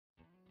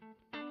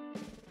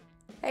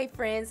Hey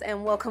friends,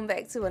 and welcome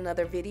back to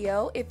another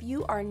video. If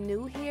you are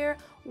new here,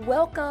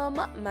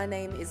 welcome. My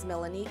name is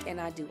Melanique and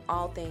I do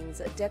all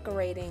things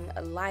decorating,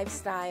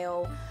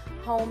 lifestyle,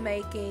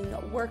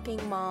 homemaking, working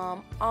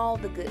mom, all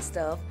the good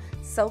stuff.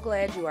 So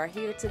glad you are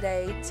here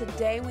today.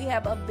 Today we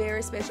have a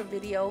very special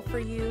video for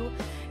you.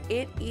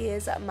 It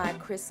is my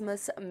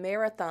Christmas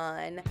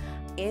marathon.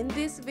 In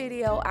this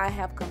video, I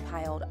have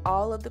compiled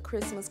all of the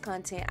Christmas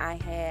content I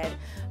had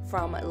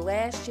from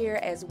last year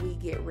as we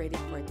get ready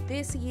for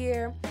this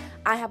year.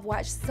 I have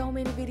watched so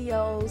many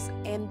videos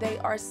and they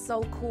are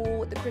so cool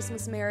with the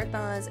Christmas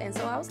marathons, and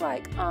so I was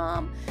like,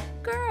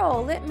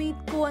 girl, let me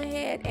go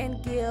ahead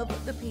and give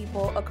the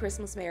people a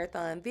Christmas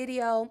marathon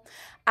video.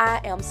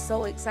 I am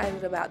so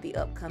excited about the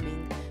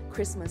upcoming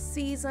Christmas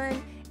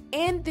season.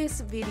 In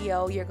this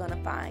video, you're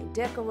gonna find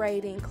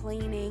decorating,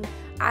 cleaning.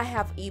 I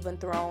have even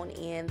thrown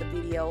in the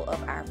video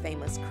of our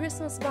famous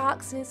Christmas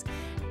boxes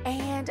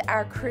and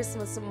our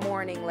Christmas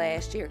morning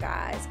last year,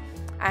 guys.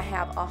 I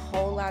have a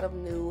whole lot of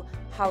new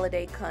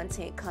holiday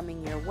content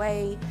coming your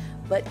way,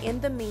 but in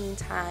the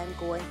meantime,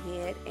 go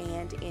ahead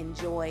and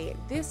enjoy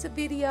this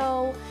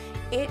video.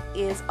 It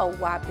is a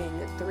whopping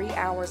 3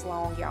 hours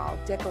long, y'all,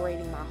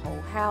 decorating my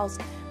whole house,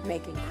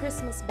 making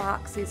Christmas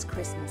boxes,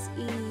 Christmas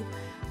Eve,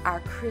 our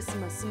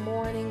Christmas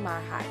morning,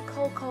 my hot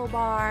cocoa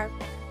bar.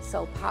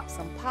 So pop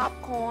some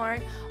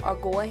popcorn or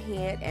go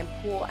ahead and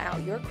pull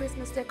out your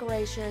Christmas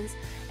decorations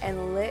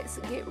and let's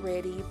get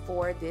ready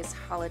for this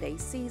holiday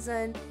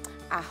season.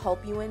 I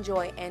hope you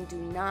enjoy, and do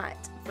not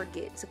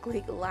forget to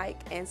click like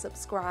and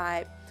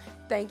subscribe.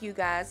 Thank you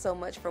guys so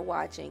much for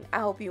watching. I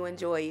hope you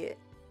enjoy it.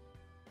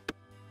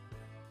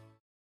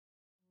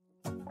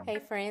 Hey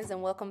friends,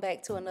 and welcome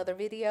back to another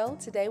video.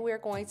 Today we're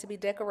going to be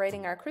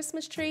decorating our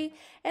Christmas tree,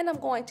 and I'm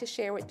going to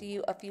share with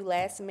you a few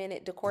last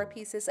minute decor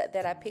pieces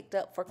that I picked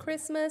up for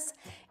Christmas.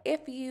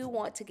 If you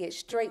want to get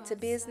straight to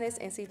business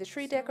and see the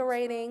tree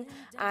decorating,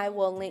 I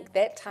will link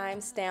that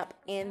timestamp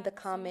in the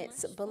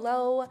comments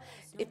below.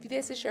 If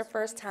this is your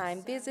first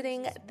time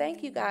visiting,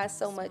 thank you guys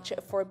so much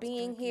for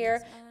being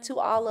here. To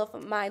all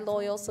of my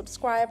loyal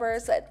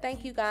subscribers,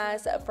 thank you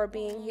guys for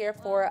being here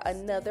for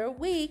another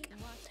week.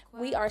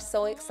 We are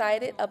so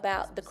excited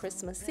about the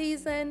Christmas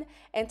season,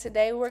 and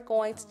today we're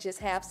going to just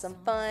have some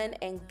fun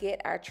and get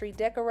our tree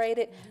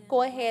decorated.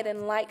 Go ahead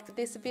and like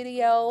this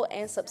video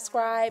and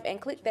subscribe and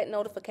click that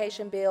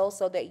notification bell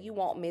so that you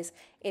won't miss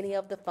any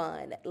of the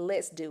fun.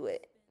 Let's do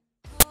it.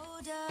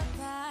 Hold up,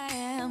 I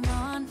am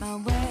on my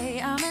way,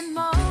 I'm in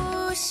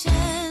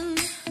motion.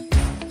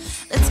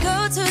 Let's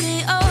go to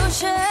the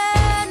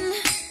ocean.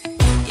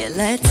 Yeah,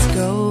 let's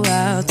go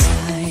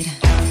outside.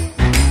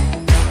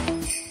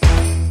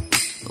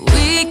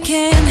 We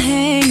can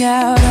hang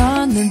out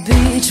on the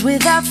beach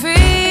without freezing.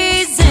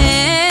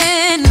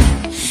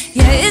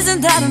 Yeah,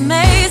 isn't that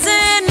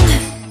amazing?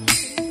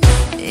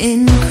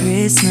 In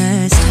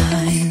Christmas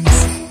times,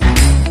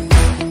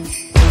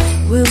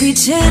 we'll be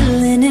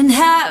chilling and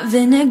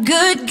having a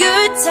good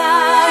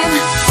time.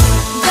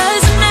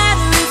 Doesn't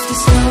matter if the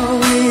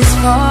snow is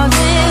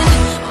falling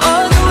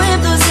or the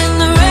wind blows and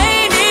the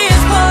rain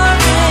is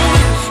pouring.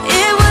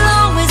 It will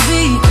always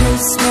be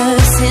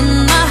Christmas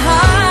in my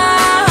heart.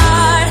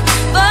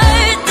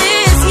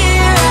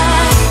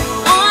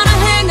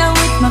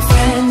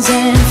 Friends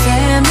and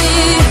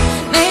family,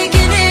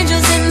 making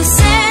angels in the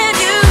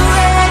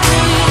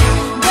sanctuary.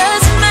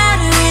 Doesn't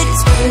matter, it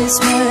is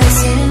Christmas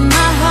in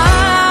my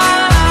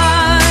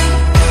heart.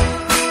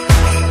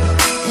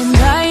 And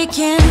I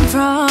can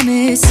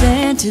promise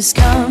Santa's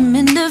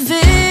coming to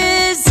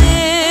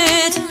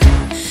visit.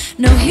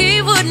 No,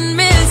 he wouldn't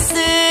miss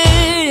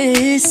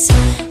this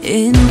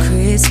in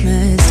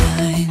Christmas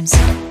times.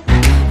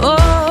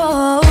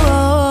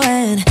 Oh,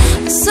 and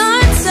the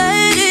sun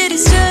said it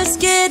is just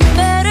getting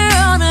better.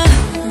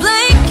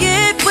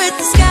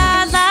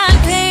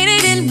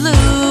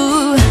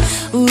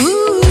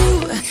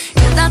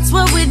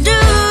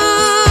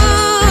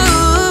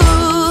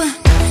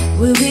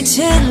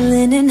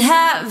 Chilling and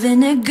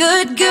having a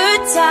good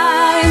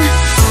time.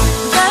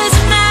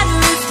 Doesn't matter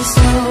if the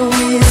snow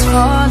is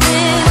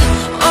falling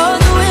or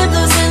the wind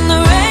blows and the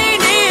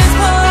rain is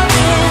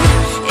pouring.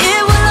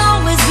 It will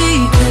always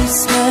be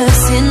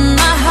Christmas in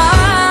my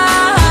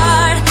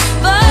heart.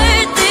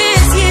 But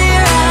this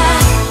year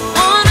I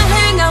wanna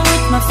hang out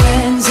with my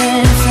friends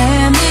and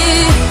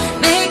family,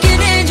 making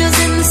angels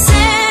in the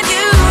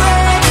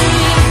sanctuary.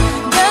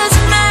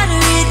 Doesn't matter,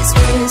 it is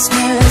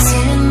Christmas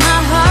in my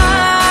heart.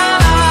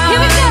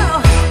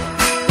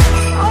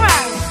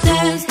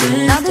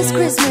 This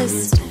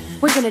Christmas,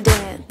 we're gonna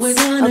dance. We're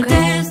gonna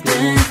dance,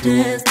 dance,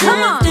 dance, come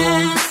on.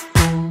 dance.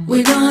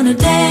 We're gonna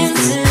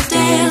dance,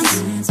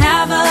 dance,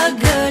 have a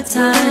good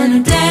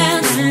time.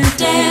 Dance,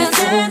 dance,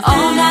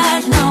 all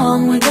night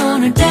long. We're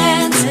gonna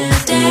dance,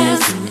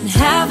 dance, and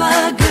have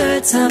a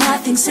good time. I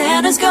think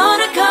Santa's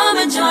gonna come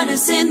and join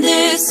us in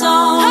this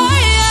song.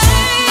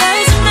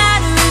 Doesn't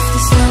matter if the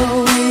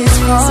snow is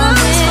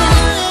falling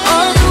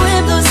or the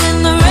wind blows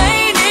and the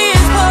rain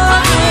is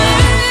pouring.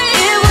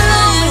 It will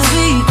always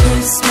be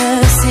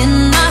Christmas in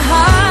my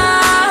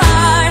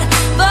heart.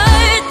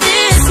 But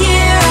this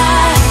year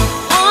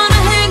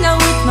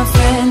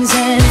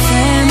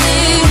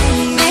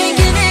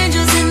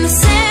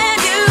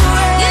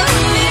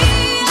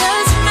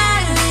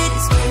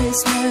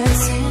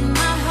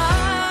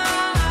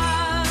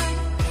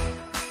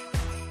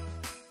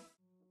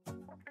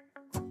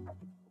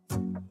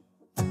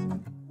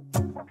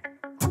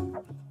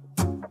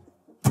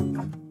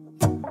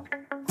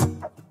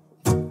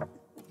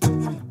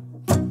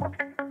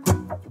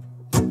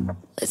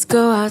Let's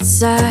go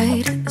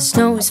outside. The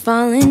snow is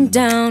falling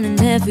down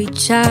and every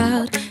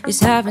child is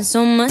having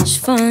so much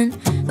fun.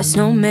 The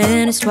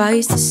snowman is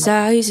twice the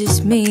size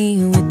as me,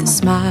 with a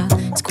smile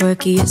as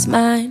quirky as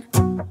mine.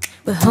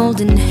 We're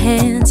holding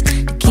hands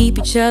to keep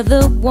each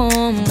other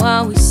warm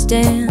while we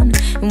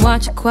stand and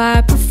watch a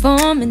choir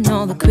performing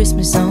all the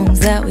Christmas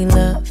songs that we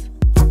love.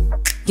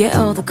 Yeah,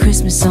 all the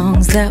Christmas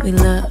songs that we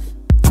love.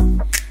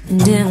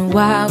 And in a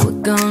while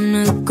we're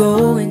gonna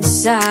go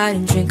inside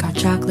and drink our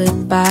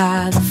chocolate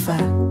by the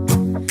fire.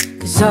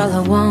 'Cause all I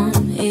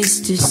want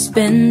is to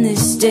spend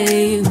this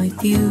day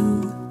with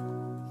you.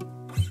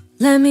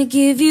 Let me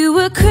give you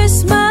a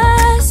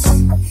Christmas,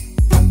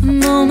 a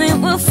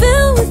moment we'll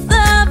fill with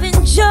love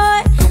and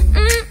joy.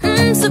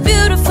 So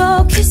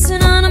beautiful,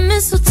 kissing on a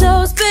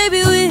mistletoe,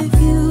 baby, with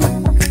you.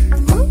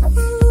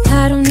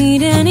 I don't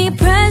need any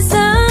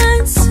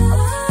presents,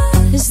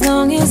 as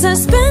long as I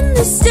spend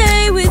this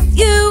day with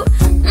you.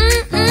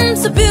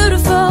 So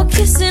beautiful,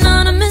 kissing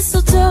on a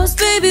mistletoe,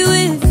 baby,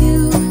 with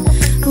you.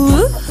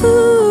 Ooh.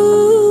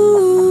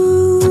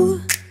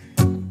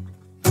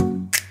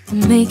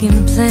 I'm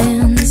making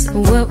plans for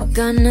what we're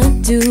gonna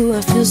do.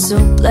 I feel so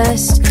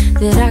blessed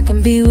that I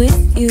can be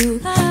with you.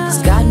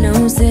 'Cause God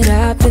knows that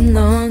I've been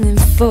longing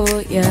for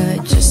you. I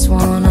just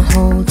wanna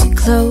hold you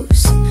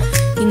close.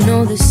 You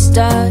know the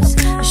stars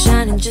are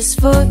shining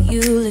just for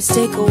you. Let's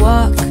take a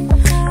walk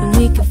and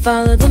we can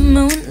follow the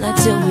moonlight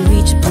till we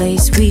reach a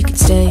place we can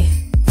stay.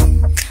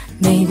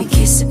 Maybe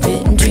kiss a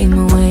bit and dream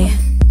away.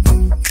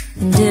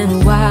 And in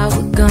a while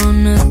we're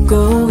gonna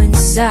go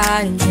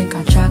inside and drink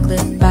our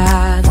chocolate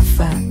by the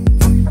fire.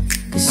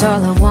 'Cause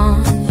all I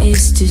want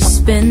is to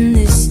spend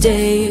this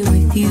day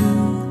with you.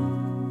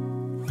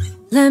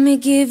 Let me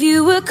give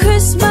you a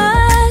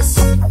Christmas,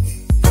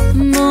 a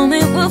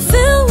moment we'll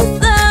fill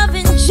with love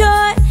and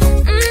joy.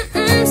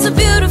 So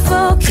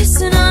beautiful,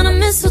 kissing on a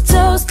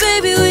mistletoe,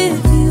 baby,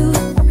 with you.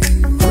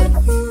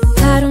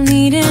 I don't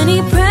need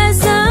any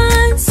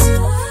presents,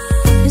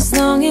 as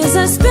long as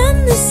I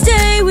spend this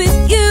day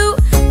with you.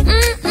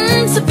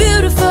 So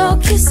beautiful,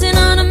 kissing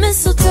on a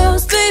mistletoe,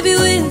 baby,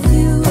 with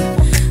you.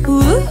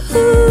 Ooh.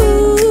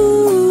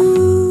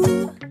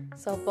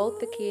 So both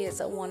the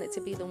kids wanted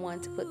to be the one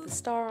to put the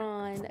star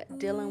on.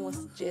 Dylan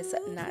was just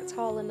not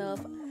tall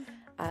enough.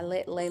 I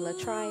let Layla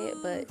try it,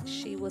 but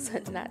she was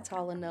not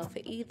tall enough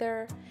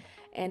either.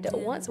 And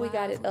once we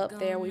got it up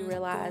there, we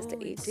realized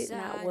it did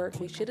not work.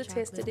 We should have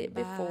tested it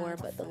before,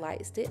 but the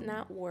lights did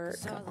not work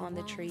on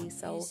the tree.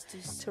 So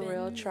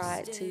Terrell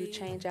tried to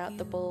change out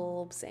the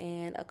bulbs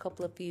and a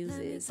couple of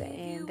fuses,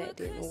 and that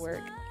didn't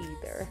work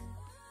either.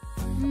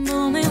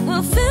 Moment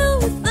we'll fill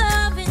with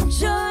love and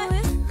joy.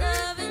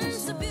 Love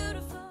is so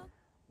beautiful.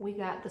 We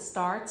got the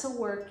star to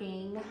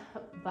working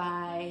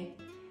by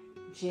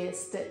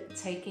just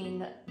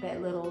taking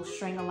that little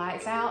string of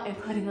lights out and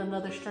putting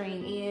another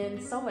string in.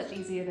 So much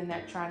easier than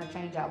that trying to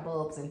change out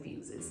bulbs and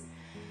fuses.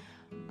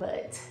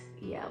 But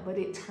yeah, but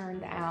it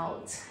turned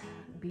out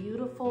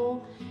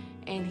beautiful.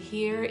 And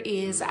here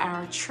is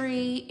our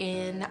tree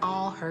in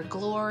all her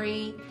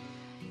glory.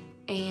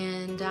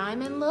 And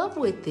I'm in love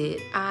with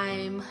it.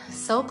 I'm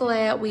so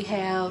glad we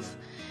have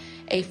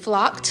a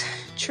flocked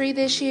tree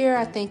this year.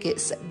 I think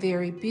it's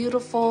very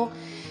beautiful.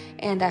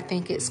 And I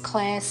think it's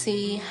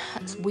classy.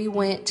 We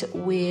went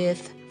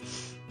with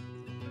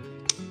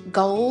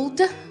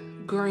gold,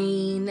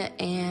 green,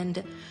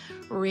 and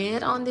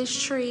red on this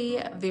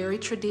tree. Very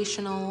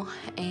traditional,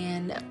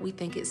 and we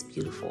think it's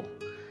beautiful.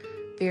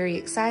 Very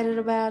excited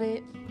about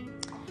it.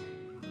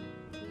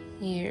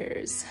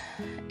 Here's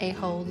a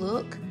whole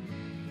look.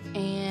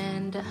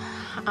 And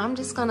I'm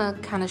just gonna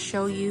kind of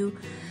show you,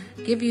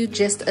 give you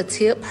just a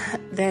tip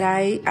that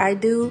I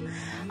do.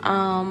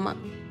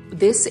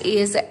 This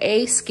is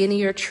a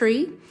skinnier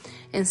tree,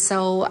 and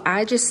so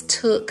I just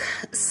took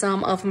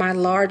some of my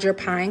larger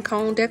pine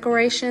cone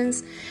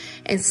decorations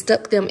and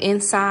stuck them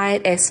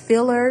inside as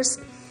fillers.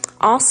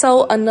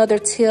 Also, another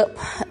tip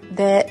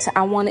that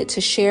I wanted to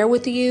share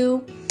with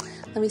you,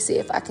 let me see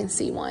if I can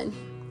see one.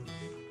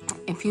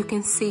 If you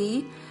can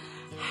see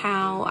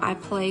how I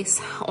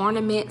place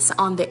ornaments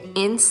on the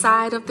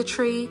inside of the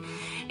tree,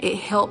 it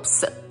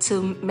helps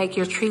to make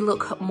your tree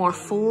look more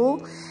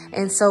full.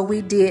 And so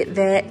we did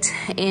that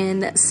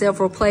in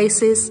several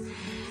places.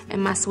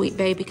 And my sweet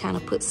baby kind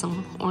of put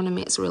some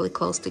ornaments really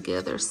close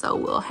together. So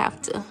we'll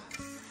have to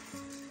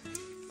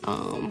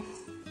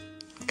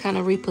kind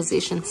of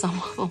reposition some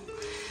of them.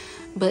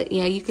 But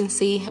yeah, you can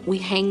see we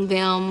hang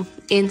them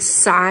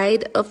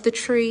inside of the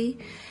tree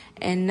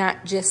and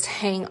not just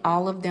hang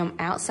all of them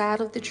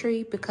outside of the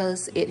tree,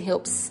 because it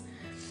helps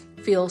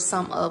fill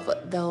some of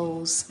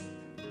those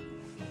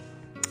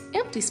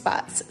empty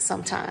spots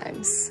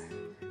sometimes.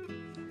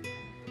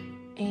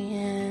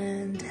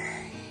 And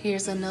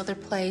here's another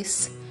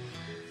place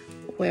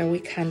where we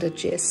kind of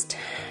just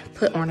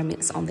put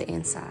ornaments on the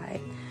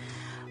inside.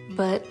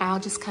 But I'll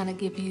just kind of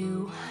give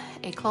you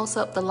a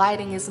close-up. The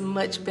lighting is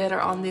much better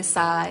on this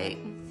side.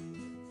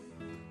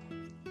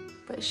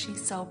 But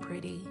she's so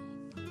pretty.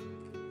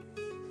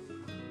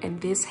 and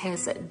this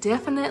has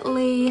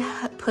definitely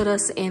put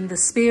us in the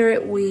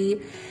spirit.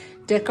 We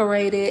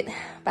decorated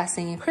by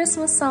singing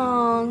Christmas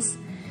songs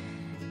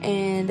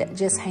and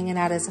just hanging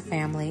out as a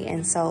family.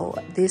 And so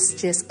this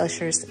just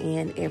ushers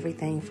in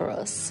everything for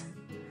us.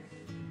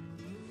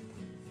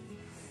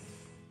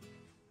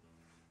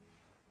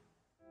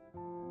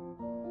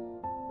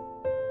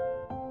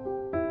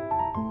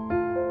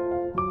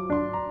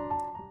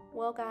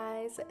 Well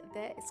guys,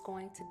 that is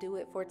going to do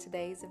it for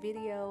today's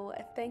video.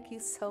 Thank you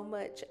so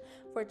much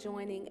for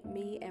joining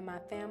me and my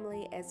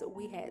family as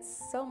we had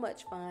so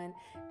much fun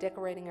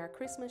decorating our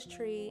Christmas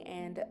tree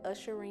and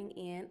ushering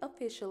in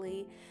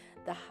officially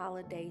the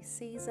holiday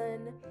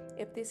season.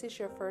 If this is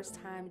your first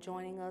time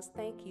joining us,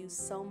 thank you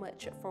so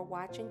much for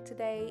watching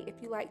today. If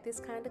you like this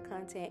kind of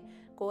content,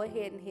 go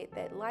ahead and hit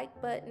that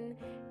like button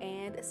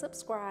and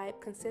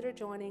subscribe. Consider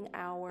joining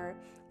our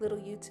little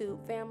YouTube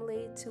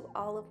family. To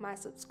all of my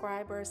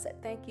subscribers,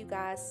 thank you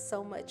guys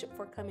so much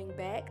for coming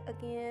back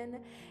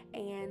again,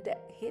 and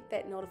hit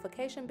that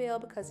notification bell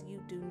because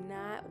you do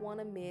not want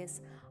to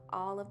miss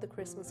all of the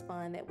Christmas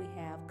fun that we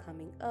have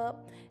coming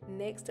up.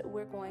 Next,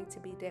 we're going to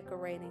be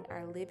decorating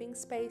our living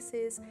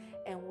spaces,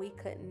 and we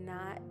could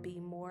not be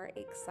more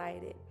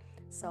excited.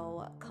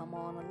 So come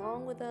on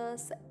along with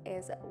us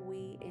as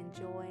we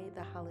enjoy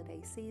the holiday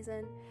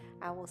season.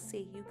 I will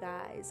see you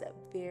guys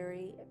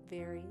very,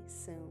 very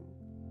soon.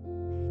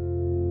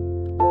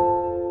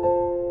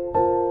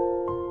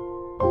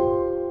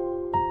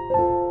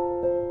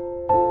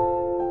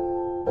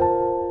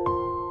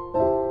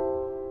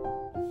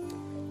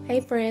 Hey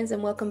friends,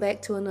 and welcome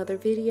back to another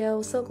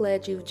video. So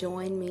glad you've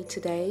joined me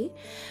today.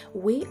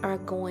 We are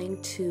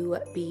going to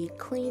be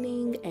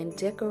cleaning and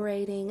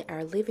decorating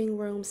our living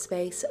room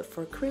space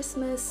for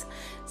Christmas.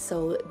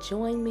 So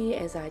join me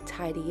as I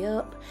tidy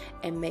up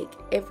and make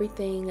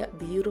everything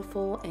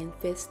beautiful and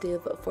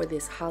festive for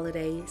this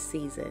holiday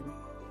season.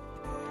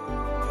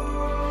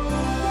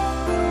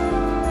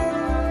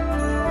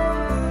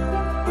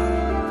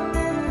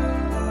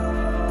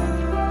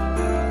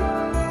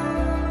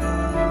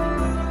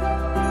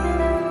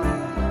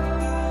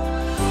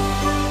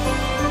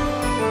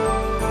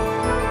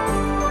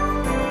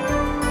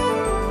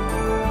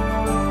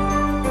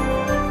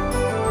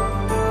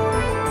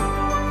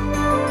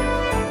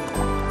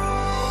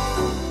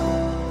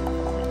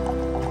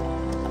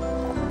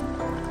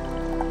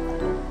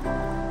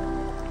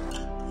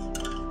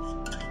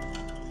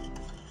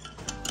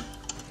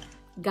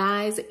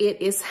 Guys,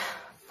 it is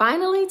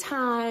finally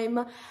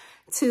time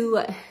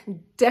to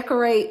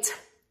decorate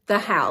the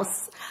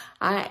house.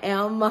 I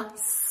am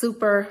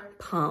super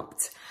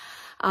pumped.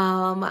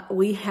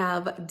 We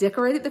have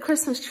decorated the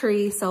Christmas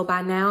tree, so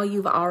by now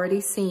you've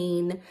already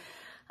seen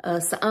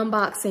us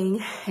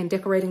unboxing and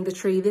decorating the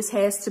tree. This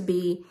has to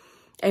be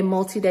a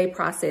multi-day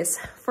process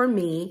for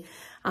me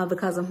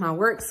because of my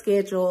work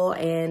schedule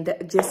and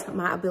just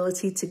my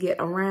ability to get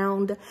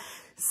around.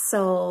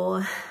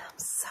 So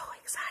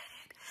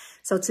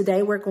So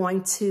today we're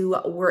going to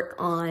work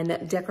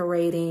on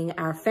decorating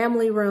our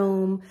family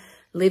room,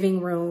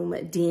 living room,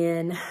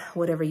 den,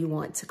 whatever you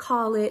want to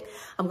call it.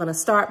 I'm going to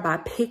start by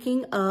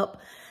picking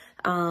up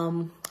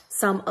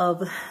some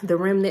of the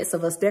remnants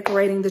of us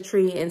decorating the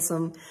tree and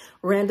some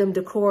random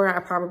decor I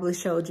probably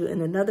showed you in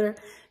another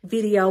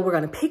video. We're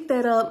going to pick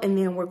that up and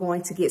then we're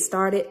going to get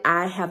started.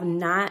 I have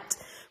not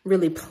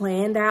really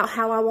planned out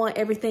how I want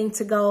everything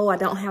to go. I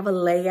don't have a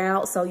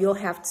layout, so you'll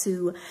have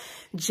to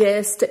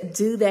just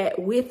do that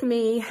with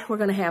me. We're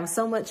gonna have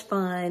so much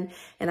fun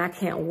and I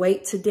can't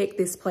wait to deck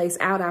this place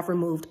out. I've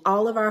removed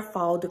all of our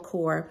fall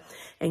decor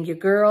and your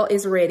girl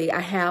is ready. I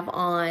have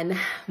on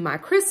my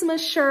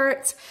Christmas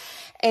shirt,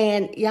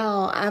 and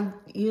y'all,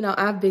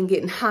 I've been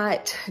getting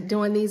hot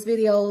doing these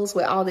videos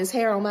with all this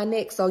hair on my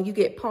neck, so you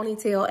get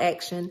ponytail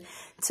action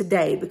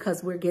today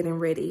because we're getting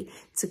ready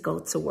to go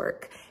to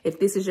work. If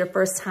this is your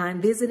first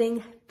time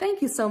visiting,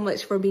 thank you so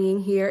much for being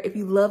here. If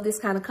you love this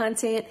kind of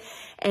content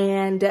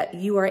and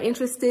you are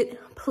interested,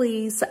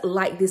 please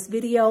like this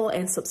video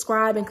and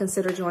subscribe and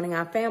consider joining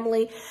our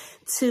family.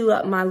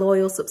 To my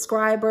loyal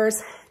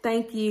subscribers,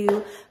 thank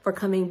you for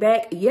coming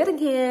back yet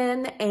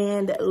again,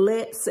 and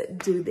let's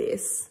do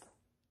this.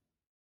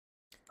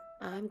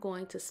 I'm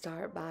going to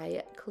start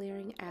by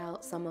clearing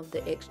out some of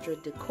the extra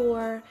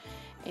decor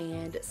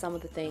and some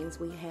of the things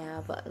we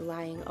have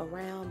lying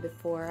around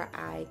before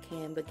I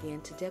can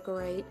begin to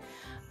decorate.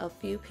 A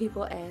few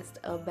people asked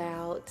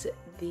about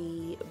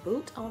the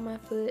boot on my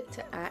foot.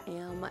 I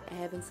am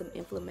having some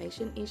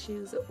inflammation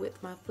issues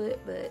with my foot,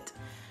 but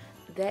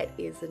that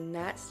is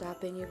not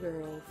stopping your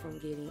girl from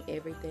getting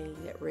everything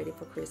ready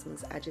for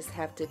Christmas. I just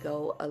have to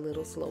go a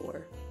little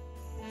slower.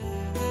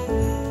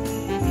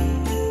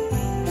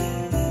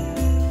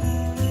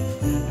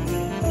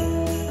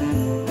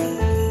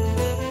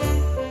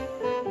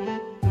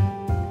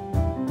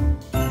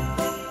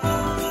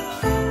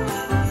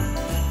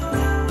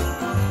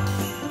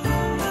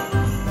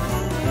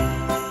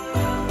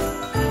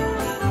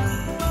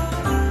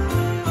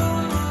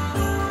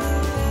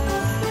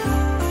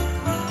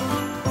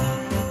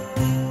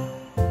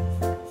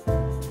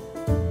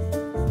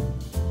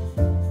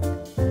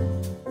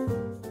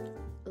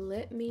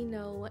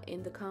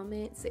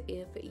 guys,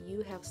 if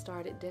you have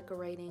started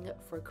decorating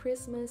for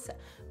Christmas,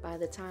 by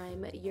the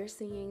time you're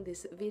seeing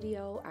this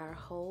video, our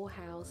whole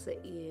house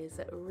is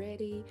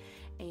ready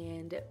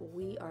and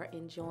we are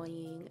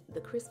enjoying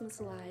the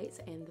Christmas lights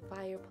and the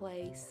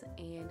fireplace,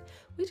 and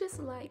we just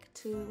like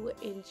to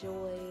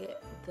enjoy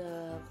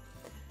the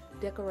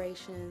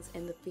decorations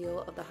and the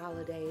feel of the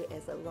holiday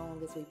as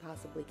long as we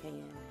possibly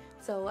can.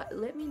 So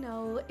let me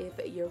know if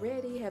you're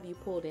ready. Have you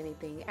pulled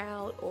anything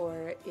out,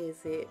 or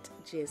is it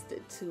just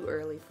too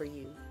early for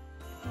you?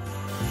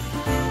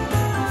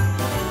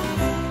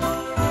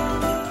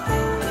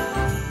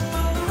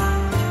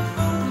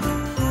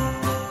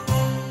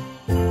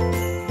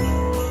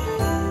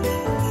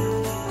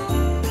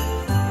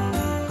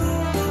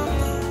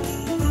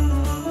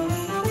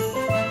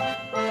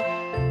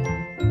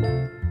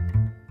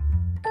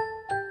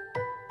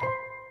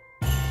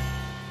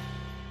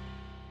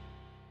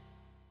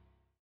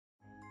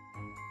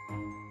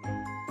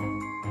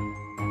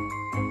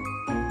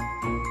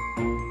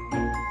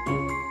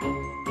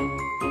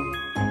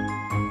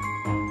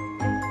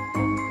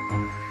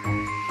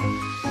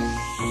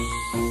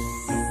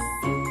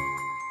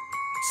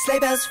 Sleigh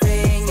bells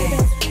ringing,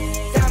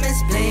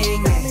 diamonds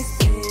blinging,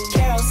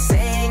 carols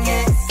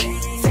singing,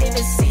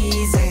 favorite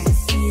season.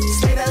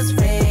 Sleigh bells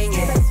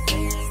ringing,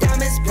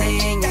 diamonds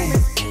blinging,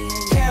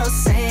 carols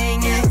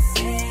singing,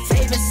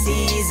 favorite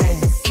season.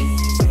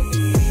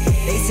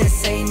 They said,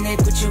 Saint Nick,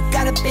 what you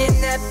got up in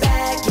that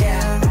bag,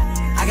 yeah.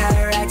 I got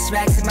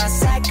racks in my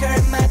sack or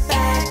in my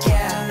bag,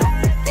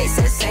 yeah. They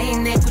said,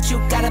 Saint Nick, what you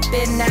got up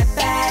in that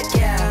bag,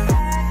 yeah.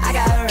 I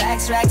got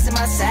racks in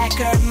my sack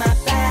or in my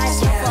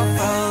bag, yeah.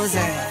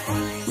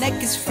 Frozen,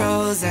 neck is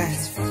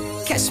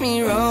frozen, catch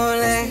me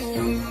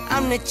rolling,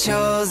 I'm the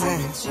chosen.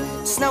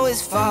 Snow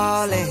is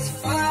falling,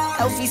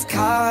 Elfie's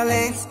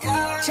calling,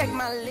 check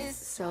my list.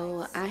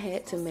 So I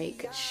had to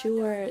make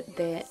sure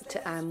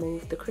that I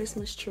moved the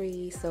Christmas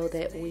tree so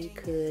that we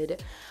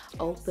could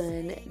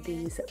open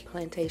these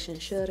plantation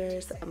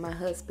shutters. My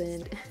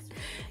husband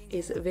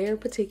is very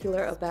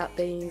particular about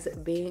things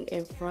being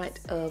in front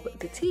of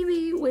the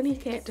TV when he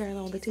can't turn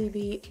on the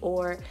TV,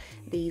 or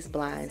these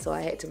blinds. So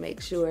I had to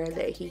make sure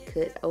that he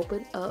could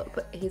open up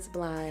his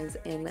blinds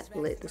and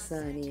let the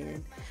sun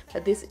in.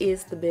 But this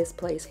is the best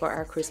place for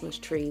our Christmas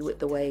tree with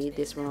the way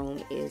this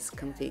room is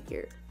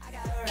configured. I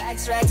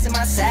got racks in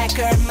my sack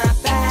or in my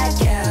bag,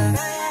 yeah.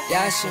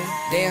 Dasher,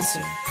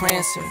 Dancer,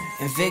 Prancer,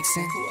 and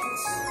Vixen.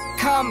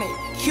 Comet,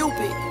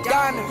 Cupid,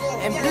 Donner,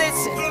 and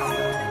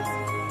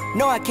Blitzen.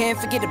 No, I can't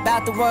forget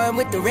about the one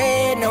with the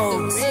red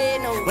nose.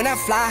 When I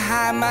fly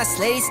high, my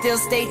sleigh still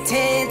stay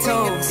 10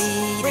 toes.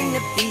 Bring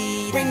the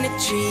beat, bring the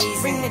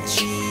cheese, bring the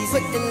cheese.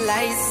 Put the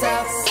lights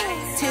up,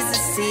 'tis the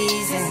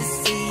season.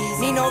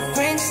 Need no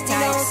Grinch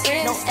types,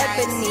 no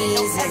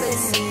Ebenezer.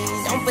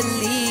 Don't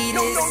believe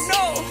this.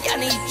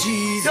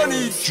 Y'all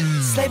need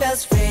Jesus. Sleigh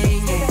bells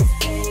ringing,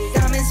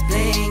 diamonds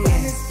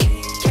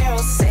blinging,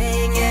 carols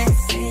singing.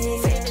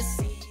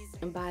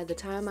 And by the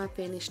time I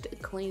finished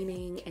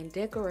cleaning and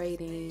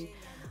decorating,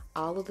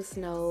 all of the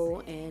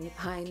snow and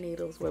pine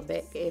needles were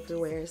back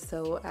everywhere.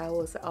 So I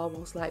was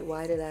almost like,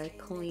 why did I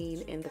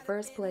clean in the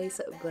first place?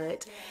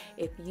 But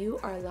if you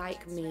are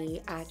like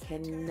me, I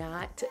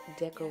cannot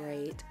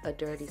decorate a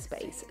dirty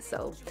space.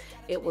 So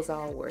it was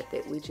all worth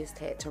it. We just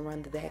had to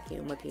run the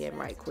vacuum again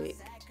right quick.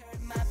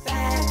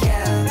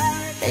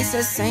 They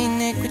said, Saint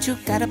Nick, what you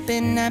got up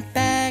in that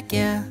bag,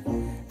 yeah.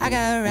 I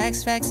got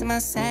racks in my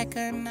sack or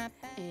in my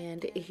bag.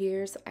 And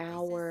here's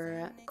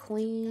our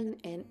clean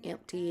and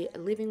empty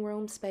living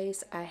room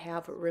space. I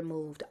have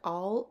removed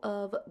all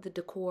of the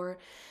decor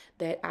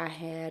that I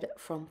had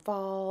from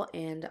fall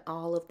and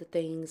all of the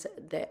things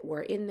that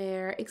were in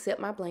there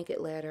except my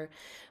blanket ladder,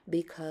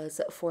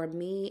 because for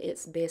me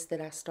it's best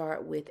that I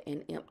start with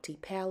an empty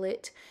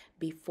palette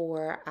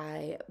before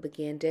I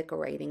begin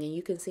decorating. And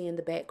you can see in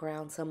the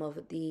background some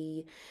of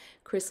the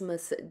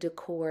Christmas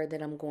decor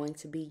that I'm going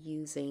to be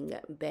using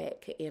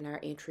back in our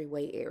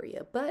entryway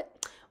area.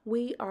 But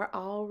we are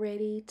all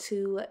ready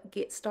to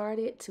get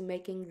started to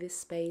making this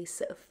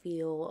space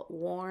feel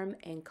warm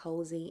and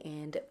cozy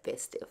and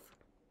festive.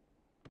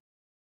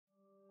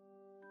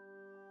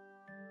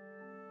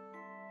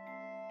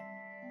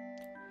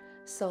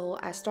 So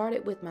I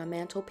started with my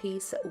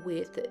mantelpiece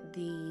with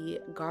the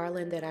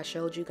garland that I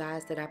showed you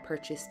guys that I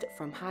purchased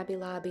from Hobby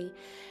Lobby.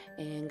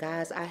 And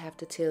guys, I have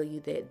to tell you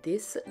that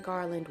this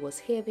garland was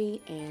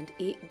heavy and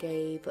it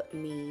gave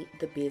me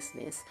the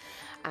business.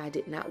 I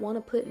did not want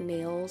to put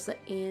nails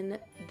in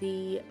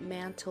the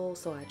mantle,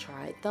 so I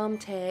tried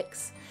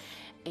thumbtacks,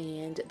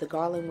 and the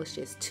garland was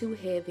just too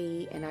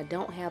heavy, and I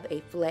don't have a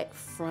flat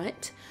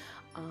front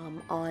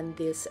on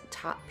this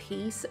top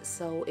piece,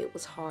 so it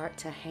was hard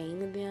to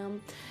hang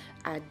them.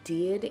 I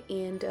did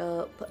end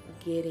up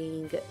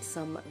getting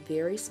some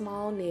very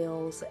small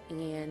nails,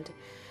 and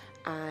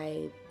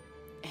I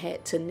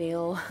had to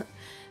nail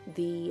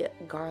the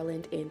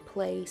garland in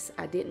place.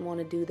 I didn't want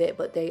to do that,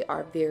 but they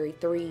are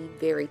three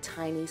very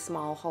tiny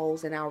small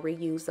holes, and I'll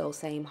reuse those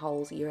same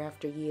holes year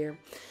after year.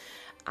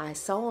 I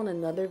saw on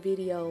another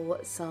video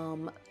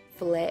some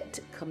flat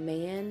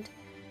command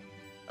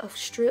of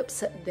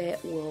strips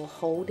that will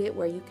hold it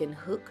where you can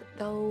hook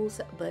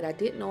those, but I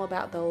didn't know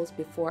about those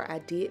before I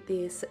did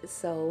this,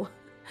 so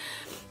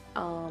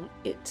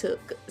it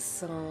took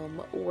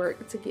some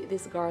work to get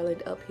this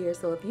garland up here.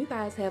 So if you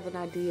guys have an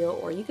idea,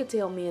 or you could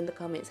tell me in the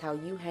comments how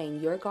you hang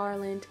your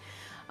garland,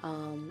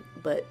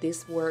 but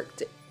this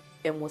worked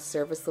and was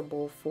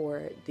serviceable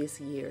for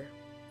this year.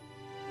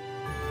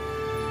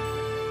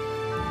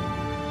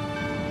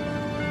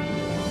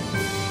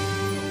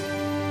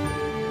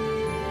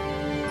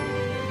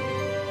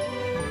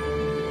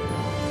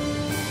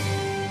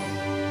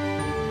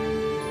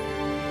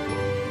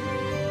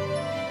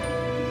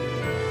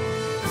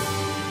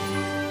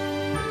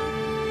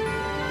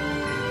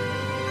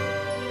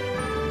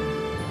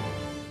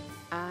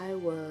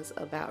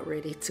 About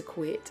ready to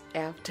quit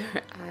after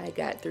I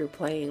got through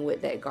playing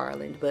with that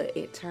garland, but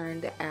it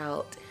turned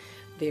out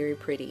very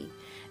pretty.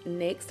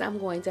 Next, I'm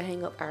going to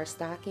hang up our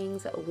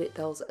stockings with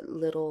those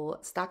little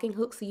stocking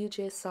hooks you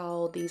just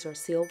saw. These are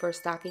silver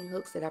stocking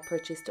hooks that I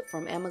purchased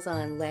from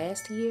Amazon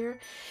last year,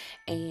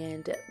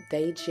 and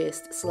they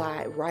just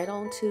slide right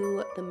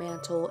onto the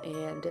mantle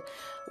and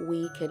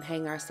we can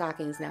hang our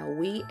stockings. Now,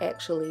 we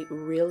actually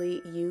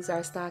really use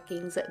our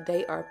stockings.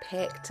 They are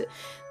packed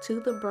to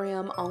the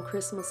brim on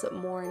Christmas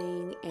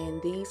morning,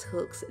 and these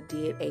hooks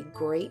did a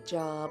great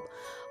job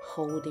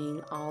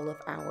holding all of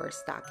our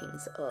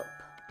stockings up.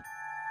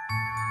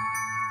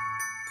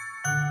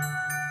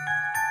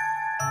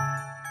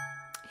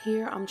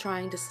 Here I'm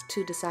trying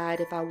to decide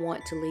if I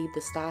want to leave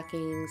the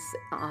stockings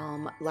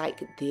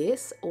like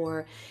this,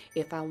 or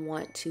if I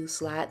want to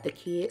slide the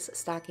kids'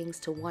 stockings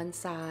to one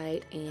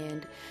side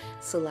and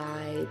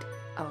slide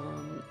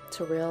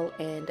Terrell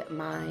and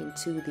mine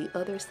to the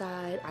other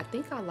side. I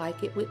think I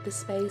like it with the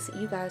space.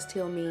 You guys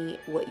tell me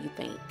what you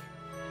think.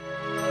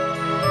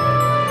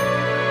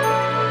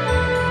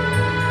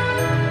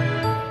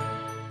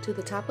 To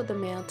the top of the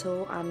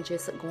mantle, I'm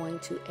just going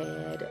to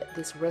add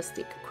this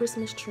rustic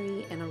Christmas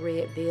tree and a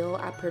red veil.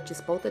 I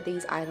purchased both of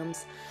these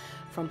items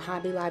from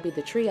Hobby Lobby.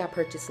 The tree I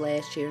purchased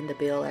last year and the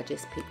veil I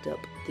just picked up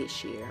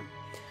this year.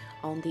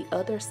 On the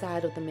other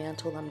side of the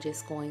mantle, I'm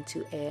just going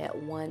to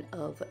add one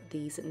of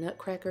these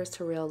nutcrackers.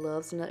 Terrell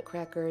loves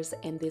nutcrackers,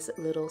 and this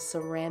little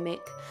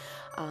ceramic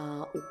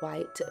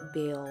white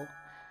bell.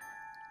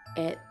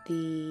 At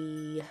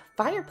the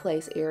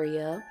fireplace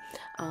area,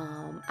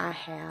 I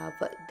have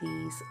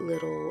these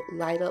little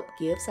light up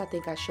gifts. I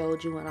think I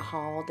showed you in a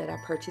haul that I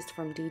purchased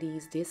from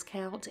DD's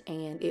Discount,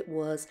 and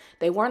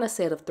they weren't a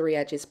set of 3.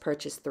 I just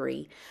purchased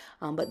 3,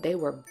 but they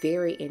were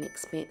very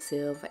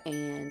inexpensive,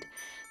 and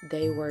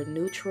they were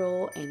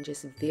neutral and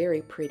just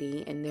very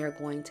pretty, and they're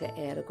going to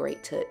add a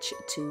great touch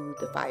to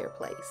the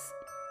fireplace.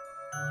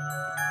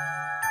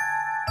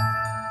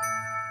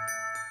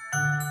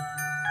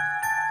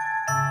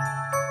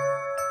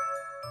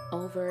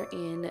 Over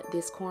in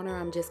this corner,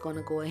 I'm just going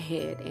to go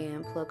ahead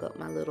and plug up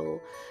my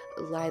little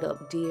light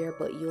up deer,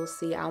 but you'll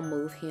see I'll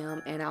move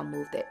him and I'll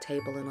move that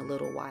table in a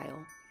little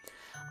while.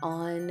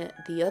 On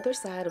the other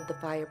side of the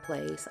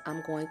fireplace,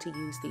 I'm going to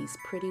use these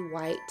pretty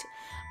white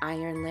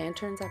iron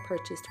lanterns I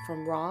purchased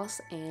from Ross,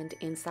 and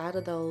inside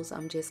of those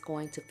I'm just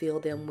going to fill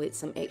them with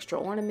some extra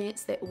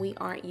ornaments that we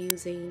aren't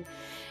using,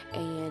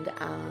 and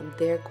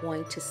they're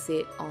going to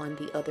sit on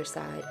the other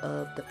side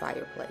of the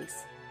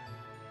fireplace.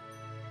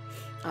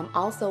 I'm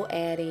also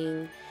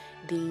adding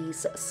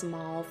these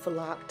small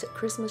flocked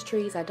Christmas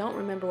trees. I don't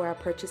remember where I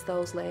purchased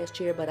those last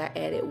year, but I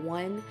added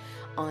one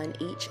on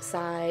each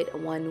side,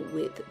 one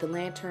with the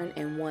lantern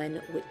and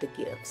one with the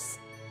gifts.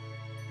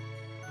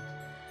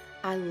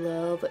 I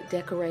love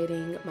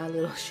decorating my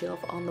little shelf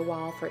on the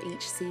wall for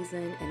each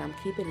season, and I'm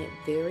keeping it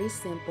very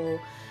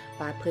simple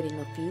by putting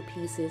a few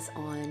pieces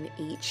on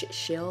each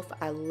shelf.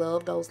 I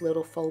love those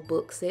little faux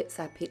book sets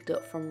I picked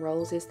up from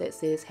Roses that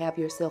says "Have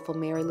yourself a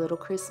merry little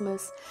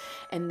Christmas,"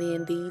 and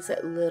then these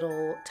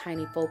little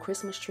tiny faux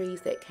Christmas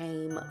trees that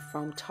came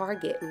from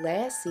Target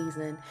last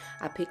season.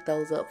 I picked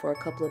those up for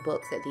a couple of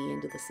bucks at the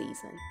end of the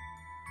season.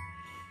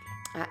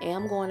 I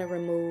am going to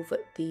remove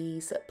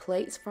these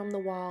plates from the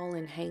wall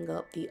and hang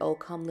up the "Oh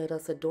Come Let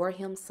Us Adore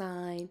Him"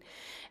 sign,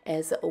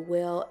 as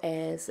well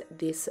as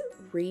this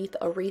wreath,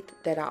 a wreath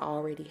that I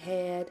already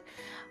had.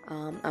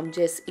 I'm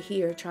just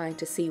here trying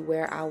to see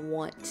where I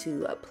want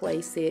to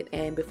place it,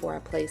 and before I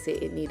place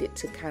it, it needed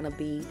to kind of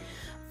be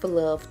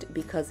fluffed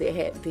because it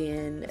had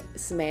been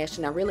smashed,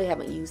 and I really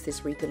haven't used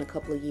this wreath in a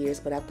couple of years,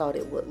 but I thought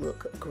it would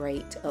look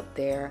great up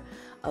there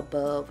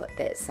above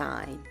that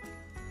sign.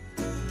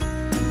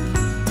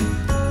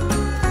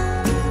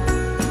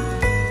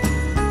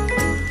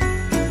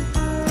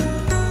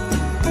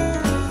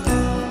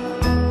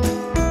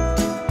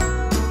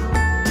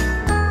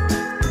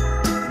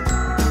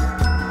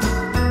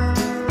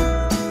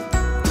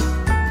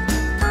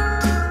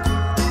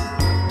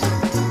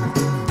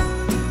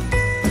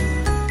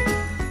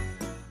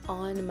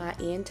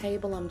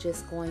 Table, I'm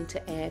just going to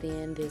add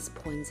in this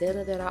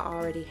poinsettia that I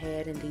already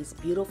had and these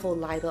beautiful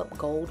light up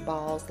gold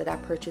balls that I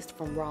purchased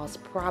from Ross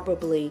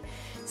probably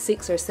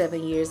 6 or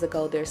 7 years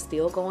ago. They're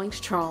still going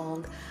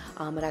strong,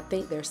 but I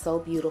think they're so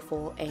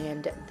beautiful.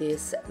 And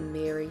this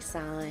Mary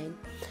sign.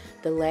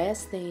 The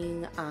last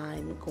thing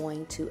I'm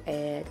going to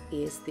add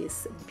is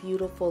this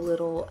beautiful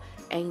little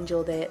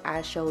angel that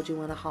I showed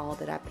you in a haul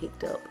that I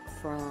picked up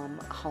from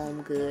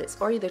Home Goods,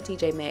 or either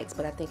TJ Maxx,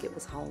 but I think it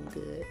was Home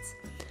Goods.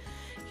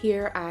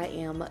 Here I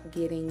am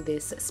getting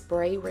this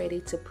spray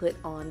ready to put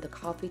on the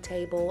coffee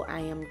table.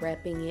 I am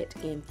wrapping it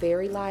in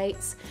fairy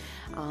lights.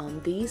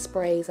 These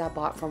sprays I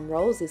bought from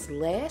Rose's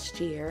last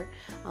year,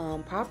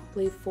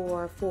 probably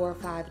for $4 or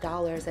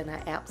 $5, and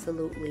I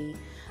absolutely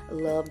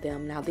love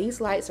them. Now these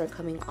lights are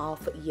coming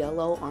off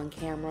yellow on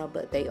camera,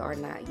 but they are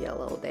not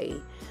yellow. They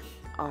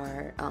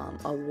are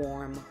a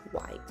warm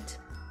white.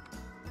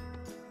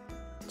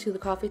 To the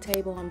coffee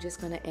table, I'm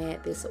just going to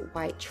add this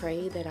white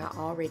tray that I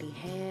already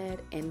had,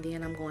 and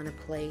then I'm going to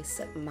place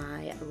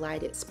my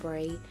lighted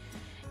spray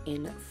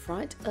in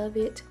front of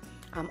it.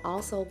 I'm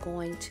also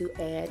going to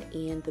add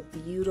in the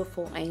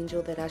beautiful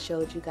angel that I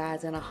showed you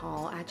guys in a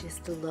haul. I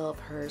just love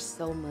her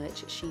so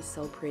much. She's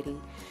so pretty.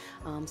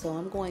 So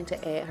I'm going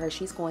to add her.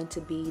 She's going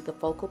to be the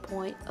focal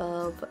point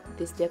of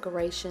this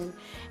decoration.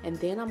 And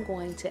then I'm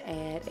going to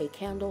add a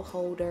candle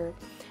holder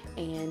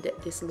and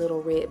this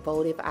little red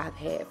votive I've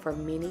had for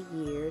many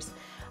years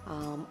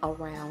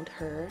around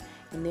her.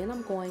 And then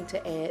I'm going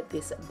to add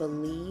this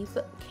Believe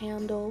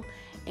candle,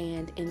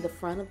 and in the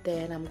front of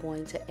that I'm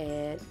going to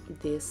add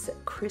this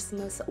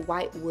Christmas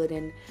white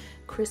wooden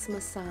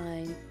Christmas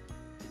sign.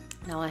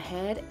 Now I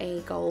had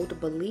a gold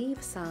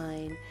Believe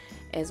sign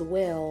as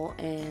well,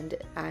 and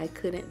I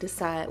couldn't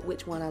decide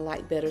which one I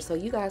like better. So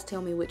you guys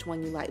tell me which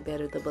one you like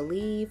better, the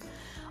Believe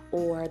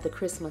or the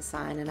Christmas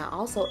sign. And I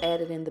also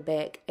added in the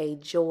back a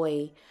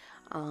joy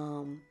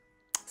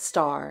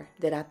star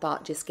that I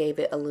thought just gave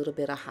it a little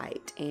bit of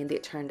height, and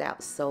it turned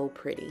out so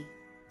pretty.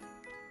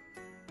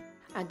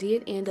 I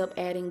did end up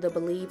adding the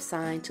Believe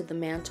sign to the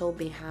mantle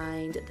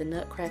behind the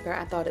Nutcracker.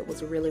 I thought it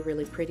was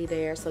really pretty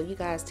there, so you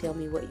guys tell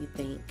me what you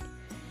think.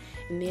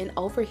 And then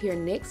over here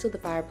next to the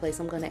fireplace,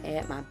 I'm going to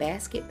add my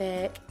basket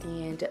back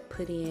and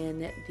put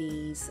in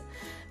these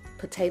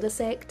potato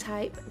sack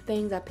type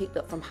things I picked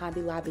up from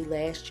Hobby Lobby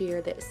last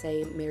year that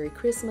say Merry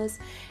Christmas,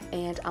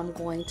 and I'm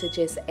going to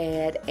just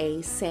add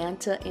a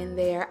Santa in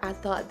there. I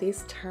thought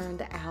this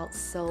turned out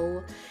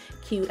so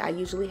cute. I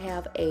usually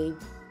have a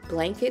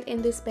blanket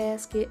in this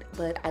basket,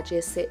 but I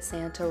just set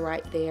Santa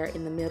right there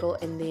in the middle,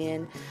 and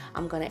then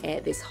I'm gonna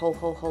add this ho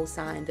ho ho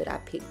sign that I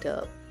picked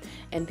up.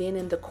 And then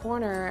in the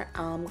corner,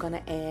 I'm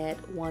gonna add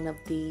one of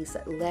these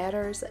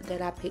ladders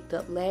that I picked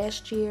up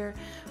last year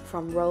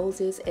from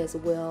Rose's, as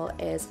well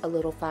as a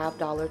little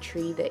 $5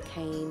 tree that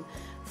came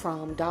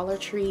from Dollar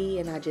Tree,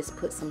 and I just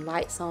put some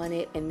lights on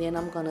it. And then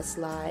I'm gonna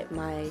slide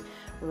my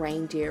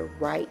reindeer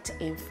right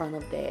in front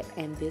of that,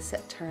 and this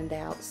turned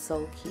out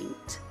so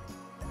cute.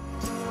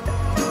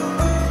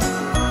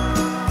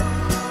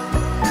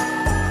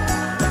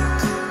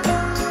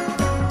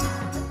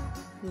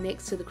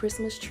 Next to the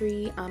Christmas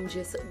tree, I'm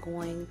just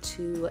going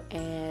to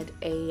add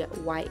a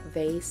white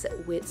vase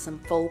with some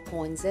faux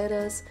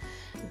poinsettias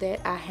that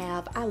I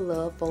have. I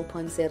love faux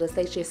poinsettias.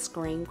 They just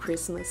scream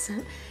Christmas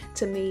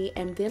to me.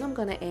 And then I'm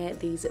going to add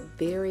these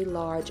very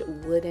large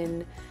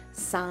wooden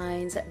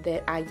signs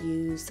that I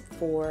used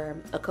for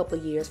a couple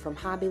years from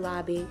Hobby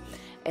Lobby,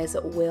 as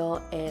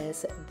well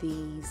as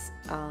these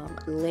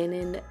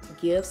linen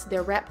gifts.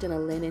 They're wrapped in a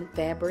linen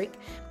fabric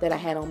that I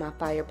had on my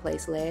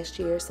fireplace last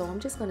year. So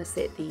I'm just going to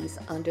set these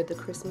under the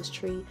Christmas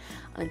tree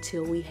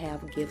until we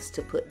have gifts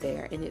to put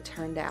there, and it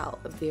turned out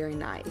very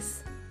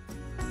nice.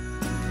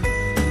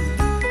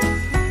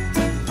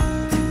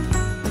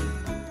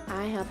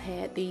 I've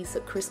had these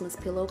Christmas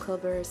pillow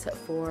covers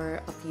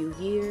for a few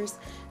years,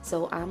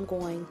 so I'm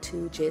going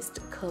to just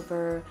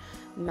cover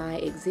my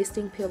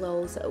existing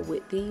pillows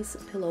with these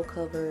pillow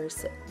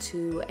covers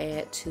to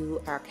add to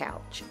our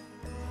couch.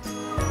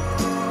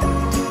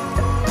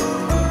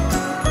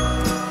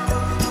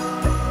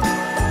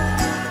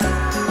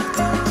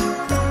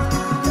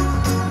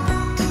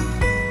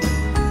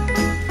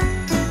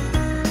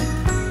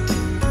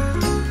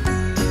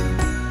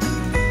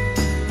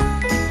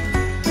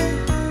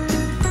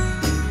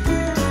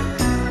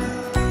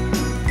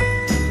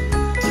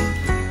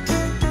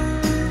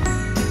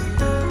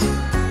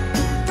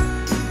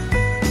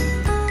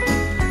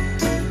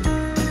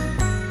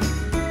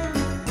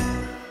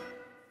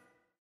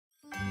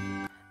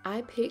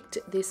 I picked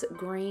this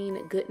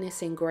green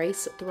Goodness and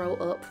Grace throw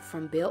up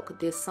from Belk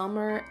this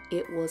summer.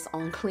 It was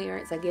on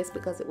clearance, I guess,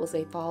 because it was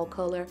a fall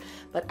color,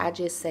 but I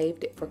just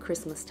saved it for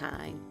Christmas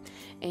time.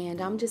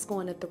 And I'm just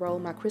going to throw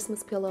my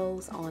Christmas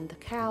pillows on the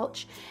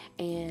couch.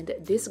 And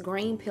this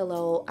green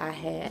pillow I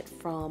had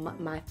from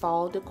my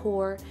fall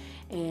decor,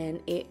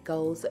 and it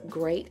goes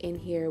great in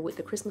here with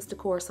the Christmas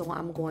decor, so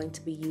I'm going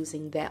to be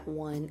using that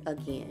one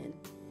again.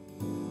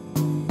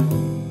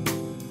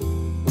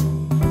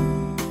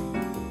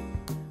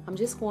 I'm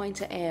just going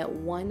to add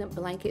one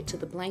blanket to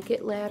the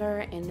blanket ladder,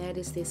 and that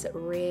is this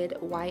red,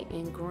 white,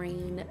 and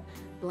green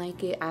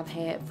blanket I've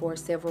had for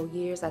several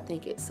years. I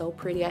think it's so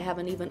pretty. I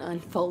haven't even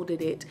unfolded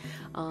it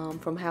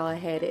from how I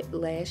had it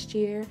last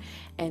year.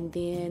 And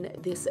then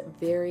this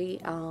very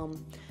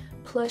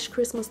plush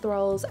Christmas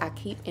throws I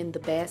keep in the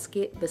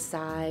basket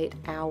beside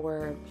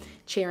our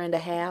chair and a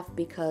half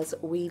because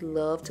we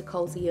love to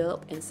cozy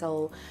up, and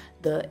so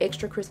the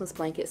extra Christmas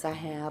blankets I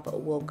have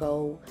will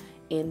go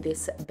in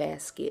this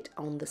basket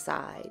on the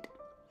side.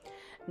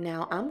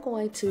 Now I'm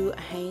going to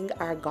hang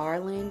our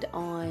garland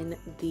on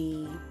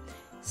the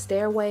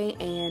stairway,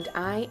 and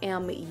I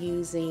am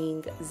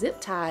using zip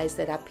ties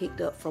that I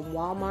picked up from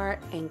Walmart.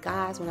 And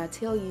guys, when I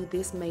tell you,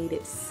 this made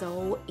it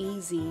so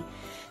easy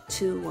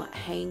to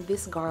hang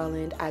this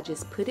garland. I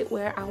just put it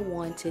where I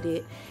wanted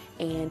it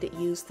and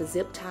used the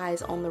zip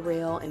ties on the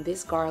rail, and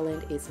this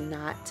garland is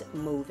not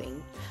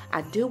moving.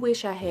 I do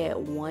wish I had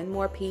one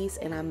more piece,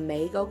 and I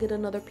may go get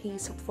another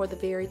piece for the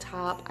very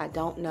top. I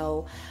don't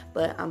know,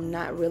 but I'm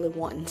not really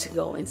wanting to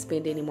go and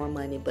spend any more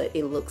money, but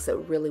it looks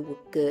really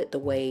good the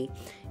way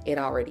it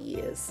already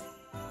is.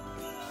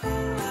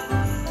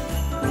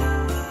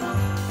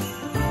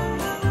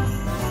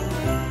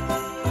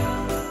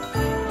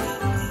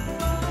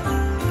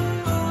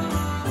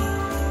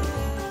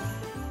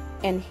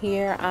 And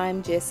here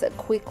I'm just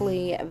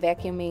quickly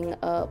vacuuming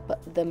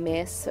up the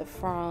mess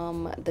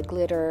from the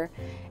glitter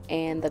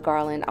and the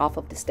garland off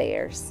of the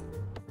stairs.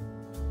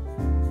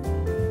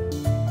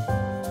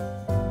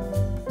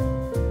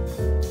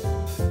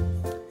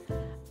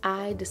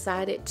 I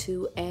decided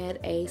to add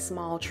a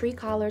small tree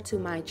collar to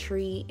my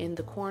tree in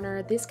the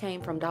corner. This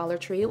came from Dollar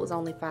Tree. It was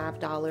only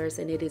 $5,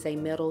 and it is a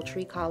metal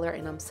tree collar,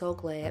 and I'm so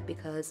glad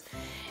because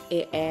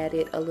it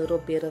added a little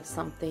bit of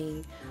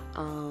something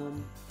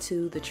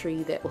to the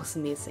tree that was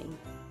missing.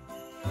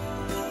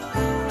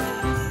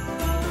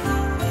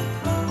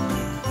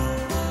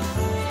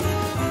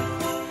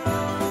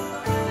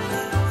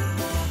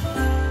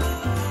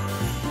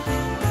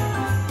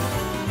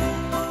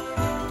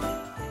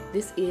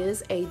 This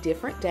is a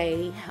different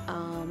day,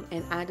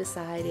 and I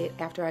decided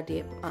after I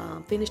did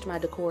finished my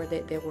decor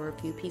that there were a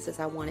few pieces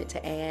I wanted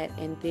to add,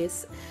 and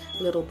this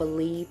little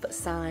believe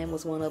sign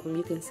was one of them.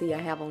 You can see I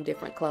have on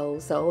different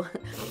clothes, so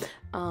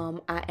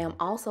I am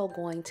also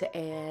going to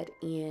add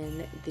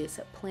in this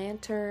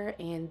planter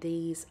and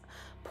these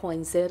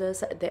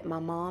poinsettias that my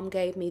mom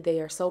gave me. They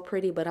are so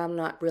pretty, but I'm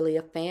not really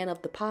a fan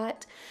of the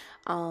pot.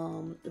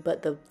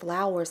 But the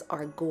flowers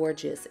are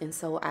gorgeous, and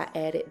so I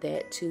added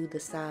that to the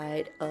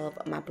side of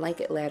my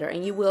blanket ladder,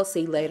 and you will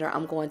see later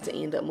I'm going to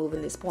end up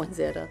moving this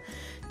poinsettia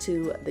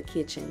to the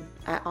kitchen.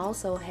 I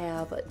also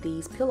have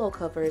these pillow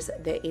covers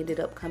that ended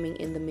up coming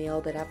in the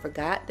mail that I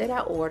forgot that I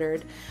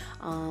ordered,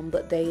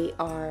 but they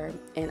are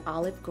an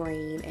olive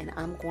green, and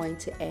I'm going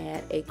to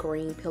add a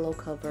green pillow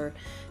cover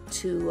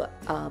to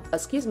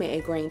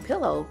a green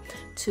pillow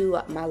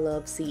to my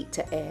love seat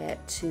to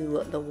add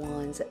to the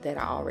ones that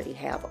I already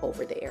have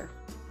over there.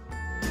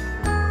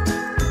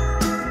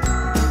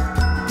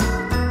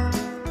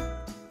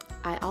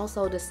 I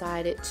also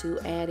decided to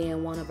add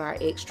in one of our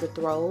extra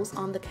throws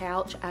on the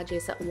couch. I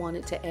just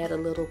wanted to add a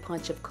little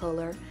punch of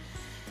color.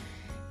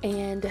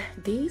 And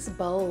these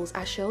bows,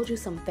 I showed you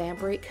some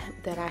fabric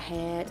that I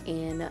had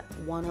in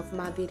one of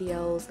my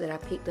videos that I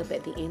picked up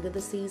at the end of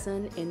the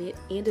season, and it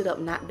ended up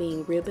not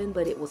being ribbon,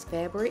 but it was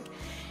fabric.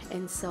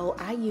 And so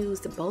I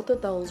used both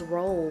of those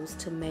rolls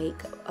to make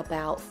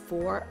about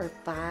 4 or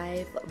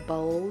 5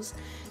 bows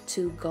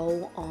to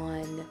go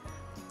on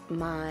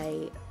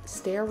my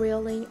stair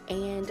railing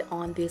and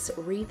on this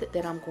wreath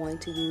that I'm going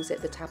to use at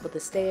the top of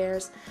the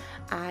stairs.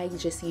 I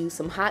just used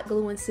some hot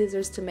glue and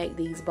scissors to make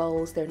these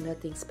bows. They're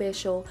nothing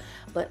special,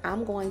 but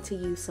I'm going to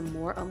use some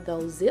more of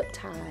those zip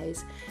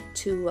ties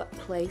to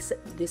place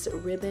this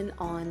ribbon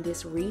on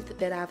this wreath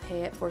that I've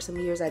had for some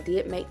years. I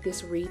did make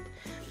this wreath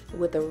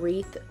with a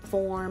wreath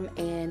form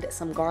and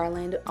some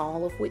garland,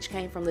 all of which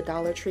came from the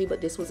Dollar Tree,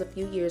 but this was a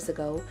few years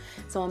ago.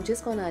 So I'm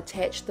just going to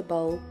attach the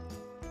bow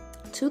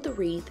to the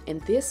wreath, and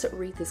this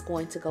wreath is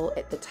going to go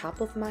at the top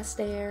of my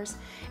stairs,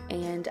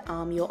 and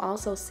you'll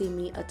also see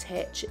me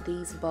attach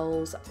these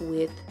bows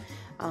with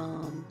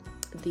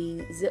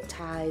the zip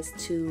ties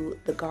to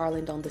the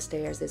garland on the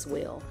stairs as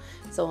well.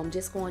 So I'm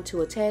just going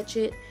to attach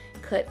it,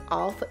 cut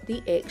off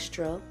the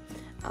extra,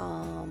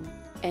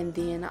 and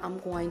then I'm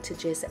going to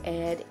just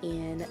add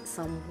in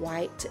some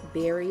white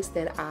berries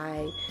that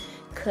I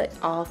cut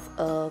off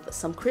of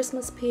some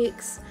Christmas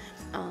picks.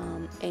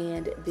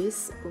 And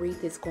this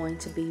wreath is going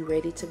to be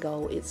ready to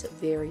go. It's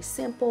very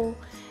simple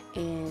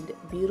and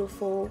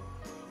beautiful,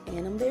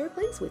 and I'm very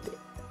pleased with it.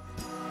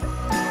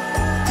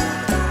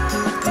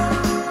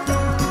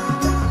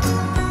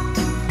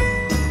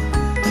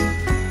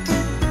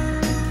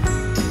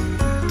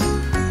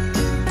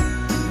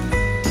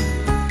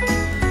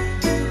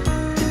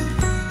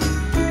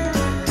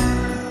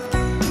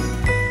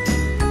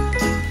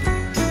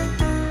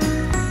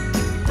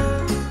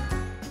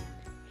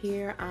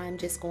 I'm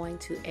just going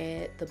to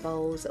add the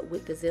bows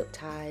with the zip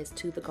ties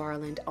to the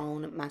garland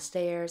on my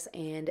stairs,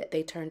 and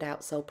they turned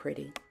out so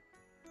pretty.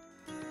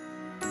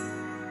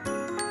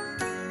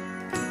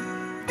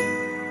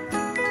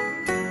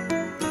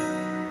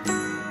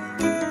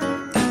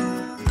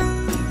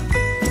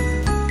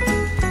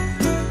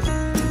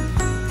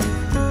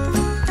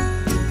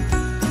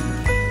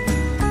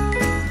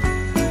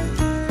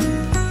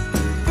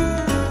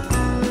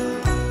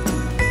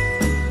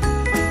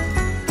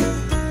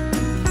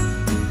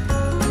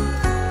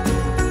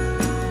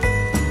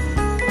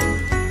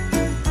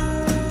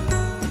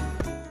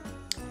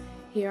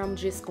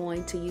 was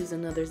going to use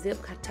another zip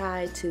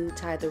tie to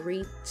tie the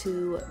wreath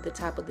to the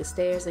top of the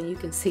stairs, and you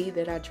can see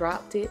that I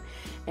dropped it,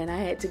 and I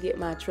had to get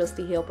my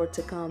trusty helper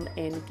to come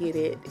and get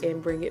it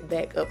and bring it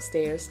back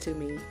upstairs to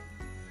me.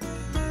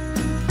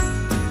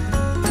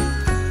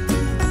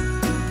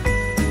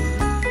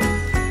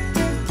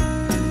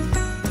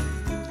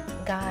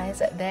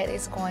 Guys, that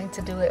is going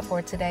to do it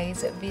for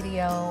today's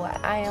video.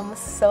 I am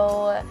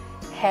so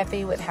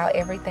happy with how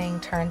everything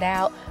turned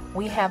out.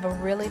 We have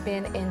really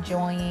been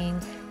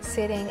enjoying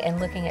sitting and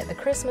looking at the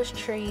Christmas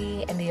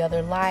tree and the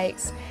other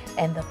lights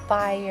and the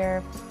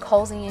fire,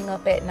 cozying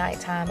up at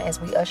nighttime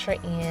as we usher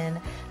in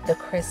the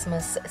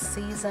Christmas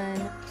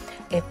season.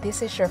 If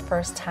this is your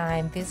first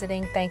time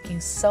visiting, thank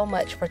you so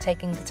much for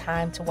taking the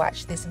time to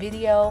watch this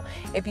video.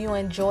 If you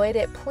enjoyed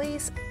it,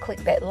 please click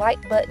that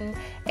like button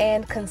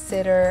and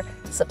consider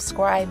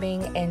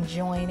subscribing and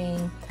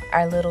joining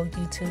our little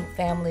YouTube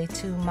family.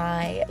 To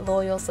my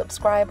loyal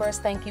subscribers,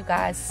 thank you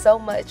guys so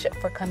much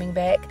for coming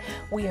back.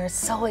 We are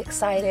so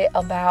excited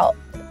about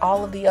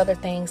all of the other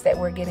things that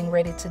we're getting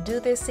ready to do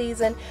this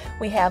season.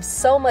 We have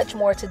so much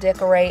more to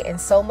decorate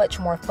and so much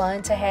more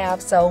fun to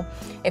have. So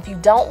if you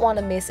don't want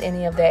to miss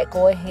any of that,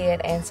 go ahead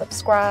and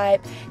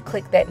subscribe.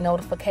 Click that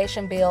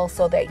notification bell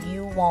so that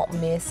you won't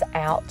miss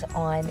out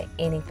on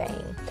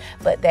anything.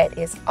 But that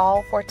is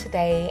all for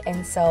today.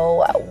 And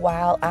so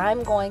while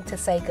I'm going to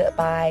say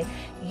goodbye,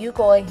 you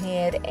go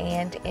ahead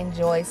and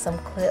enjoy some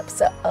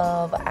clips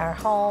of our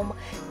home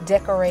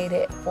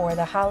decorated for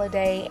the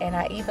holiday, and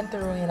I even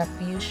threw in a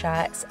few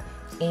shots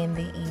in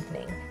the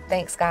evening.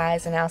 Thanks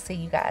guys, and I'll see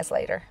you guys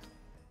later.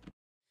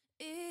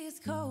 It's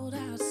cold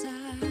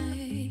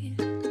outside,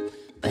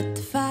 but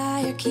the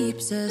fire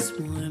keeps us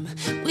warm.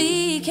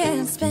 We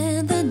can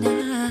spend the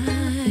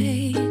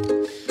night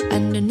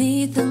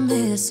underneath the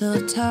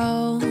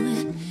mistletoe,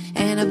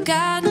 and I've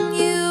gotten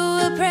you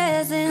a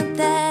present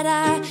that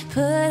I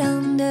put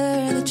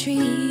under the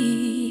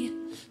tree.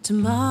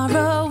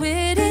 Tomorrow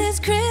it is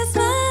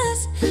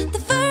Christmas, the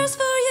first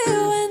for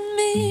you and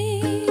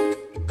me.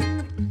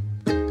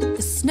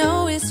 The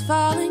snow is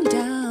falling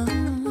down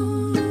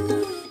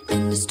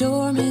and the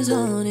storm is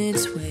on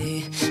its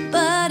way,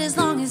 but as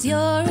long as you're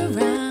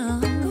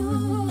around,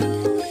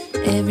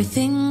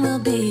 everything will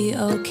be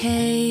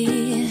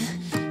okay.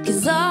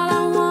 'Cause all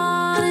I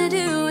wanna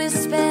do is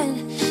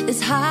spend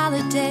this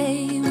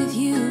holiday with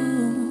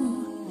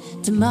you.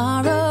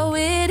 Tomorrow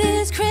it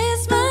is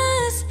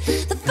Christmas,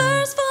 the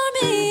first for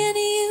me and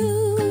you.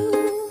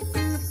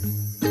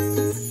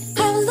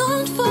 I've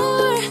longed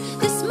for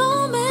this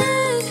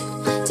moment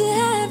to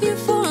have you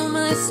for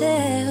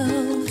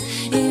myself,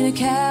 in a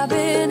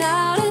cabin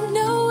out in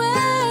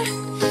nowhere,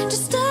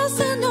 just us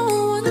and no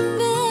one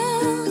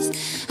else.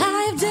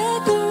 I've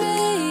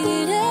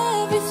decorated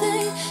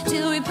everything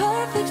to be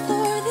perfect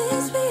for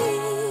this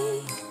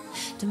week.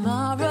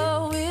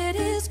 Tomorrow it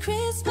is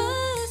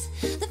Christmas,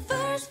 the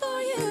first for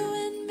you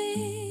and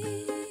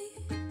me.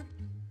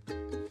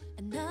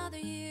 Another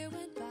year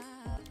went by.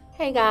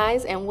 Hey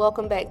guys, and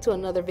welcome back to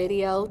another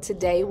video.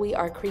 Today we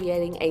are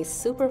creating a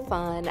super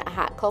fun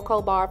hot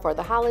cocoa bar for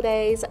the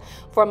holidays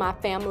for my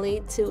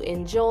family to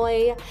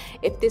enjoy.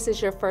 If this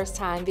is your first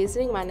time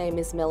visiting, my name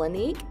is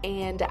Melanique,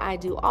 and I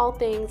do all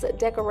things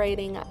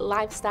decorating,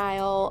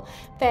 lifestyle,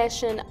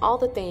 fashion, all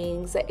the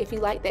things. If you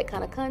like that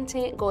kind of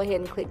content, go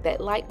ahead and click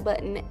that like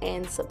button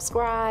and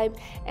subscribe,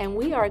 and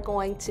we are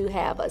going to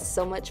have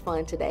so much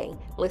fun today.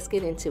 Let's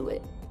get into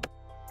it.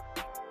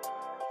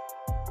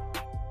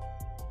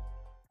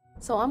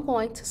 So I'm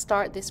going to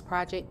start this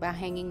project by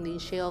hanging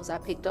these shelves I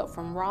picked up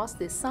from Ross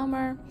this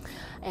summer,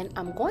 and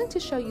I'm going to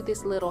show you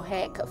this little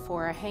hack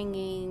for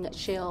hanging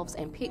shelves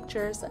and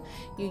pictures.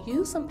 You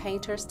use some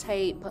painter's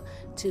tape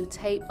to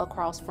tape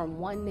across from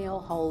one nail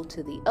hole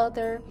to the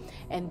other,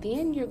 and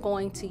then you're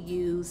going to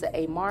use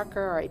a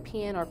marker or a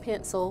pen or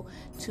pencil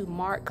to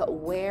mark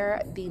where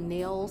the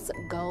nails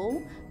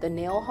go, the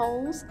nail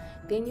holes.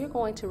 Then you're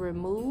going to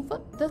remove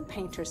the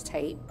painter's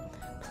tape,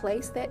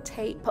 place that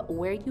tape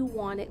where you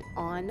want it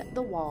on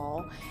the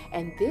wall,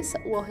 and this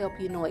will help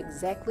you know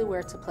exactly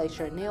where to place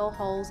your nail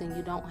holes, and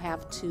you don't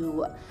have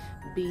to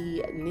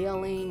be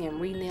nailing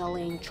and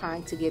re-nailing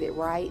trying to get it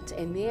right.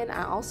 And then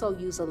I also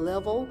use a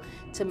level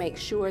to make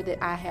sure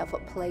that I have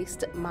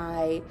placed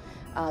my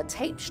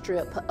tape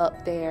strip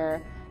up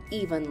there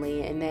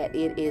evenly and that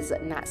it is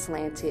not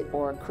slanted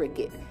or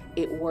crooked.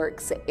 It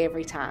works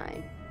every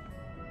time.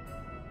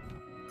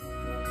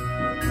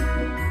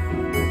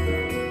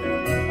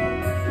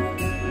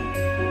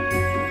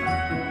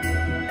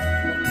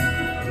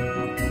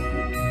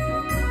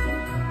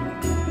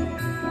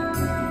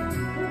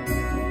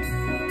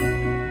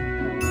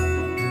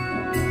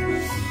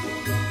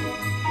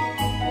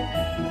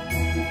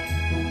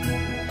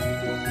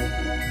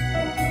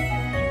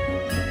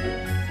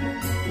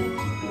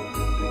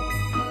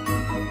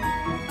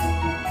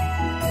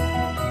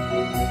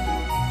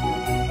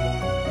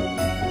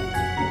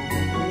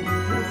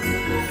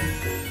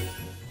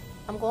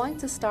 Going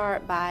to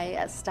start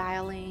by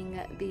styling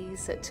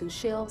these two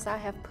shelves I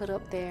have put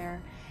up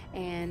there,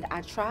 and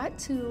I tried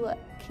to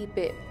keep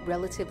it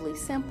relatively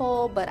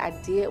simple, but I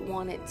did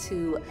want it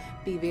to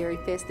be very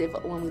festive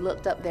when we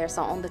looked up there.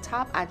 So on the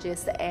top, I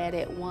just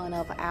added one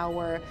of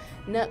our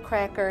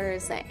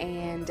nutcrackers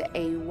and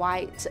a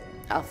white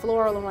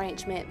floral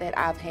arrangement that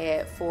I've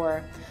had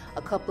for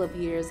a couple of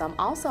years. I'm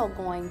also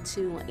going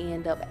to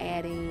end up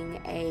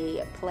adding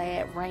a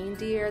plaid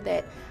reindeer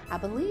that I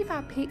believe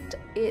I picked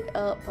it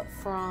up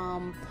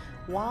from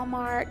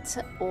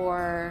Walmart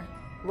or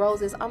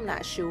Roses, I'm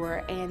not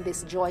sure, and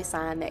this joy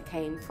sign that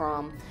came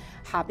from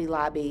Hobby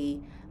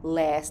Lobby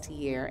last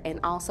year, and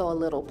also a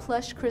little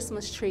plush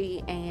Christmas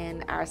tree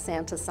and our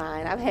Santa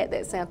sign. I've had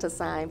that Santa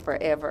sign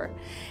forever.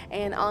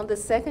 And on the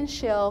second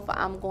shelf,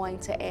 I'm going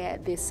to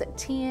add this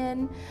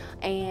tin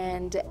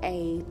and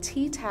a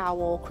tea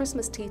towel,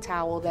 Christmas tea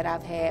towel that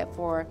I've had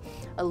for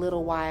a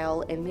little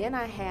while, and then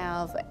I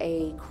have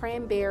a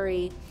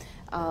cranberry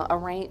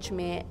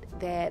arrangement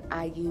that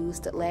I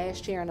used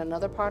last year in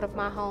another part of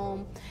my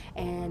home,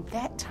 and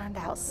that turned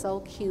out so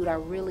cute. I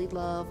really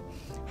love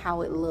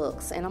how it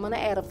looks, and I'm going to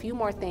add a few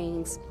more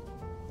things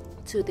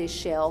to this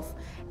shelf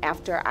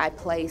after I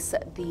place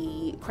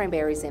the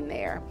cranberries in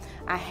there.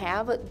 I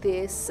have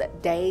this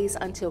Days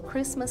Until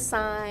Christmas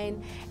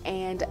sign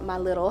and my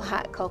little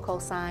hot cocoa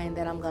sign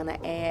that I'm going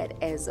to add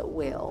as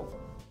well.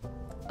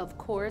 Of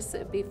course,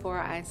 before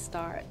I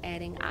start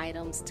adding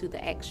items to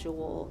the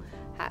actual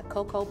hot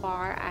cocoa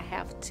bar, I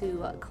have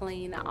to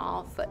clean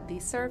off the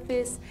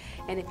surface.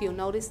 And if you'll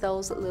notice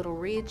those little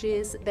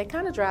ridges, they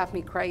kind of drive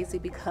me crazy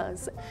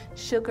because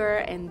sugar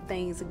and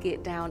things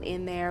get down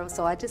in there.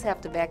 So I just have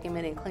to vacuum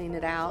it and clean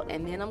it out.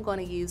 And then I'm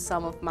going to use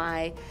some of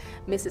my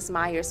Mrs.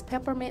 Meyer's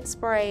peppermint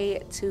spray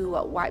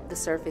to wipe the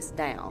surface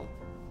down.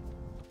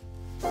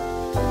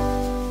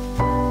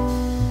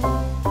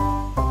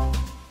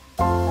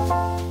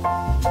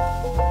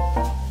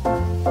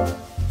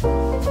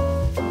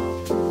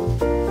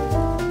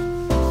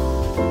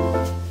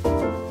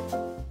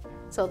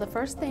 So the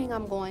first thing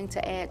I'm going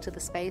to add to the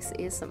space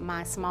is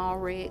my small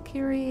red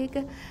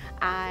Keurig.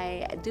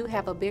 I do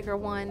have a bigger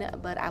one,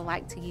 but I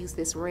like to use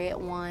this red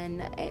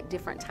one at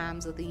different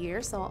times of the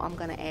year, so I'm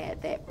going to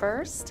add that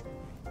first.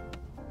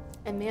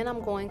 And then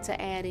I'm going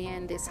to add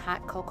in this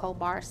hot cocoa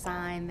bar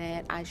sign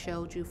that I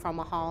showed you from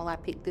a haul. I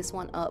picked this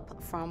one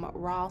up from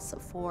Ross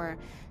for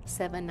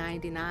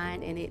 $7.99,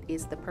 and it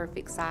is the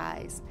perfect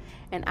size.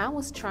 And I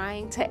was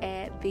trying to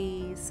add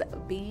these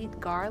bead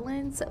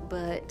garlands,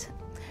 but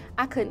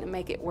I couldn't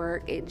make it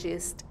work. It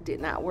just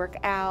did not work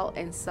out,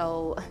 and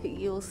so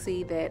you'll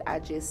see that I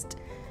just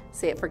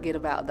said forget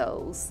about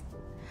those.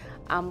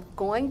 I'm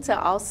going to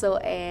also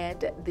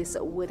add this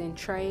wooden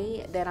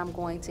tray that I'm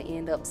going to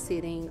end up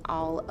sitting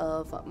all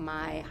of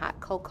my hot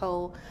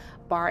cocoa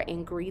bar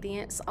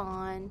ingredients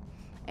on,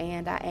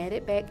 and I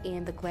added back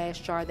in the glass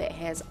jar that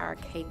has our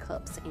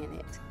K-cups in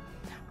it.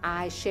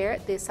 I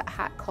shared this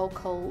hot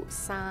cocoa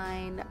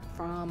sign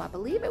from, I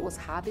believe it was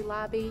Hobby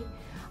Lobby,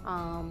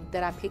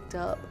 that I picked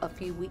up a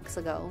few weeks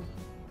ago.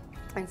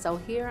 And so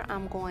here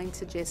I'm going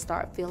to just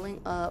start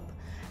filling up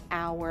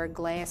our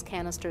glass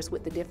canisters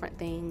with the different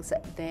things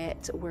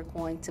that we're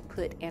going to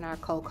put in our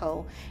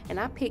cocoa. And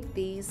I picked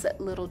these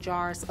little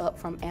jars up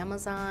from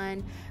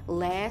Amazon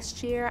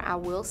last year. I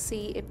will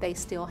see if they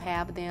still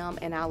have them,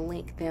 and I'll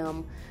link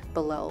them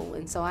below.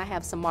 And so I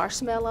have some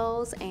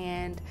marshmallows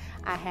and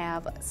I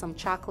have some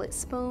chocolate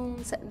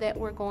spoons that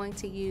we're going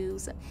to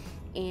use.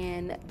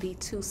 In the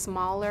two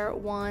smaller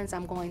ones,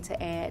 I'm going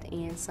to add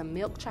in some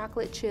milk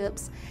chocolate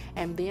chips,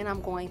 and then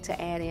I'm going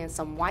to add in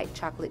some white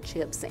chocolate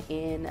chips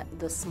in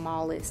the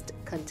smallest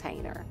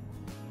container.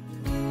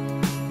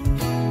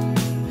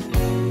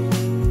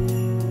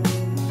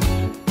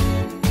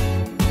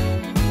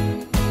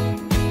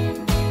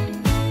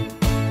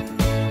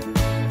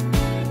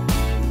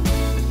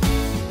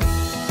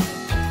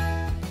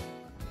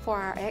 For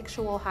our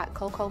actual hot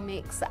cocoa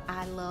mix,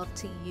 I love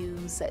to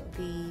use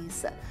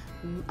these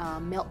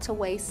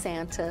Melt-Away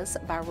Santas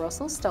by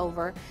Russell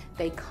Stover.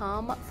 They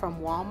come from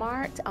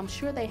Walmart. I'm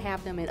sure they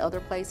have them in other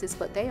places,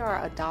 but they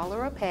are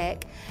 $1 a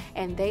pack,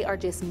 and they are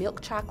just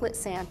milk chocolate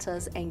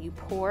Santas, and you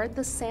pour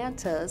the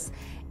Santas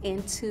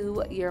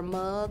into your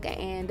mug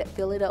and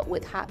fill it up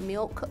with hot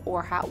milk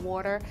or hot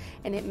water,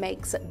 and it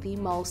makes the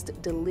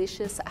most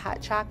delicious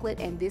hot chocolate.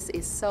 And this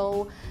is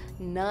so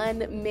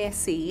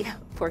non-messy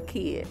for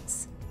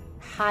kids.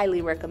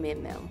 Highly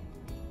recommend them.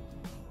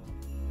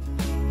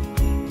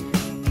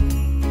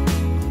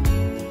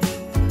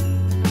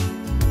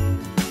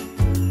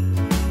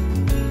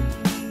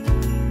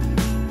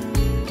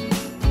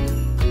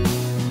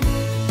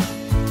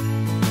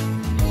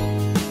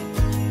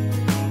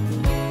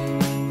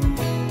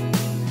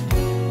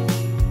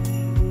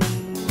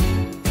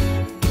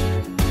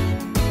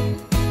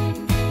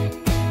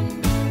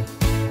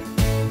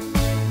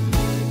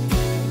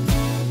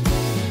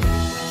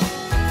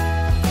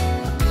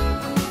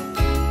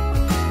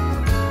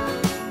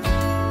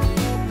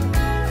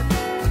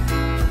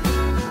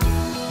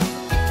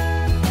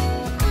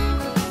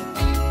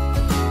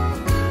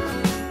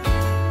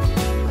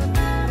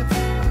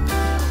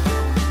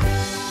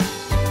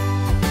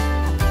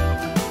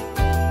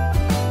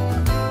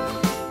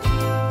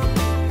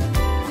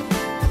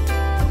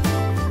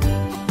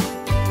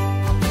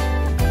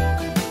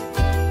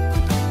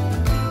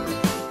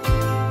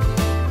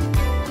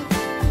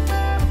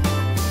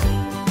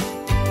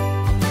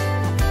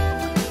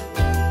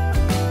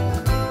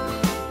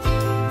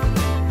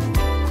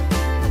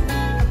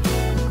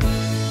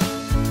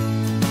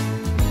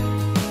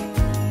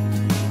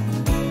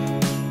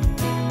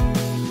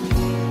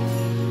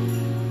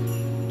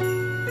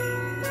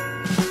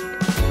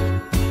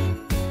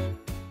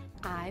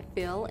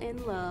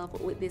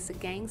 this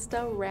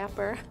Gangsta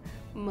Rapper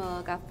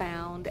mug I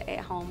found at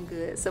Home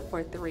Goods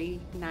for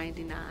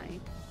 $3.99.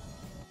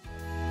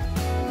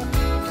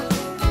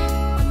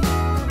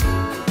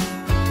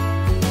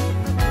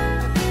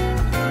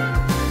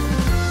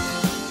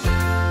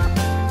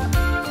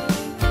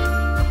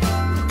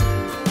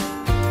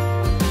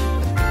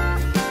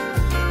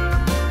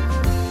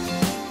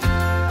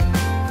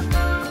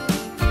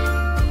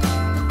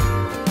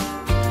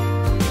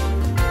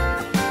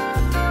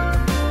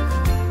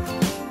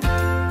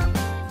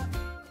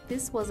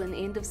 This was an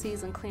end of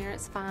season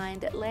clearance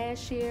find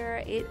last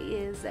year. It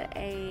is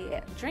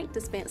a drink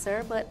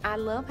dispenser, but I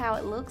love how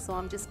it looks, so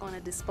I'm just going to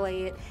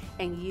display it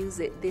and use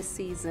it this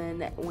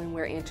season when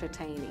we're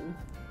entertaining.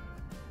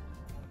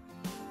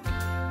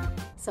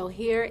 So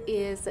here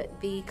is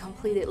the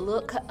completed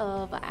look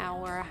of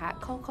our hot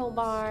cocoa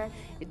bar.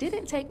 It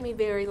didn't take me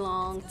very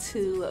long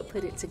to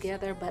put it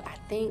together, but I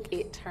think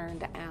it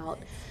turned out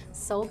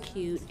so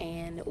cute,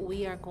 and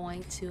we are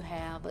going to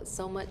have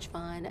so much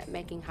fun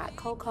making hot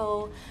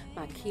cocoa.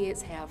 My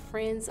kids have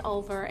friends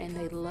over and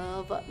they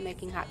love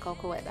making hot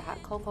cocoa at the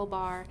hot cocoa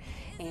bar,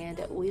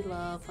 and we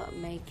love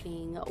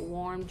making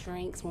warm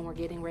drinks when we're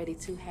getting ready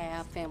to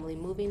have family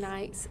movie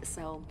nights.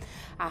 So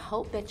I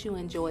hope that you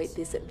enjoyed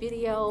this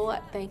video.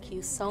 Thank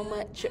you so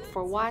much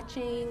for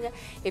watching.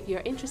 If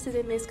you're interested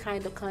in this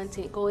kind of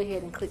content, go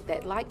ahead and click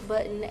that like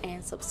button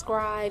and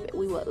subscribe.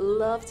 We would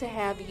love to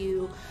have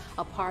you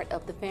a part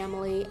of the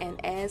family,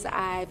 and as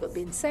I've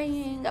been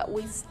saying,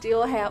 we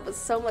still have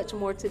so much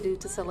more to do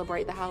to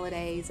celebrate the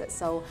holidays.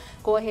 So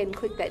go ahead and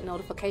click that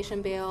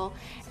notification bell,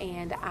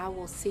 and I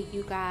will see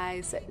you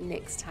guys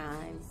next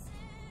time.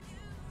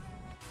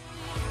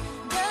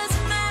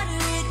 Doesn't matter,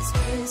 it is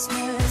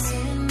Christmas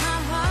in my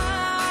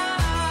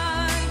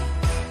heart,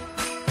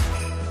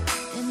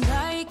 and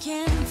I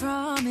can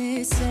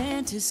promise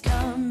Santa's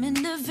coming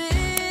to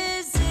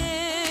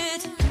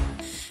visit.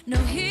 No,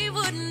 he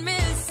wouldn't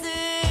miss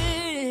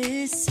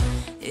this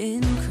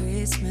in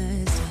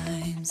Christmas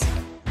times.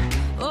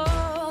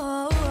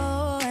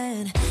 Oh,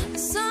 and the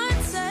sun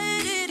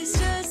said it is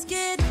just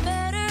getting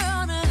better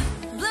on a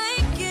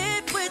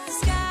blanket with the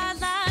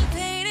skyline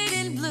painted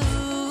in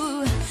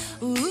blue.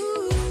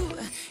 Ooh,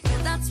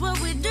 yeah, that's what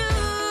we do.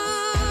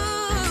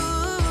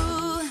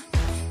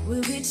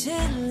 We'll be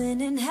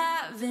chilling and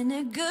having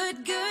a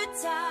good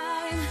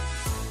time.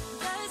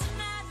 Doesn't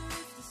matter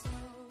if the snow.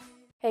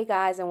 Hey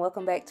guys, and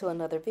welcome back to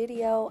another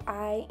video.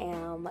 I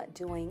am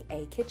doing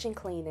a kitchen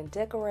clean and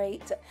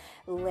decorate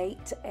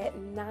late at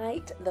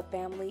night. The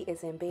family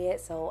is in bed,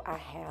 so I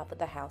have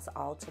the house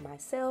all to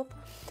myself.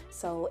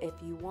 So if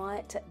you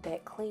want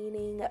that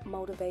cleaning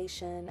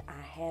motivation,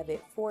 I have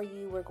it for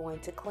you. We're going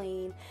to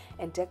clean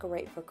and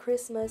decorate for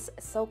Christmas.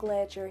 So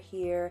glad you're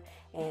here,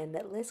 and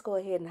let's go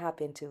ahead and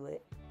hop into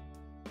it.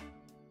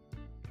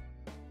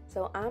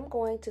 So I'm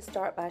going to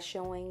start by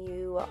showing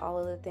you all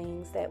of the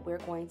things that we're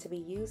going to be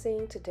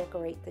using to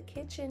decorate the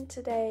kitchen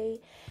today.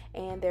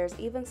 And there's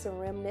even some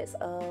remnants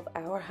of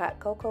our hot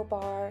cocoa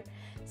bar.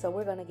 So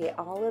we're going to get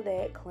all of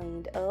that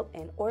cleaned up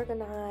and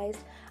organized.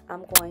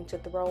 I'm going to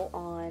throw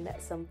on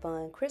some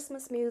fun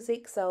Christmas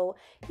music, so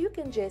you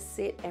can just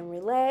sit and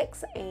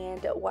relax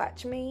and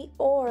watch me,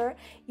 or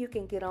you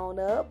can get on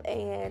up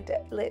and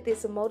let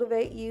this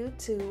motivate you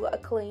to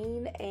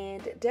clean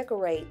and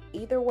decorate.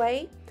 Either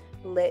way,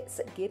 let's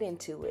get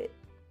into it.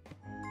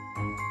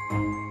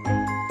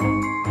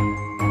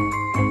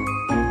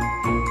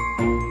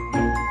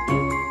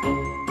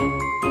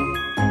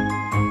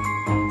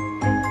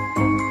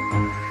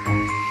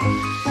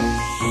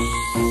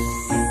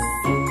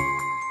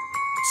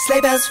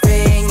 Sleigh bells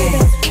ringing,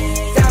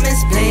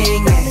 diamonds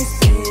blinging,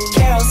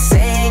 carols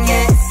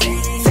singing,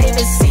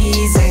 favorite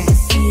season.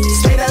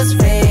 Sleigh bells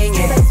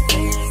ringing,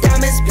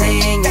 diamonds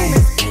blinging,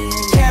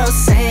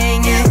 carols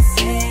singing,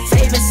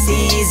 favorite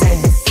season.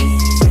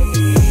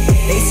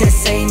 They said,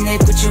 Saint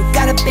Nick, what you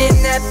got up in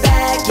that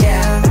bag,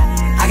 yeah.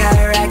 I got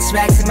racks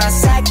in my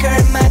sack or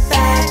in my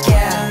bag,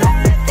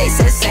 yeah. They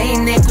said,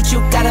 Saint Nick, what you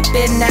got up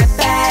in that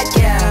bag,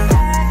 yeah.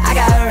 I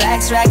got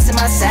racks in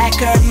my sack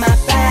or in my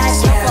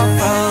bag, yeah. I'm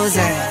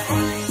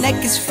frozen,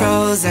 neck is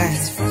frozen,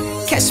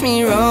 catch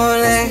me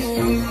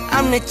rolling,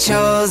 I'm the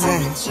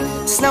chosen.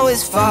 Snow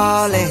is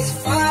falling,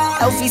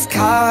 Elfie's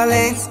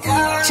calling,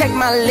 check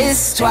my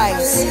list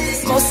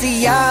twice, most of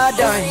y'all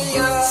done.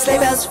 Sleigh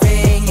bells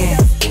ringing,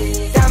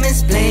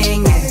 diamonds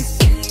blinging,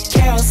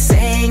 carols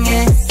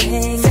singing,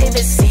 favorite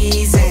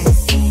season.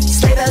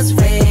 Sleigh bells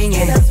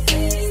ringing,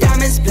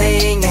 diamonds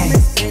blinging,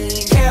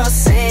 carols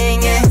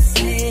singing,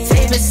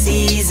 favorite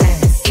season.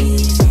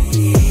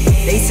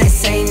 They say,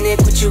 Saint Nick,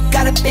 what you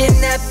got up in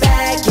that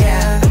bag,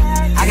 yeah.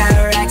 I got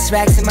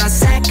racks in my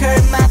sack or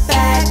in my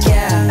bag,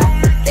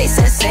 yeah. They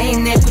said,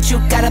 Saint Nick, what you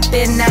got up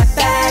in that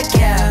bag,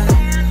 yeah.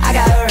 I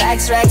got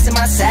racks in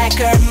my sack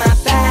or in my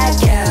bag,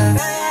 yeah.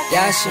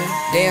 Dasher,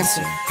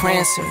 Dancer,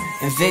 Prancer,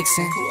 and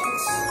Vixen,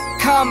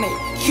 Comet,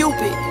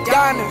 Cupid,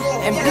 Donner,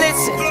 and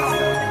Blitzen.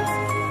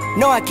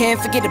 No, I can't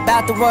forget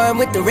about the one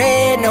with the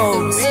red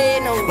nose.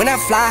 When I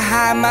fly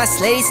high, my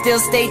sleigh still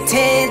stay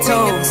 10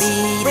 toes.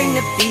 Bring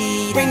the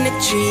beat, bring the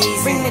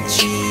trees, bring the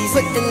cheese.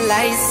 Put the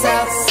lights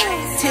up,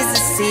 'tis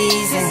the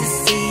season.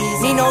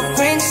 Need no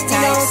Grinch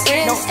types,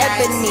 no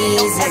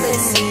Ebenezer.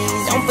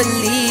 Don't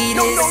believe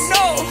this,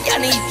 y'all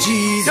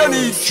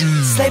need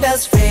Jesus. Sleigh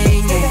bells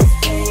ringing,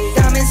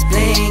 diamonds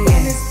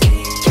blinging,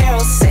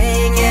 carols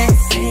singing,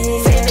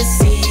 favorite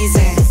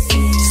season.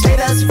 Sleigh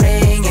bells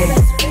ringing,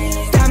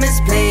 diamonds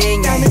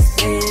blinging,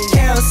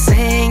 carols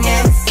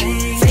singing,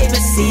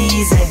 favorite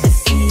season.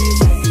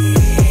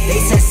 They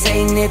said,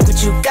 Saint Nick,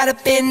 what you got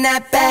up in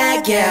that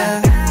bag,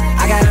 yeah?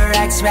 I got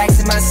racks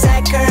in my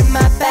sack or in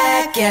my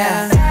bag,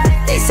 yeah.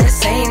 They said,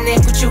 Saint Nick,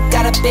 what you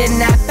got up in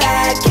that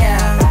bag,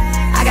 yeah?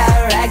 I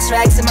got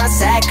racks in my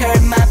sack or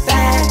in my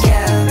bag,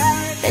 yeah.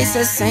 They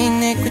said, Saint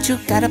Nick, what you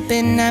got up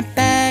in that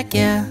bag,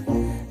 yeah?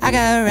 I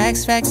got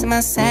racks in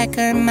my sack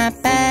or in my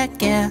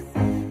bag, yeah.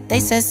 They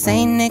said,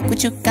 Saint Nick,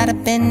 what you got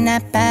up in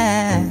that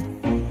bag?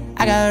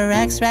 I got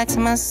racks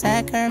in my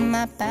sack or in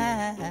my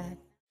bag.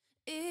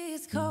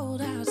 It's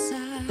cold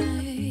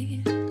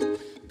outside,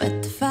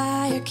 but the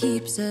fire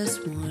keeps us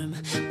warm.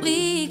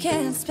 We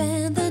can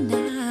spend the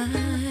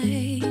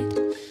night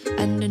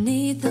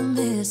underneath the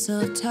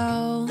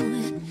mistletoe.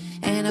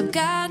 And I've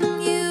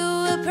gotten you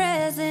a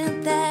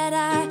present that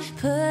I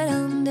put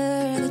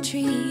under the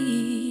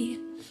tree.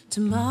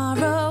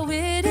 Tomorrow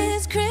it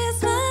is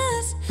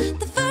Christmas,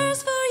 the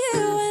first for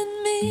you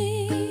and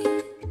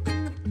me.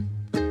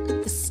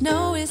 The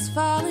snow is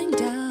falling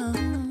down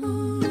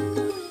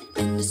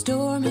and the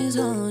storm is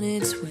on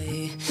its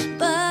way.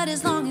 But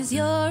as long as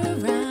you're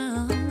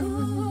around,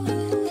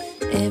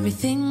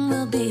 everything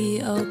will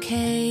be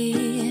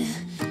okay.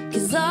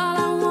 'Cause all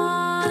I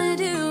wanna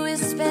do is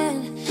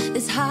spend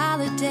this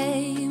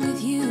holiday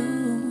with you.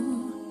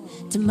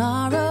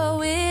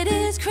 Tomorrow it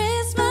is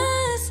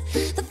Christmas,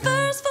 the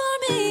first for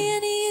me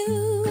and you.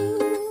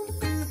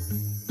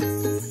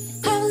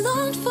 I've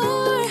longed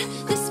for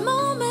this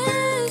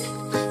moment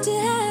to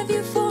have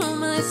you for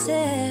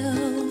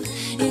myself,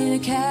 in a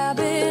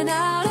cabin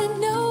out in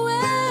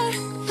nowhere,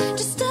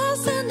 just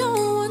us and no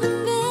one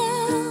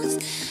else.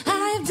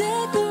 I've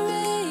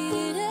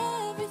decorated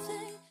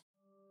everything.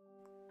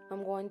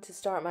 I'm going to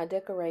start my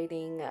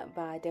decorating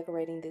by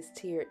decorating this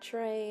tiered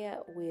tray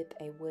with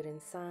a wooden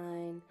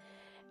sign,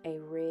 a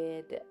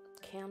red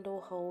candle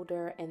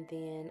holder, and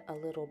then a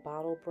little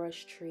bottle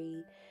brush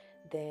tree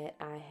that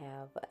I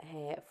have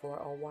had for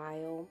a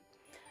while.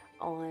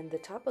 On the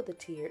top of the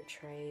tiered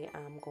tray,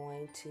 I'm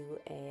going to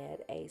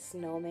add a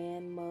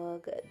snowman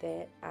mug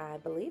that I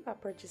believe I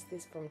purchased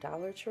this from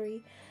Dollar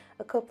Tree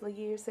a couple of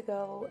years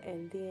ago.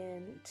 And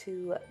then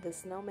to the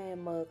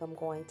snowman mug, I'm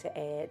going to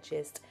add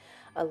just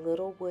a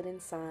little wooden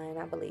sign.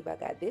 I believe I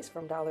got this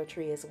from Dollar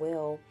Tree as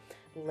well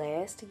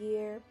last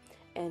year.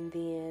 And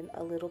then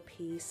a little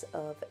piece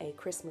of a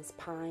Christmas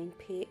pine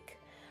pick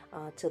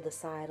to the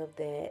side of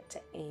that,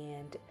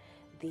 and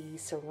the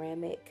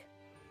ceramic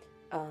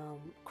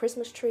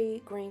Christmas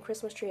tree, green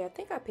Christmas tree. I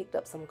think I picked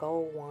up some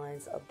gold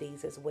ones of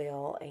these as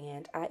well,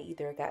 and I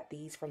either got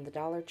these from the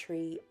Dollar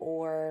Tree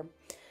or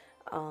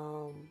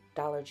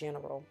Dollar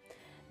General.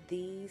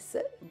 These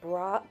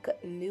Brock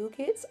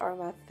Nougats are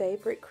my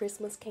favorite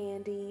Christmas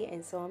candy,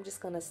 and so I'm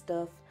just gonna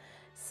stuff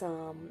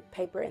some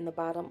paper in the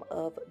bottom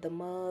of the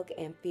mug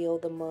and fill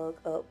the mug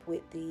up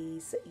with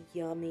these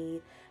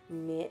yummy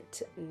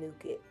mint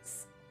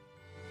nougats.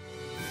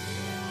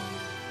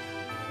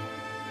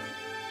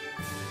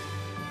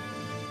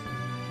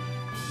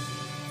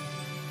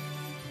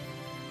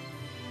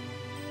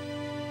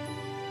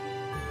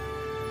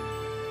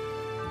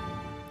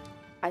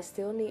 I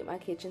still need my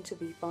kitchen to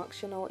be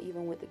functional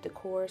even with the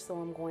decor, so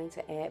I'm going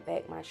to add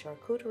back my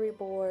charcuterie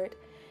board,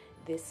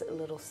 this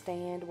little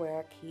stand where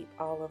I keep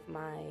all of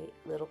my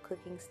little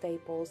cooking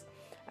staples.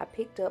 I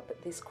picked up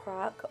this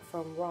crock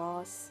from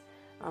Ross,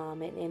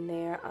 and in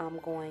there I'm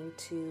going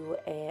to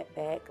add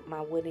back my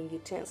wooden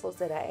utensils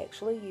that I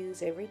actually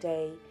use every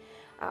day.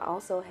 I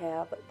also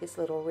have this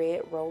little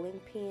red rolling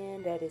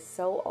pin that is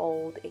so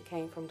old, it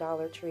came from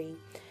Dollar Tree.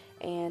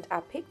 And I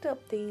picked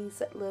up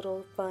these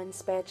little fun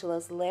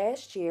spatulas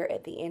last year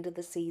at the end of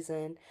the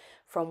season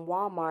from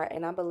Walmart,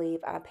 and I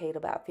believe I paid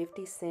about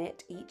 50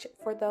 cents each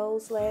for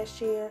those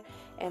last year,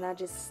 and I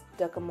just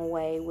stuck them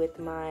away with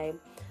my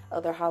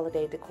other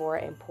holiday decor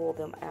and pulled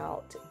them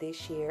out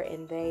this year,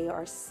 and they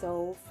are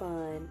so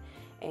fun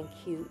and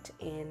cute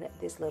in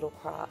this little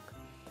crock.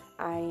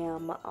 I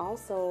am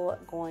also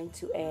going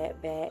to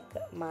add back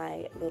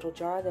my little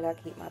jar that I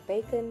keep my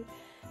bacon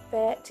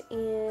fat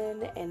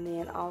in, and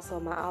then also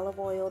my olive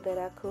oil that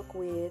I cook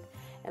with.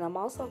 And I'm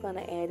also going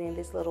to add in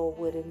this little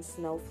wooden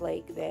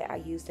snowflake that I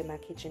used in my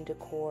kitchen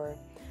decor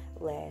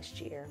last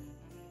year.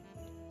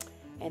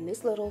 And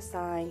this little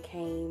sign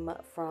came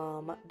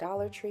from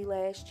Dollar Tree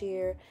last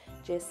year,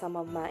 just some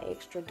of my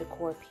extra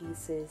decor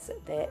pieces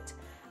that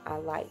I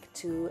like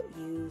to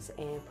use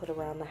and put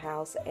around the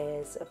house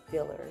as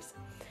fillers.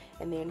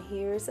 And then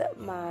here's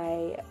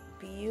my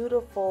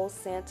beautiful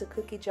Santa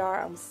cookie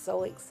jar. I'm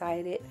so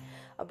excited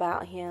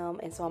about him,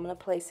 and so I'm going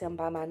to place him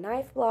by my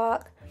knife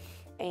block.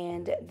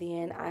 And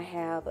then I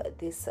have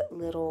this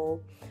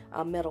little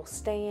metal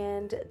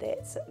stand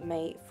that's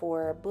made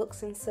for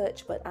books and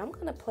such, but I'm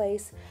going to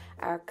place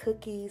our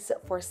cookies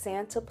for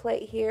Santa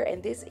plate here,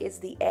 and this is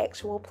the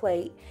actual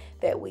plate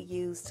that we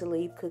use to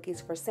leave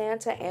cookies for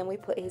Santa, and we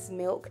put his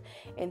milk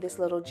in this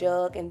little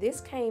jug, and this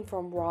came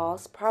from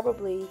Ross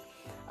probably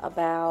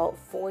about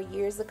 4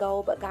 years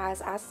ago. But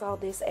guys, I saw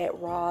this at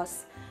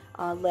Ross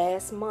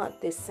last month,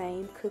 this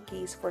same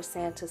cookies for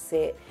Santa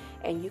set,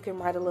 and you can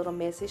write a little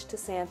message to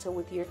Santa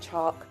with your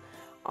chalk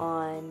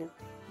on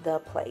the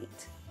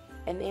plate.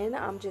 And then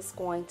I'm just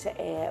going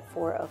to add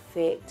for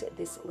effect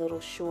this little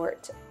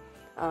short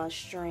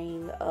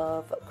string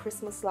of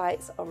Christmas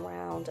lights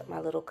around my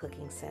little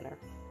cooking center.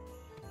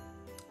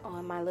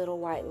 On my little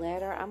white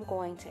ladder, I'm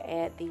going to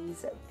add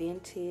these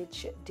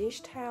vintage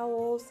dish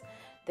towels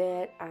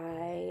that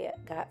I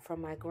got from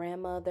my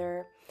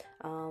grandmother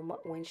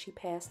when she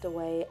passed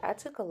away. I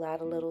took a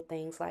lot of little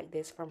things like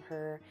this from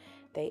her.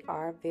 They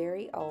are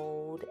very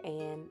old,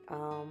 and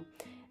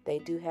they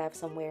do have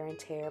some wear and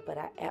tear, but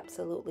I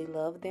absolutely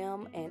love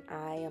them, and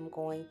I am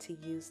going to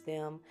use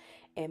them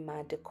in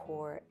my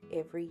decor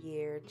every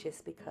year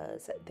just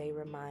because they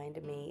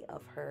remind me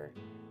of her.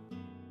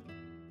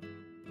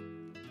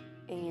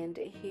 And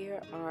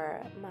here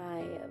are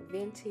my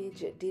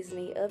vintage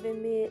Disney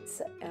oven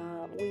mitts.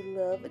 We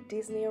love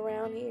Disney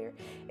around here,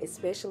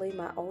 especially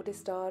my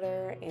oldest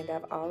daughter, and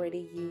I've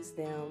already used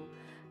them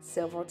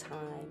several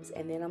times.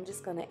 And then I'm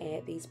just going to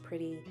add these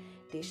pretty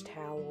dish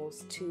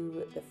towels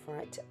to the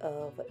front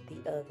of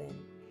the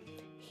oven.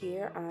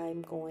 Here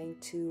I'm going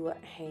to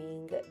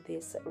hang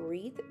this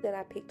wreath that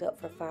I picked up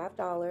for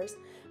 $5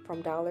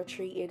 from Dollar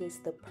Tree. It is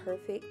the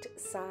perfect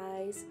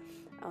size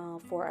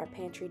for our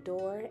pantry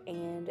door,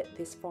 and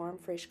this Farm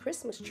Fresh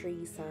Christmas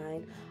tree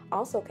sign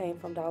also came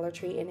from Dollar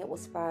Tree, and it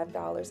was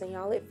 $5, and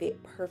y'all, it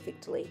fit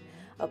perfectly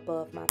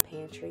above my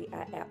pantry.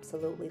 I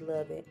absolutely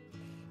love it.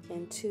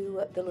 And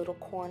to the little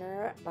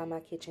corner by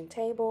my kitchen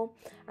table,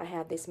 I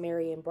have this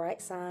Merry and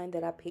Bright sign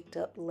that I picked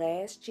up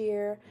last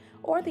year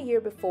or the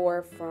year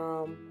before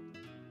from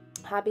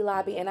Hobby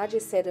Lobby, and I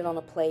just set it on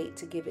a plate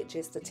to give it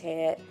just a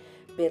tad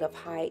bit of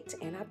height.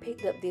 And I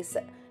picked up this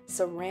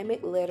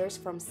ceramic letters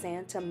from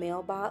Santa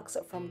mailbox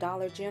from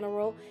Dollar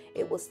General.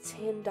 It was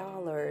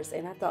 $10,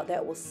 and I thought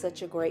that was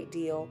such a great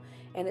deal,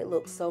 and it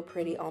looks so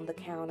pretty on the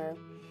counter.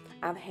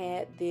 I've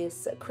had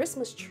this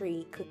Christmas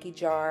tree cookie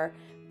jar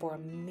for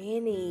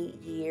many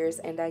years,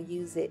 and I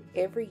use it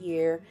every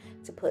year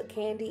to put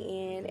candy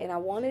in, and I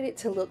wanted it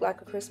to look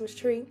like a Christmas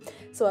tree,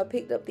 so I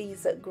picked up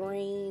these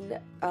green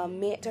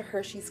mint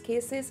Hershey's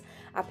Kisses.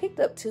 I picked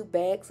up 2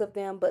 bags of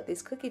them, but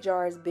this cookie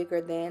jar is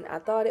bigger than I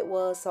thought it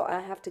was, so I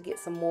have to get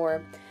some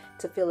more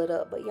to fill it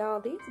up. But y'all,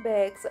 these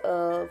bags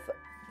of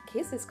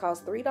Kisses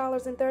cost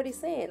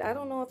 $3.30. I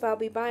don't know if I'll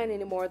be buying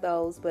any more of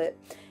those, but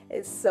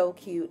it's so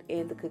cute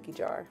in the cookie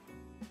jar.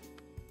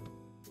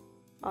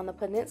 On the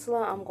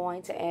peninsula, I'm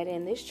going to add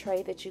in this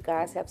tray that you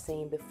guys have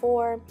seen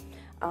before.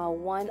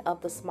 One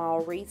of the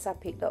small wreaths I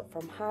picked up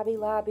from Hobby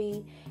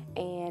Lobby,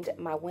 and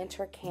my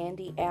winter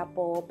candy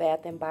apple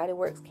Bath and Body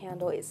Works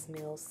candle. It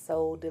smells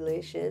so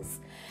delicious.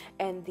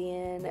 And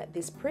then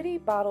this pretty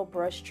bottle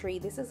brush tree.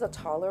 This is a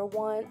taller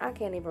one. I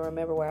can't even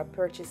remember where I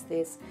purchased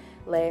this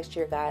last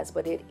year, guys,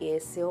 but it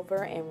is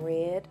silver and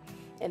red.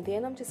 And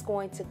then I'm just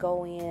going to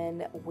go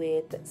in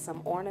with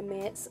some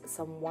ornaments,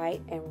 some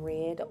white and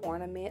red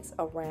ornaments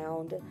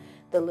around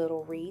the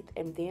little wreath.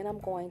 And then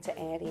I'm going to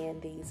add in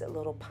these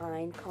little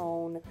pine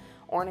cone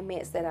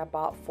ornaments that I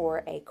bought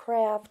for a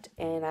craft.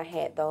 And I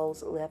had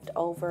those left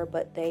over,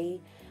 but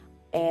they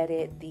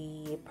added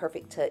the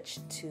perfect touch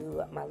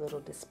to my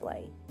little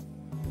display.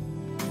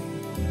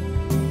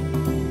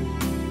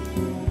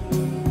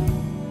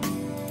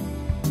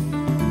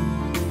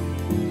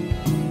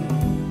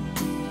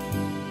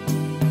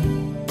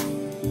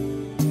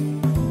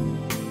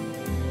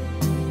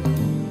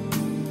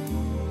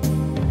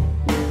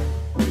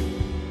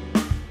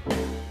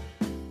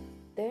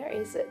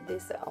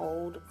 This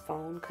old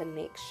phone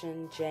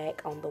connection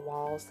jack on the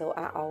wall, so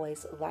I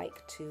always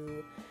like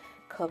to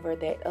cover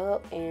that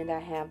up, and I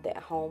have that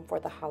home for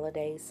the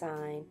holiday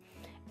sign.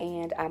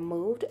 And I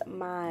moved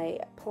my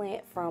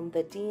plant from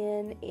the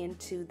den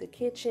into the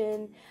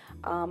kitchen.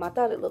 I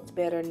thought it looked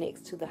better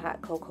next to the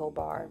hot cocoa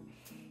bar.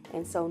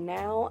 And so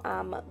now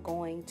I'm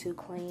going to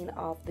clean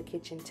off the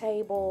kitchen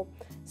table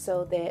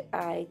so that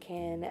I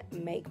can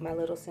make my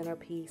little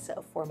centerpiece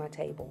for my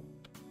table.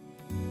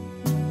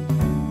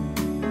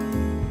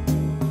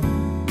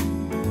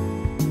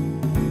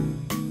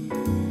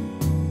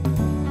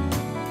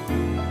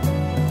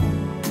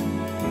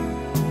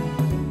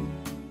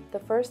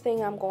 First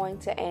thing I'm going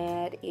to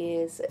add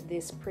is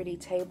this pretty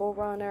table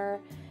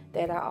runner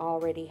that I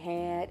already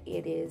had.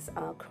 It is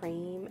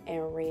cream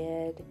and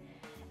red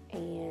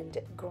and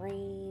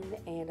green,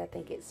 and I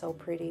think it's so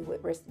pretty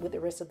with the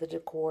rest of the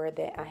decor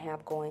that I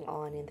have going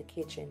on in the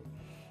kitchen.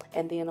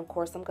 And then of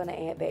course I'm going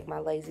to add back my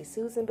Lazy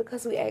Susan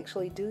because we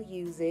actually do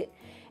use it.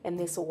 And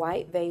this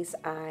white vase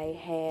I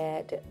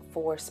had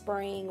for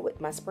spring with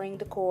my spring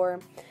decor.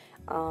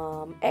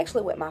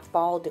 Actually with my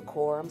fall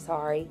decor, I'm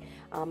sorry.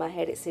 I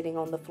had it sitting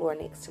on the floor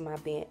next to my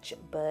bench,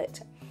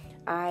 but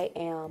I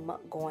am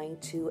going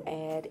to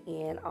add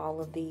in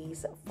all of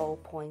these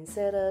faux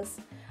poinsettias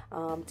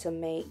to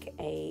make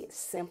a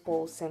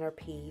simple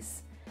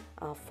centerpiece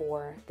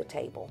for the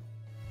table.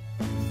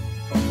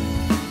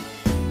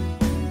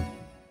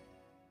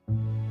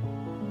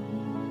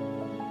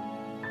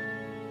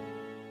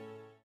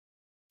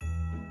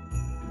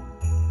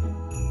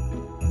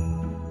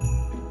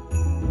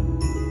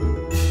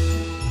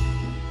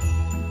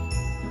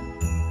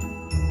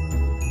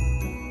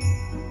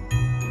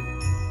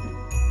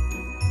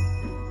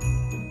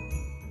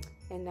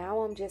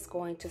 I'm just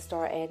going to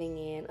start adding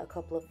in a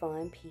couple of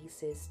fun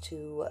pieces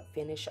to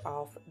finish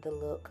off the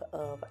look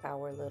of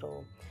our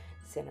little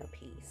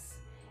centerpiece.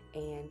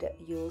 And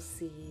you'll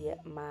see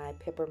my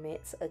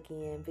peppermints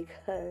again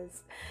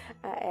because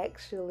I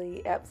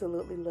actually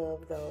absolutely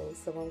love those.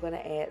 So I'm going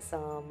to add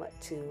some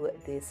to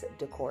this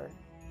decor.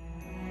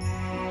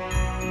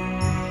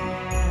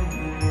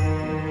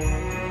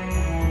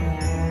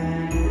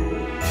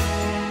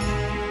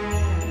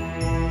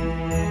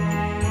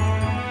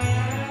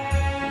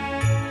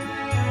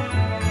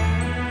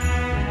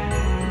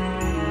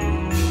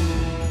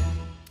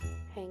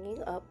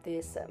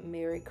 This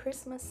Merry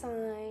Christmas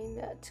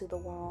sign to the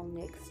wall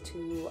next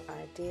to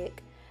our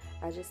deck.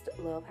 I just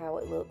love how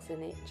it looks,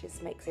 and it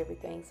just makes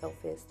everything so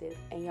festive.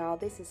 And y'all,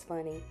 this is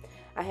funny.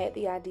 I had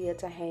the idea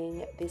to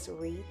hang this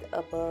wreath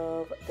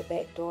above the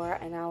back door,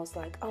 and I was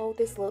like, oh,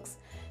 this looks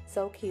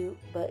so cute.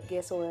 But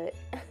guess what?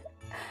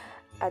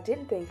 I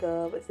didn't think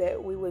of is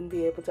that we wouldn't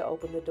be able to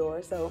open the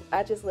door. So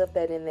I just left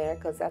that in there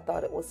because I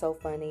thought it was so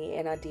funny,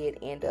 and I did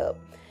end up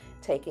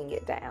taking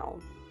it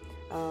down.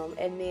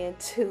 And then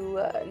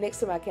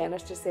next to my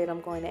canister set, I'm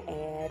going to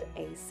add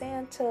a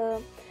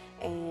Santa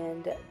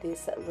and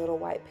this little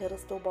white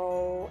pedestal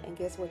bowl. And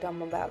guess what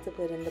I'm about to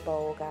put in the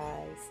bowl,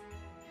 guys?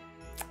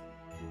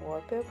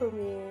 More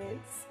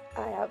peppermints.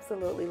 I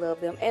absolutely love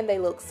them, and they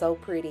look so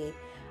pretty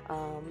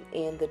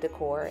in the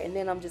decor. And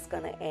then I'm just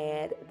going to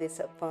add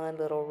this fun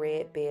little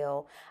red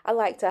bell. I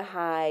like to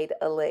hide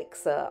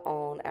Alexa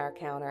on our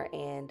counter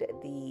and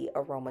the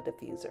aroma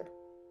diffuser.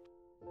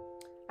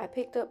 I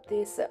picked up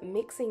this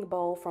mixing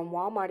bowl from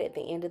Walmart at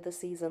the end of the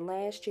season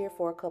last year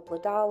for a couple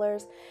of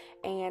dollars,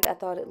 and I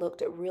thought it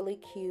looked really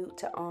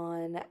cute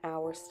on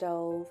our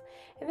stove.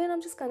 And then I'm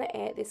just going to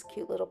add this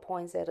cute little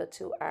poinsettia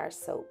to our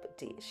soap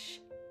dish.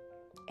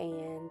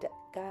 And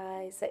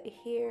guys,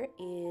 here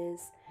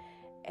is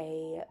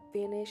a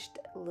finished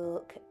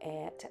look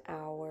at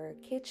our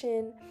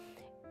kitchen.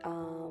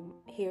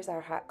 Here's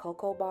our hot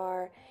cocoa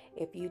bar.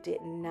 If you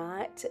did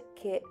not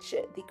catch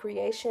the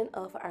creation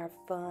of our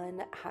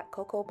fun hot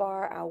cocoa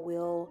bar, I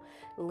will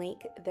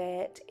link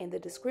that in the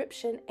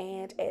description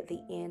and at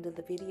the end of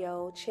the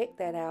video. Check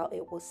that out.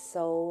 It was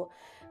so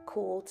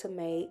cool to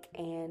make,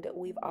 and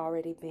we've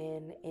already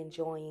been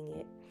enjoying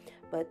it.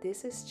 But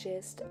this is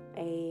just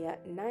a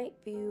night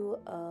view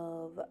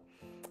of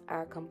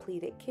our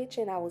completed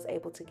kitchen. I was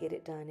able to get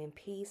it done in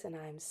peace, and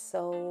I'm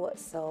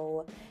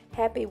so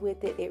happy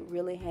with it. It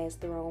really has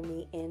thrown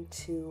me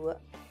into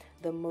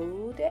the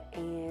mood,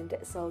 and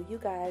so you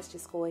guys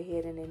just go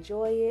ahead and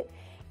enjoy it.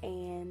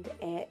 And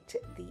at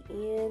the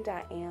end,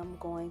 I am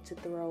going to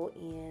throw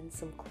in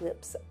some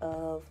clips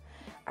of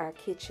our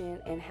kitchen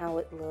and how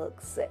it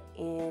looks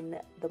in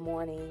the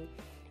morning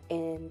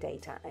and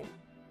daytime.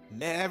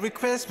 Merry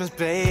Christmas,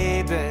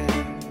 baby.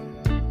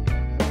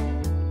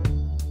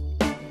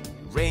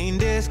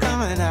 Reindeer's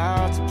coming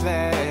out to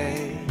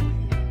play.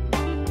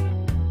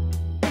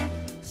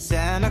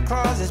 Santa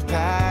Claus is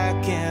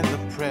packing the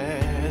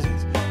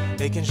presents,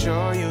 making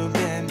sure you've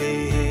been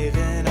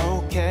behaving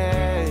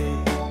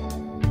okay.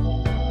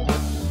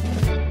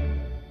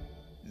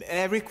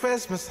 Merry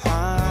Christmas,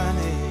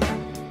 honey.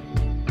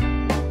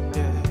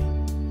 Yeah.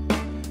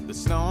 The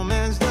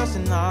snowman's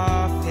dusting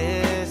off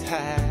his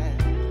hat,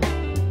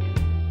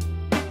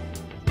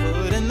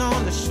 putting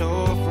on the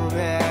show for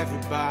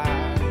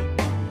everybody,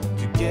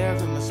 to give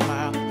them a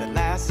smile that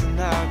lasts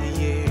another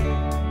year.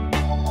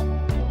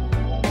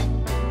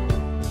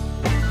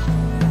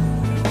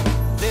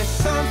 There's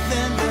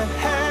something that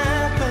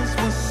happens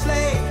when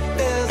sleigh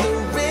bells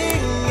are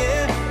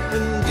ringing,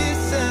 when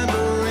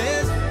December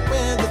ends,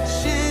 when the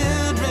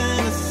children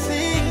are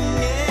singing,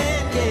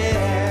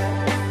 yeah.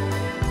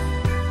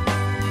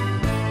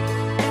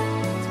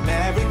 It's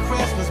Merry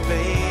Christmas,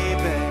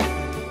 baby.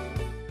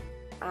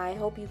 I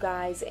hope you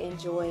guys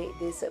enjoyed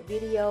this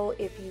video.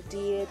 If you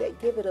did,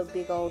 give it a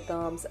big old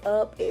thumbs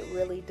up. It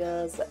really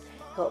does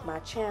help my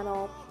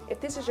channel. If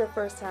this is your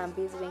first time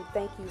visiting,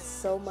 thank you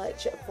so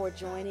much for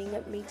joining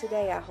me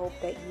today. I hope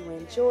that you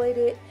enjoyed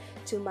it.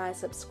 To my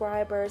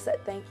subscribers,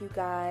 thank you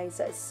guys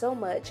so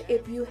much.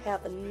 If you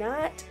have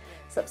not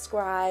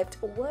subscribed.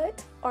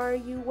 What are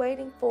you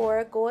waiting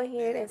for? Go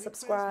ahead and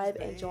subscribe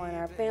and join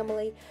our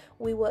family.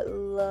 We would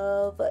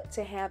love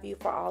to have you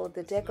for all of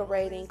the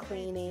decorating,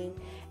 cleaning,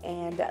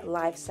 and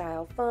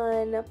lifestyle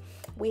fun.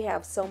 We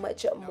have so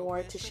much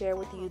more to share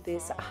with you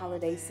this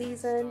holiday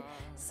season.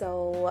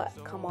 So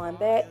come on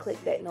back,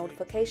 click that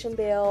notification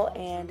bell,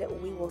 and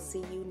we will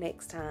see you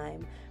next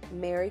time.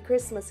 Merry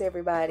Christmas,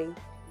 everybody.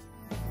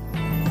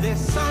 There's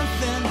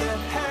something that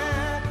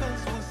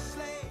happens when slaves.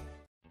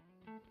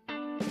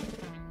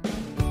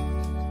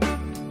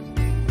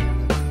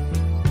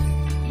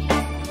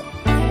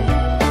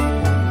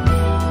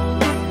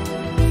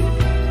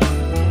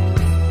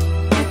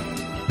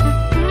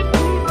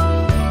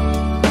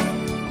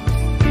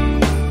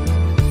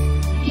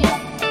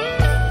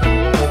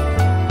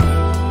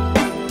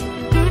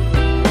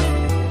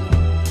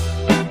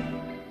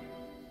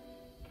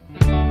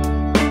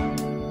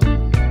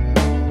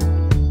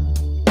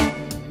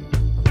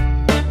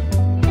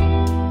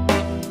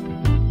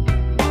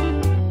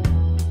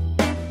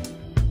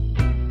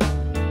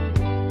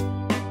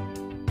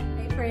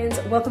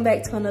 Welcome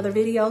back to another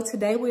video.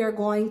 Today we are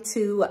going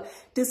to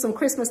do some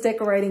Christmas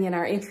decorating in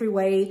our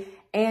entryway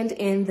and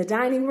in the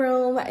dining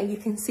room. And you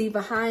can see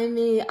behind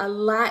me, a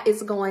lot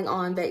is going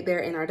on back there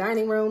in our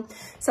dining room.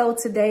 So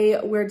today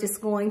we're just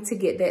going to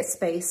get that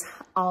space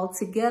all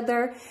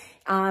together.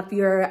 If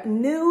you're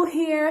new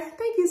here,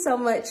 thank you so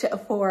much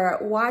for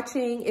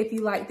watching. If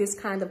you like this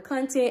kind of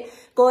content,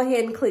 go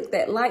ahead and click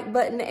that like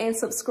button and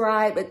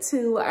subscribe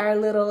to our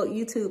little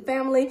YouTube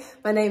family.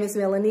 My name is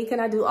Melanique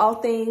and I do all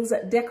things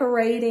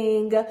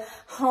decorating,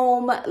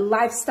 home,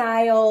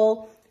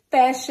 lifestyle,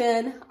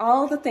 fashion,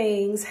 all the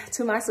things.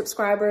 To my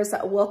subscribers,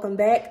 welcome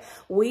back.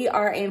 We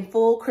are in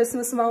full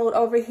Christmas mode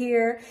over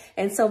here.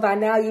 And so by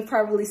now you've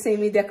probably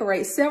seen me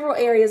decorate several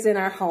areas in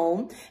our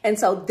home. And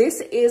so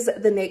this is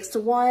the next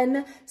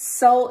one.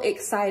 So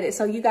excited.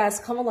 So you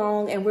guys come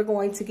along and we're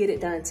going to get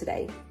it done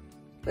today.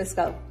 Let's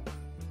go.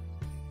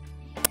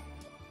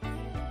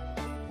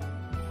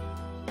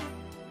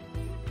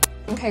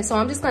 Okay, so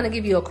I'm just going to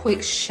give you a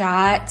quick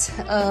shot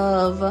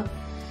of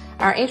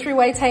our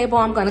entryway table.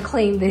 I'm going to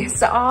clean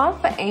this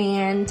off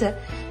and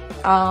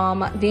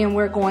then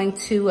we're going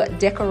to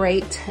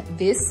decorate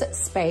this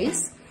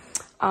space.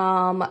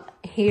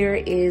 Here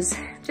is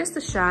just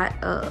a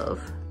shot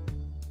of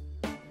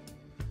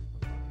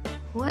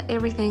what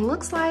everything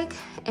looks like.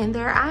 And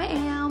there I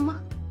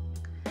am.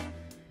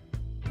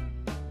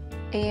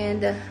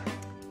 And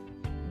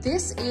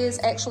this is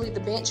actually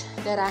the bench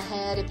that I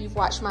had. If you've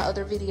watched my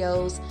other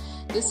videos,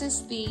 this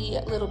is the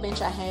little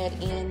bench I had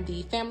in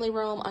the family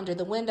room under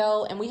the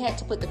window, and we had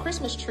to put the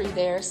Christmas tree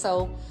there.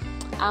 So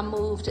I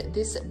moved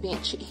this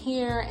bench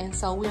here, and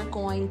so we're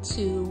going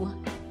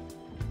to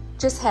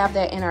just have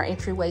that in our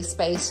entryway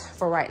space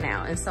for right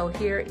now. And so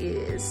here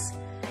is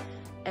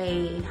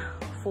a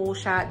full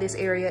shot. This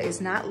area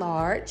is not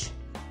large,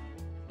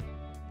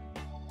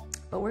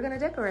 but we're gonna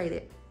decorate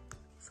it.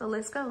 So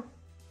let's go.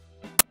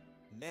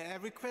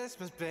 Merry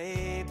Christmas,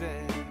 baby.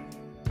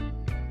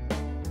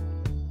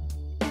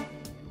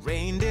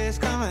 Reindeer's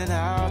coming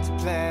out to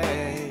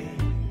play.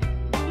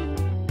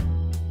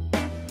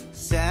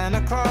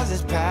 Santa Claus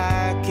is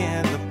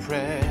packing the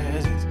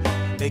presents,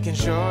 making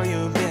sure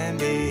you've been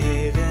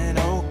behaving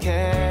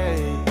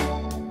okay.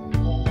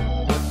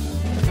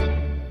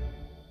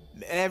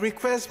 Merry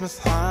Christmas,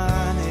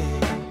 honey.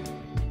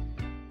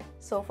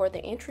 So for the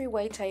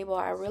entryway table,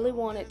 I really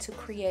wanted to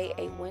create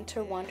a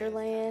winter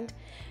wonderland.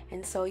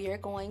 And so you're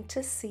going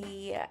to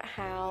see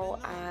how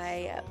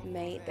I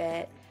made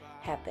that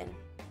happen.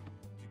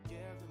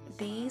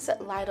 These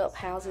light up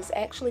houses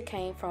actually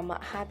came from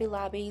Hobby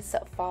Lobby's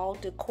fall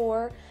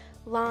decor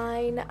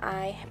line.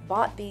 I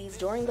bought these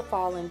during the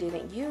fall and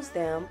didn't use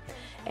them,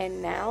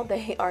 and now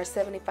they are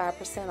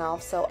 75%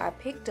 off. So I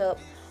picked up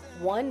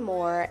one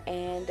more,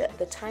 and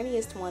the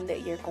tiniest one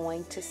that you're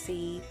going to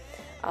see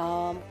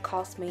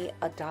cost me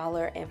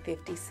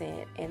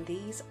 $1.50, and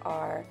these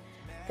are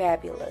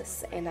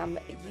fabulous. And I'm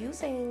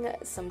using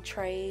some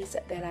trays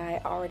that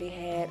I already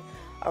had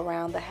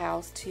around the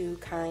house to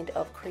kind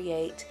of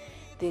create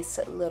this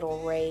little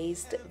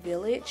raised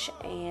village,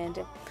 and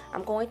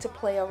I'm going to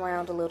play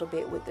around a little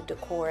bit with the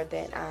decor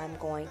that I'm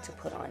going to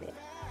put on it.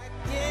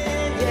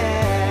 Yeah,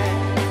 yeah.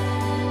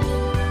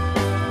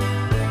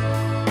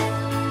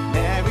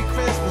 Merry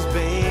Christmas,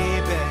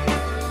 baby.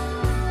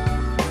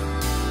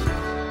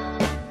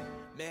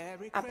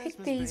 Merry I picked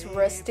Christmas, these baby.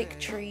 rustic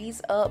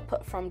trees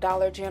up from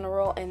Dollar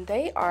General, and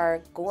they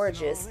are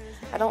gorgeous.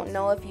 I don't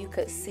know if you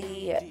could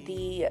see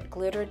the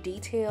glitter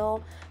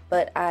detail,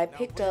 but I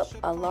picked up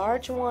a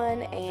large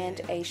one and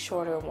a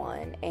shorter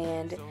one,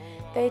 and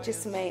they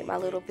just made my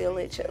little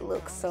village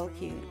look so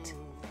cute.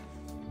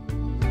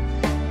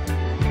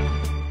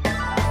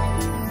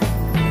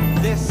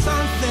 There's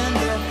something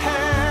that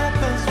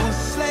happens when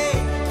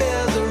sleigh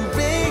bells are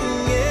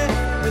ringing,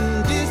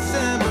 when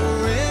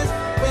December is,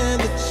 when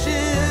the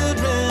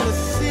children are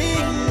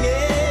singing,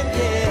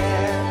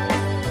 yeah.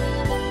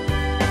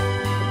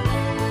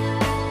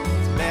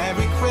 It's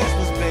Merry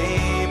Christmas, baby.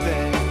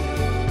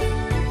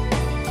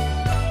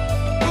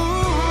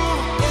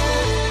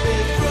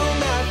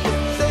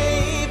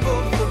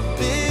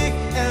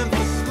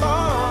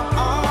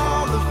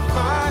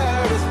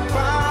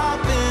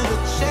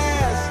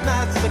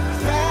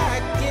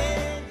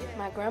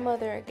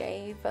 grandmother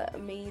gave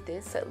me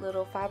this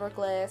little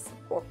fiberglass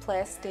or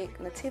plastic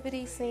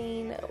nativity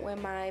scene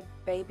when my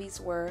babies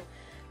were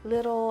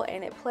little,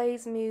 and it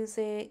plays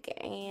music,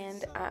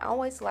 and I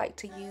always like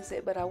to use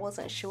it, but I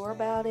wasn't sure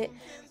about it.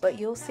 But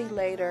you'll see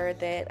later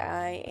that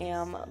I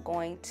am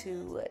going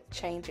to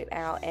change it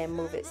out and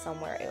move it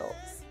somewhere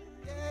else.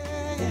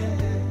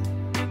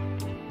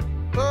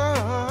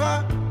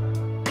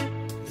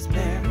 It's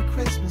Merry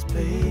Christmas,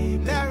 baby.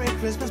 Merry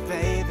Christmas,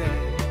 baby.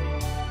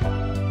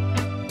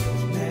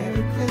 It's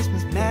Merry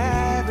Christmas,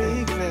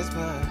 Merry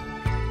Christmas.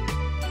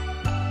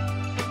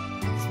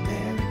 It's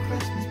Merry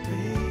Christmas,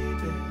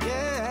 baby.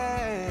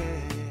 Yeah.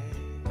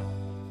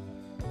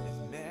 It's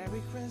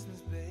Merry Christmas,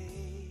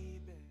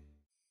 baby.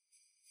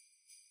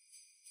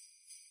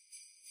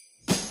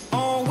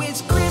 Oh,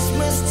 it's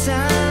Christmas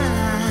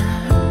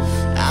time.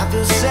 I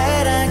feel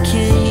sad, I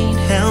can't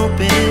help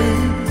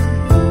it.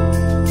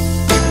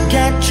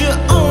 Got you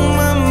on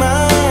my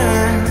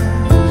mind.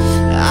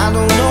 I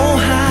don't know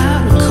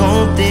how to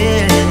cope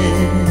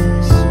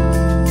this,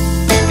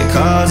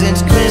 because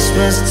it's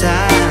Christmas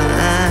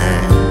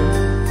time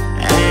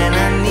and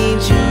I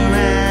need you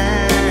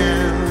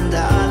around,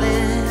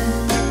 darling.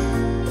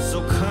 So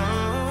come.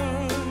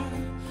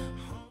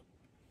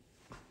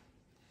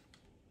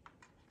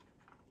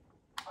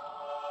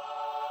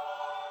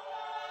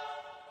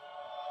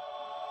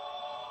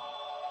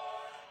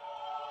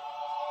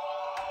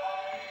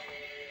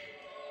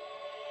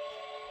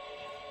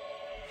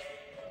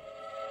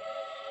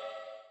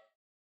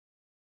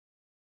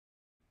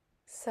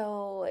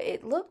 So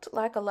it looked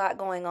like a lot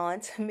going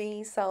on to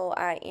me, so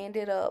I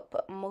ended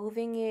up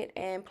moving it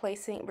and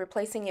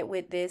replacing it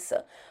with this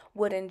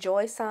wooden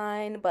joy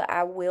sign, but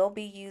I will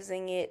be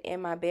using it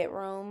in my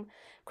bedroom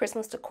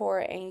Christmas decor,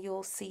 and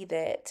you'll see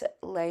that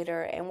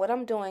later. And what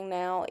I'm doing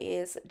now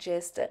is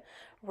just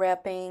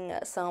wrapping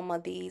some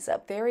of these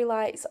fairy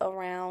lights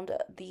around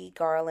the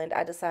garland.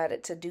 I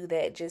decided to do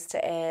that just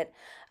to add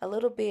a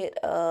little bit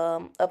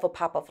of a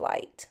pop of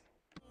light.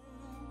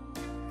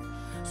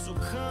 So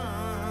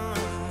come,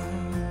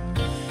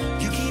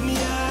 you keep me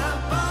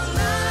up all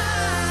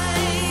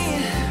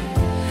night.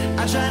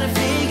 I try to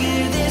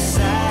figure this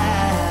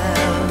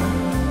out,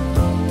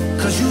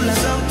 'cause you left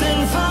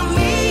something for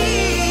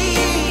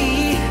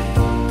me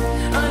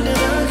under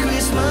the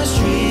Christmas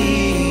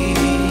tree.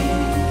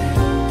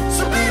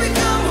 So baby,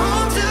 come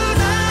home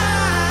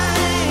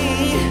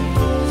tonight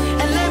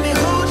and let me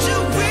hold you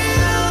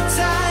real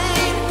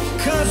tight,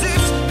 'cause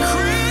it's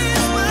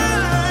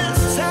Christmas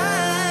time.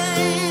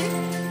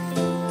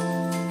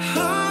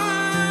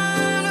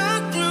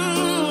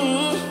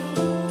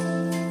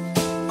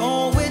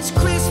 Oh, it's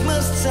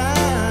Christmas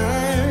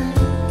time.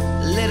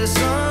 Let us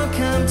all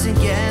come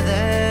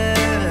together.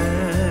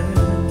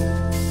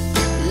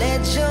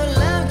 Let your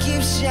love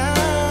keep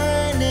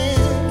shining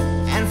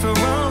and for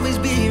always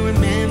be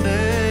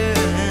remembered.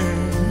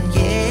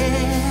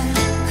 Yeah,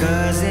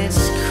 'cause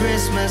it's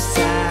Christmas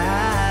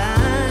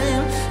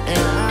time and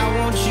I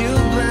want you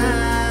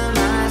by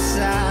my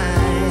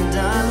side,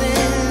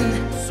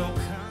 darling. So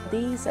come.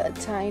 These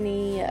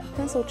tiny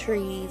pencil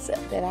trees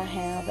that I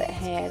have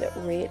had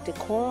red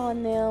decor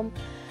on them.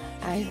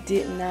 I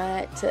did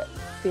not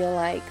feel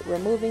like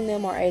removing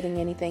them or adding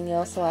anything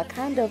else, so I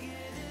kind of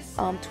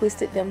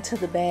twisted them to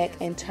the back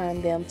and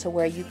turned them to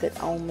where you could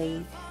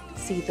only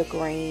see the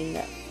green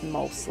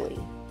mostly.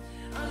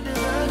 Under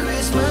the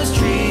Christmas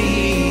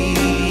tree,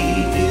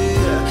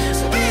 yeah.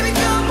 So baby,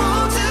 come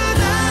home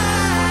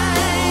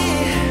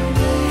tonight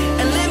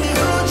and let me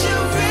hold you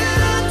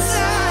real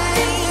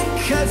tight,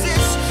 'cause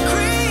it's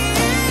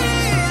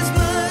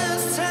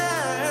Christmas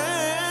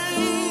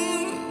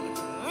time.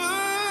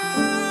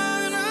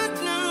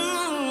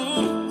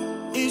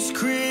 It's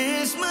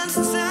Christmas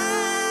time.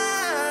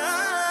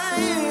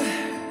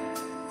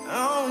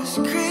 Oh, it's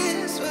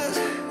Christmas.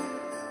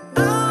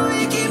 Oh,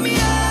 you keep me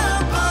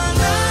up all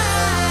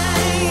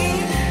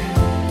night.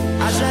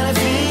 I try to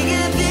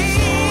figure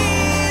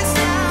this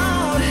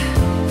out.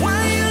 Why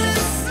you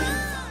listen?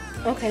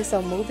 Okay,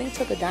 so moving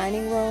to the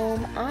dining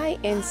room, I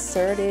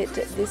inserted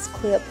this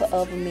clip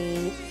of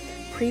me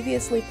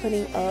previously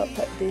putting up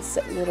this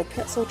little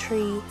pencil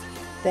tree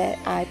that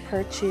I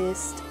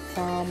purchased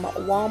from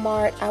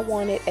Walmart. I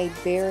wanted a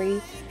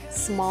very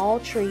small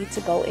tree to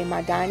go in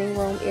my dining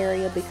room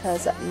area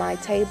because my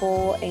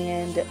table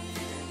and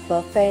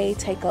buffet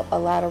take up a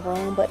lot of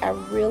room, but I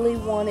really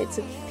wanted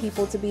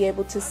people to be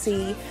able to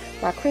see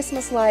my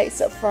Christmas lights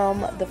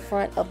from the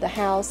front of the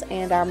house,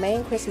 and our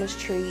main Christmas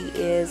tree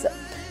is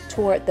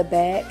toward the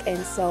back,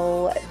 and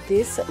so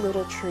this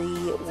little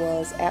tree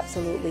was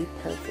absolutely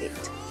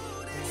perfect.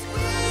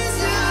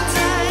 Squeeze you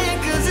tight,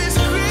 'cause it's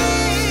Christmas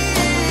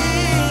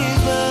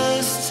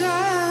time.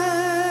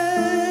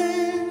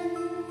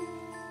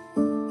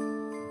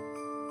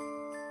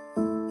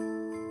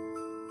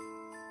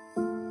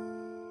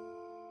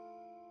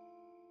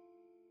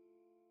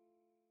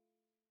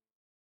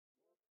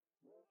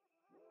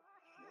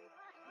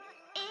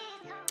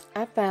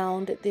 I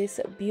found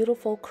this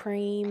beautiful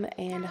cream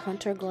and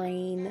hunter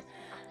green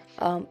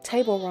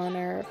table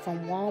runner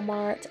from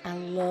Walmart. I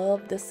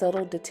love the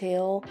subtle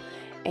detail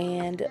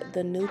and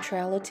the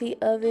neutrality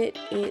of it.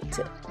 It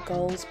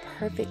goes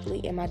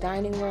perfectly in my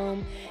dining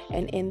room,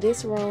 and in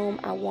this room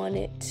I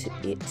wanted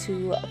it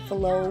to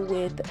flow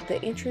with the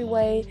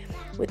entryway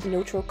with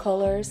neutral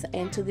colors.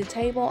 And to the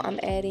table I'm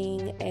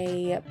adding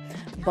a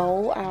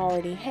bowl I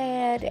already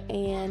had,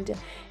 and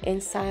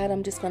inside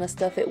I'm just going to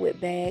stuff it with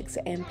bags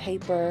and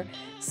paper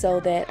so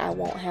that I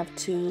won't have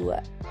to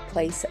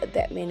place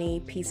that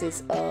many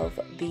pieces of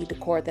the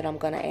decor that I'm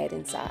going to add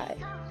inside.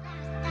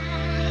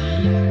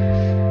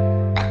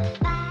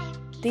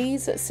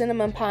 These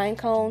cinnamon pine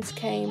cones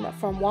came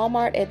from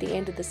Walmart at the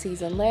end of the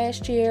season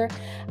last year.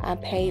 I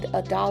paid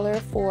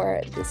 $1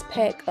 for this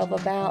pack of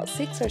about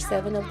 6 or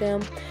 7 of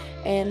them,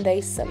 and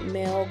they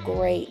smell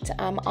great.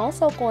 I'm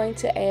also going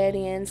to add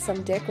in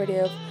some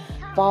decorative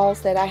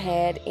balls that I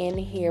had in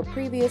here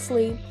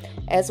previously,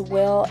 as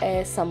well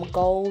as some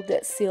gold,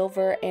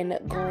 silver, and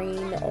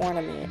green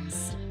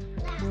ornaments.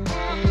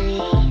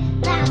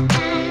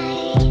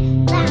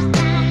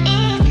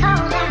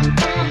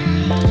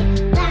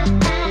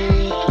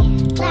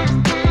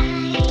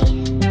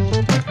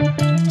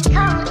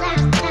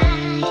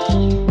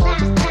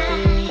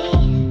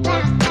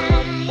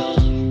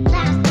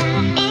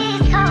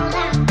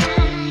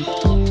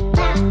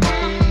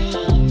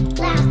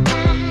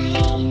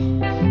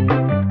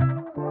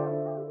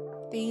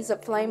 These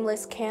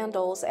flameless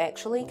candles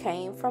actually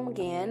came from,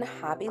 again,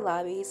 Hobby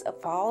Lobby's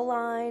fall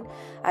line.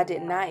 I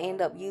did not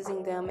end up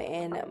using them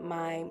in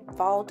my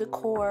fall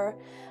decor,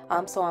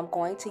 so I'm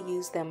going to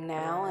use them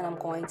now, and I'm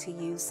going to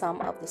use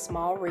some of the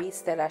small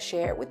wreaths that I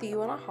shared with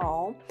you in a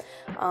haul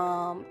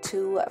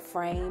to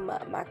frame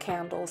my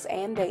candles,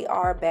 and they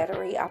are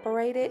battery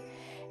operated,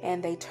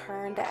 and they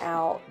turned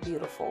out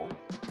beautiful.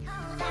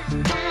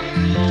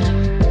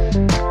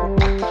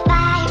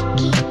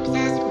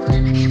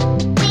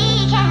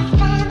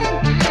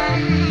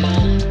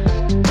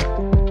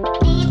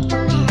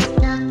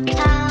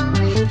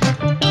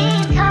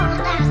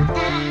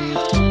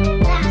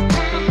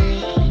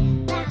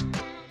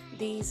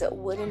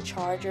 Wooden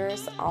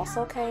chargers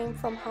also came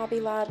from Hobby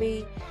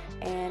Lobby,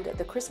 and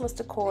the Christmas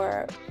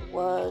decor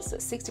was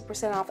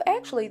 60% off.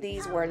 Actually,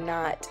 these were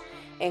not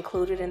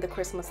included in the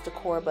Christmas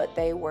decor, but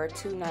they were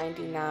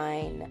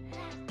 $2.99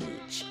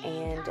 each,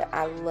 and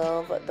I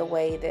love the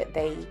way that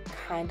they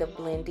kind of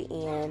blend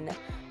in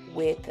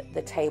with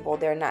the table.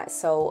 They're not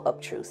so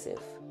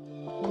obtrusive.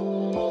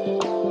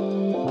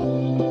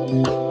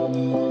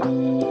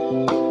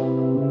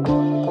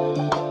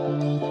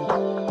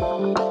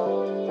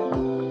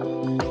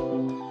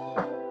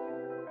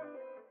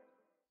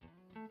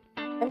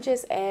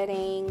 Just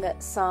adding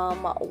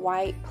some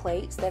white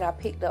plates that I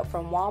picked up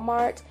from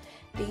Walmart.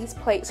 These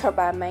plates are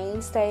by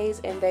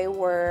Mainstays, and they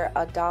were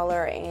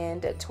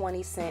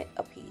 $1.20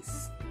 a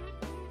piece.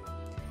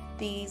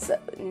 These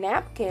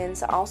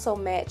napkins also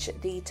match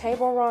the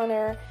table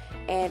runner,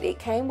 and it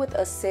came with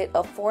a set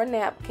of 4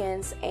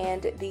 napkins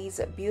and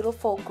these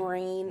beautiful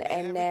green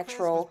and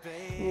natural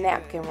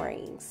napkin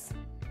rings.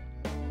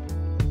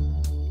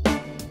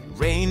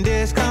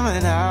 Reindeer's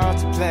coming out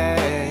to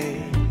play.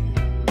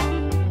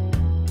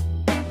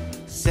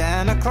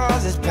 Santa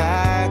Claus is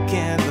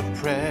packing the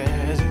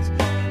presents,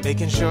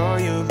 making sure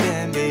you've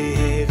been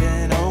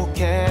behaving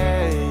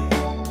okay.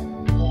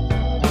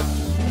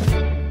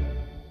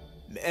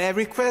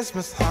 Merry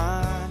Christmas,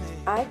 honey.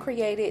 I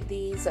created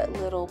these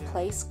little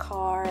place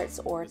cards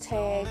or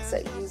tags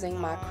using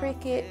my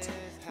Cricut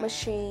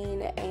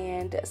machine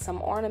and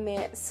some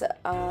ornaments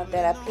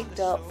that I picked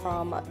up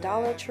from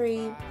Dollar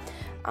Tree.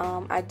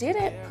 I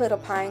didn't put a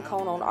pine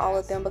cone on all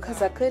of them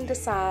because I couldn't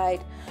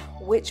decide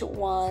which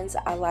ones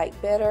I like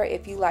better.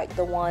 If you like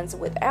the ones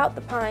without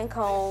the pine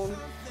cone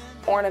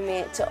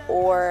ornament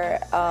or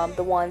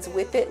the ones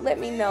with it, let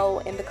me know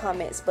in the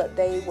comments. But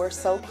they were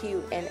so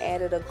cute and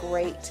added a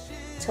great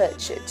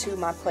touch to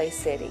my place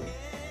setting.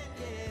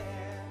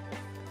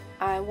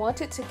 I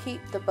wanted to keep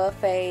the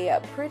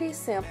buffet pretty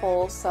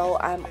simple, so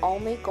I'm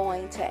only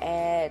going to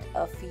add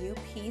a few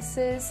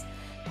pieces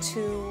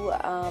to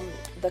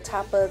the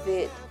top of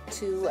it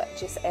to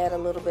just add a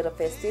little bit of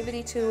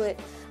festivity to it.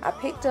 I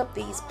picked up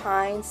these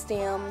pine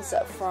stems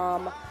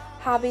from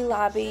Hobby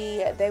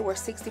Lobby. They were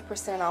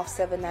 60% off,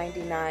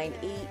 $7.99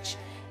 each,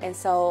 and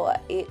so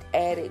it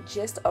added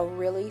just a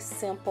really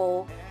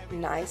simple,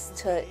 nice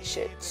touch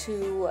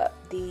to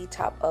the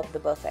top of the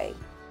buffet.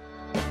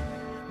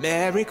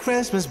 Merry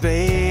Christmas,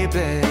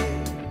 baby.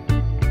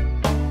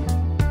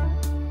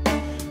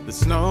 The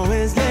snow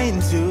is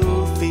laying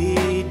 2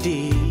 feet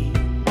deep.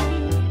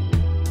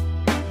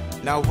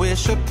 Now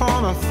wish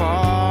upon a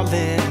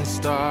falling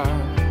star,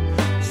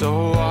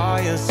 so all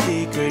your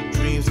secret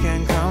dreams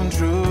can come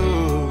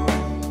true.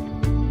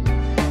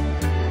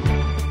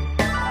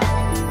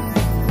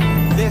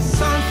 There's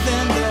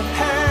something that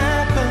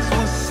happens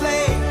when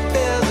sleigh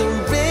bells are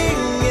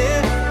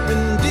ringing,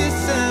 when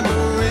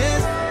December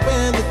is,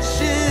 when the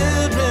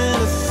children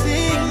are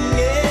singing,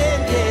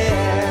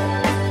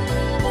 yeah.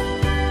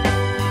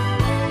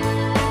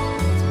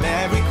 It's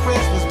Merry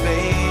Christmas,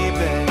 baby.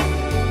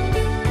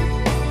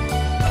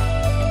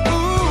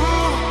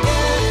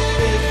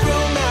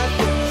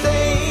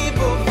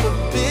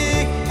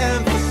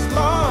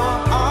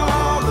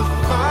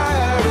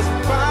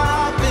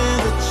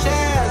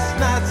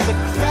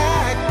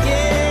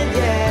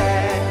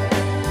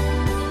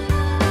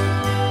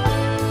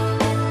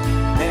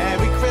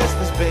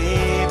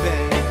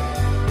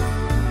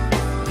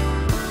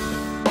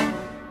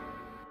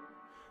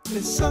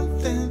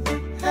 something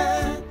that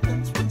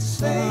happens when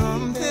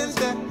something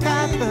that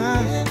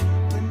happens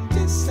when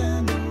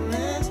December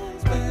ends,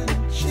 when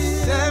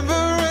December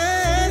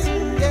ends,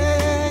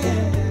 yeah,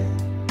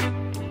 yeah.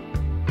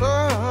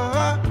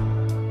 Oh,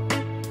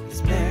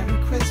 it's Merry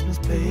Christmas,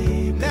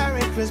 baby.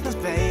 Merry Christmas,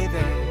 baby.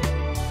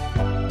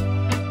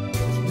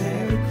 It's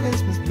Merry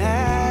Christmas,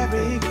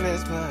 Merry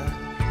Christmas.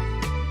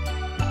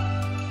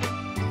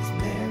 It's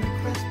Merry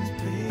Christmas,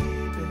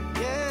 baby.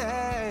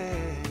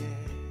 Yeah.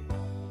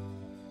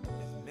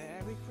 It's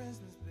Merry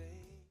Christmas, baby.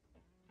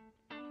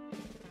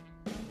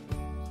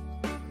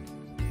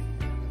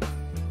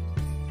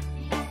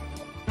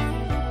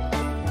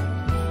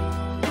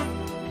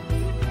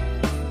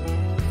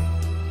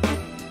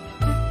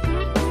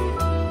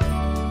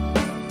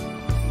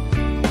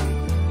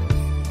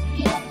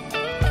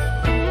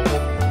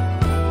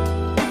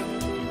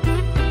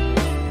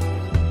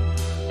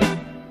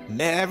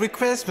 Merry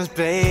Christmas,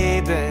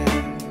 baby.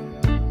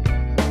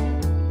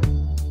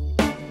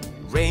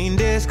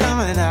 Reindeer's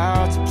coming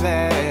out to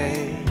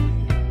play.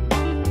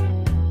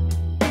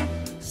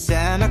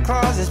 Santa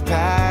Claus is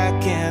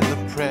packing the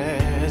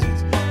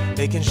presents,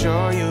 making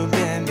sure you've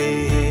been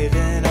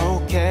behaving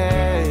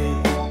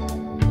okay.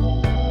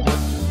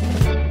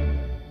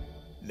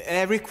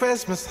 Merry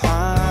Christmas,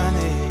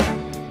 honey.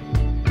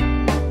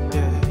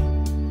 Yeah.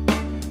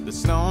 The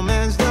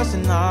snowman's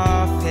dusting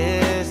off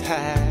his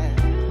hat,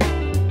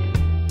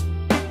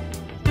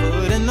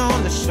 putting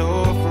on the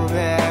show for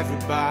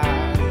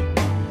everybody,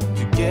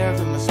 to give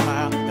them a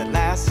smile that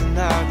lasts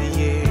another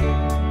year.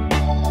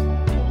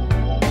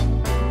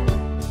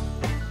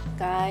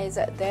 Guys,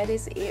 that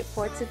is it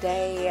for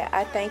today.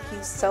 I thank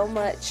you so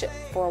much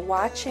for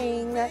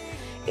watching.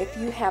 If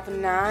you have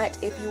not,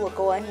 if you will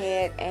go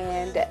ahead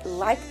and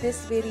like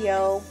this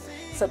video,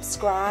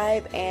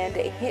 subscribe, and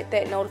hit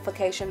that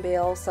notification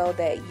bell so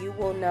that you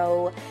will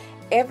know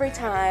every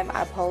time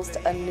I post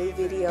a new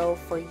video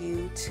for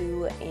you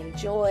to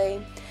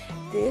enjoy.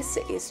 This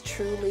is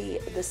truly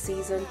the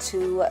season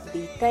to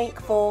be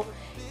thankful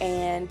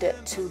and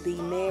to be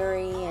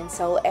merry. And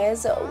so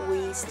as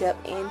we step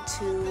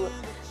into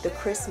the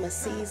Christmas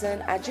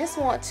season, I just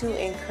want to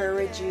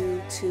encourage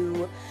you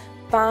to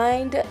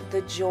find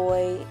the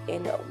joy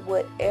in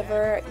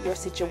whatever your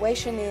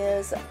situation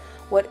is,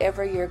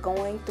 whatever you're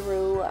going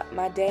through.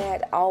 My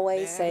dad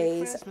always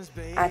says,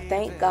 I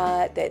thank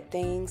God that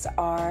things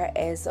are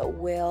as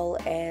well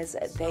as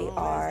they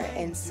are.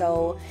 And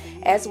so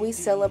as we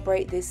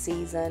celebrate this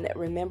season,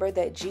 remember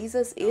that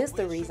Jesus is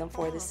the reason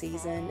for the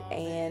season,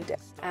 and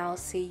I'll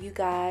see you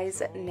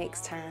guys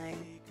next time.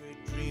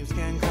 Dreams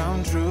can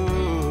come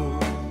true.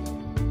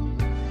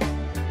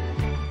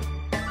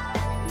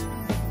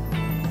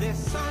 There's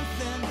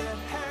something that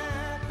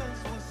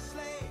happens when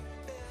sleigh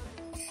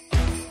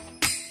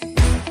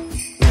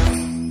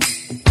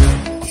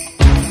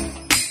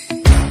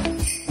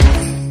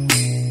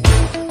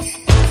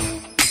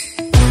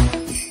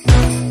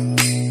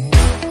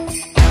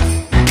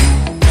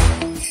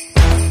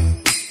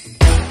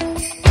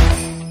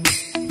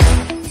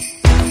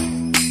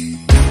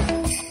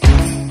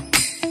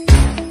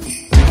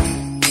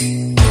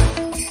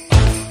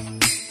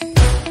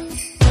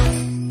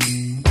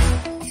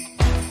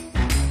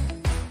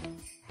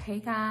Hey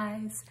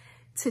guys,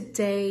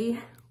 today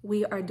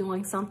we are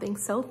doing something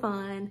so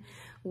fun.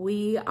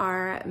 We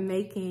are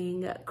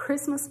making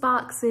Christmas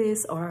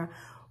boxes, or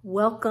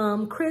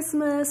welcome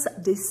Christmas,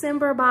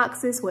 December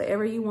boxes,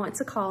 whatever you want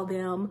to call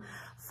them,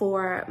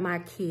 for my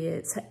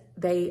kids.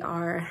 They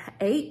are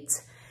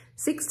 8,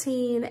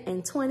 16,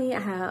 and 20. I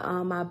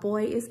have, my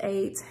boy is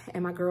 8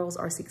 and my girls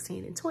are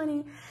 16 and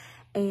 20.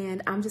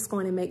 And I'm just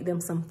going to make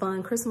them some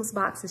fun Christmas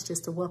boxes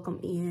just to welcome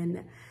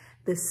in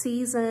the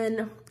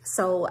season.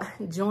 So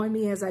join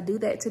me as I do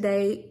that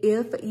today.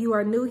 If you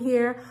are new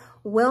here,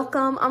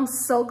 welcome. I'm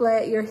so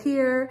glad you're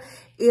here.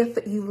 If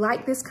you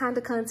like this kind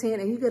of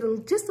content and you get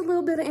just a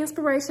little bit of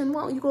inspiration,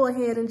 why don't you go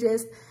ahead and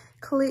just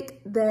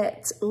click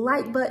that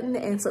like button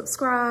and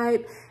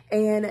subscribe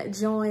and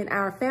join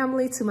our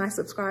family. To my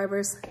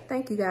subscribers,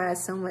 thank you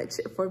guys so much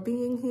for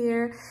being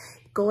here.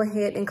 Go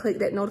ahead and click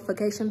that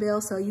notification bell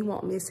so you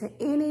won't miss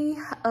any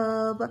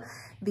of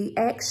the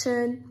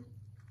action.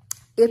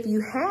 If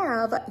you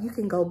have, you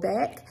can go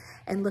back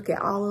and look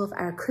at all of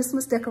our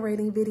Christmas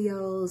decorating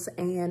videos,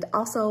 and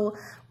also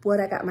what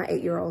I got my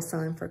 8-year-old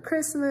son for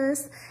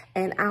Christmas.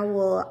 And I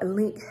will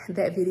link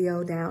that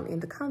video down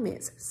in the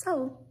comments.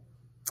 So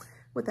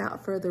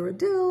without further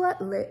ado,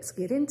 let's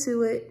get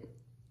into it.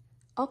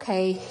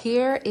 Okay,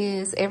 here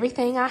is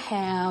everything I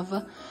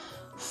have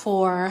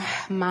for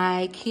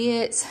my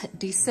kids'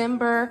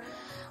 December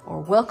or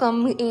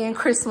welcome in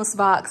Christmas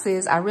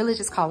boxes. I really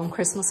just call them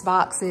Christmas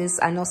boxes.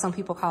 I know some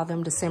people call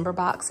them December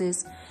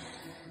boxes.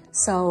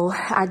 So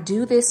I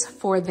do this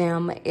for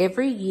them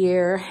every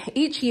year.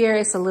 Each year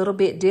it's a little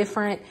bit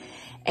different.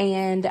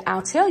 And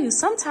I'll tell you,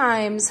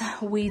 sometimes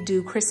we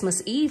do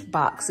Christmas Eve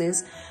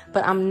boxes,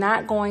 but I'm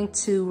not going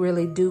to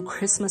really do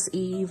Christmas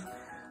Eve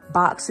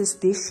boxes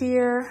this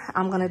year.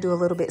 I'm gonna do a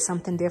little bit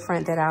something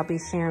different that I'll be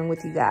sharing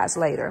with you guys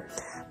later.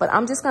 But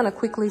I'm just gonna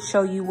quickly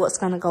show you what's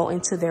gonna go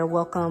into their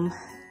Welcome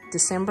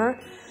December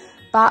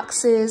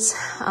boxes.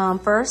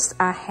 First,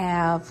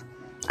 I'll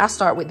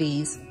start with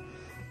these.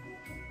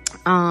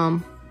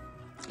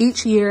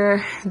 Each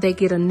year they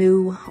get a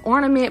new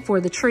ornament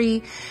for the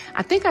tree.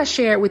 I think I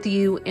shared with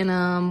you in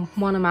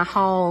one of my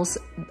hauls,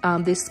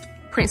 this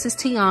Princess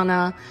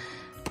Tiana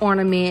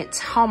ornament,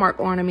 Hallmark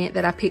ornament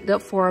that I picked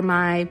up for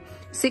my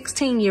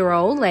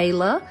 16-year-old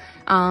Layla.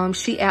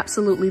 She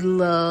absolutely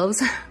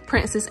loves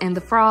Princess and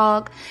the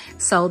Frog,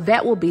 so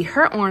that will be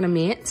her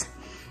ornament.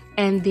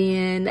 And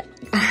then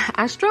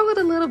I struggled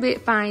a little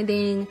bit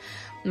finding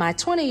my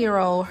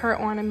 20-year-old, her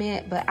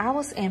ornament, but I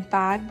was in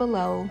Five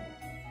Below,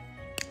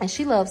 and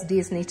she loves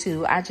Disney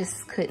too. I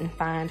just couldn't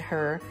find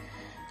her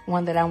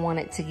one that I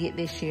wanted to get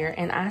this year.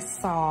 And I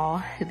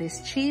saw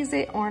this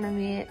Cheez-It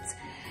ornament,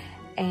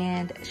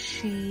 and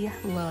she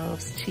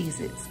loves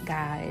Cheez-Its,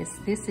 guys.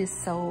 This is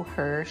so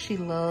her. She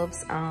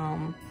loves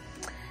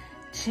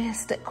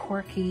just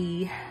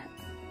quirky,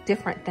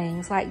 different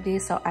things like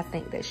this. So I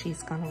think that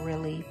she's gonna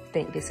really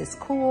think this is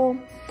cool.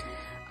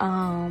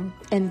 And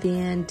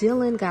then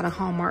Dylan got a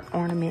Hallmark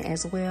ornament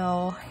as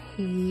well.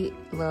 He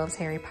loves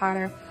Harry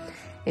Potter.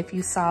 If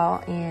you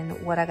saw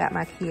in what I got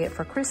my kid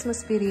for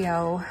Christmas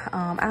video,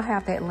 I'll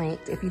have that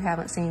linked if you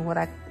haven't seen what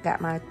I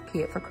got my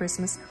kid for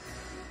Christmas.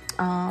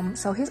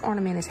 So his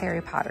ornament is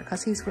Harry Potter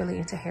because he's really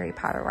into Harry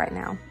Potter right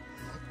now.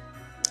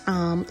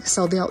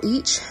 So they'll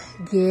each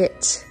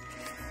get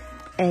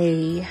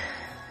a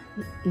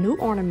new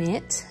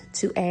ornament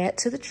to add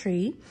to the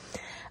tree.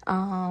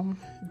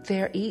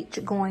 They're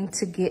each going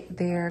to get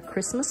their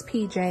Christmas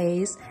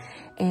PJs.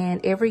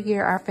 And every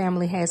year our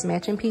family has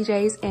matching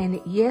PJs.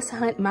 And yes,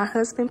 my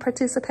husband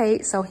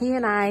participates. So he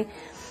and I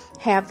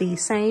have the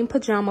same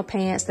pajama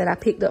pants that I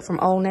picked up from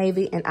Old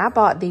Navy. And I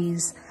bought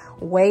these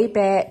way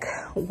back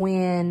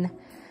when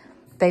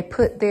they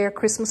put their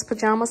Christmas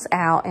pajamas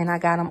out. And I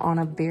got them on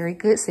a very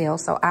good sale.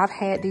 So I've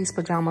had these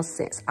pajamas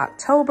since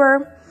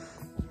October.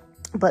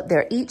 But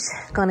they're each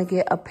going to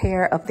get a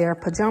pair of their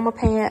pajama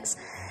pants.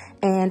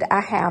 And I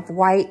have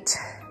white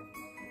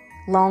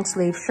long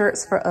sleeve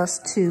shirts for us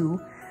to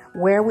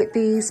wear with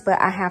these,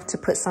 but I have to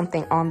put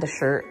something on the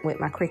shirt with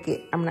my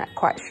Cricut. I'm not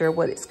quite sure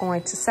what it's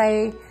going to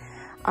say.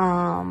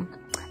 And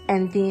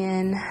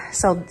then,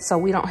 so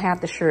we don't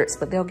have the shirts,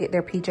 but they'll get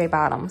their PJ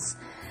bottoms.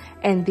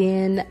 And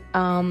then,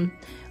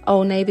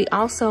 Old Navy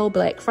also,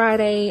 Black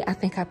Friday, I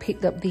think I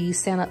picked up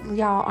these Santa,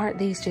 y'all, aren't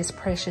these just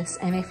precious?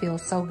 And they feel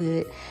so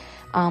good.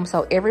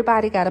 So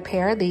everybody got a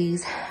pair of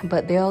these,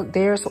 but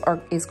theirs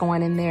is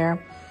going in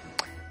their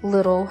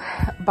little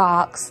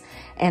box,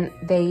 and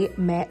they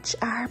match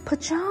our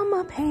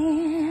pajama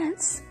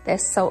pants.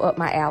 That's so up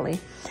my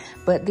alley.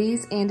 But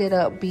these ended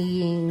up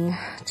being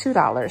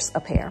 $2 a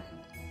pair.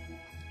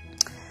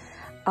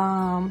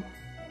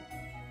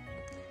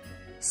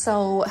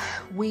 So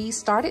we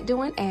started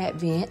doing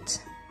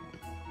Advent.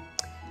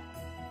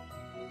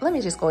 Let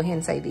me just go ahead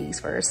and say these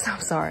first. I'm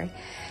sorry.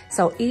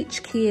 So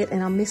each kid,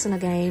 and I'm missing a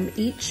game,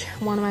 each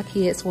one of my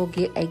kids will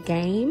get a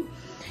game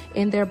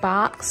in their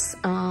box,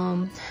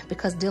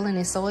 because Dylan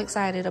is so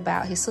excited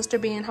about his sister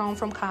being home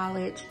from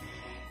college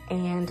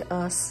and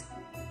us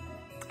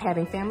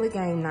having family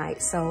game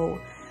night.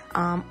 So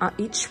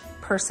each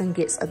person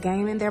gets a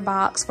game in their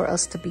box for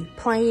us to be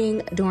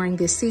playing during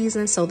this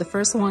season. So the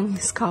first one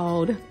is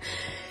called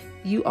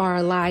You Are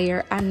a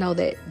Liar. I know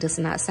that does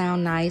not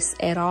sound nice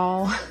at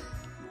all,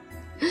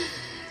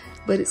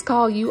 but it's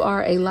called You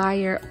Are a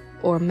Liar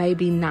or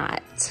Maybe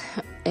Not.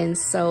 And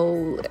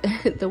so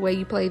the way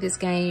you play this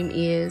game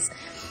is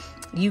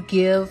you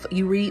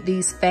read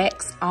these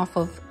facts off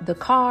of the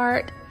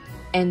card,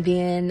 and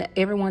then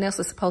everyone else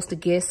is supposed to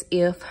guess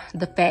if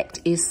the fact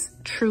is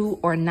true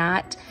or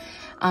not,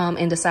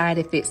 and decide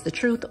if it's the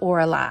truth or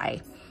a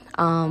lie.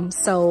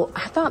 So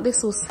I thought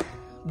this was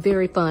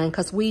very fun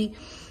because we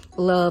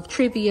love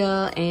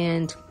trivia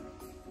and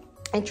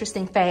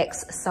interesting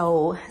facts.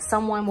 So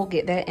someone will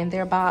get that in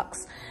their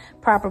box,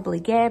 probably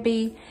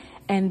Gabby.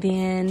 And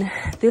then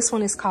this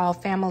one is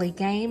called Family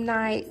Game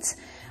Night.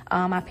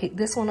 I picked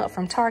this one up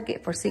from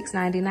Target for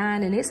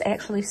 $6.99, and it's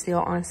actually still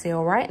on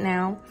sale right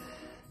now.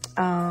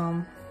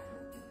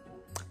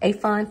 A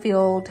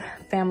fun-filled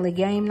family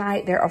game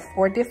night. There are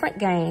 4 different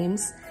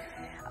games.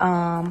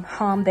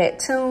 Hum That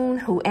Tune,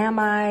 Who Am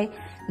I,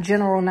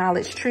 General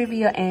Knowledge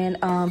Trivia,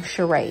 and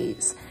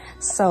charades.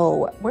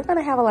 So we're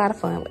gonna have a lot of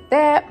fun with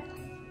that.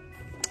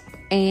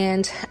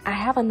 And I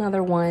have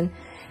another one.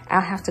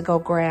 I'll have to go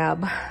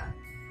grab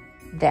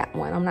that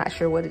one. I'm not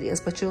sure what it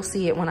is, but you'll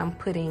see it when I'm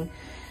putting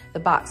the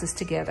boxes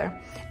together.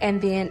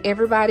 And then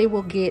everybody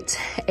will get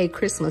a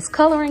Christmas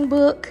coloring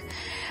book.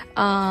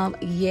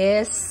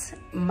 Yes,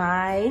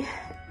 my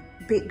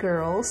big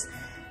girls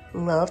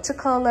love to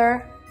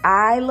color.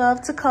 I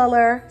love to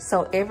color.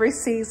 So every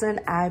season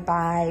I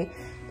buy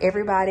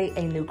everybody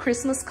a new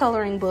Christmas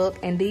coloring book,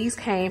 and these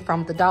came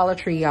from the Dollar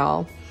Tree,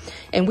 y'all.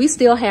 And we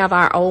still have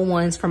our old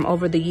ones from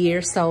over the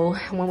years. So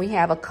when we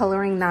have a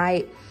coloring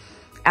night,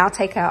 I'll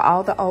take out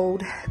all the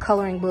old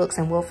coloring books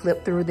and we'll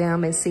flip through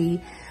them and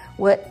see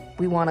what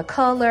we want to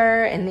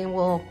color, and then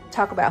we'll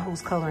talk about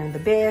who's coloring the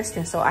best.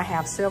 And so I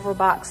have several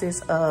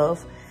boxes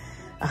of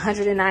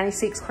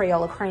 196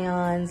 Crayola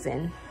crayons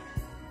and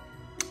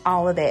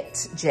all of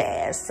that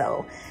jazz.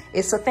 So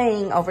it's a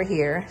thing over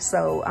here.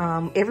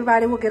 So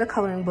everybody will get a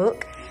coloring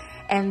book.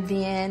 And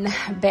then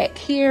back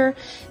here,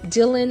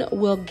 Dylan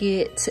will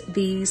get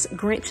these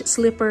Grinch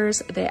slippers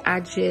that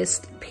I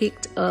just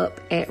picked up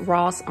at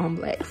Ross on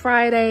Black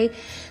Friday.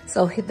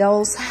 So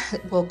those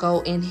will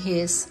go in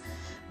his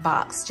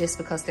box just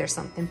because there's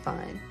something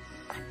fun.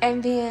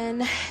 And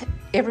then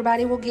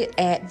everybody will get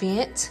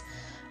Advent,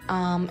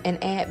 an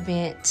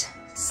Advent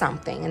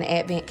something, an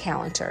Advent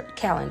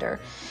calendar.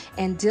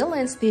 And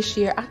Dylan's this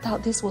year, I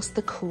thought this was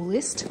the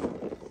coolest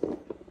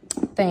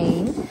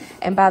thing.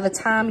 And by the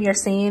time you're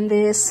seeing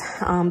this,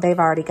 they've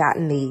already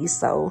gotten these.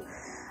 So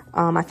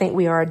I think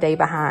we are a day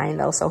behind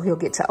though, so he'll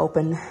get to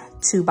open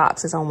 2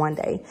 boxes on one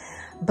day.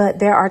 But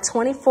there are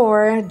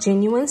 24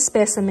 genuine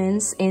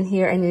specimens in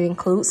here, and it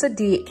includes a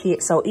dig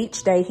kit. So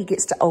each day he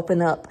gets to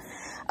open up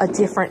a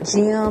different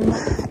gem,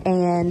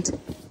 and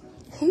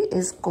he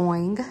is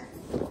going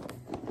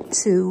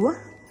to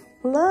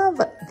love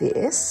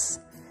this.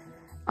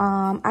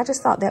 I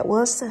just thought that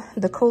was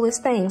the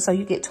coolest thing. So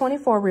you get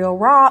 24 real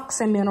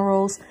rocks and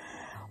minerals,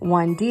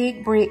 1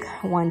 dig brick,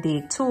 1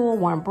 dig tool,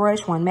 1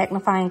 brush, 1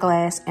 magnifying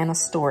glass, and a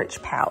storage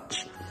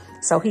pouch.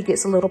 So he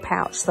gets a little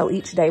pouch. So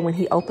each day when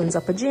he opens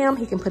up a gem,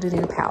 he can put it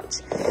in a pouch,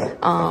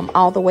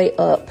 all the way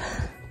up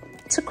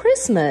to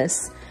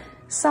Christmas.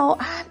 So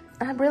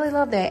I really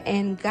love that.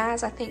 And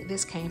guys, I think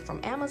this came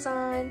from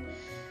Amazon.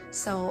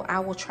 So I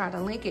will try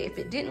to link it. If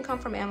it didn't come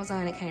from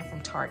Amazon, it came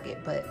from Target,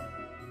 but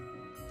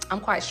I'm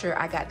quite sure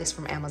I got this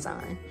from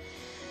Amazon.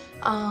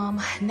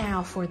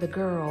 Now for the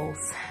girls,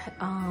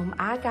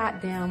 I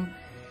got them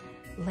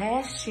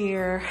last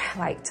year,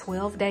 like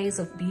 12 Days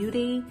of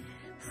Beauty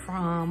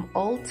from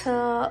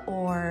Ulta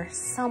or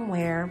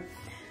somewhere,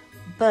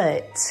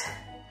 but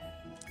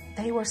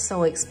they were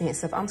so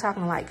expensive. I'm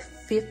talking like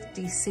 $50,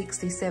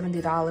 $60,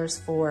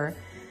 $70 for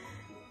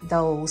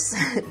those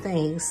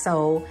things.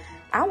 So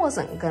I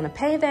wasn't gonna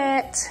pay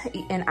that,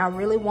 and I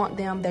really want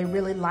them. They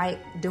really like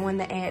doing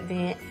the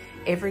Advent.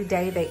 Every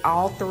day they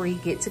all 3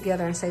 get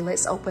together and say,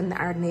 let's open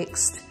our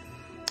next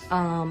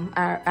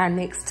our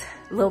next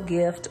little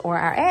gift or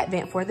our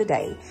Advent for the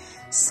day.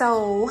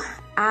 So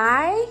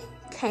I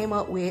came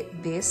up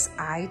with this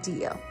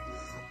idea.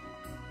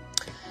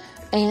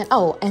 And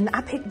and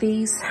I picked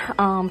these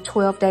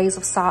 12 days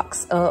of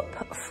socks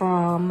up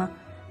from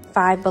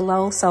Five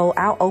Below. So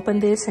I'll open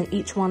this, and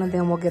each one of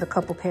them will get a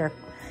couple pair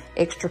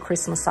extra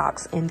Christmas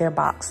socks in their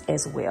box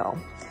as well.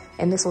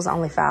 And this was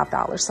only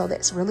 $5, so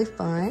that's really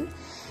fun.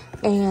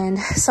 And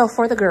so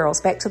for the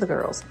girls, back to the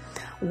girls,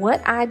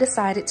 what I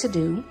decided to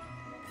do,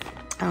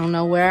 I don't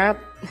know where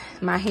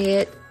my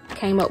head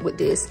came up with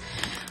this,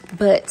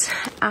 but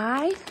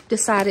I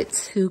decided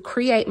to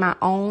create my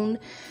own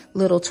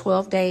little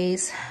 12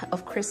 days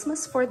of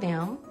Christmas for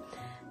them.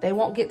 They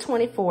won't get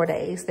 24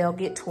 days, they'll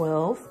get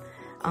 12,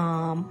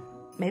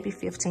 maybe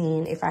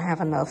 15 if I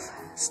have enough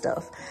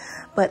stuff.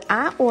 But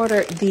I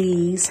ordered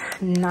these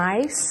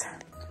nice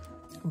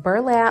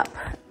burlap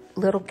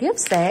little gift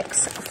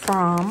sacks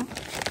from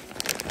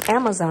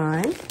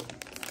Amazon.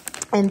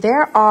 And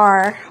there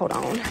are, hold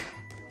on.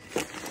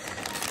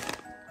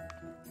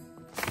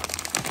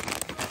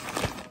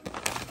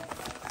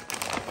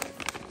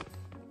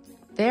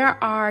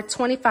 There are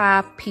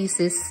 25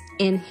 pieces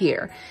in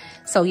here.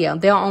 So yeah,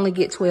 they'll only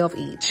get 12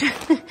 each.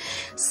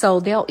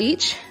 So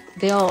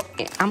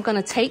I'm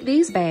gonna take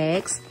these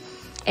bags,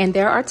 and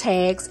there are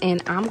tags,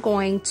 and I'm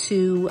going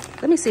to,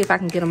 let me see if I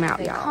can get them out,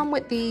 y'all. They come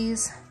with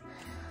these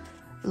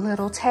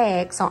little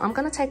tags. So I'm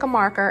gonna take a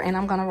marker and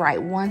I'm gonna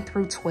write 1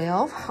 through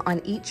 12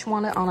 on each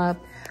one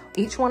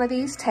of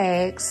these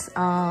tags.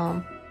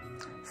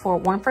 For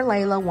one for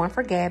Layla, one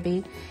for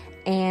Gabby,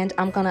 and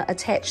I'm gonna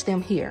attach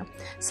them here.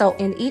 So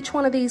in each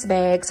one of these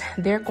bags,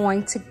 they're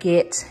going to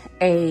get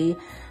a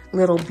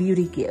little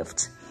beauty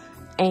gift.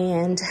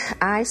 And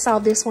I saw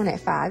this one at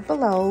Five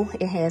Below.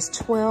 It has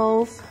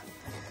 12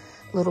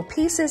 little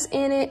pieces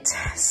in it.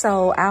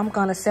 So I'm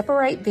gonna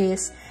separate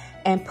this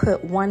and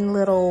put one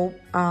little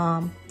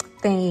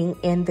thing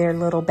in their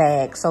little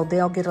bag. So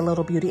they'll get a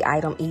little beauty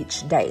item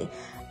each day.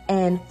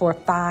 And for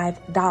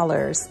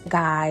 $5,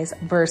 guys,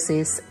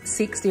 versus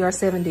 $60 or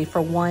 $70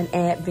 for one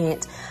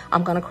Advent,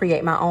 I'm gonna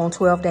create my own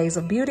 12 days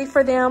of beauty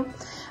for them.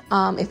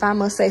 If I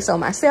must say so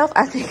myself,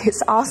 I think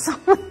it's awesome.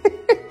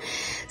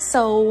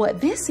 So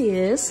this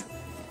is,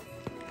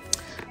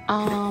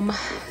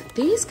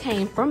 these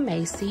came from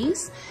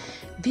Macy's.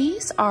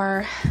 These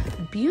are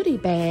beauty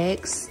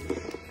bags.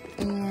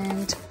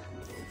 And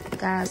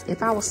guys,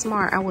 if I was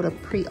smart, I would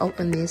have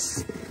pre-opened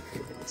this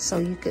so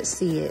you could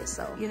see it.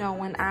 So, you know,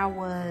 when I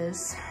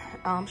was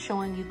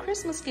showing you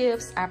Christmas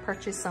gifts, I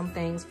purchased some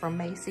things from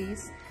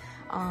Macy's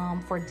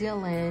for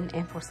Dylan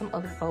and for some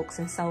other folks.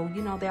 And so,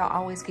 you know, they'll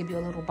always give you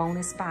a little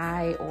bonus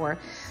buy or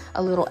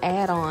a little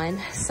add-on.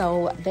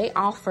 So they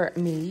offered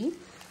me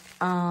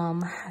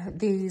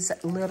these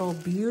little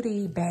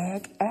beauty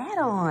bag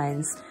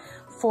add-ons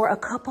for a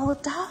couple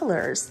of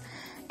dollars,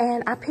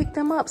 and I picked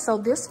them up. So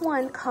this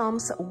one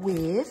comes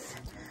with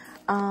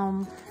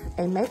a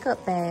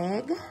makeup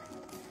bag.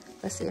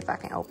 Let's see if I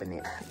can open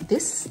it.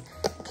 This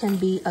can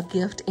be a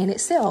gift in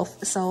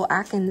itself. So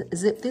I can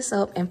zip this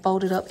up and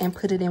fold it up and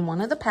put it in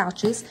one of the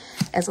pouches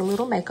as a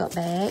little makeup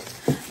bag.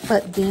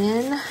 But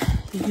then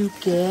you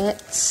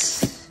get,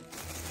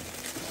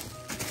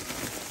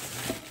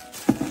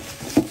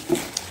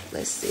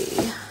 let's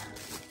see,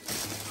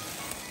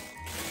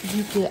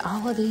 you get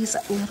all of these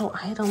little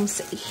items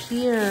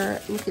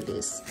here. Look at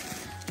this.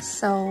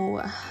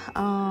 So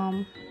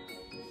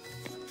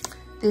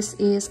this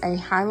is a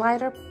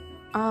highlighter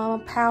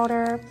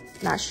powder.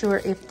 Not sure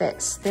if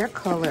that's their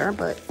color,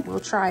 but we'll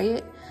try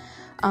it.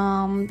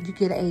 You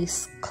get a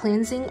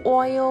cleansing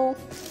oil.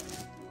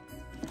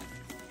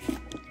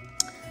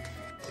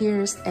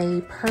 Here's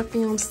a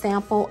perfume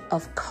sample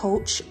of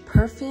Coach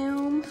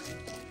perfume.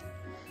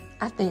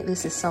 I think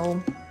this is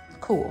so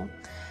cool.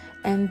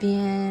 And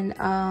then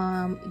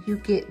you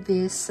get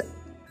this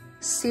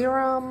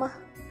serum,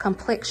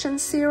 complexion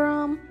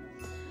serum.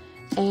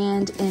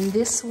 And in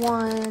this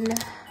one,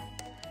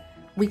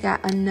 we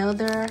got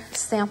another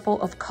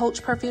sample of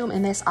Coach perfume,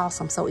 and that's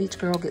awesome. So each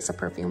girl gets a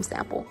perfume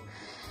sample.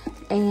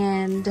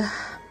 And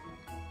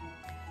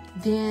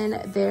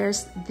then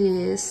there's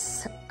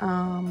this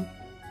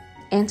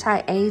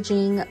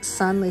anti-aging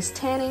sunless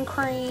tanning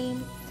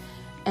cream,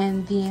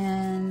 and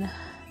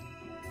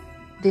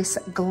this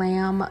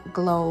Glam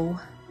Glow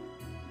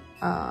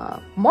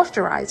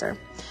moisturizer.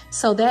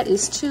 So that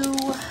is 2,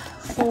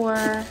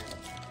 4,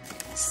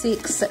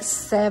 6,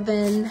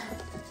 7,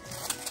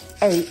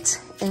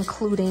 8,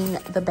 including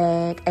the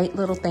bag. 8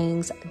 little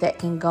things that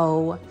can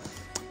go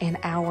in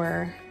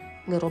our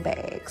little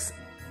bags.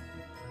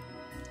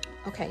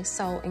 Okay,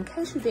 so in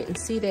case you didn't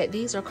see that,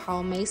 these are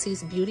called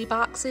Macy's Beauty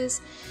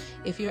Boxes.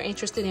 If you're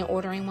interested in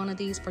ordering one of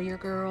these for your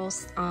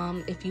girls,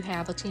 if you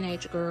have a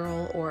teenage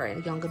girl or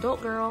a young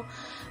adult girl.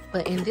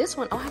 But in this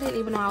one, oh, I didn't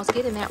even know I was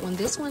getting that one.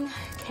 This one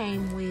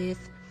came with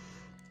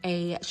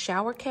a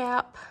shower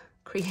cap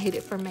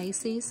created for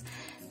Macy's.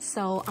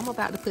 So I'm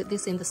about to put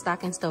this in the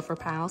stocking stuffer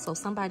pile. So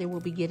somebody will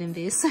be getting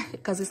this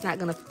because it's not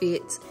gonna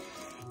fit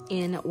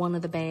in one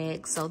of the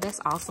bags. So that's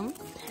awesome.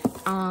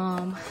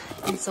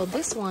 And so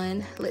this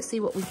one, let's see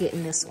what we get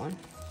in this one.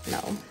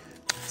 No.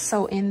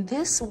 So in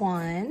this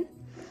one,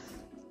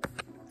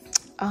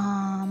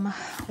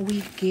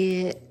 we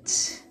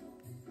get,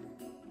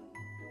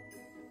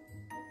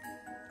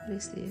 what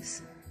is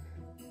this?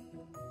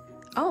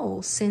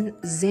 Oh,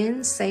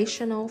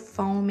 sensational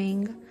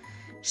foaming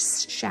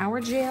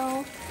shower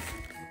gel.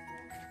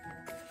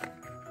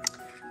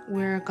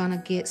 We're gonna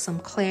get some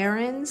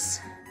Clarins.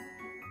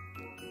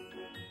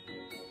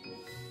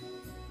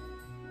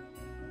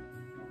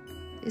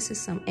 This is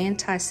some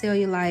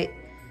anti-cellulite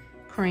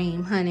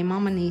cream. Honey,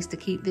 mama needs to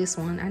keep this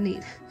one. I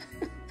need,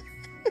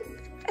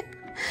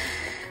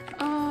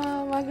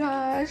 oh my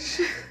gosh.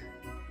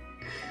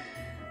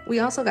 We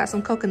also got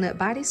some coconut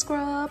body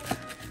scrub.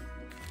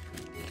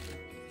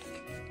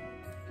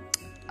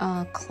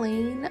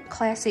 Clean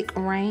Classic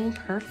Rain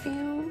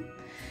perfume.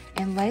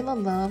 And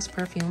Layla loves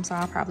perfume, so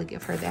I'll probably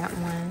give her that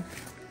one.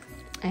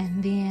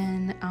 And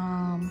then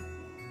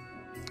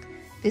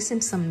this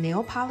is some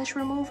nail polish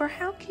remover.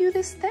 How cute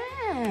is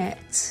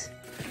that?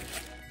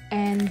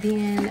 And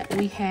then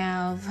we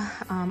have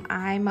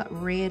I'm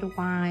Red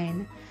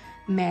Wine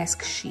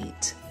mask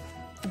sheet.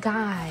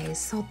 Guys,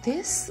 so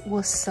this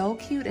was so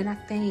cute, and I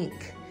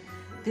think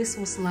this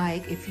was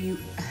like, if you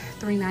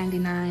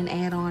 $3.99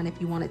 add-on if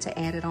you wanted to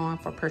add it on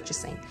for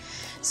purchasing.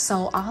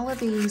 So all of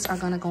these are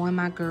gonna go in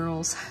my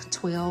girls'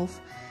 12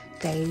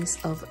 days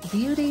of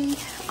beauty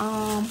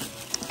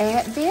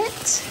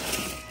advent.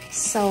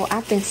 So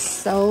I've been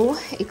so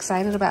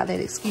excited about that,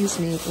 excuse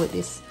me, with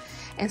this.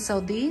 And so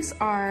these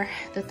are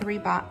the 3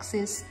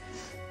 boxes.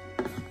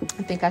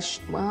 I think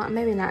well,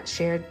 maybe not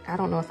shared. I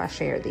don't know if I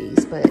shared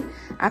these, but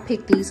I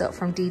picked these up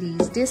from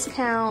DD's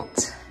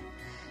discount.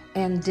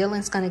 And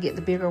Dylan's gonna get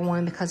the bigger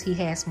one because he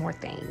has more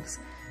things.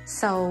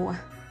 So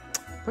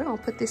we're gonna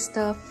put this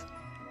stuff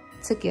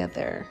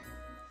together.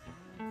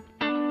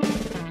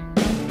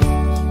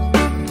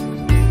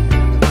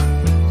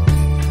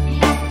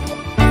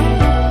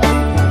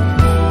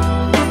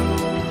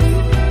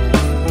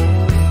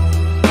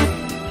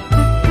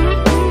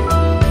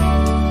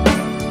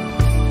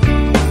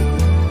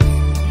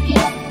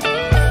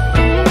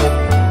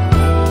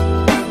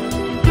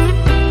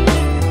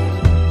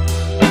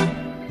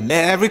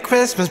 Merry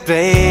Christmas,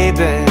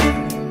 baby.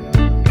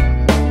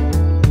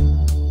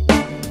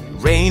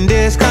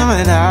 Reindeer's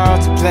coming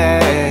out to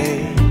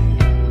play.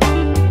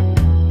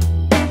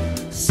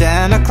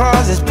 Santa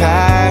Claus is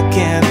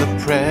packing the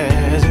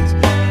presents,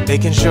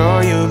 making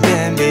sure you've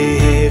been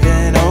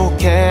behaving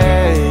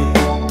okay.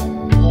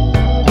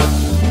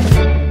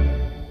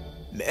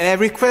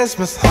 Merry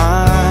Christmas,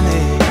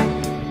 honey.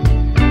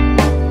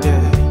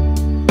 Yeah.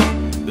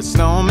 The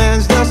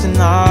snowman's dusting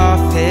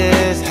off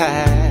his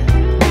hat,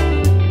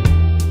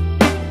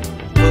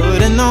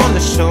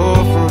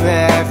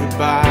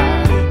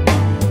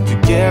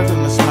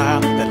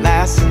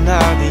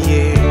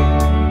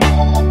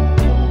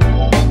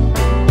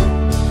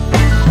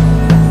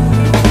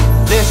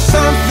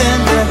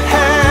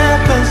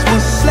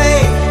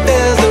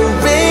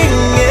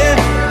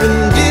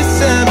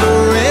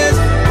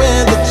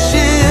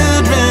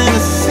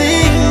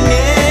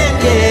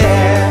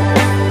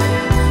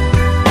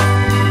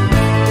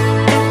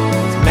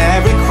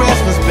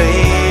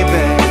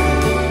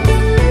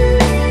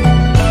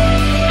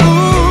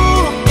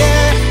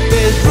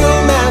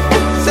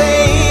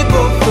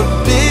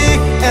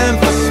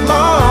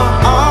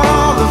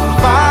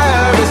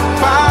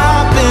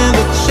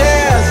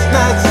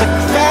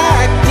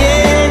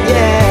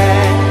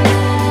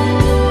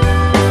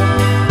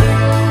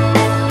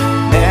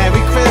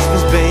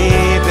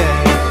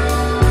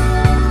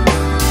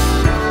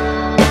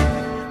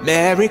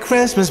 Merry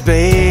Christmas,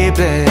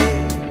 baby.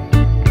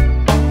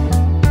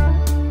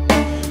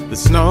 The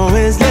snow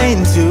is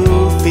laying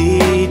 2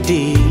 feet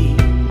deep.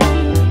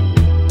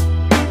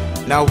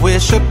 Now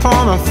wish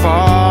upon a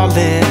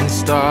falling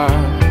star,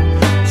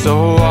 so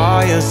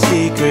all your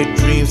secret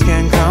dreams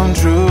can come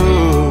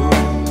true.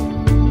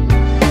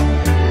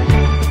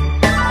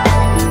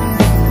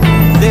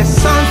 There's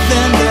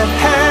something that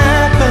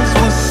happens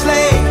when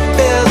sleigh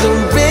bells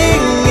are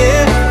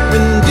ringing,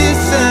 when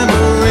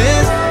December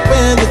is,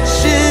 when the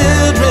children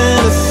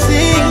are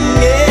singing,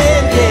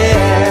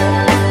 yeah.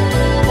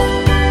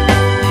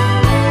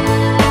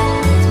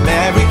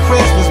 Merry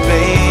Christmas,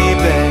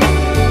 baby.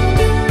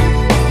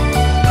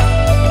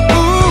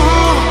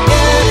 Ooh,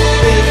 yeah.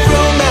 There's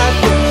room at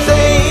the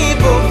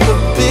table for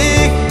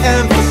big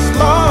and for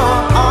small.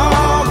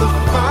 All the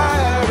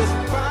fire is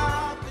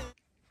popping.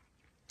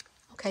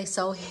 Okay,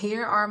 so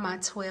here are my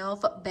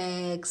 12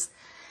 bags.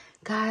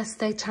 Guys,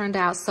 they turned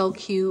out so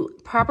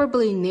cute.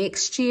 Probably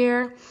next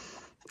year,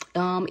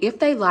 if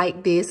they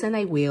like this, and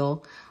they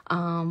will,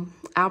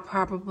 I'll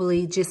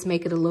probably just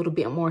make it a little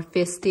bit more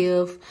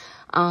festive.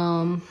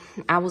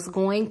 I was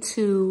going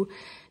to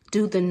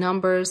do the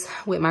numbers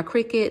with my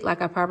Cricut,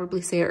 like I probably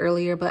said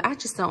earlier, but I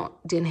just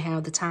didn't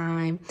have the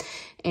time.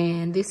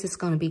 And this is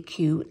gonna be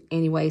cute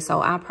anyway,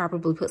 so I'll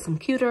probably put some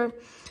cuter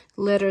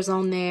letters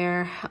on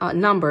there,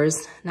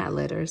 numbers, not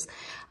letters,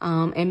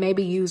 and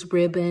maybe use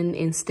ribbon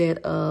instead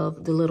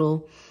of the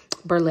little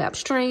burlap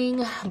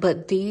string.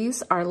 But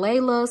these are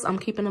Layla's. I'm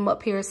keeping them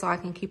up here so I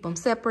can keep them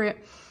separate.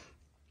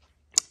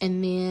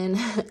 And then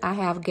I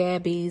have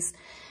Gabby's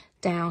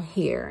down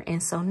here.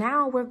 And so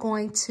now we're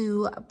going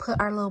to put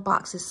our little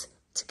boxes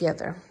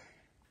together.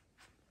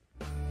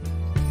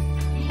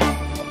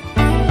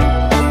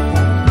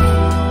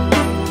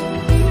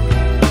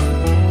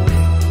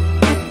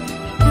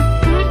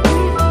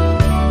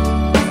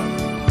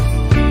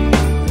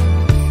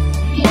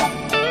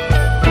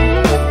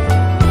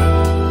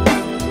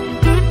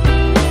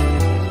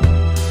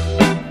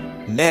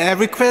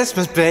 Merry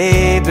Christmas,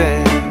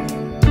 baby.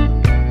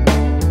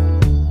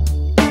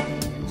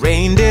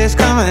 Reindeer's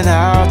coming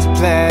out to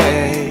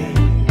play.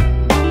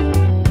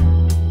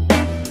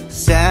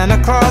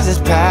 Santa Claus is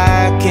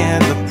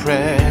packing the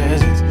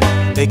presents,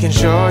 making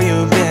sure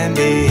you've been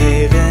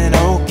behaving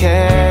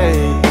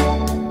okay.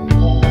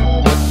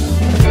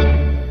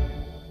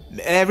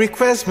 Merry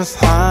Christmas,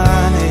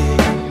 honey.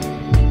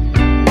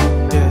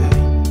 Yeah.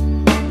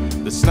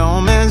 The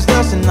snowman's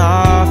dusting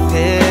off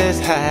his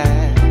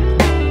hat,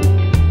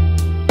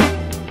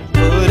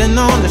 putting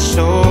on the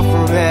show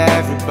for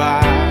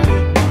everybody,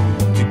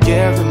 to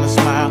give them a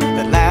smile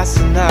that lasts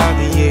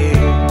another year.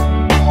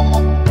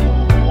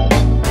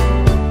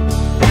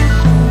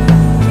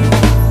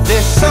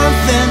 There's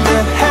something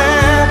that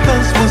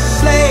happens when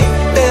sleigh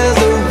bells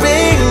are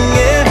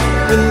ringing,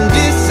 when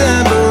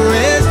December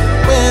is,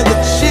 when the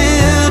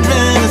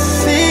children are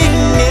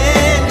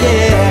singing,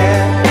 yeah.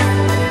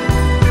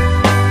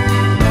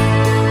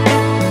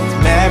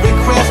 Merry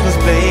Christmas,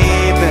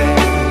 baby.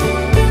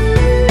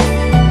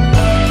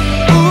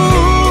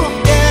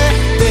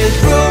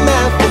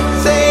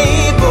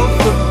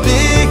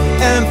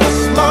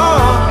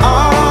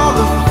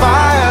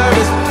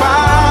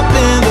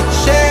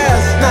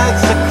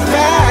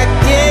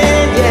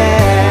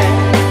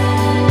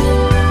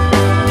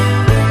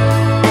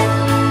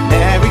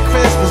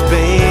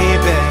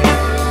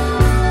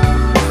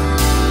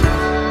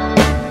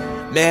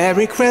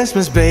 Merry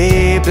Christmas,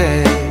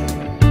 baby.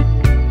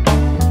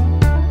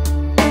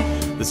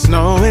 The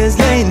snow is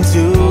laying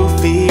 2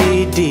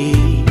 feet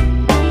deep.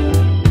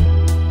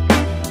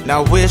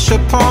 Now wish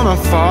upon a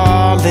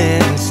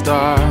falling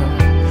star,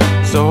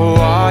 so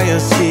all your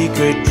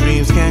secret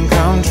dreams can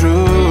come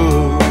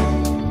true.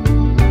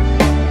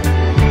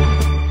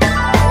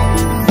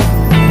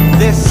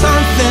 There's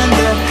something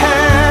that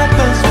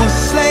happens when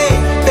sleigh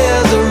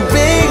bells are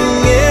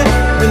ringing,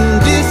 when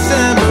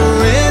December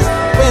is,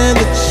 when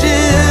the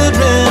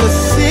children are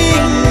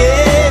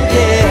singing,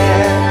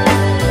 yeah.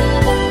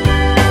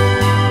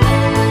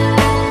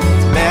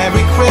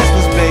 Merry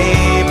Christmas,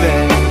 baby.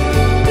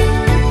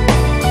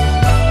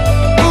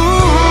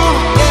 Ooh,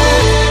 yeah.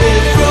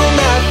 There's room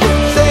at the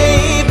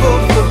table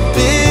for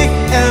big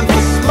and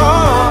for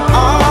small.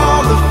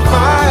 All the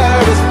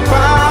fire is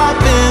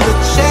popping, the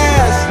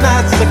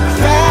chestnuts are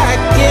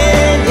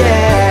cracking,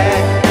 yeah.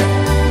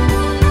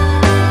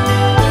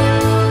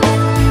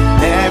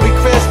 Merry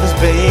Christmas,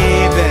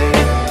 baby.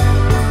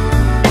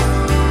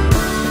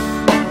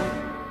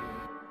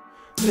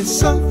 There's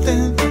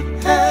something that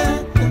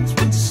happens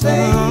when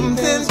something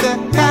that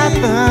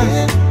happens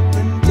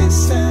when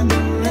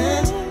December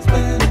ends,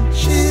 when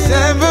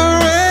December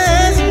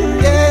ends,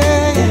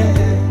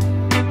 yeah.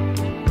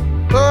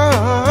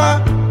 Oh,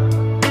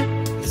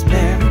 it's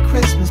Merry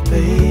Christmas,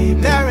 baby.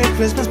 Merry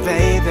Christmas,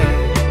 baby.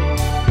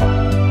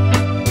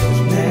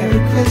 It's Merry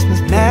Christmas,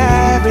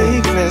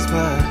 Merry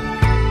Christmas.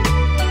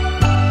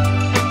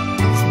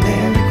 It's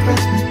Merry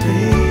Christmas,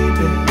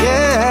 baby.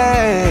 Yeah.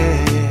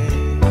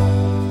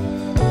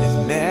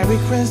 Merry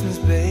Christmas,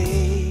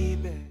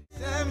 baby.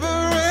 December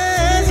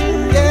ends,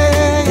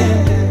 yeah.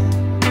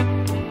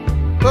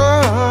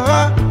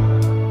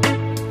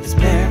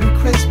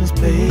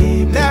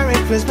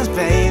 Christmas,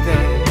 baby.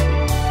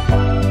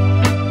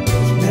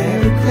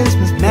 Merry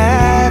Christmas,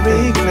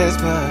 Merry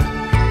Christmas.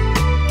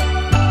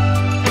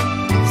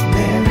 It's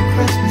Merry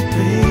Christmas,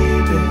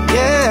 baby.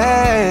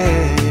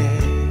 Yeah.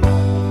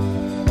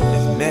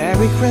 It's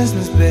Merry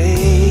Christmas,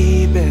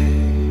 baby.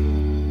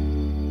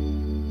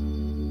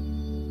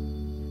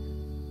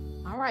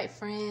 All right,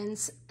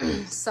 friends.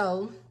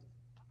 So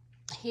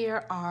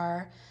here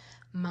are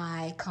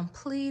my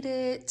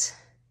completed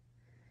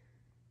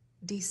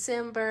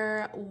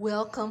December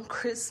welcome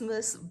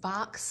Christmas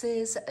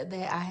boxes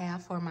that I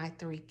have for my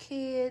 3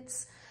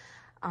 kids.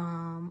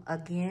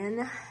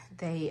 Again,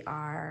 they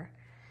are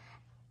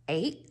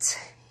 8.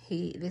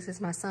 This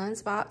is my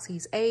son's box.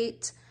 He's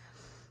 8.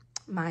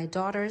 My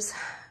daughter's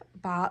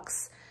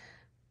box,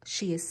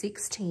 she is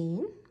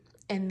 16.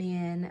 And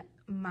then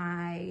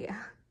my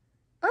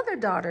other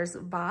daughter's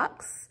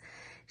box,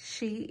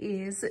 she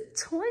is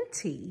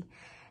 20.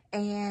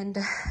 And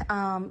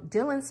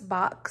Dylan's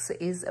box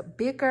is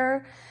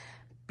bigger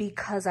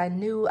because I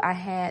knew I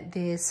had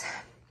this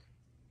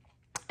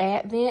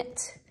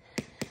Advent,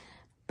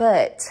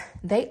 but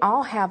they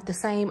all have the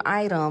same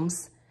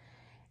items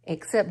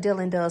except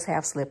Dylan does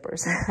have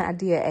slippers. I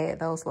did add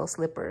those little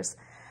slippers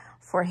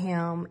for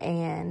him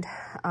and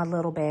a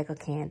little bag of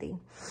candy.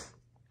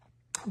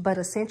 But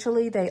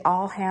essentially they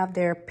all have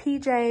their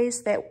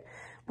PJs that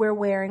we're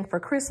wearing for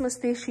Christmas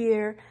this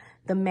year,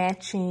 the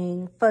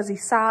matching fuzzy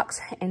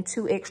socks and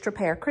 2 extra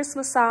pair of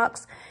Christmas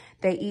socks.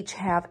 They each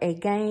have a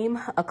game,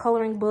 a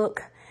coloring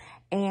book,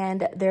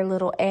 and their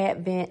little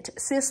Advent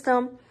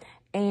system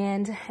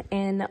and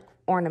an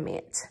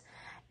ornament.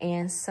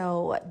 And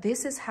so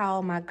this is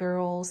how my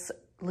girls'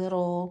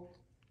 little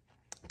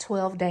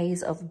 12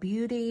 Days of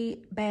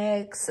Beauty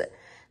bags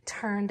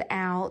turned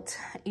out.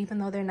 Even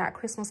though they're not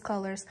Christmas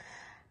colors,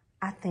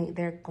 I think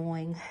they're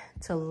going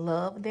to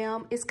love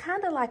them. It's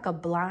kind of like a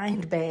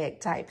blind bag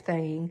type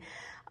thing.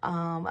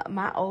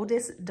 My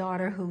oldest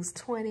daughter, who's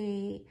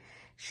 20,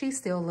 she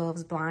still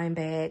loves blind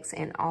bags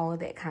and all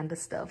of that kind of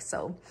stuff.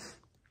 So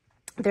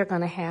they're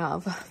gonna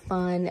have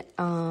fun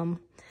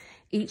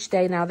each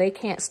day. Now they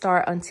can't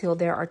start until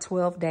there are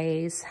 12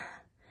 days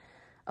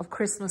of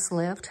Christmas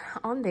left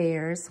on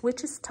theirs,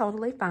 which is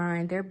totally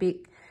fine. They're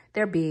big.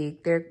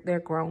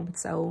 They're grown.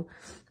 So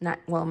my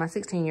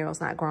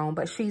 16-year-old's not grown,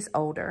 but she's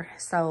older.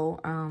 So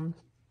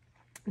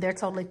they're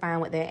totally fine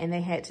with that. And they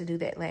had to do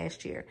that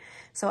last year.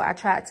 So I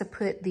tried to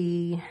put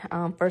the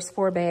first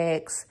 4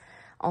 bags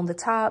on the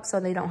top so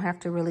they don't have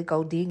to really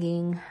go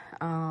digging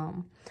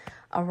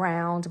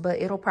around, but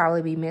it'll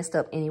probably be messed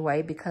up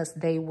anyway because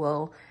they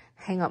will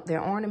hang up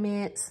their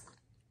ornaments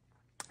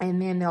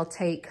and then they'll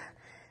take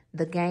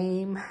the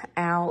game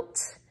out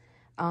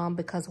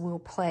because we'll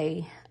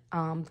play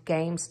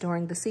games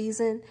during the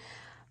season.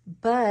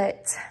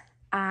 But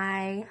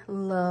I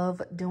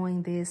love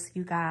doing this,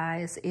 you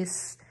guys.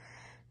 It's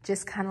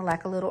just kind of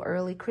like a little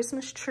early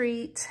Christmas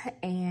treat,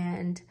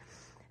 and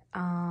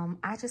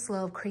I just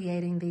love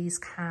creating these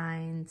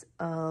kinds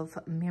of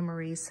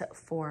memories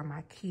for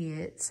my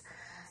kids.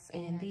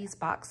 And these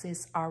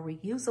boxes are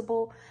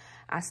reusable.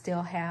 I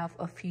still have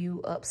a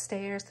few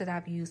upstairs that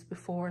I've used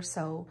before,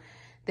 so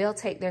they'll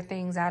take their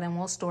things out and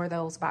we'll store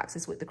those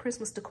boxes with the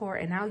Christmas decor,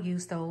 and I'll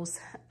use those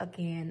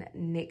again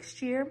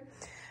next year.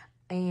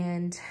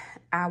 And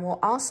I will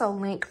also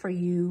link for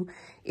you,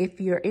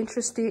 if you're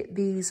interested,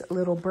 these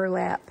little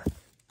burlap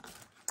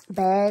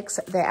bags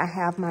that I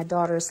have my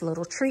daughter's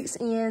little treats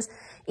in,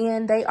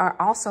 and they are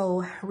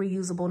also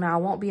reusable. Now, I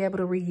won't be able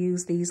to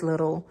reuse these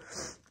little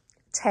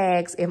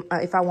tags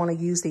if I want to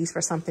use these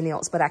for something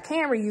else, but I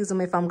can reuse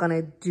them if I'm going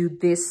to do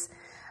this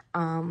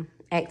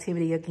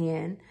activity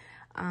again.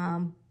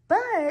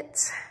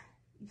 But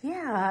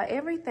yeah,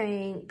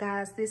 everything,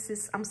 guys,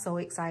 I'm so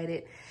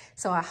excited.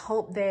 So I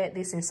hope that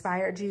this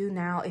inspired you.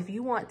 Now, if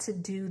you want to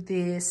do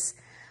this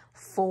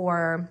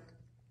for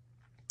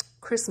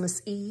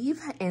Christmas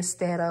Eve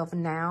instead of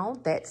now,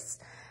 that's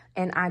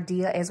an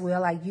idea as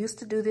well. I used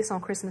to do this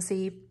on Christmas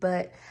Eve,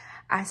 but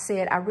I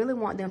said I really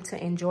want them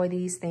to enjoy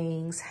these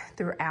things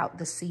throughout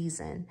the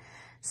season.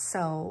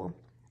 So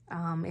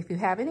if you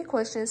have any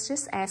questions,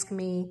 just ask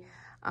me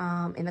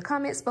in the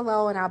comments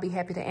below and I'll be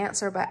happy to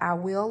answer. But I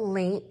will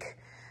link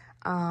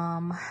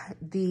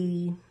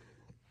the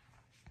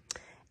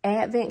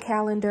Advent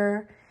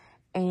calendar,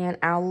 and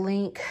I'll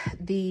link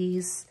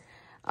these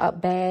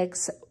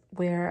bags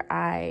where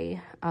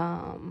I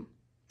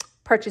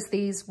purchased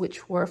these,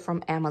 which were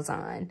from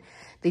Amazon.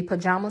 The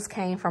pajamas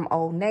came from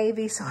Old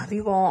Navy. So if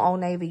you go on Old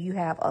Navy, you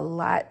have a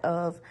lot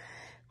of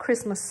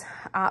Christmas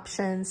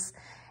options.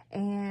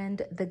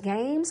 And the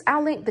games,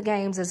 I'll link the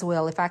games as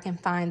well if I can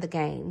find the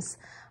games.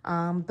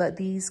 But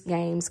these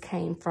games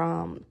came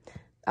from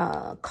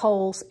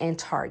Kohl's and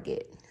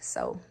Target.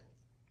 So,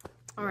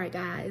 all right,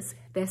 guys,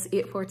 that's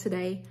it for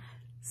today.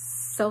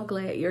 So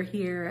glad you're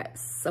here.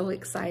 So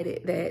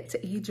excited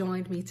that you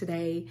joined me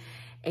today.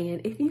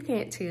 And if you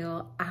can't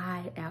tell,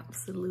 I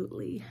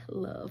absolutely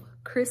love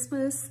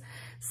Christmas.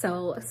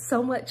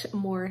 So much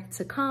more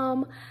to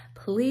come.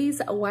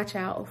 Please watch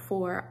out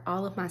for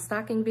all of my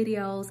stocking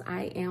videos.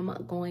 I am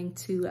going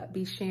to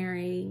be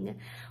sharing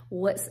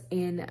what's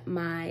in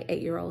my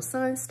 8-year-old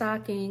son's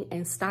stocking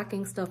and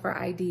stocking stuffer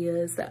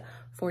ideas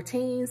for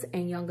teens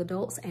and young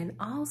adults, and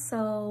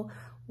also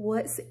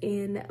what's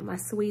in my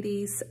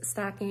sweetie's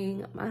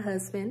stocking, my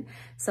husband.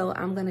 So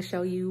I'm gonna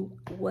show you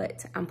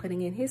what I'm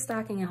putting in his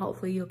stocking, and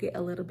hopefully you'll get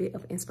a little bit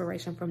of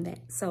inspiration from that.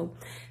 So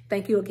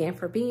thank you again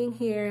for being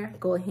here.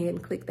 Go ahead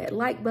and click that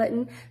like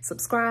button,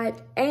 subscribe,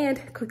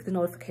 and click the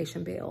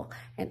notification bell.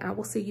 And I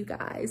will see you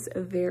guys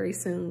very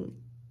soon.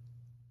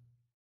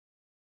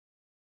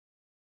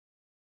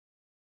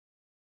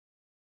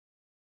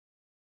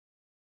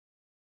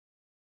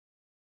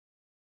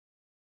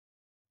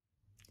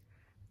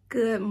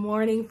 Good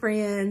morning,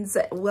 friends.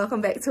 Welcome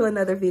back to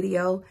another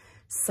video.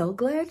 So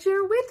glad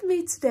you're with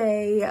me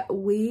today.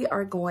 We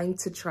are going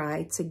to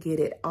try to get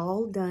it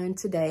all done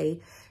today.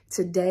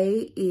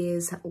 Today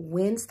is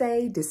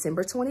Wednesday,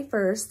 December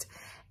 21st,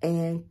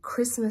 and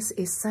Christmas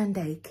is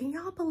Sunday. Can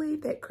y'all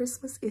believe that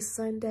Christmas is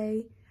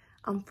Sunday?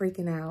 I'm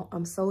freaking out.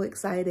 I'm so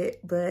excited,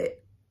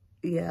 but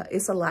yeah,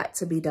 it's a lot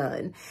to be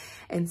done.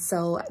 And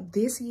so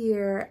this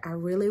year, I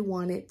really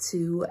wanted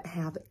to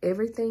have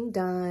everything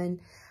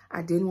done.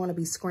 I didn't want to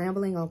be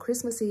scrambling on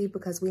Christmas Eve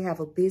because we have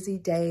a busy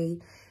day.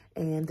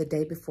 And the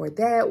day before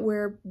that,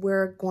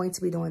 we're going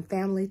to be doing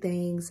family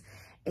things.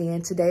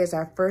 And today is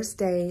our first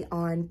day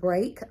on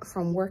break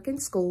from work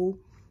and school.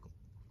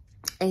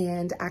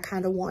 And I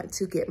kind of want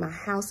to get my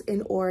house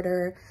in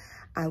order.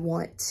 I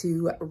want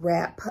to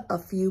wrap a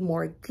few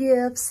more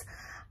gifts.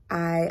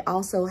 I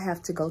also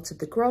have to go to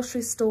the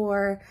grocery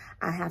store.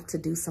 I have to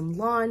do some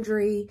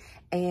laundry.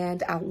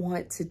 And I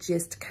want to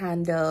just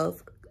kind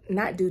of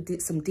not do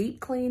some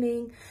deep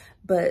cleaning,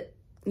 but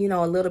you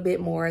know, a little bit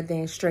more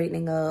than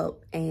straightening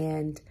up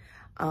and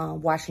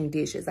washing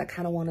dishes. I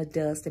kind of want to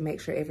dust and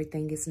make sure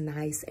everything is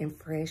nice and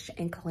fresh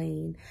and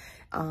clean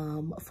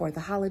for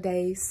the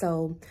holidays.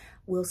 So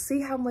we'll see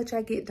how much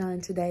I get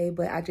done today,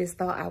 but I just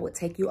thought I would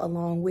take you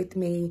along with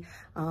me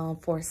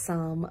for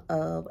some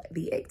of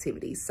the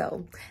activities.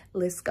 So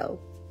let's go.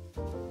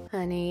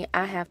 Honey,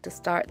 I have to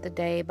start the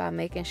day by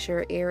making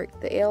sure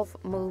Eric the elf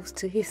moves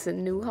to his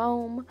new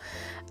home.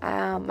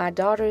 My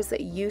daughters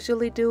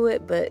usually do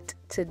it, but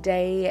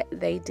today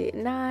they did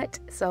not.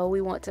 So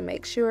we want to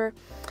make sure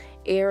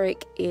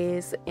Eric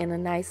is in a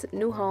nice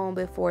new home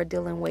before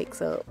Dylan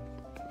wakes up.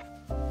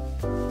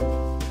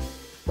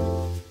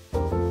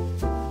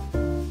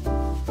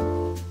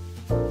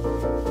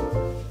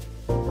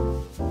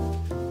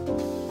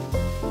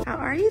 How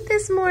are you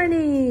this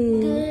morning?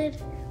 Good.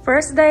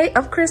 First day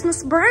of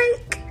Christmas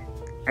break.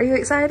 Are you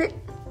excited?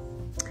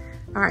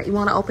 All right, you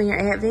want to open your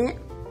Advent?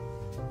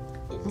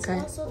 It's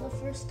also the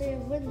first day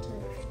of winter.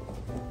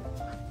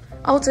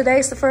 Oh,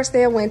 today's the first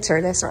day of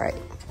winter. That's right.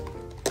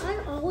 I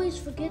always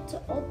forget to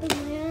open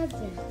my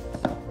Advent.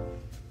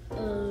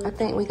 I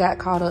think we got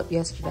caught up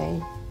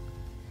yesterday.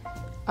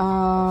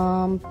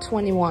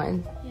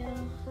 21. Yeah.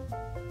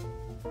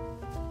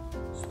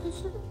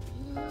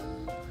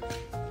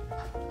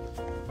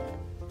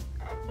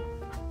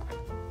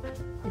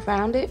 You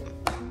found it?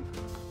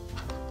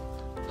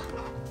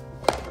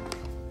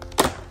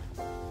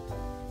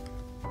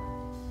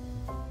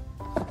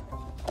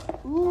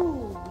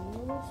 Ooh.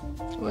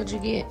 What'd you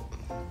get?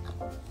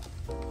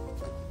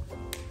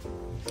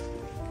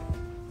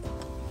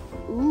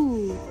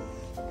 Ooh.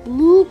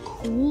 Blue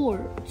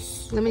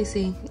quartz. Let me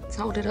see. Let's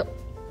hold it up.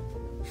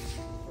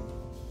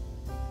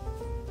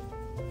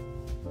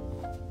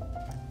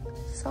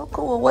 So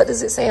cool. What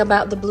does it say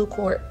about the blue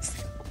quartz?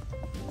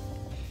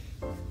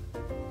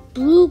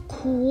 Blue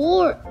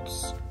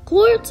quartz.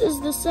 Quartz is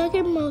the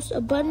second most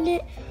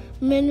abundant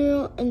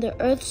mineral in the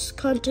Earth's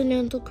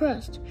continental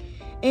crust,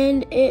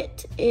 and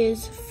it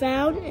is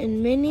found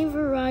in many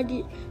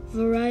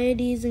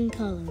varieties and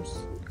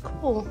colors.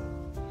 Cool.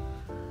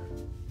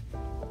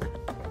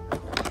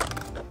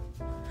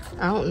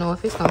 I don't know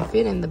if it's gonna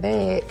fit in the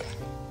bag.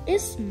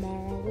 It's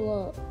small,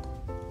 look.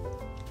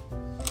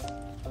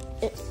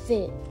 It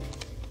fit.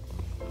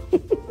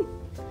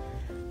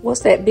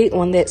 What's that big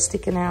one that's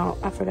sticking out?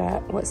 I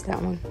forgot. What's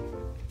that one?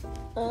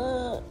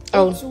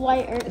 It's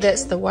white urchin.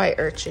 That's the white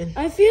urchin.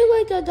 I feel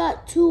like I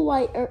got 2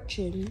 white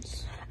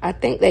urchins. I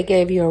think they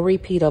gave you a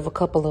repeat of a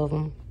couple of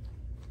them.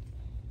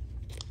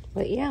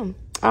 But yeah.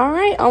 All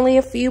right, only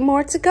a few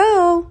more to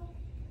go.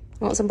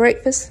 Want some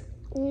breakfast?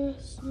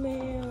 Yes,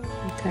 ma'am.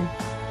 Okay.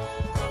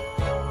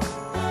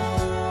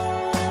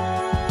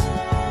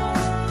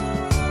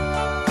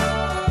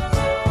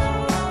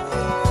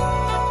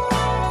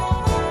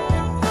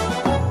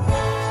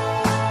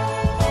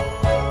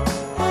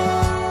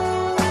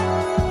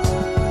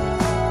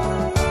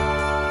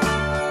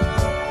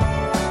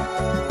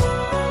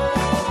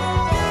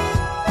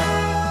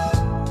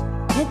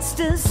 It's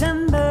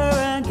December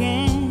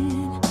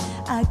again,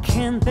 I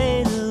can't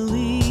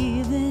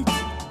believe it.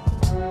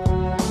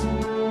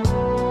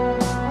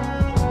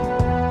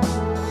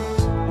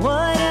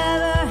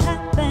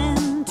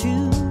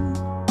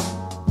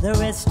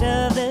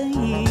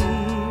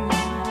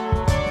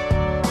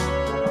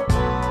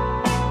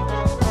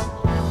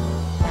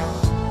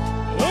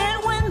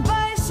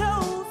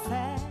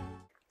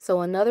 So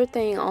another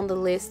thing on the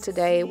list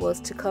today was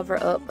to cover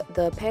up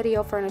the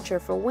patio furniture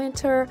for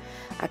winter.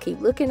 I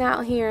keep looking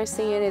out here and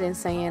seeing it and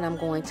saying I'm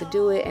going to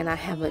do it, and I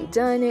haven't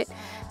done it.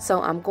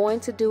 So I'm going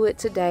to do it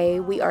today.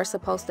 We are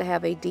supposed to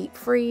have a deep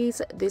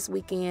freeze this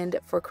weekend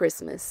for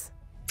Christmas.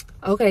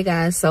 Okay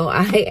guys, so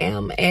I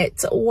am at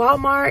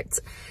Walmart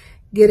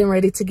getting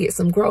ready to get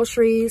some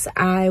groceries.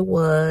 I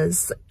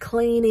was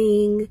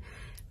cleaning,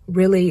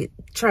 really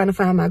trying to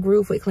find my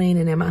groove with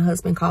cleaning, and my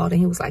husband called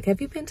and he was like, have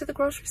you been to the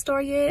grocery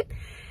store yet?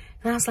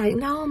 And I was like,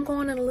 no, I'm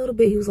going in a little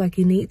bit. He was like,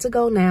 you need to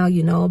go now,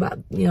 you know, about,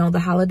 you know, the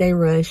holiday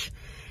rush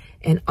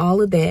and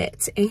all of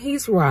that. And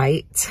he's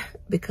right,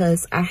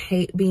 because I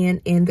hate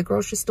being in the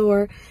grocery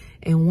store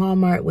and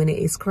Walmart when it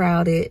is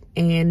crowded.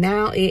 And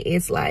now it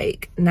is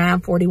like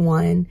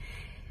 9:41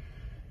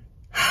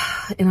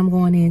 and I'm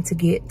going in to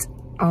get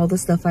all the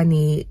stuff I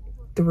need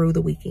through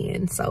the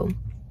weekend. So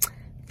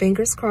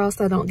fingers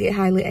crossed I don't get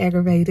highly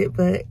aggravated,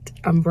 but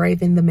I'm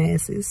braving the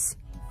masses.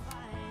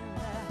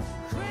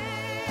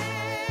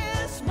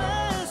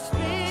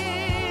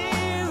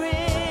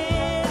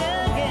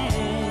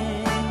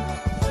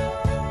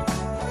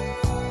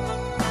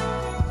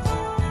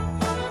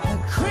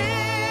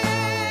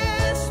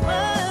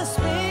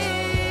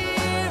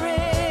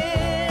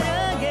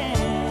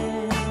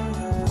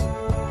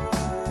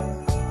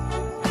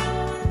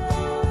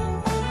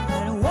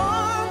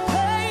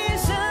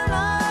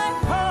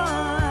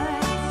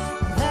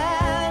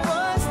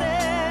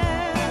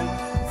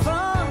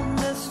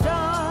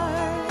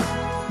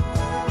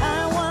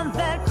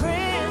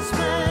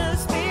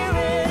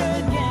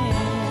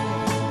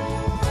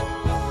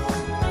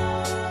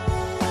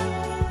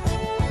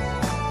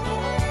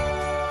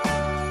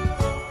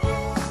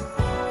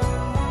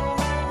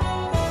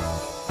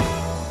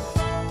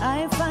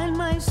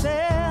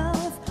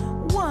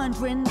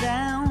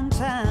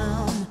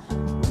 Downtown,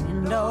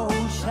 window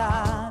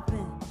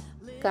shopping.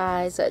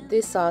 Guys,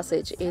 this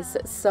sausage is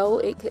so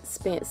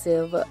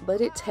expensive,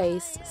 but it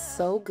tastes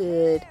so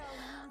good.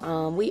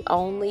 We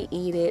only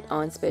eat it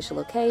on special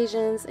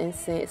occasions, and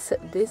since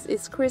this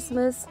is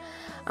Christmas,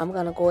 I'm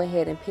gonna go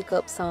ahead and pick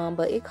up some,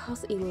 but it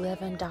costs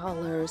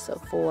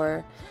 $11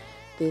 for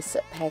this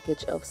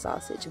package of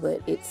sausage,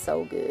 but it's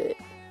so good.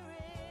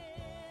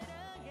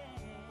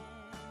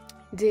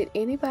 Did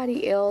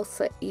anybody else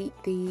eat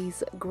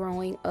these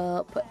growing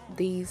up,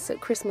 these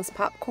Christmas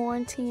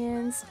popcorn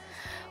tins?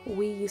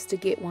 We used to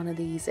get one of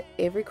these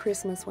every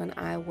Christmas when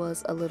I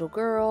was a little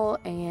girl,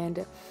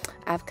 and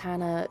I've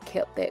kind of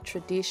kept that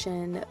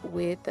tradition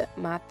with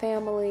my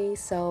family,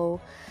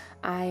 so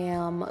I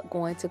am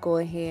going to go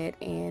ahead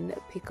and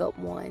pick up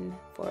one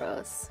for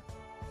us.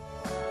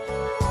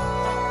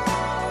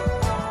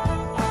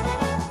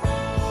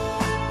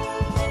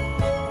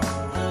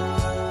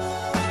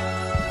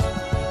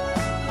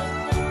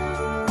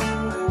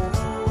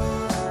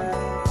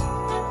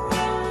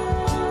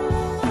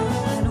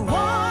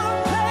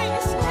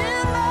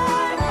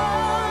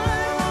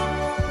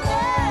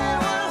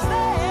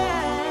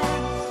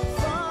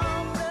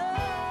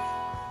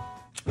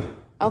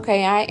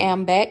 Okay, I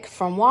am back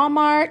from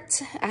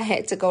Walmart. I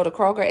had to go to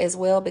Kroger as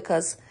well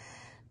because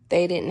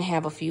they didn't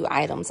have a few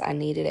items I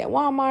needed at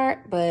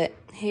Walmart. But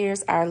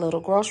here's our little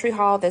grocery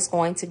haul that's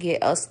going to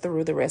get us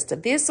through the rest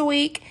of this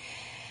week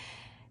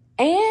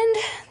and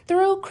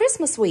through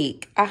Christmas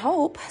week, I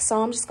hope.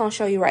 So I'm just going to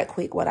show you right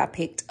quick what I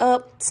picked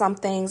up. Some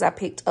things I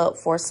picked up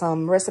for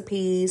some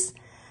recipes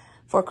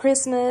for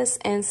Christmas,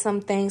 and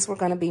some things we're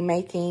going to be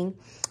making.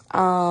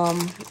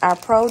 Our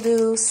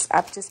produce,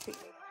 I've just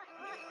picked.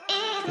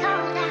 It's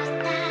cold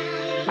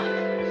outside,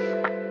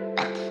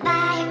 but the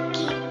fire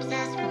keeps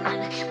us warm.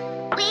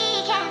 We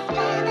can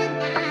spend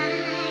the night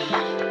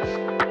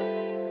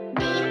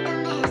beneath the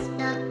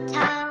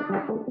mistletoe.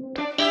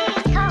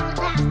 It's cold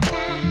outside,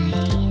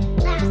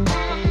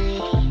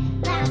 outside. It's cold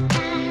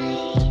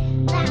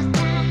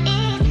outside.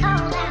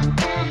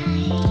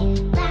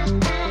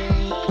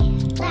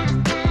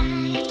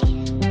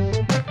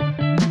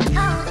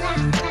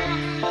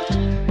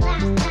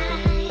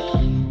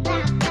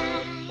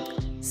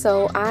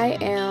 So I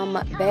am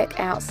back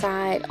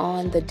outside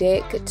on the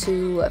deck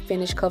to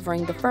finish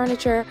covering the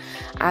furniture.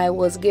 I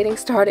was getting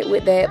started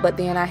with that, but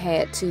then I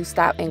had to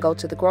stop and go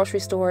to the grocery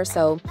store.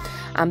 So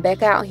I'm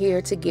back out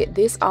here to get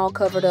this all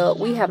covered up.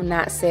 We have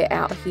not sat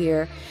out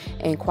here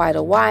in quite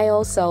a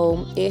while,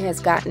 so it has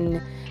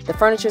gotten, the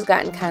furniture's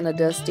gotten kind of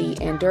dusty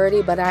and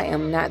dirty, but I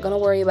am not going to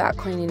worry about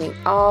cleaning it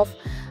off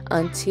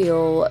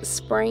until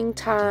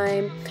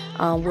springtime.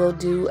 We'll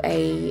do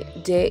a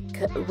deck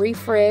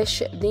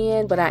refresh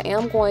then, but I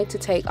am going to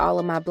take all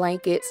of my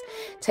blankets,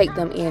 take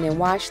them in and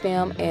wash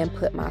them, and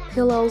put my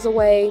pillows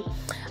away.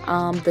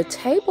 The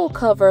table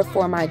cover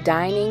for my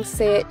dining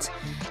set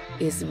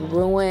is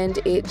ruined.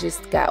 It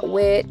just got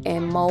wet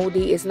and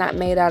moldy. It's not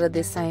made out of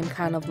the same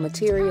kind of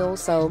material,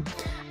 so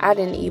I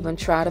didn't even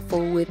try to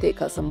fool with it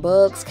because some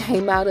bugs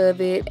came out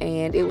of it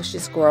and it was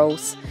just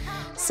gross.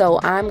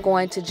 So I'm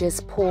going to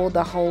just pull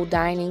the whole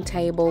dining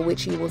table,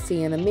 which you will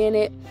see in a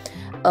minute,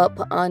 up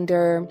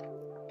under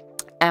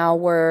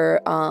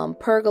our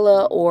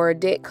pergola or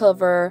deck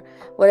cover,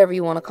 whatever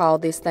you want to call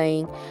this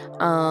thing,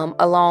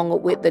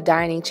 along with the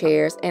dining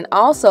chairs. And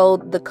also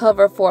the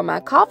cover for my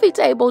coffee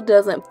table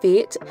doesn't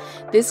fit.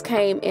 This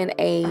came in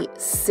a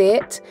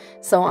set,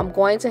 so I'm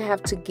going to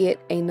have to get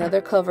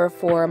another cover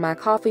for my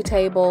coffee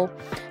table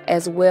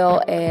as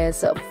well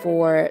as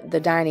for the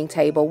dining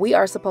table. We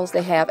are supposed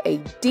to have a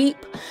deep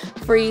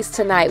freeze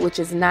tonight, which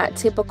is not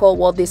typical,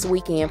 well, this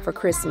weekend for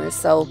Christmas.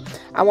 So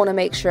I want to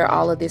make sure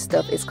all of this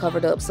stuff is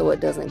covered up so it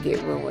doesn't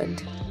get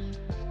ruined.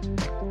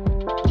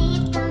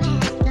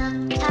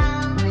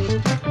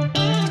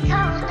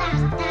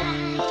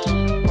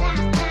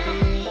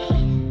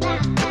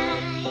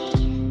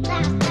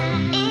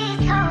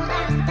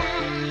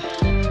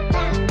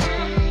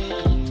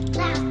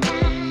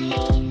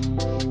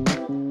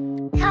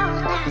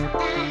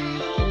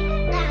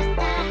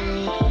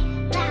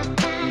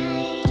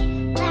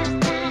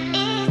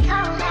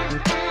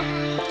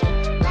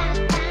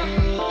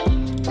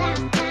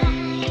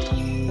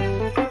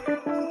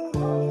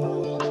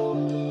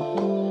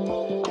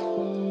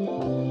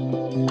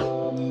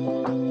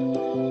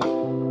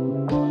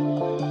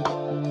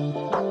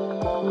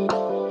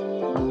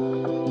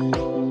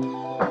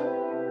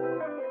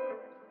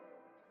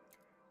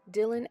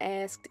 Dylan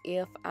asked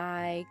if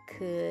I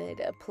could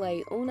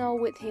play Uno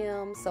with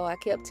him, so I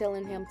kept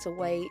telling him to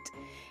wait,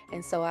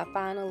 and so I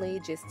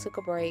finally just took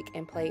a break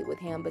and played with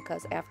him,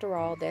 because after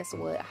all, that's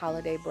what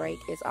holiday break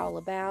is all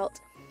about,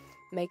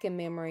 making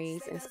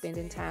memories and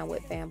spending time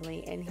with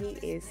family. And he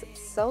is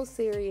so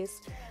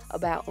serious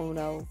about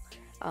Uno,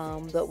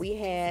 but we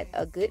had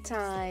a good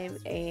time,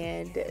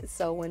 and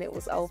so when it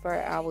was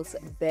over, I was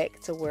back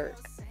to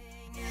work.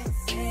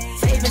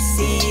 Favorite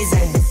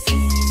season.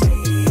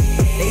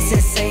 They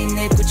said, say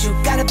Nick, what you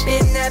got up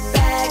in that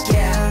bag,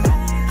 yeah.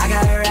 I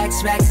got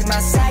racks in my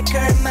sack,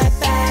 in my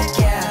bag,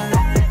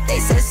 yeah. They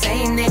said,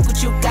 say Nick,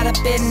 what you got up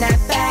in that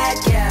bag,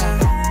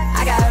 yeah.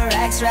 I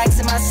got racks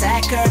in my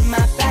sack, in my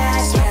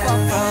bag,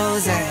 yeah.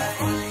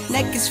 Frozen,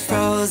 neck is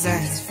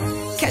frozen.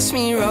 Catch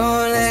me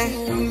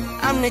rolling,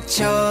 I'm the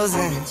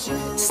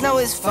chosen. Snow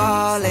is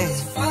falling,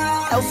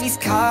 Elfie's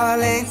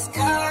calling.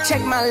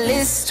 Check my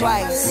list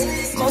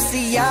twice, most of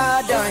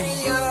y'all done.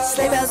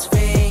 Sleigh bells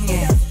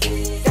ringing,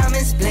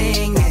 diamonds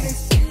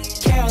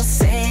blinging, carols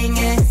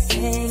singing,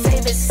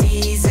 favorite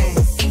season.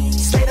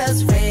 Sleigh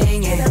bells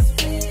ringing,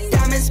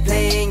 diamonds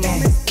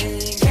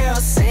blinging,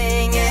 carols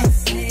singing,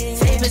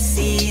 favorite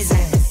season.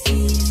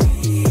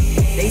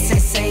 They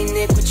say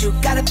Nick, what you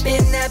got up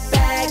in that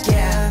bag,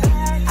 yeah.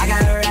 I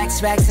got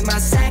racks in my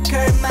sack,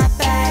 in my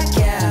bag,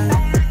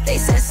 yeah. They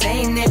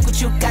say Nick,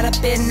 what you got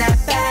up in that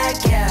bag,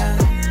 yeah.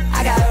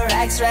 I got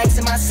racks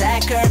in my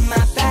sack, in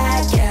my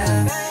bag,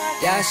 yeah.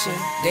 Dasher,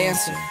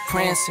 Dancer,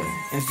 Prancer,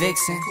 and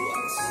Vixen,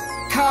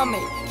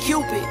 Comet,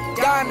 Cupid,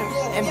 Donner,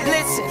 and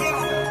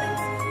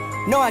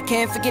Blitzen. No, I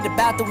can't forget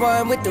about the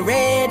one with the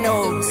red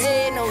nose.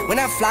 When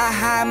I fly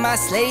high, my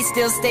sleigh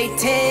still stay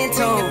 10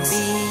 toes.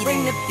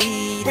 Bring the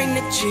beat, bring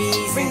the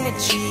trees, bring the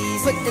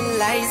cheese. Put the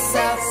lights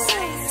up,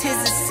 'tis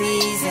the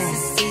season.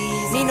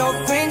 Need no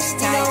Grinch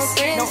types,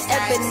 no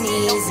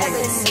Ebenezer.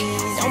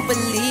 Don't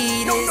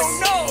believe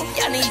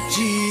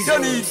this, y'all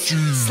need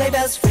Jesus. Sleigh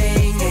bells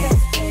ringing,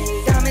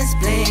 diamonds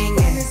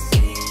blinging,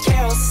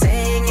 carols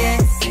singing,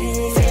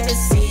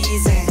 favorite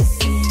season.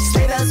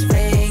 Sleigh bells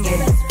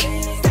ringing,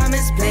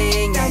 diamonds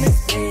blinging,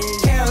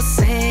 carols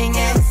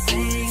singing,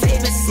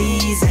 favorite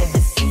season.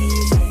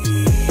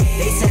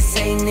 They said,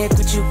 say Nick,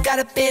 what you got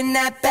up in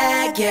that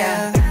bag,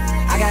 yeah.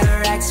 I got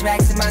racks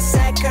in my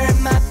sack,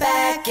 in my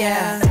bag,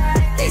 yeah.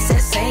 They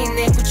said, say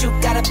Nick, what you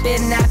got up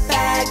in that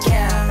bag,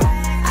 yeah.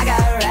 I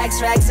got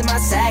racks in my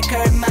sack,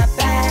 in my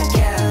bag,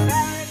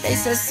 yeah. They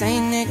said, say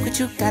Nick, what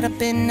you got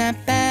up in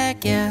that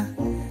bag, yeah.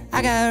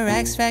 I got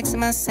racks in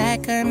my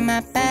sack, in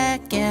my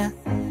bag, yeah.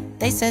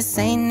 They said,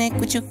 say Nick,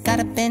 what you got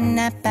up in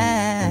that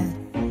bag.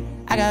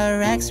 I got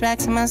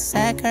racks in my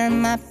sack,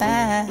 in my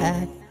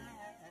bag.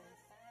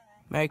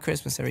 Merry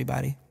Christmas,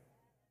 everybody.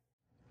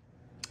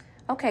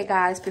 Okay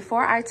guys,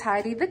 before I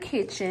tidy the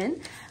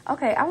kitchen,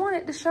 okay, I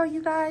wanted to show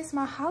you guys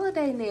my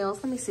holiday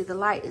nails. Let me see, the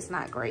light is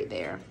not great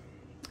there.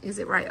 Is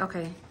it right?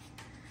 Okay.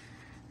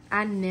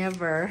 I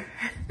never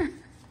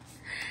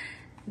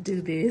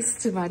do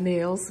this to my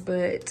nails,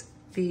 but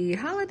the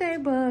holiday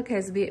bug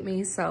has bit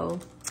me, so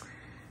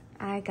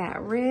I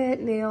got red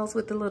nails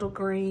with the little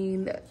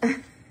green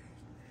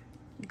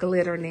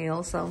glitter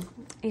nails. So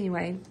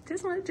anyway,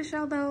 just wanted to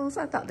show those.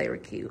 I thought they were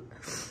cute.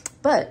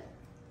 But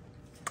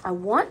I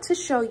want to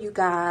show you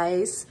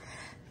guys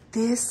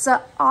this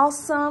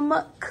awesome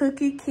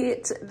cookie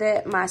kit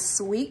that my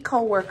sweet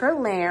coworker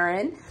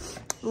Laren,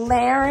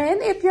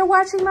 if you're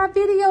watching my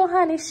video,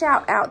 honey,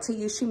 shout out to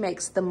you. She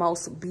makes the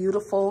most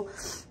beautiful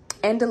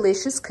and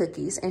delicious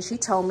cookies, and she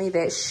told me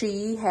that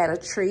she had a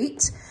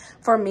treat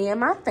for me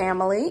and my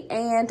family,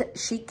 and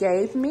she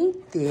gave me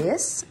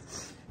this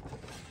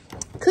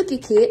cookie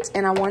kit,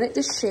 and I wanted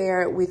to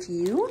share it with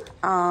you.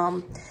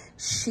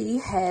 She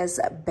has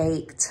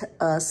baked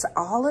us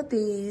all of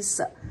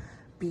these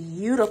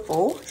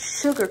beautiful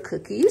sugar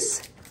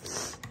cookies.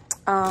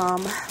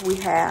 We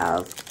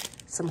have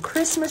some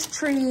Christmas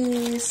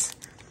trees.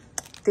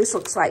 This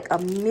looks like a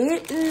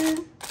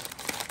mitten.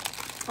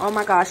 Oh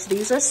my gosh,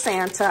 these are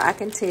Santa, I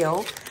can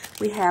tell.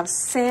 We have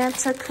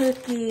Santa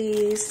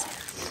cookies.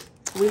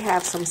 We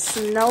have some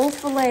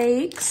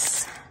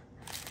snowflakes.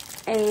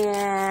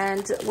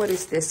 And what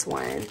is this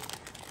one?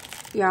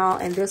 Y'all,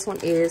 and this one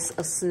is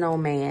a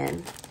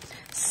snowman.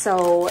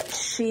 So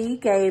she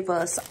gave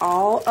us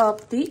all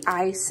of the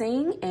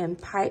icing and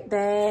pipe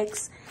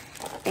bags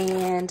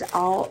and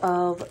all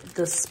of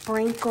the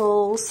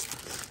sprinkles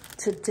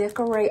to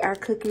decorate our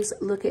cookies.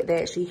 Look at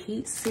that, she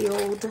heat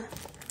sealed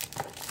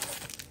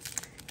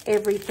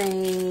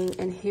everything.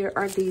 And here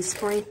are these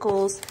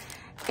sprinkles.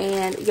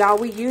 And y'all,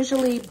 we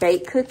usually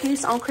bake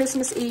cookies on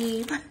Christmas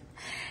Eve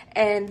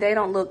and they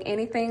don't look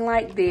anything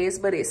like this,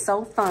 but it's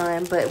so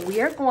fun. But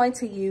we are going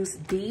to use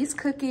these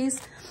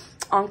cookies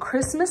on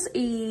Christmas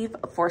Eve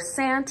for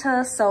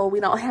Santa, so we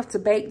don't have to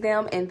bake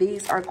them, and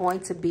these are going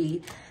to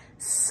be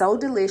so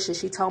delicious.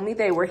 She told me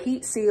they were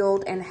heat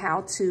sealed and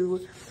how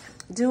to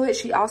do it.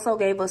 She also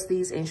gave us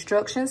these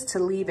instructions to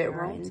leave it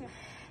right.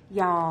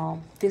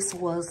 Y'all, this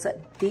was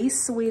the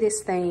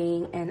sweetest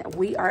thing, and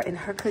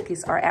her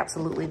cookies are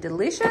absolutely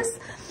delicious.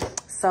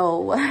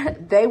 So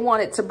they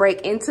wanted to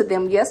break into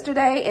them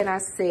yesterday, and I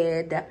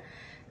said,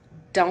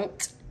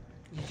 don't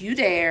you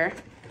dare.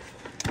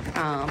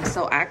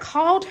 So I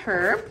called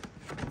her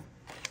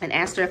and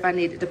asked her if I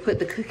needed to put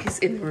the cookies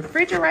in the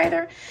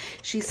refrigerator.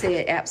 She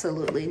said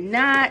absolutely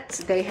not.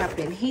 They have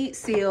been heat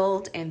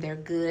sealed and they're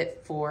good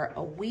for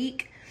a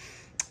week.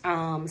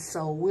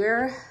 So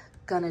we're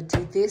gonna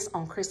do this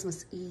on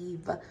Christmas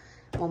Eve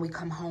when we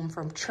come home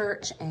from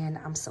church, and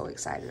I'm so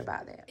excited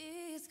about that.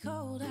 It's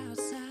cold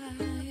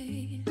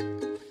outside,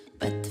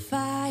 but the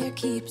fire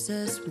keeps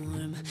us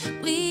warm.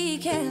 We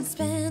can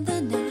spend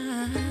the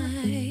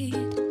night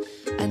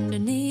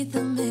underneath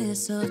the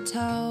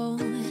mistletoe,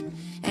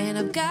 and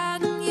I've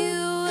gotten you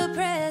a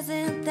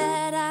present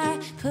that I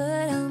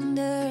put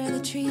under the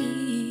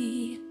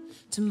tree.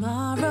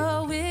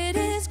 Tomorrow it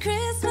is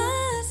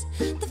Christmas,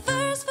 the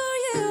first for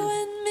you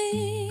and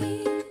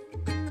me.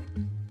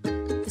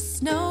 The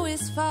snow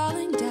is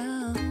falling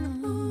down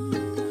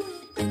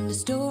and the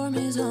storm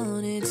is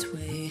on its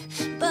way,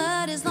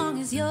 but as long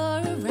as you're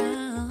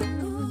around,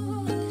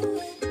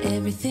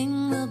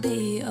 everything will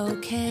be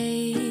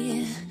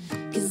okay.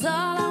 'Cause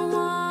all I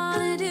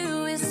wanna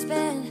do is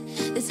spend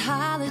this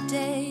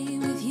holiday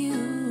with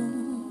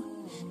you.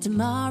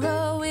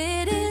 Tomorrow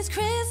it is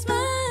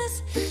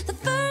Christmas, the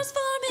first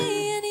for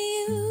me and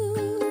you.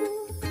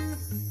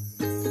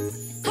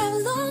 I've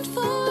longed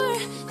for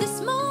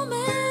this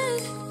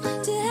moment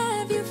to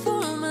have you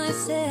for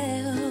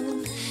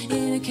myself,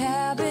 in a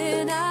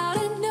cabin out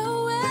in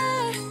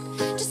nowhere,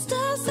 just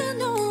us and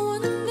no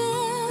one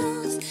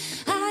else.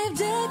 I've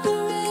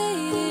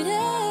decorated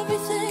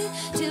everything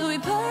till we're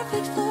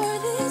perfect for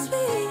this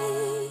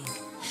week.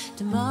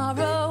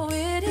 Tomorrow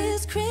it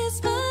is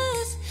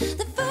Christmas,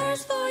 the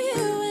first for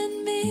you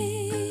and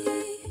me.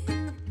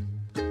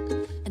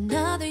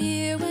 Another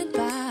year went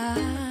by,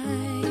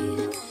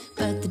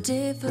 but the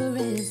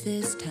difference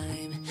this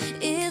time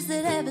is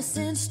that ever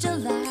since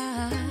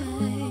July,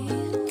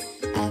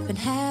 I've been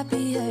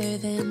happier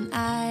than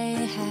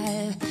I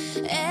have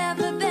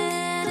ever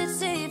been. It's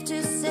safe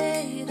to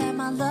say that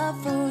my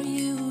love for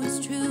you is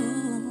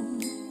true.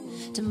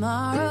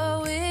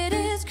 Tomorrow it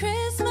is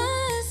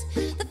Christmas,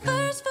 the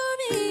first for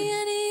me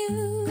and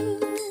you.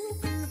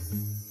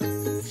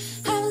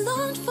 I've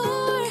longed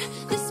for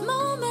this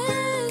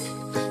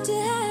moment to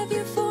have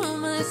you for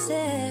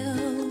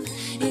myself,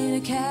 in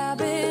a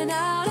cabin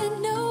out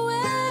in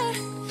nowhere,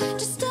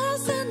 just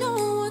us and no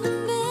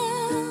one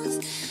else.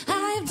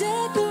 I've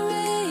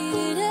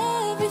decorated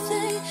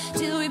everything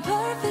till we're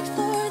perfect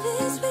for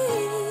this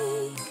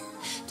week.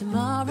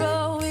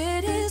 Tomorrow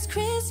it is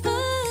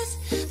Christmas,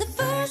 the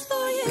first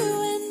for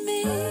you and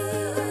me.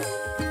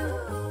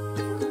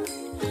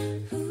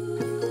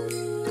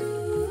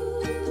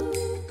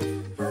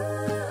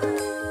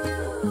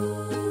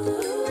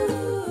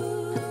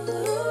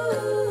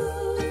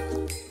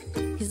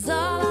 Cause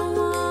all I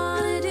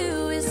wanna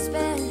do is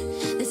spend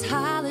this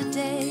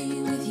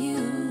holiday with you.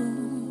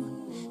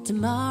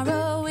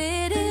 Tomorrow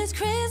it is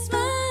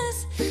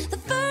Christmas, the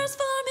first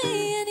for me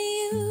and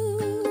you.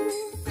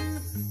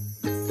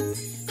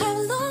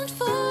 I've longed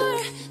for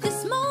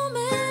this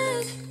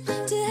moment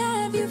to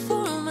have you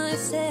for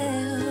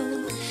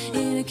myself,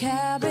 in a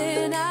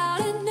cabin out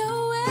in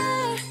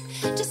nowhere,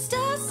 just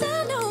us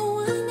and no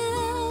one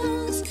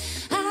else.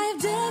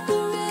 I've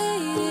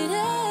decorated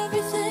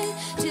everything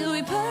till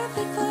we're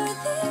perfect for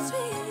this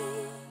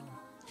week.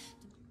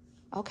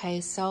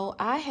 Okay, so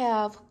I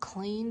have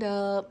cleaned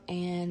up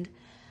and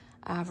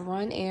I've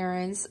run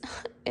errands,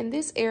 and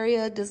this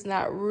area does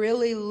not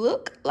really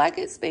look like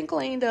it's been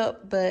cleaned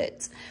up,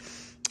 but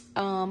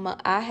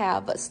I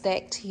have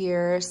stacked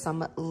here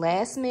some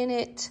last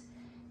minute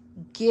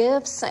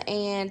gifts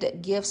and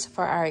gifts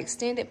for our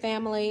extended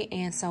family,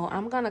 and so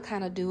I'm gonna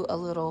kind of do a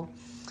little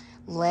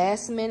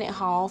last minute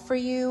haul for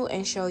you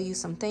and show you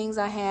some things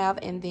I have,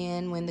 and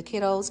then when the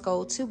kiddos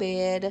go to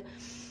bed,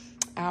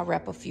 I'll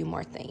wrap a few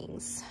more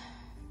things.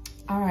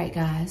 All right,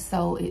 guys,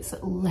 so it's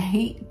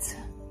late.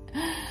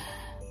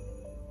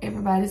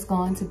 Everybody's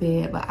gone to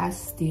bed, but I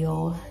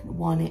still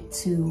wanted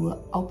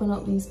to open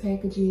up these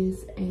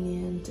packages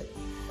and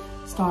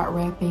start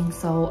wrapping.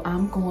 So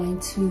I'm going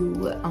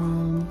to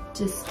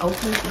just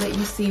open it, let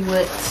you see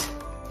what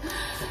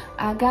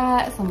I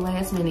got. Some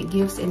last minute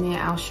gifts, and then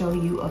I'll show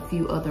you a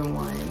few other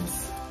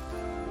ones.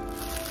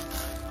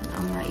 And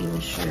I'm not even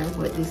sure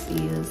what this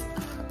is.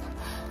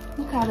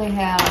 Look how they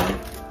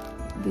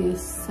have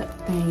this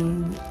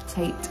thing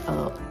taped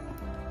up.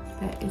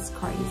 That is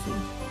crazy.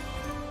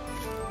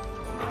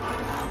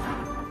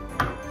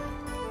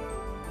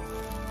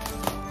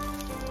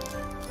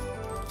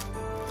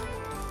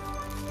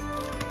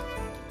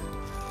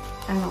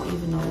 I don't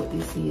even know what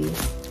this is.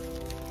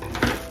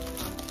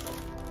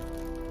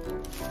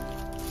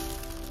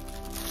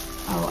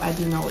 Oh, I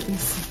do know what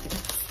this is.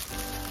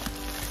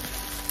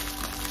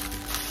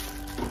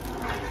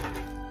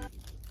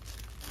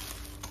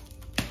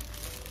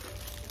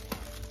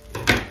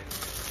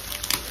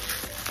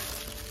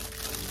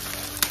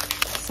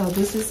 So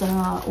this is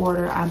an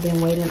order I've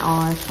been waiting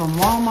on from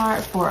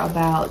Walmart for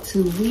about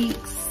 2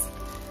 weeks.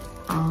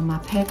 My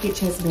package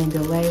has been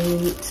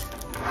delayed.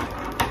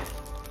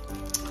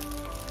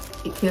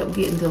 It kept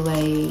getting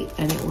delayed,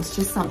 and it was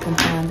just something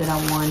fun that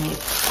I wanted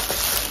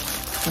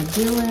for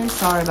Dylan.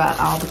 Sorry about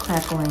all the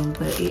crackling,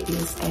 but it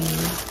is a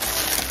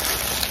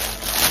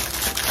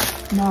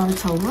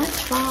Naruto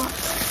lunchbox.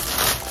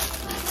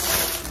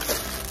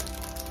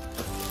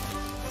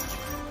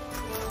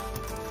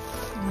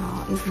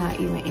 No, it's not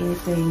even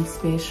anything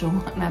special,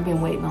 and I've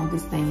been waiting on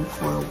this thing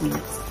for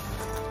weeks.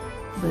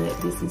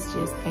 But this is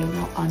just a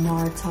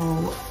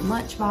Naruto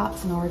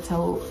lunchbox.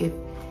 Naruto, if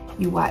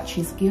you watch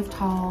his gift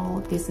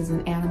haul, this is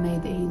an anime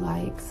that he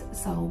likes.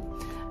 So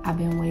I've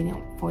been waiting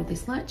for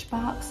this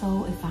lunchbox,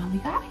 so it finally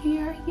got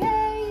here.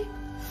 Yay!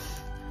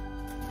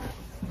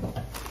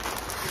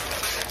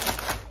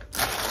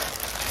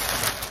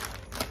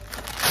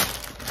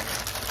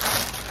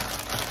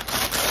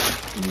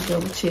 Let me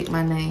double check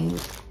my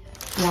names.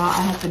 Y'all,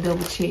 I have to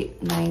double check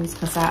names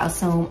because I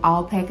assume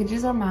all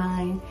packages are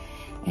mine,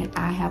 and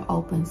I have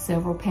opened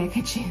several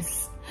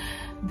packages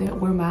that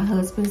were my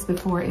husband's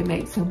before. It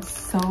makes him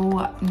so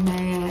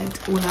mad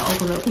when I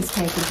open up his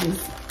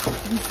packages.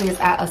 He says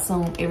I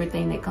assume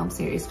everything that comes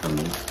here is for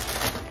me.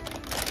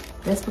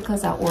 That's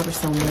because I order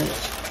so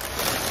much.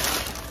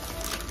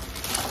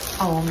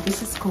 Oh,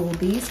 this is cool.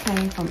 These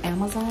came from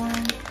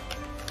Amazon.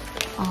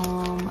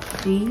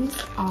 These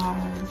are,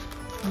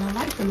 and I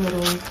like the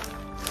little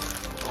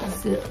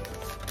zip,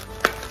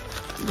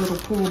 little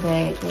pull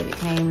bag that it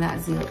came, not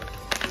zip.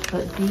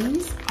 But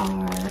these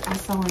are, I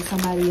saw in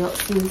somebody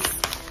else's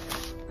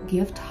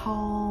gift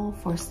haul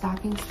for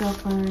stocking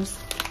stuffers,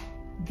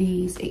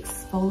 these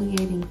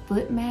exfoliating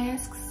foot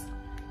masks.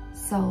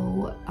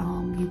 So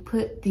you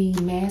put the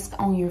mask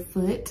on your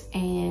foot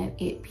and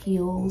it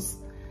peels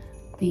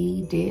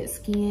the dead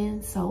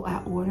skin. So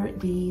I ordered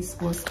these,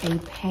 was a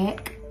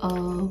pack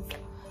of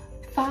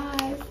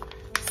 5.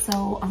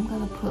 So I'm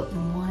gonna put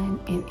one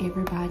in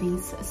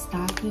everybody's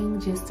stocking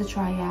just to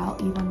try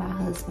out, even my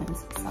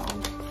husband's. So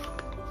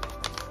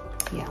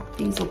yeah,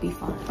 these will be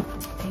fun.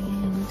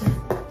 And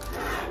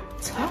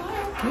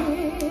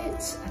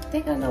Target. I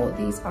think I know what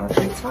these are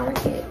from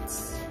Target.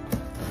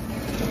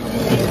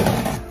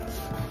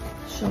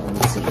 Show them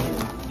to you.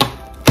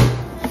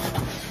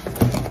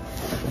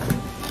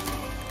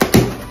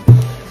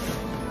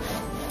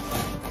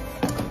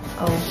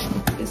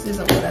 Oh, this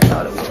isn't what I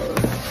thought it was.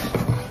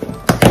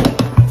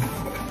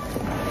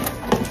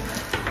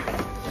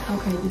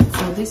 Okay,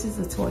 so this is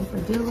a toy for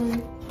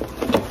Dylan.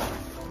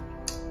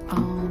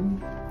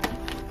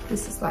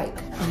 This is like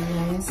a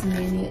last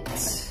minute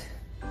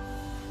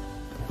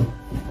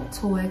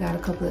toy. I got a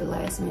couple of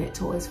last minute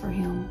toys for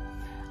him.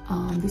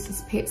 This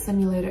is Pet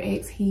Simulator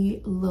X.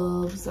 He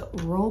loves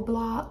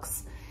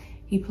Roblox.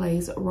 He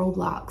plays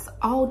Roblox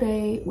all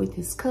day with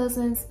his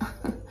cousins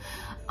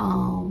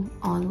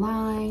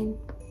online.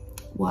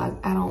 Well,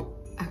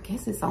 I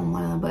guess it's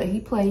online, but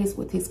he plays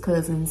with his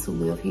cousins who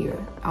live here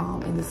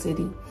in the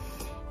city.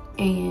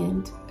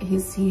 And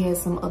he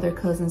has some other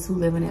cousins who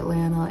live in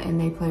Atlanta,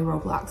 and they play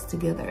Roblox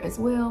together as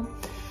well.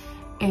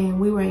 And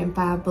we were in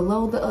Five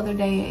Below the other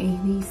day, and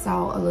he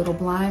saw a little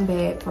blind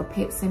bag for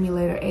Pet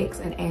Simulator X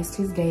and asked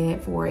his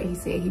dad for it. He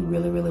said he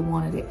really, really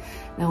wanted it.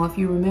 Now, if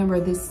you remember,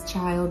 this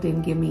child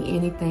didn't give me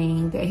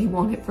anything that he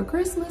wanted for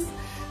Christmas,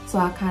 so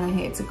I kind of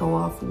had to go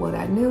off what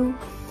I knew.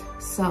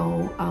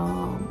 So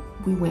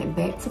we went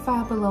back to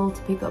Five Below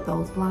to pick up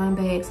those blind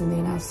bags, and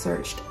then I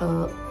searched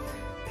up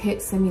Pet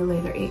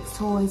Simulator X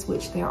toys,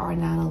 which there are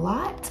not a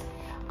lot,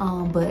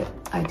 but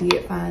I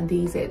did find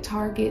these at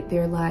Target.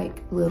 They're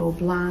like little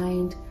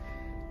blind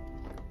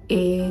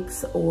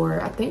eggs, or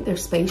I think they're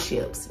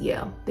spaceships.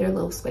 Yeah, they're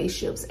little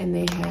spaceships, and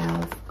they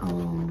have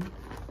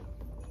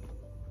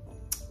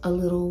a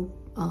little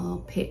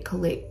pet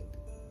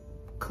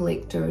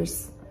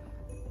collector's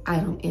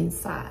item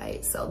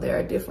inside. So there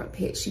are different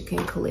pets you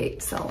can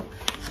collect. So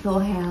he'll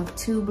have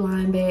 2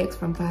 blind bags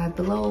from Five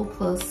Below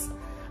plus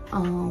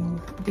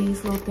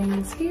these little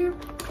things here.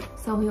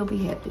 So he'll be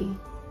happy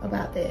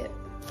about that.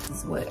 This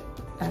is what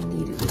I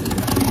needed to do.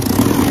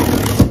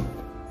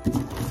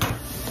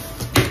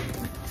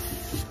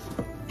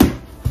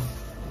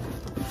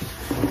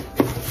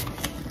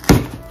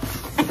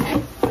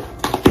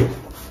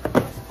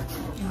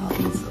 Y'all,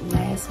 these are the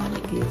last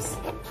minute gifts.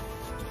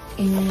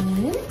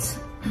 And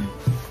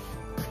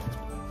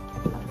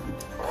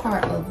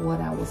part of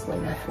what I was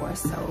waiting for.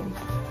 So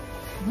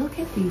look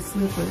at these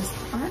slippers.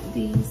 Aren't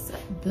these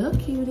the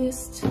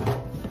cutest?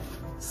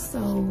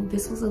 So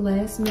this was a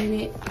last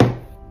minute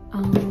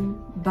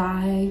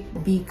buy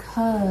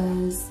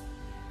because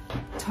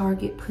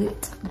Target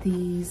put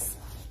these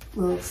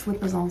little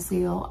slippers on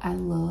sale. I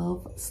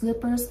love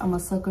slippers. I'm a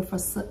sucker for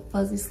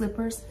fuzzy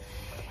slippers,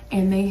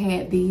 and they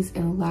had these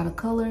in a lot of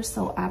colors.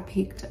 So I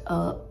picked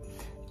up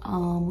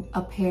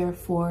a pair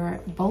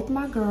for both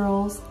my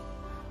girls.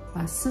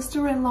 My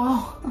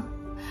sister-in-law,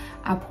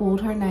 I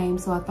pulled her name,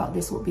 so I thought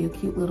this would be a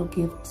cute little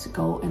gift to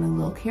go in a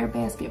little care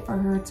basket for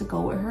her to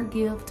go with her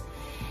gift.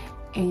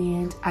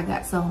 And I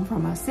got some for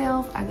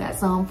myself. I got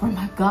some for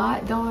my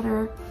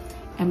goddaughter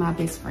and my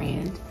best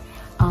friend.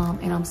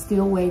 And I'm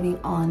still waiting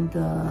on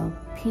the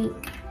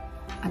pink.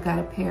 I got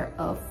a pair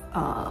of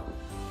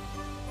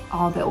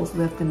all that was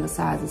left in the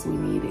sizes we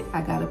needed.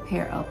 I got a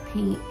pair of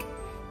pink.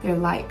 They're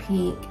light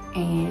pink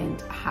and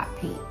hot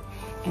pink.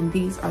 And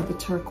these are the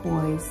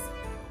turquoise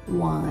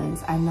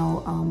ones. I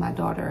know my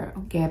daughter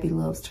Gabby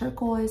loves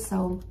turquoise,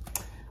 so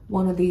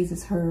one of these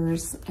is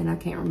hers, and I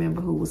can't remember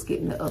who was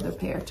getting the other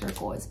pair of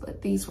turquoise,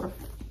 but these were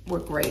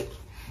great.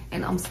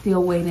 And I'm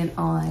still waiting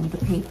on the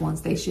pink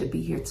ones. They should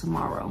be here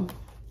tomorrow.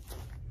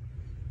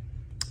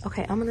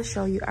 Okay, I'm gonna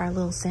show you our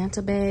little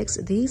Santa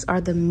bags. These are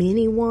the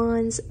mini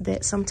ones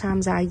that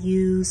sometimes I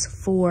use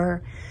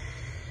for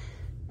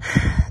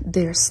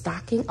their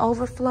stocking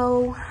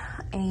overflow,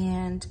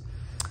 and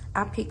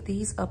I picked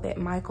these up at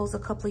Michael's a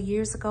couple of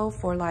years ago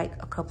for like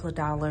a couple of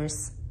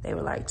dollars. They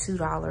were like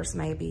 $2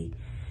 maybe,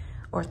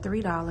 or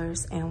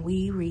 $3, and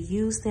we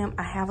reused them.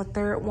 I have a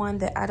third one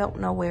that I don't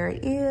know where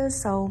it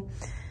is, so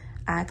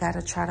I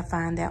gotta try to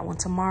find that one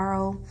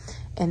tomorrow.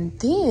 And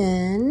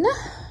then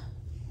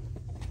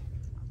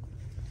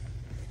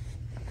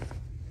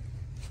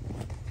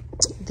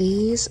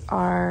these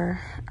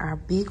are our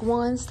big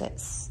ones.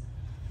 That's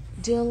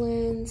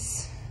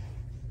Dylan's.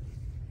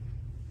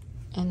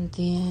 And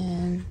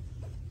then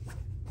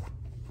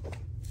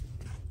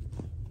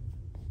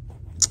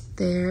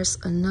there's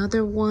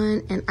another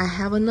one, and I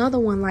have another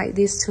one like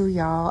this too,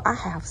 y'all. I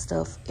have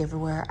stuff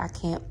everywhere. I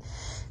can't,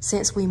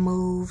 since we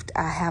moved,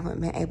 I haven't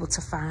been able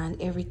to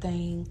find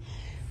everything,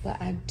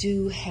 but I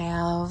do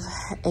have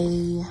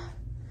a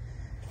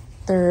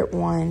third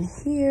one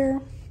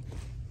here.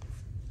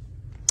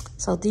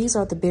 So these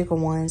are the bigger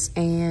ones,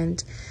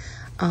 and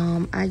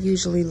I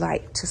usually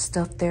like to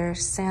stuff their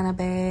Santa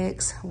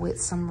bags with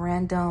some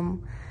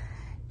random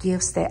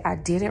gifts that I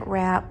didn't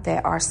wrap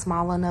that are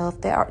small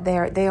enough. They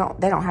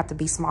don't have to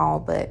be small,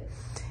 but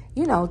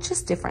you know,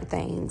 just different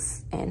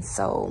things. And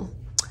so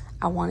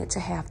I wanted to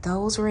have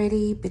those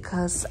ready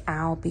because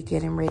I'll be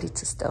getting ready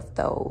to stuff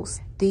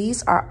those.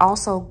 These are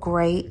also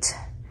great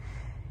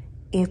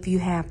if you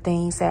have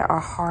things that are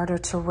harder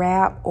to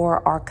wrap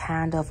or are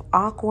kind of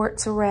awkward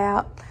to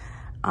wrap.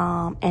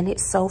 And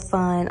it's so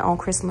fun on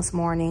Christmas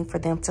morning for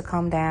them to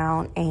come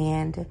down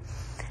and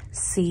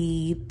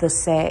see the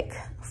sack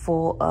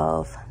full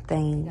of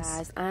things.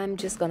 Guys, I'm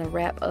just gonna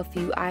wrap a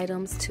few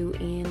items to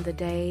end the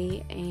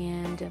day,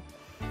 and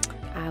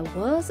I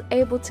was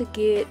able to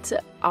get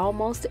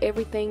almost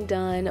everything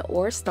done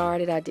or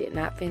started. I did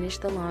not finish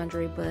the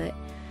laundry, but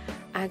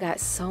I got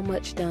so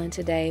much done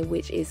today,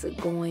 which is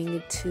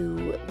going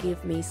to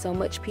give me so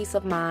much peace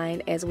of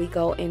mind as we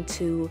go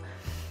into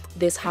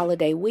this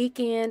holiday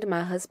weekend.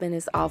 My husband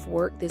is off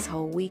work this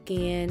whole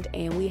weekend,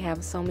 and we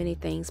have so many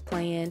things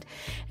planned,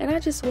 and I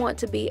just want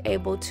to be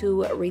able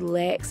to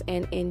relax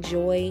and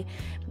enjoy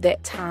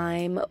that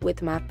time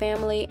with my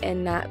family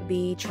and not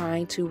be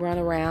trying to run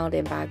around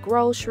and buy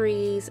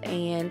groceries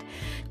and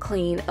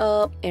clean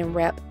up and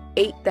wrap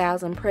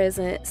 8,000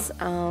 presents.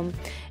 And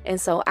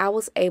so I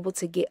was able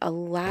to get a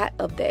lot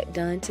of that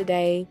done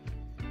today,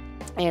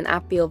 and I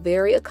feel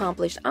very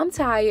accomplished. I'm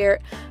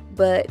tired,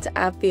 but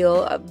I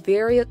feel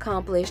very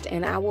accomplished,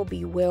 and I will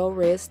be well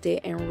rested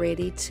and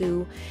ready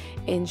to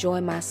enjoy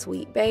my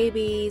sweet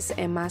babies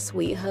and my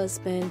sweet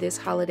husband this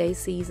holiday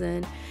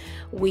season.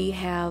 We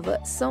have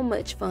so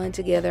much fun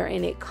together,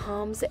 and it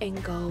comes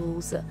and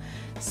goes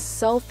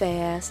so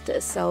fast.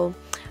 So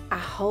I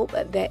hope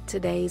that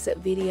today's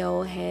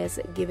video has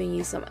given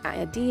you some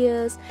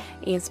ideas,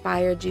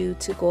 inspired you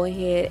to go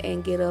ahead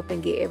and get up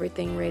and get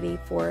everything ready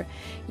for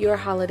your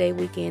holiday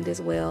weekend as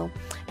well.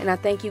 And I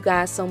thank you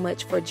guys so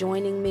much for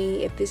joining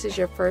me. If this is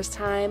your first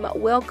time,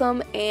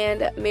 welcome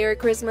and Merry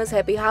Christmas,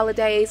 Happy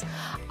Holidays,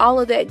 all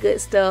of that good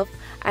stuff.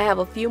 I have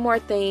a few more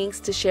things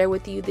to share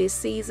with you this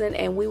season,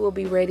 and we will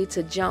be ready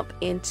to jump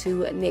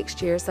into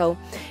next year. So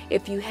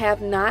if you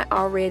have not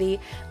already,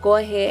 go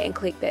ahead and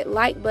click that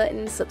like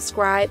button,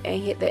 subscribe,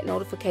 and hit that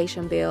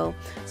notification bell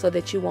so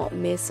that you won't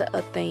miss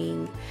a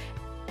thing.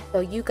 So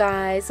you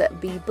guys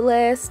be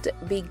blessed,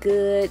 be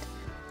good,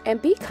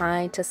 and be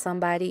kind to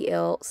somebody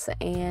else.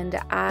 And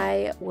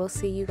I will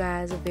see you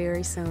guys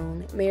very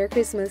soon. Merry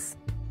Christmas.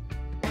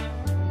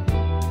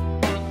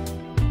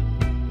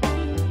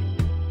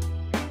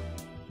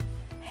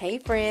 Hey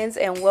friends,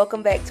 and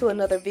welcome back to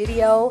another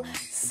video.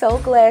 So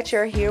glad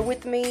you're here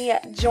with me.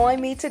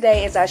 Join me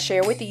today as I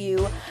share with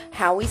you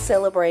how we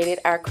celebrated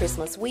our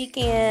Christmas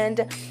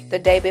weekend, the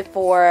day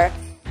before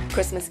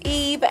Christmas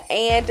Eve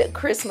and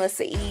Christmas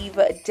Eve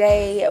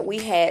day. We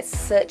had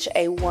such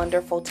a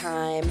wonderful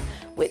time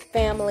with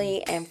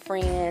family and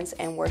friends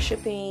and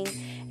worshiping,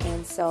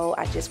 and so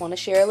I just want to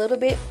share a little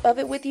bit of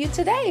it with you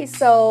today.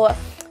 So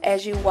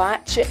as you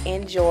watch,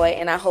 enjoy,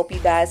 and I hope you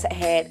guys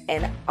had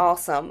an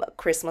awesome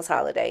Christmas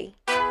holiday.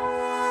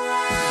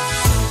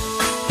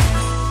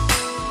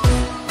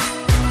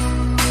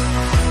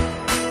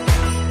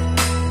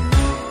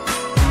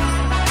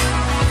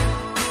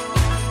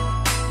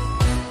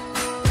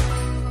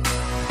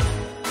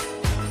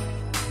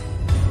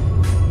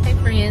 Hey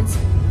friends,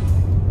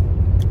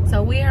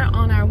 so we are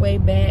on our way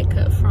back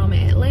from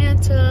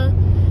Atlanta.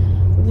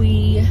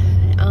 We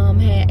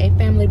had a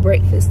family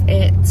breakfast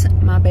at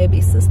my baby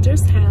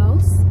sister's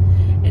house,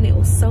 and it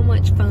was so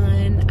much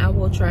fun. I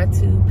will try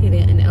to put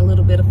in a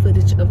little bit of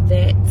footage of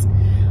that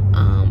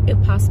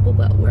if possible,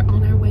 but we're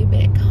on our way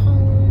back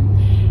home,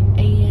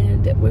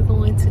 and we're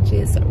going to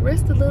just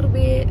rest a little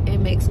bit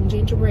and make some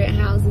gingerbread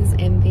houses,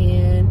 and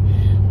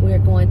then we're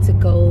going to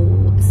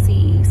go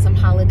see some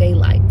holiday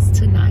lights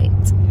tonight.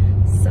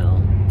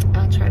 So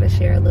I'll try to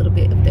share a little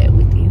bit of that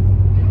with you.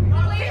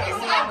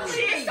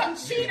 Some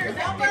cheaters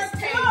at this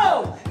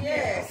table.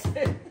 Yes. She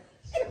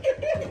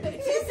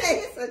said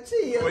it's a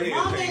cheat.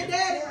 Mom and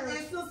Daddy and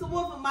Sister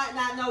Wolfer might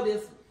not know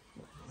this.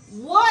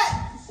 What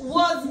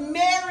was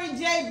Mary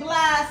J.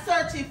 Blige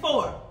searching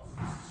for?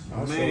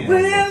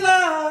 Real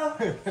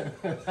love.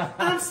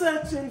 I'm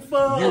searching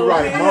for. You're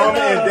right, Mom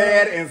and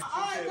Dad and.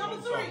 All right,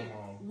 number 3.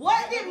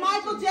 What did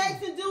Michael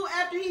Jackson do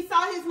after he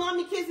saw his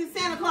mommy kissing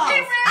Santa Claus?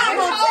 I'm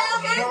gonna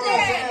tell my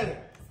daddy.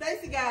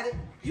 Stacey got it.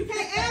 You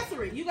can't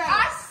answer it. You got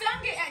I it.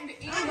 sung it at the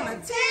end. I'm gonna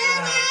tell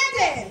my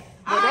daddy.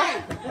 All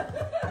right.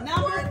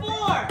 Number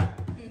 4.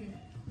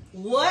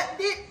 What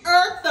did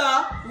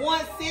Eartha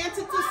want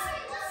Santa to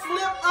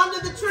slip under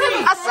the tree?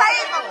 A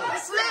sable,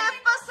 slip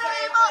a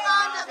sable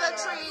under the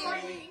tree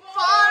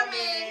for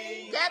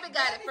me. Gabby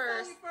got it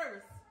first.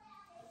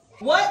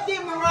 What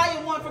did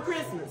Mariah want for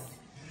Christmas?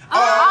 All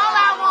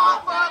I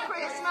want for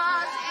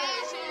Christmas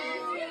is you.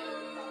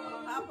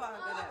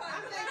 I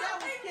think that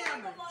was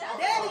Cameron.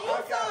 Daddy, you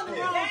sung the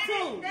wrong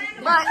tune.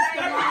 But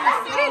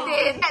he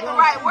did get the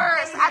right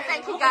words. I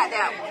think he got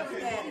that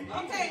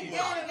one. Okay,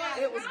 Daddy got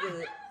it. It was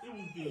good.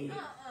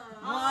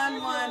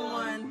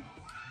 1.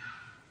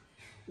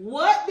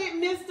 What did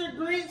Mr.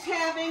 Grinch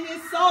have in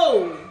his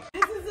soul?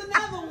 This is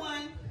another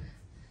one.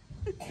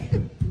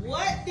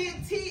 What did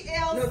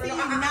TLC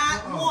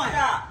not want?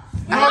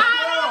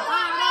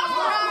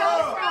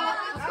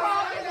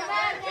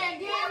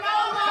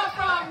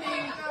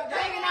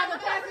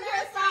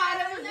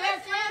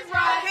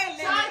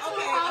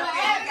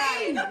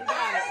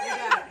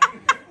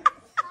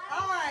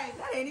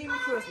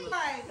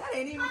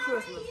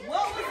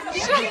 What was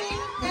nipping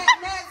at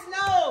Matt's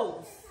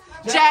nose?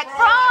 Jack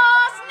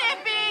Frost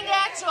nipping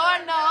at your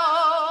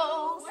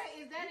nose.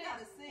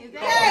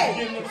 Hey,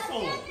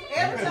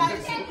 everybody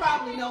should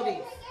probably know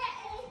this.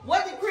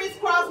 What did Chris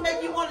Cross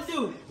make you want to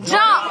do?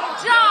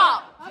 Jump,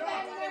 jump.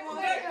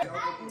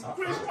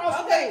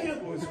 Okay,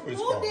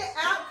 who did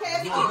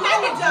Outkast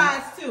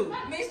apologize to?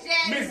 Miss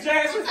Jackson. Miss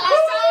Jackson. You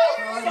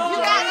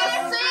got to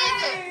sing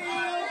it.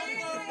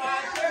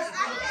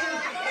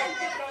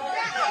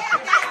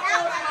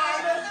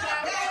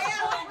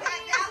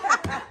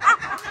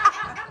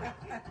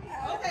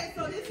 Okay,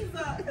 so this is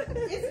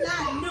it's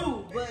not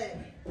new, but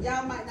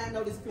y'all might not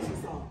know this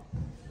Christmas song.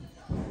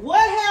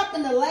 What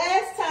happened the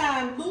last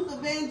time Luther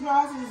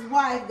Vandross's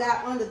wife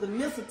got under the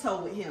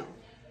mistletoe with him?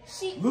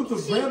 Luther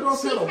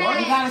Vandross had a wife.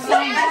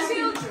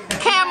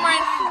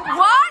 Cameron,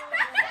 what?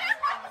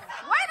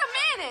 Wait a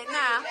minute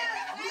now.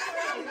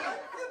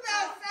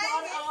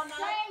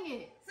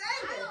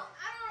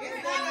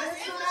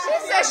 She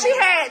said she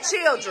had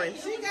children.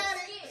 She got it.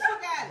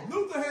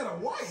 Luther had a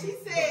wife. She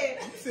said,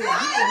 I ain't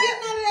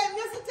getting none of that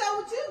mistletoe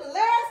with you. The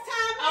last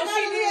time I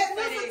got that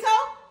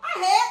mistletoe, I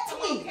had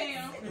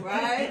tweets.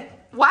 Right?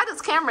 Why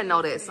does Cameron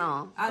know that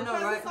song? I know,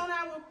 right? It's on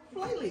our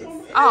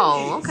playlist.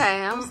 Oh,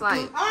 okay. I was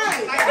like, All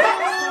right.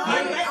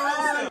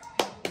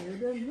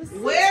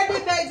 Where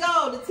did they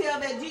go to tell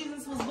that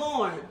Jesus was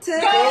born?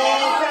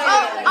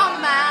 a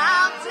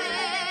mountain.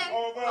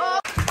 Oh.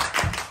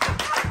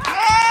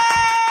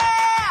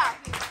 Yeah!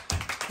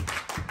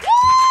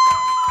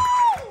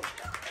 Woo!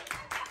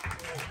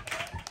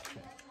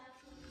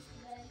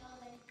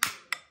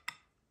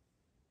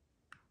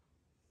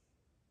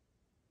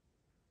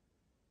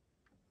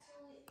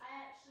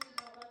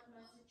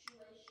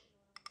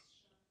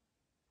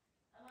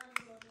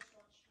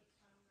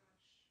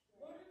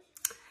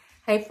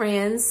 Hey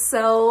friends,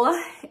 so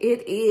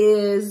it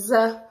is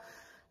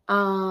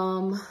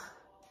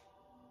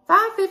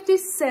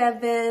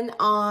 5:57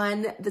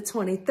 on the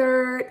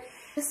 23rd.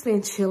 It's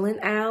been chilling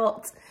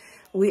out.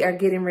 We are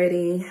getting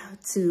ready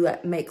to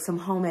make some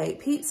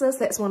homemade pizzas.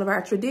 That's one of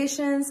our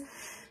traditions.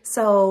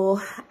 So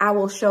I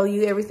will show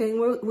you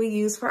everything we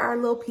use for our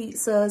little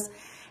pizzas.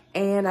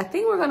 And I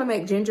think we're gonna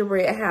make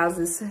gingerbread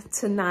houses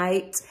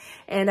tonight.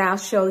 And I'll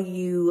show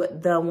you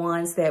the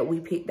ones that we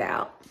picked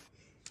out.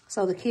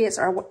 So the kids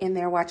are in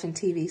there watching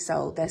TV,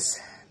 so that's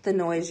the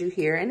noise you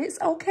hear. And it's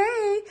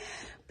okay,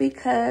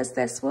 because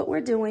that's what we're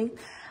doing.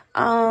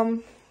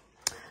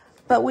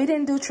 But we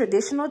didn't do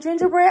traditional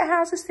gingerbread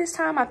houses this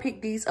time. I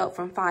picked these up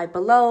from Five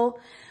Below.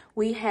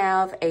 We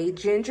have a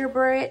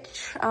gingerbread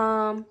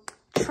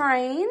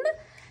train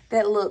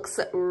that looks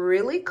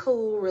really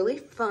cool, really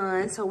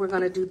fun. So we're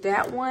gonna do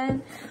that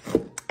one.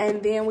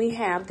 And then we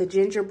have the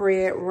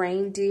gingerbread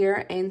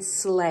reindeer and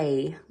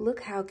sleigh.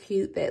 Look how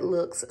cute that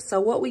looks. So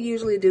what we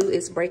usually do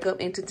is break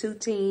up into 2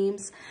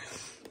 teams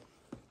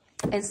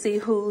and see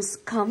who's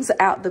comes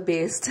out the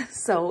best.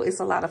 So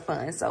it's a lot of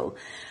fun. So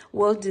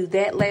we'll do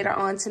that later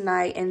on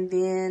tonight. And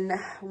then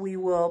we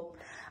will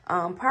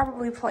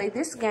probably play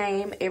this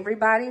game.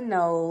 Everybody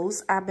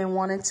knows I've been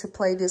wanting to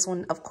play this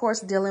one. Of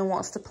course, Dylan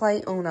wants to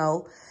play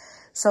Uno.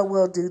 So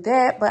we'll do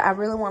that, but I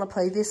really want to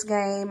play this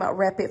game,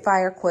 rapid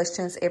fire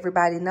questions.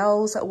 Everybody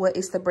knows what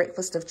is the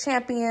breakfast of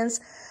champions?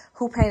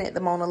 Who painted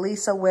the Mona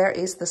Lisa? Where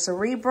is the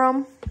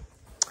cerebrum?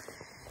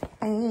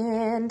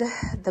 And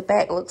the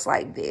back looks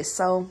like this.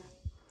 So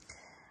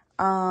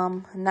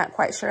not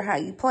quite sure how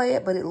you play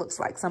it, but it looks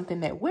like something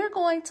that we're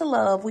going to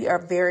love. We are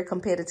very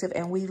competitive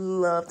and we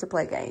love to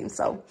play games.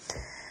 So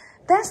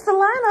that's the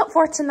lineup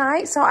for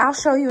tonight. So I'll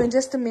show you in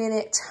just a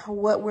minute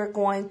what we're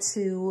going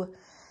to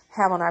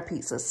have on our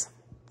pizzas.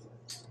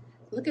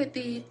 Look at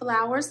the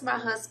flowers my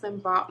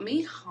husband brought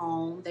me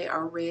home. They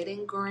are red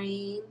and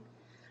green.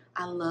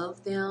 I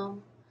love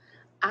them.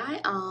 I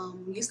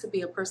used to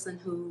be a person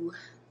who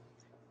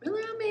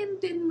really,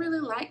 didn't really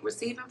like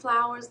receiving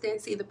flowers,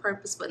 didn't see the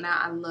purpose, but now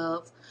I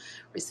love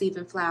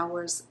receiving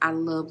flowers. I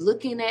love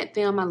looking at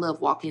them. I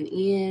love walking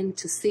in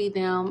to see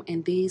them,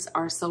 and these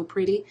are so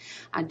pretty.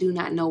 I do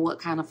not know what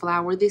kind of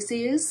flower this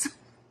is.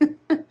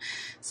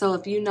 So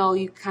if you know,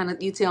 you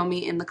tell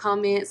me in the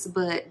comments,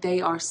 but they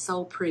are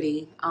so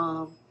pretty.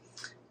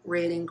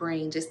 Red and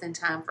green, just in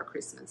time for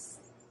Christmas.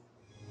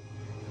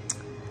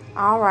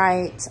 All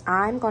right,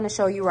 I'm going to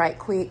show you right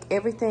quick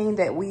everything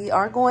that we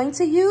are going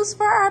to use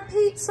for our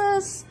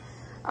pizzas.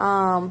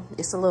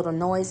 It's a little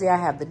noisy. I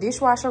have the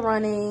dishwasher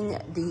running,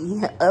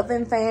 the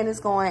oven fan is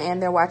going, and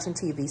they're watching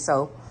TV.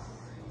 So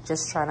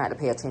just try not to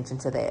pay attention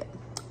to that.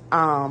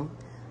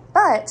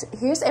 But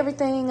here's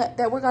everything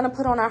that we're going to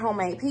put on our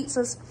homemade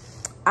pizzas.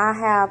 I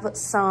have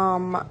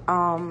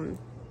some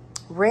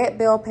red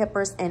bell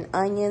peppers and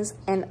onions,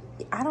 and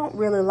I don't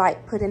really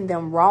like putting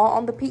them raw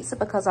on the pizza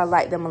because I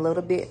like them a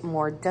little bit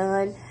more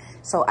done.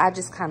 So I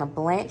just kind of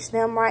blanch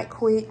them right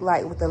quick,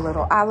 like with a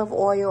little olive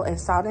oil and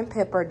salt and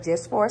pepper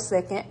just for a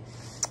second.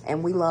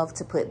 And we love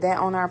to put that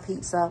on our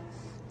pizza.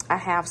 I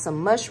have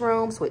some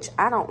mushrooms, which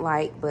I don't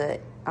like,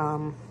 but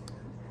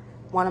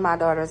one of my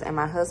daughters and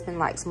my husband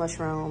likes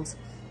mushrooms.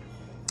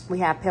 We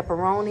have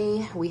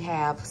pepperoni. We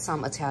have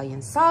some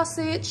Italian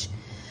sausage.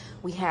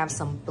 We have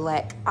some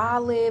black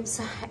olives,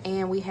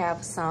 and we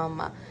have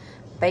some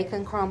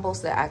bacon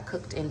crumbles that I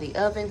cooked in the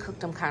oven,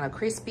 cooked them kind of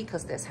crispy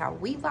because that's how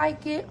we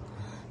like it.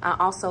 I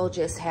also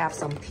just have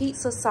some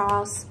pizza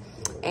sauce,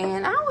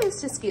 and I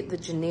always just get the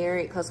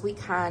generic because we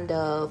kind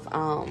of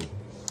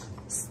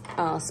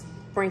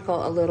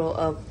sprinkle a little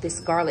of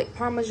this garlic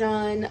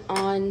parmesan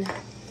on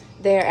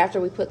there after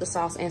we put the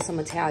sauce and some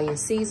Italian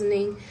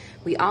seasoning.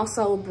 We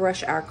also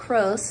brush our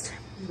crust,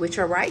 which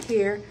are right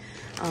here.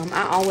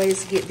 I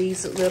always get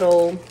these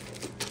little,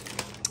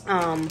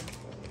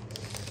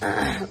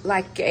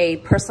 like a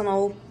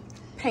personal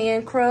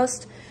pan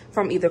crust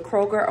from either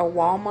Kroger or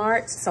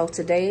Walmart. So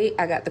today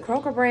I got the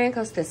Kroger brand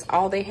because that's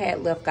all they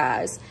had left,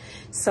 guys.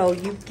 So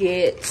you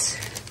get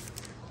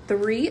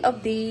 3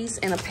 of these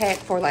in a pack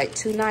for like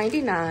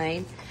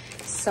 $2.99.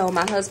 So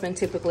my husband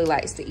typically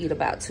likes to eat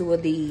about 2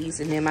 of these,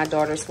 and then my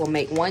daughters will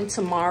make 1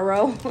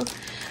 tomorrow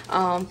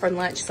for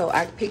lunch. So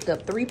I picked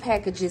up 3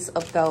 packages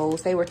of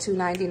those. They were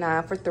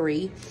 $2.99 for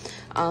 3.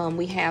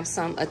 We have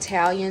some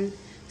Italian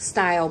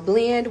style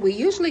blend. We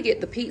usually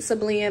get the pizza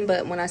blend,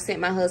 but when I sent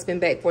my husband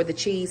back for the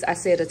cheese, I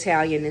said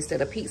Italian instead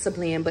of pizza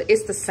blend, but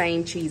it's the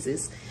same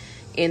cheeses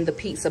in the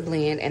pizza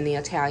blend and the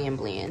Italian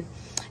blend.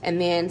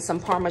 And then some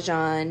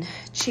Parmesan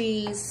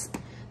cheese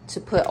to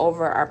put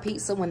over our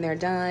pizza when they're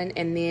done.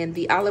 And then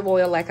the olive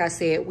oil, like I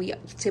said, we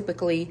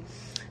typically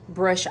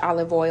brush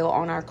olive oil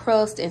on our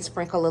crust and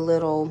sprinkle a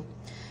little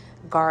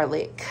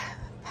garlic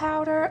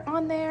powder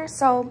on there.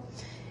 So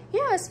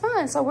yeah, it's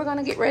fun. So we're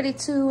gonna get ready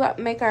to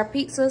make our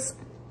pizzas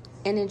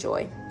and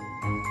enjoy.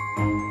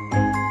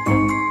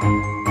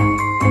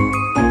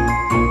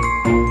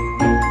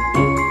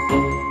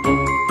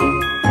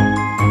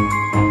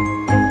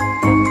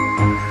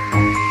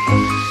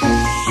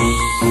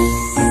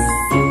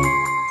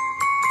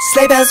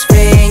 Sleigh bells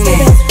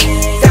ringing,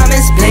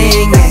 diamonds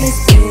blinging,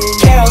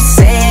 carols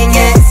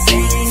singing,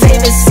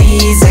 favorite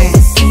season.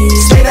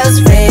 Sleigh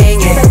bells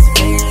ringing,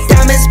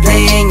 diamonds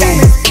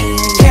blinging,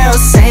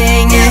 carols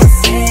singing,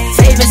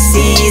 favorite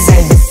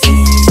season.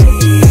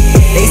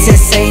 They said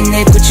Saint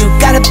Nick, but you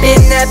got a bit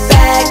in that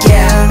bag,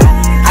 yeah.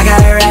 I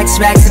got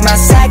racks in my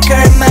sack or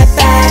in my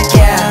bag,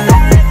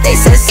 yeah. They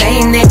said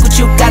Saint Nick, but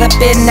you got a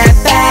bit in that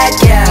bag,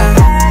 yeah.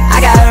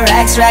 I got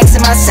racks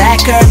in my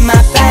sack or in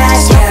my bag,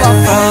 yeah.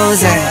 Snowfall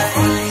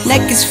frozen,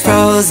 neck is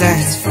frozen.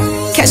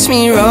 Catch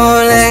me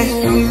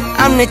rolling,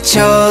 I'm the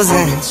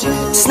chosen.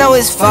 Snow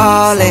is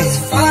falling,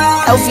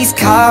 Elfie's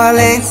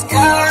calling.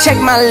 Check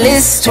my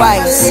list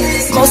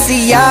twice, most of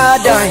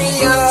y'all done.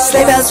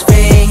 Sleigh bells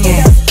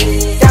ringing,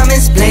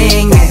 diamonds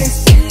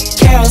blinging,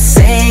 carols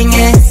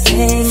singing,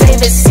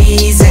 favorite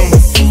season.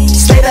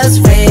 Sleigh bells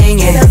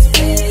ringing,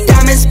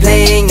 diamonds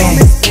blinging,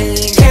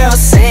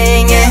 carols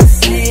singing,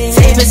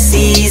 favorite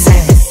season.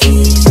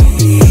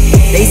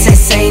 They say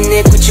Saint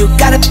Nick, but you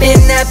got a bit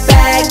in that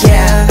bag,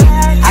 yeah.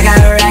 I got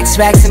racks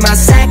in my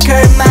sack or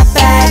in my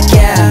bag,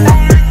 yeah.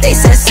 They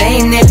said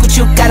Saint Nick, but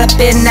you got a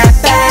bit in that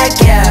bag,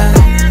 yeah.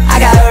 I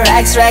got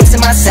racks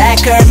in my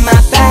sack or in my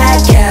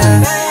bag,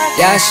 yeah.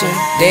 Dasher,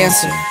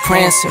 Dancer,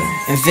 Prancer,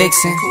 and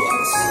Vixen,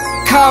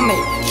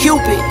 Comet,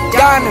 Cupid,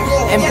 Donner,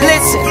 and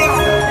Blitzen.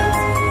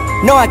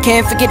 No, I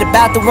can't forget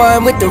about the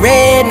one with the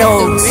red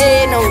nose.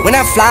 When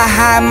I fly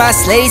high, my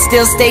sleigh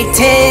still stay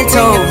 10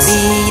 toes.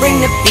 Bring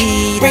the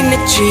beat, bring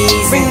the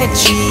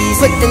trees,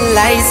 put the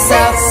lights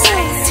up.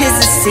 'Tis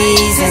the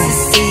season.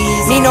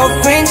 Need no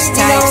Grinch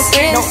types,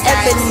 no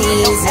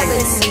Ebenezer.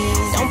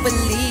 Don't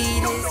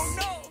believe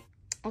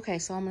it. Okay,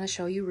 so I'm going to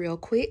show you real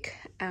quick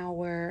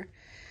our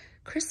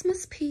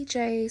Christmas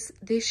PJs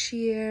this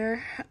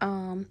year.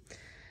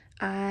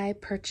 I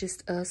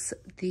purchased us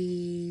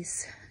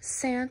these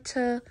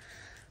Santa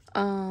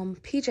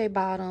PJ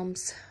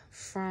bottoms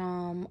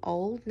from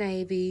Old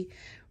Navy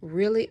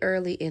really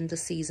early in the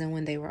season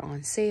when they were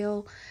on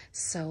sale.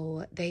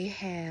 So they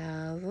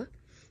have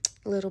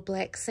little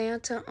black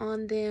Santa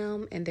on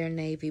them and they're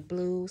navy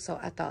blue. So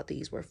I thought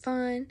these were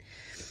fun.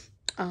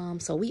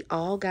 So we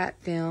all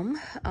got them.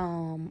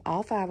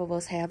 All 5 of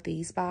us have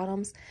these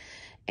bottoms.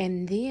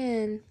 And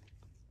then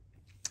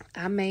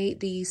I made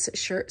these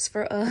shirts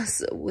for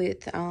us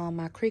with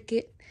my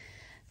Cricut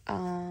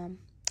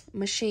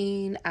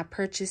machine. I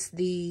purchased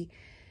the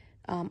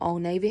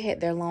Old Navy had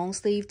their long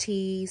sleeve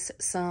tees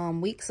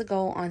some weeks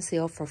ago on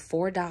sale for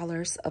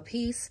 $4 a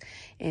piece,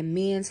 and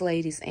men's,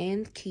 ladies,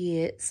 and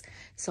kids.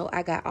 So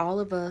I got all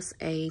of us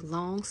a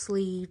long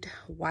sleeved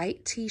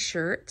white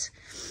t-shirt,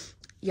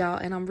 y'all,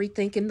 and I'm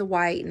rethinking the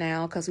white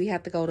now because we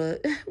have to go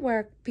to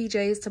wear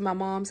PJs to my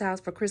mom's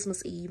house for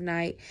Christmas Eve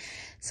night.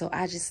 So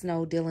I just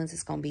know Dylan's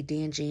is gonna be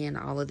dingy and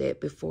all of that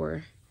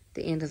before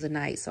the end of the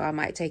night, so I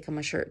might take him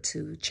a shirt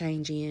to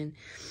change in.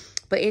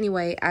 But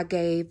anyway, I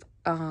gave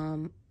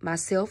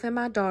myself and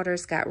my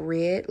daughters got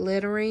red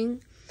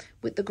lettering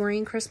with the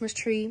green Christmas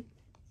tree,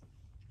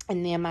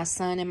 and then my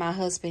son and my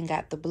husband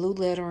got the blue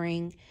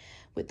lettering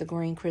with the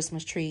green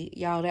Christmas tree.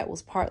 Y'all, that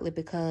was partly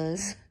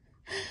because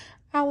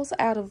I was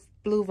out of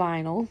blue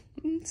vinyl,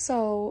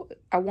 so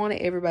I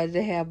wanted everybody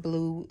to have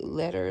blue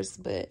letters,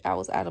 but I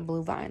was out of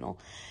blue vinyl.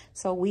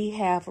 So we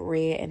have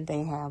red and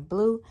they have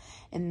blue.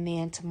 And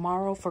then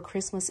tomorrow for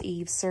Christmas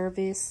Eve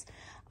service,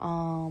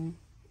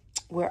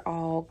 we're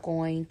all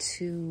going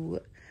to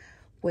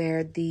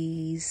wear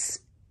these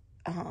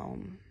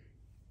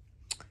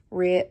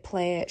red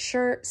plaid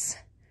shirts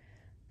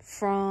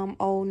from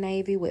Old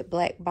Navy with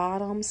black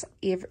bottoms.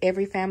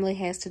 Every family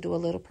has to do a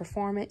little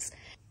performance.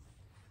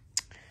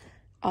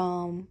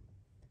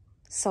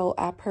 So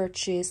I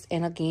purchased,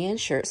 and again,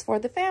 shirts for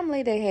the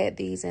family. They had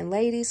these in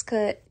ladies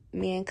cut,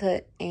 men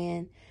cut,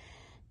 and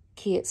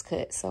kids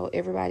cut. So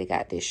everybody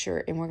got this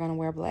shirt, and we're gonna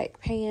wear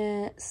black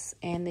pants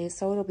and this,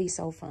 so it'll be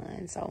so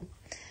fun. So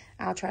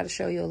I'll try to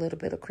show you a little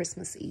bit of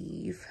Christmas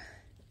Eve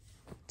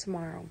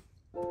tomorrow.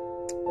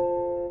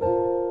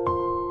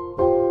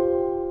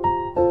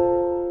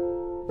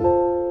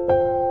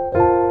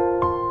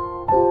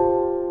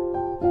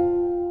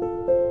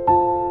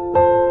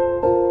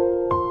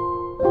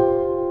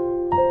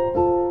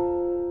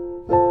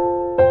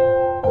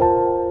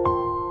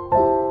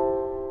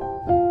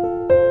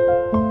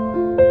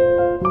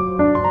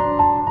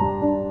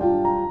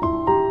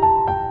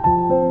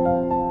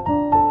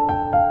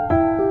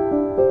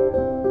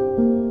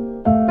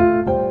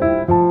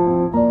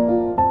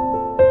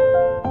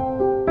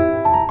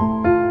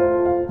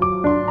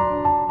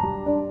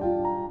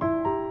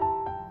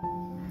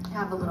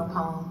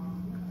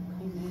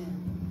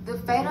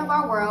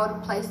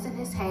 Placed in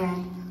his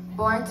hand,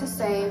 born to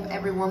save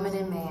every woman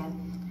and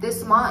man.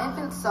 This small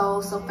infant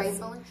soul, so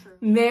faithful and true.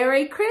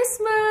 Merry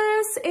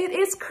Christmas! It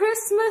is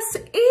Christmas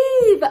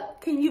Eve!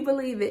 Can you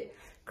believe it?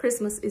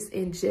 Christmas is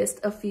in just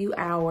a few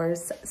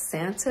hours.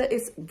 Santa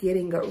is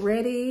getting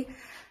ready.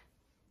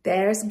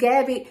 There's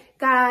Gabby.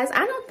 Guys,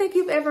 I don't think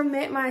you've ever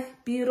met my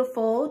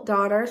beautiful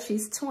daughter.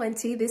 She's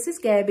 20. This is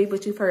Gabby,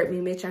 but you've heard me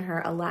mention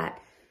her a lot.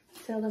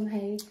 Tell them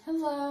hey.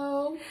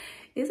 Hello.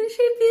 Isn't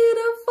she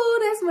beautiful?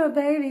 That's my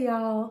baby,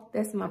 y'all.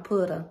 That's my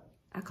Puddle.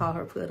 I call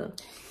her Puddle.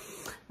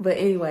 But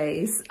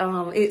anyways,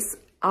 it's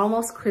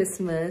almost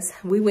Christmas.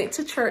 We went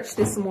to church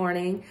this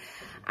morning.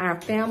 Our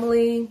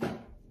family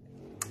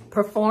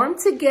performed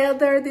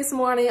together this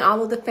morning.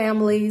 All of the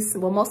families,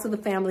 well, most of the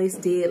families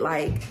did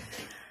like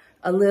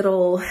a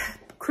little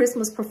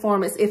Christmas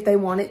performance if they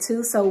wanted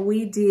to. So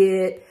we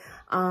did,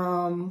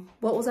 what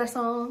was our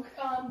song?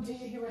 Do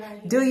You Hear What I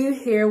Hear? Do You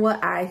Hear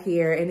What I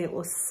Hear? And it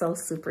was so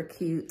super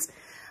cute.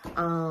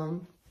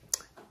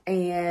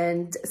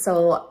 And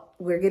so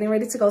we're getting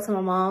ready to go to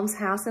my mom's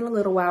house in a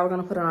little while. We're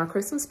going to put on our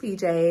Christmas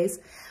PJs.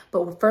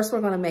 But first,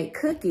 we're going to make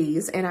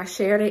cookies. And I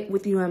shared it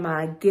with you in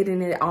my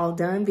Getting It All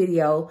Done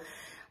video.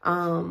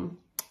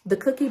 The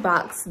cookie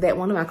box that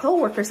one of my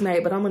co-workers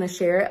made. But I'm going to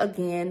share it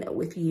again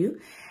with you.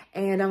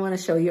 And I'm going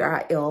to show you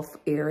our elf,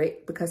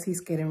 Eric, because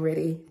he's getting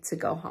ready to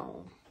go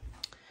home.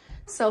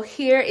 So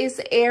here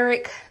is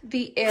Eric,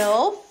 the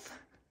elf.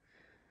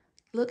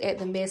 Look at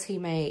the mess he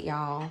made,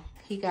 y'all.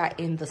 He got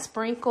in the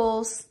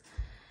sprinkles.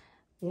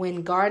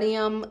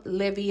 Wingardium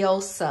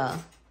Leviosa.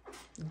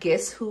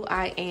 Guess who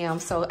I am?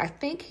 So I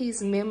think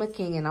he's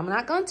mimicking, and I'm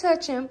not going to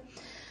touch him,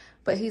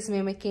 but he's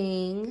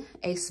mimicking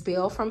a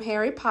spell from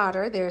Harry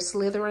Potter. There's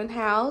Slytherin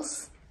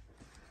house.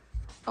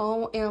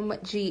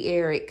 OMG,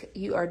 Eric,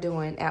 you are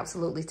doing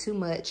absolutely too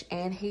much.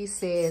 And he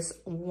says,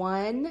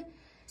 1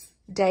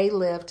 day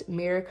left,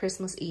 Merry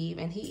Christmas Eve.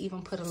 And he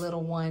even put a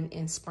little 1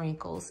 in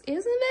sprinkles.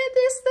 Isn't that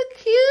this the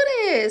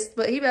cutest?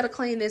 But he better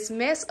clean this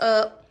mess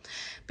up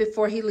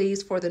before he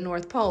leaves for the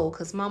North Pole,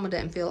 because Mama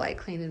doesn't feel like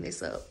cleaning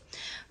this up.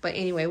 But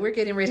anyway, we're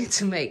getting ready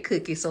to make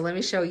cookies, so let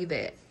me show you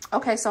that.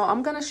 Okay, so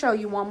I'm going to show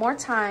you one more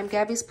time.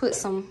 Gabby's put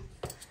some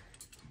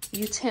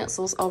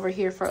utensils over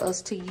here for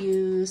us to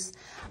use.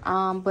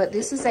 But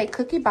this is a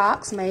cookie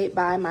box made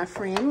by my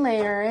friend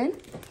Laren.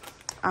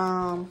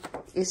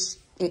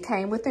 It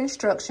came with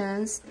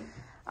instructions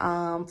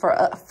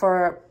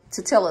to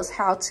tell us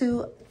how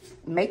to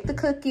make the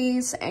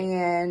cookies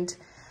and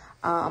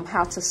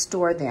how to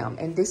store them.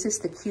 And this is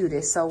the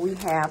cutest. So we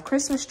have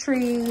Christmas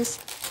trees,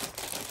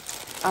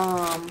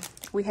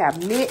 we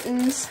have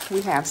mittens,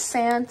 we have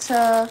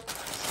Santa,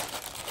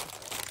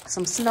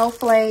 some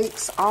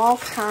snowflakes, all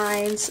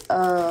kinds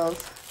of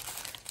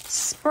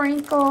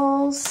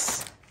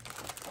sprinkles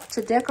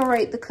to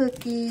decorate the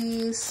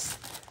cookies.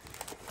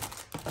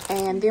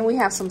 And then we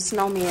have some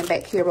snowmen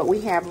back here, but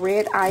we have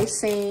red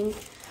icing,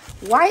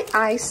 white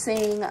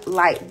icing,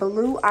 light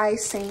blue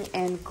icing,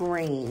 and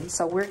green.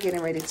 So we're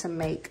getting ready to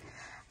make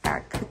our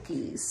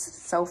cookies.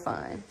 So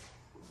fun.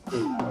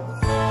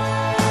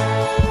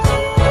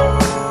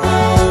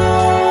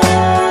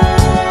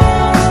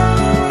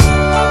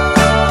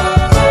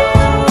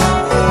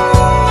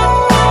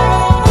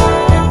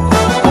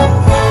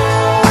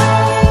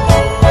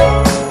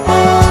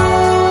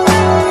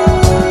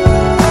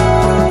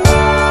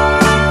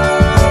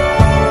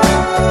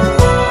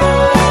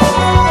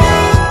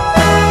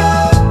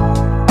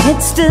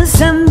 It's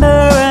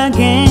December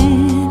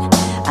again,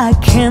 I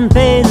can't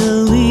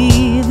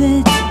believe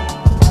it.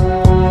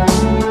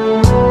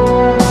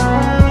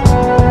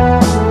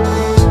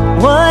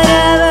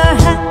 Whatever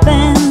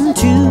happened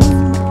to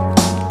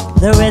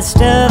the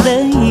rest of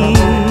the year?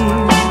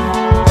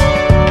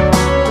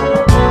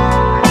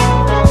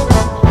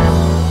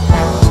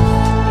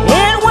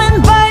 It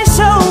went by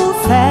so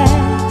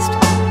fast,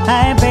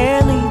 I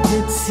barely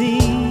did see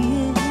it.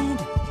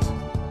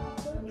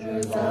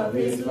 Of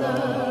his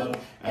love,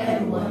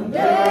 and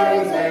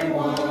wonders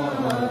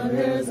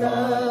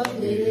of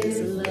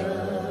his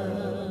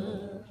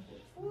love.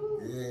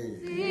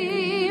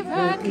 Receive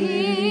her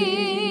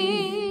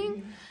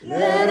King,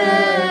 let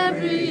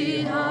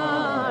every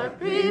heart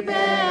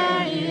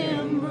prepare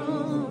him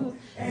room,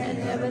 and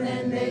heaven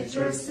and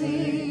nature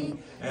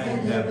sing,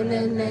 and heaven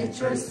and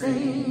nature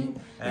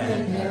sing,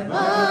 and heaven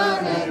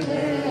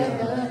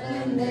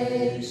and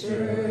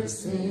nature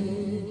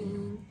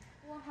sing.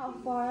 How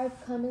far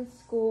I've come in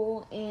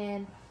school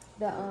and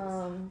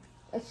the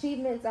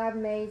achievements I've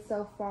made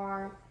so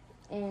far,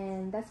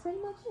 and that's pretty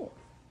much it.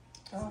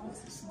 Oh,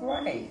 this is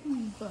great.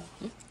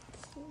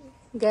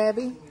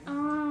 Gabby?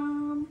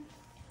 I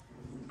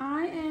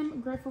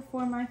am grateful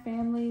for my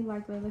family,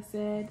 like Layla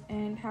said,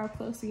 and how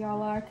close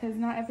y'all are, because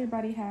not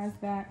everybody has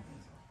that.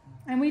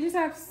 And we just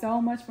have so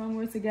much fun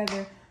when we're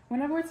together.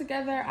 Whenever we're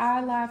together,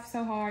 I laugh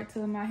so hard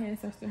till my head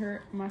starts to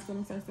hurt, my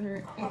stomach starts to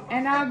hurt,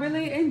 and I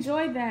really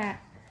enjoy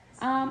that.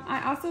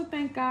 I also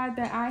thank God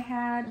that I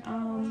had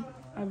a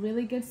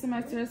really good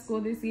semester at school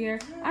this year.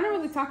 I don't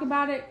really talk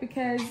about it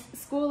because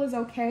school is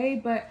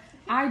okay, but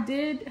I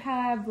did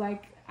have,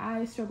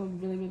 I struggled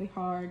really, really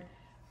hard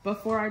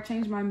before I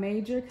changed my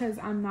major because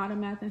I'm not a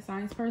math and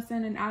science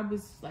person, and I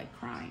was,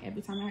 crying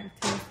every time I had a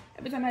test.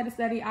 Every time I had to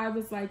study, I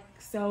was,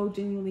 so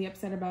genuinely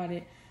upset about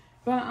it.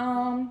 But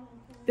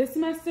this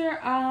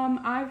semester,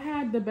 I've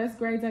had the best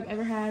grades I've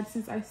ever had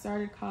since I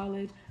started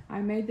college.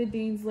 I made the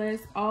dean's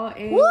list, all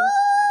A's.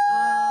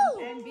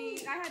 And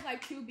B's. I had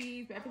like 2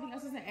 B's, but everything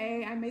else was an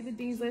A. I made the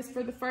dean's list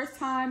for the first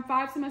time,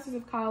 5 semesters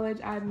of college.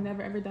 I've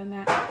never ever done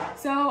that.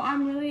 So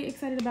I'm really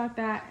excited about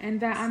that, and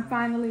that I'm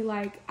finally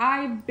like,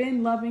 I've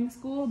been loving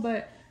school,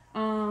 but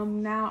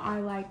now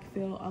I like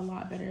feel a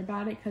lot better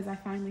about it because I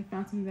finally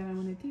found something that I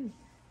want to do.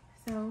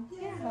 So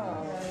yeah.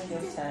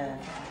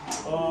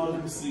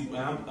 Let me see.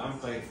 I'm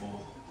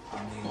thankful. I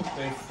mean, I'm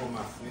thankful for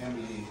my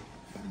family.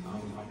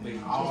 I'm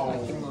thankful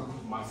all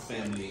my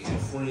family and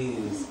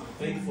friends. I'm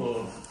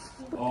thankful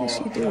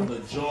have the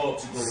job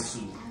to go to,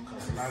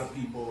 because a lot of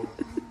people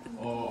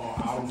are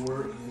out of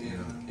work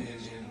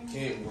and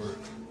can't work.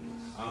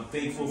 I'm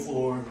thankful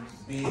for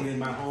being in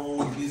my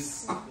home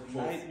this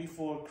night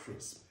before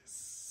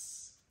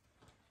Christmas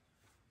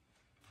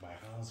by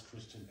Hans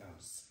Christian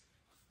Andersen.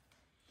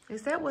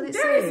 Is that what it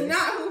That says? is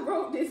not who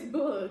wrote this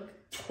book.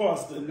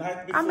 Twas the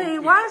night before. I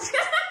mean, why?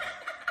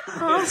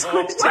 Hans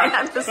Christian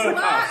Andersen.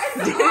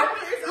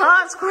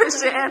 Hans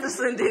Christian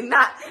Andersen did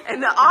not,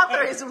 and the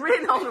author is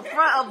written on the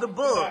front of the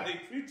book. Now the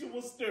creature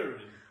was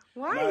stirring.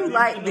 Why are you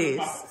like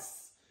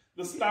this?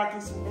 The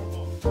stockings were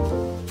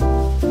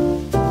up.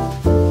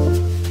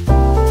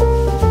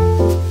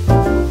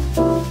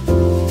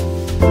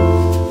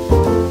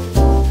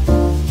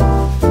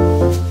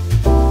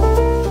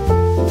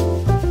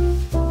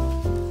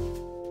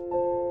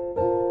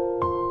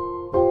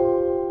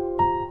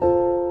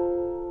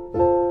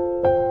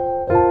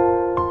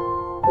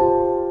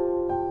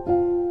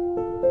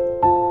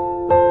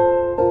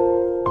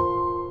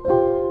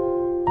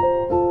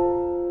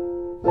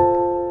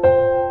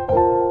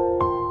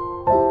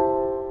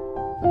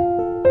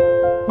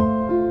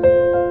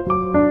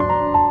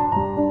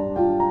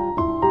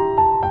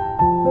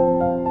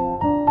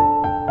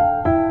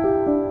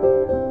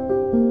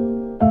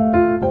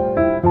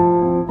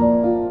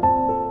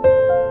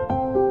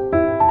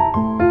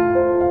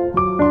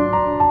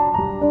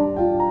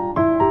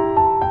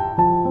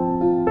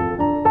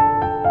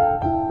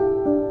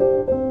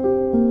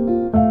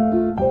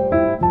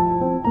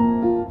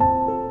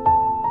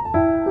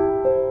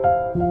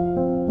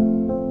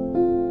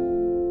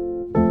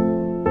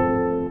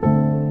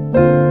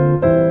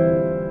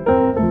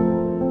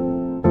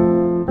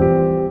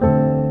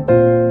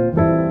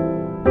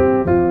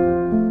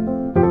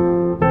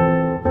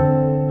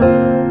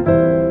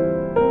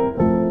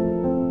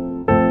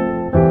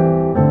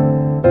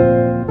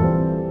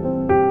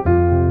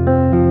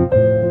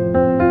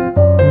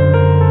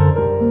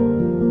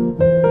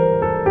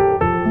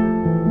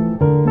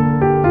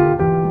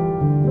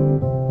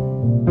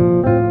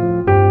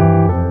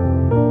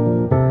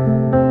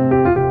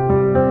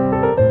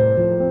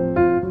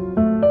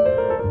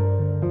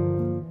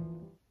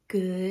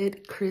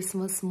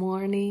 Christmas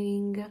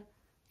morning,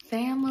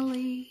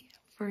 family,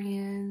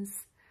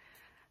 friends.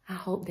 I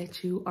hope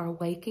that you are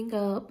waking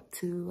up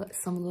to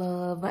some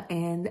love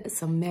and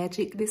some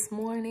magic this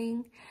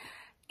morning.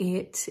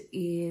 It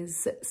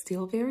is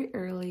still very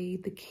early.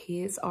 The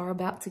kids are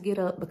about to get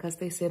up because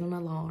they set an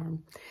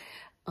alarm.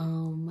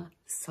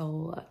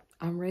 So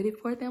I'm ready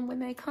for them when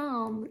they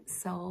come.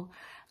 So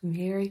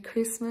Merry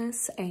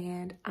Christmas,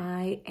 and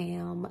I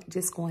am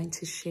just going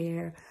to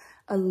share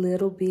a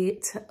little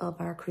bit of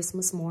our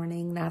Christmas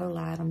morning, not a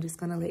lot. I'm just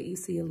gonna let you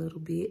see a little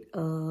bit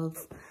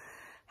of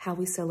how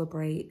we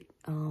celebrate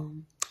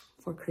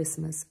for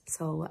Christmas.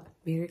 So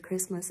Merry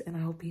Christmas, and I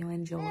hope you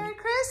enjoy. Merry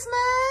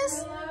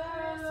Christmas!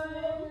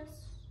 Hello.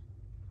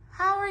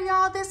 How are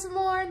y'all this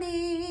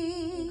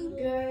morning?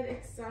 Good,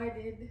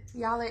 excited.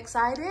 Y'all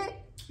excited?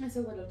 It's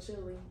a little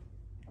chilly.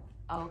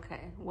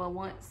 Okay, well,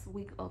 once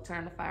I'll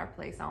turn the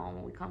fireplace on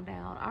when we come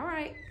down. All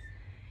right,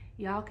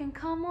 y'all can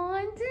come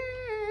on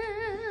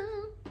down.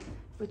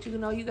 But you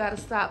know you gotta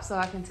stop so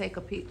I can take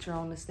a picture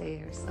on the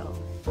stairs, so.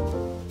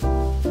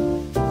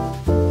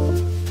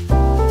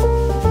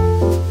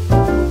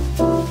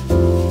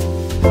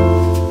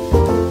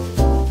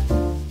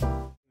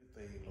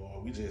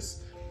 Lord, we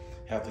just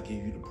have to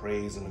give you the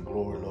praise and the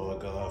glory,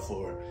 Lord God,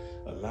 for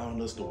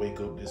allowing us to wake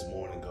up this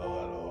morning,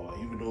 God.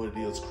 Even though it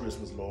is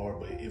Christmas, Lord,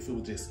 but if it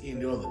was just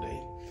any other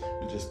day,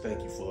 we just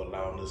thank you for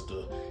allowing us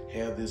to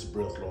have this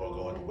breath, Lord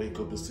God, to wake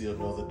up to see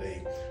another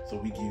day. So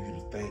we give you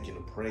the thank and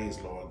the praise,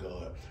 Lord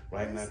God.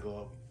 Right now,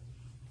 God.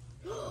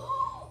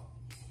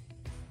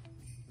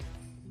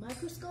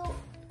 Microscope?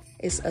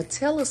 It's a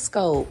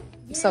telescope,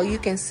 so you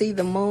can see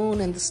the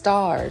moon and the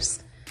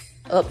stars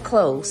up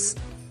close.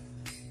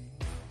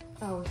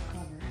 Oh, it's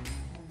covered.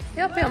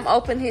 Help him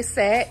open his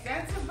sack.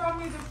 That's about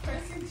me, the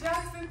Percy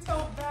Jackson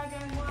tote bag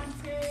I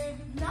wanted.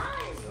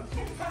 Nice.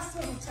 That's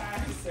so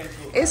tired.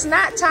 It's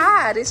not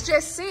tied, it's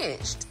just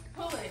cinched.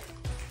 Pull it.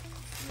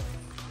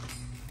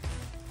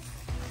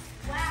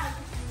 Wow.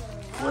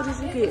 What did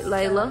you get,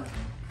 Layla?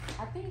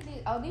 I think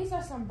these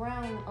are some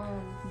brown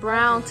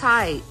Brown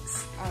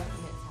tights. Oh, yeah,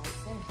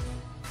 tights.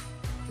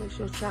 What's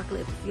your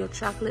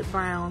chocolate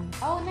brown?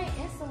 Oh, and they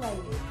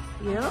insulated.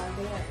 Yep.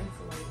 They are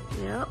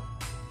insulated. Yep.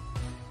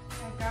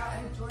 I got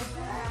a Georgia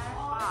hat.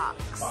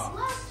 Box.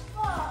 Let's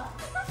fuck.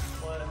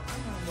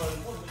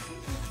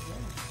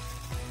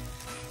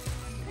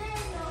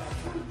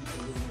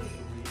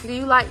 Do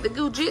you like the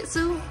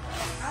Gujitsu? I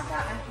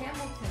got a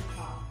Hamilton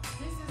top.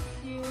 This is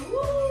cute.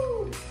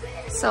 Woo!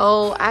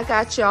 So I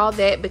got y'all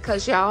that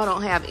because y'all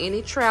don't have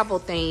any travel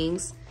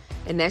themes.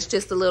 And that's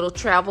just a little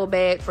travel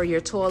bag for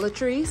your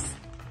toiletries.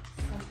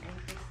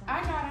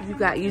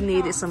 You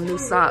needed some new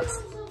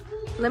socks.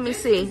 Let me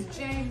see.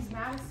 James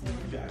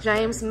Madison.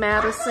 James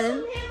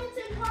Madison.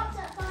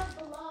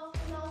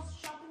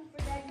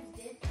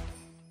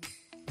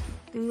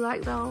 Do you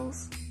like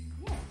those?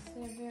 Yes,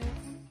 they're very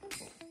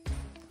comfortable.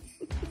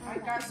 I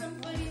got some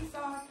footy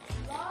socks.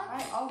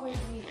 I always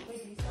need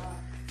footy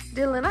socks.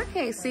 Dylan, I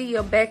can't see.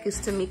 Your back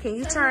is to me. Can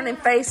you turn and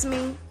face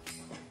me?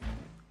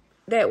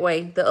 That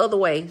way, the other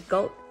way.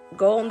 Go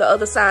on the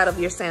other side of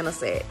your Santa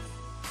set.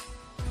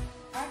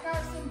 I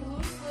got some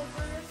blue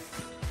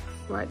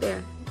slippers. Right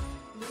there.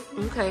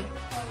 Okay.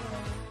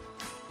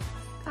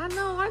 I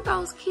know, aren't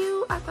those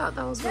cute? I thought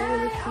those were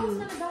really cute. I was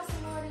gonna buy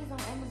some more of these on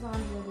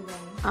Amazon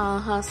the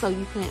other day. So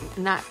you can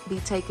not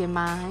be taking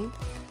mine.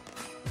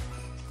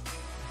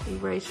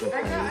 Erase your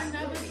I got face.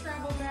 another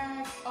travel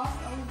bag,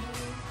 also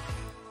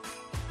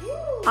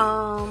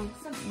blue.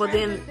 But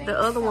then the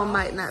other one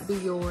might not be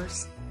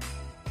yours.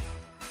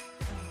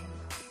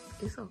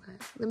 It's okay.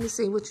 Let me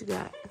see what you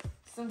got.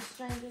 Some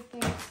Stranger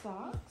Things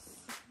socks.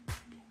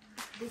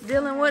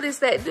 Dylan, what is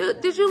that?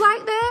 Did you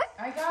like that?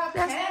 I got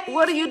Patty.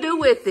 What do you do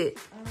with it?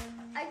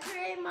 I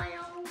create my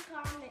own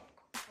comic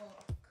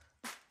book.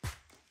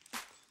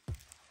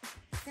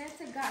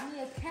 Santa got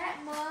me a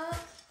cat mug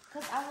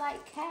because I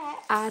like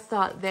cats. I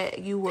thought that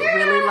you would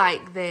really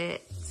like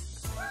that.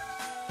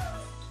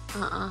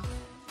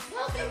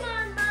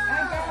 Pokemon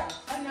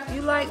mug.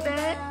 You like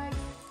that?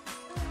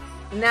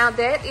 Now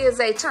that is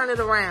a turn it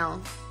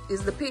around.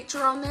 Is the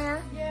picture on there?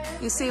 Yeah.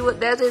 You see what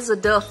that is? A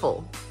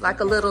duffel,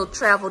 like a little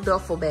travel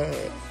duffel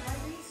bag.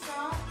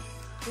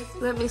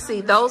 Let me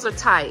see. Those are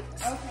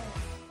tights. Okay.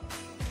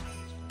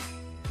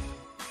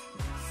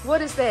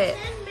 What is that?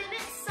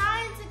 10-minute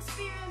science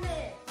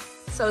experiment.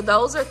 So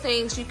those are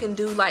things you can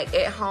do like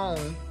at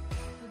home.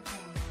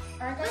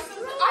 I just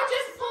pulled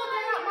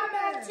that out my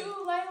bag too,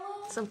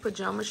 Layla. Some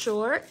pajama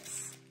shorts.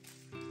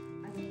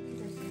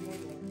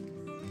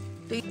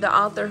 The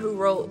author who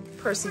wrote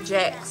Percy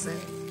Jackson.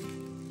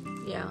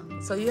 Yeah,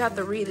 so you have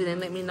to read it and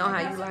let me know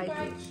how you like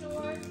it.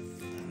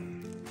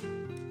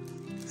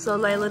 So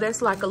Layla,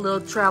 that's like a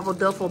little travel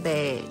duffel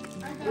bag.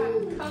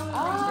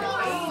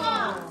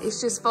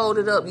 It's just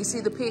folded up. You see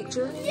the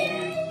picture?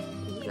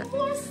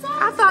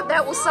 I thought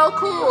that was so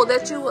cool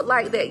that you would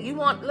like that. You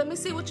want, let me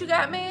see what you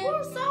got, man.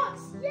 More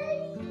socks.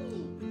 Yay.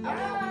 He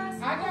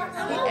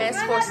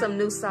asked for some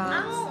new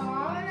socks.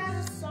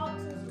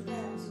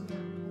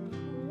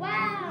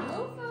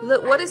 Wow.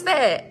 Look, what is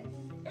that?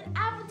 An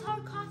Avatar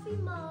coffee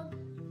mug.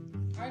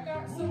 I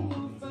got some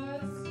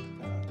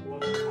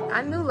loofahs.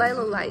 I knew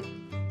Layla liked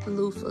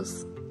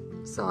loofahs,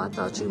 so I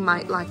thought you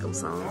might like them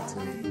some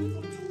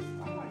too.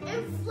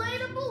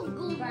 Inflatable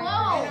glow. And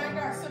I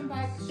got some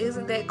bikes.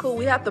 Isn't that cool?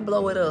 We have to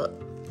blow it up.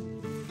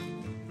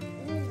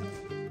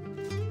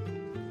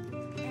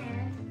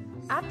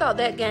 I thought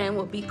that game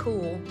would be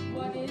cool.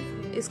 What is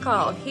it? It's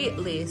called Hit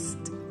List.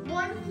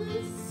 1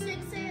 clue,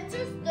 6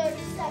 answers, 30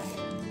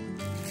 seconds.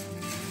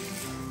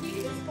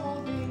 He is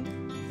holding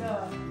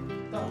the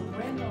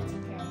Reynolds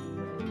account.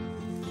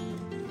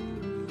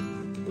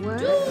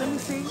 What? Let me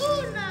see.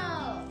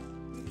 Uno.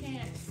 You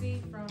can't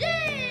see from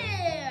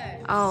Dare.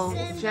 Oh,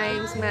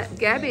 James,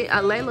 Gabby,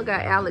 Layla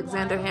got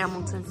Alexander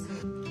Hamilton.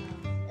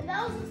 And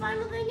that was the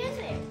final thing in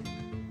there.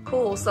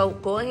 Cool. So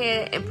go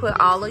ahead and put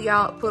all of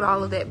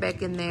that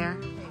back in there.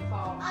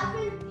 I've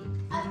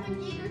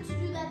been eager to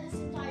do that this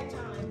entire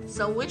time.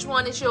 So which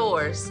one is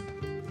yours?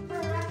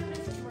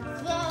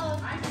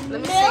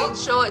 Let me Milk,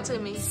 see. Show it to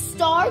me.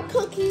 Star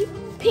cookie,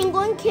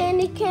 penguin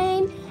candy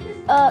cane,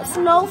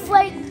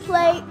 snowflake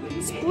plate,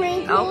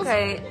 sprinkles.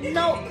 Okay.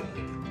 No.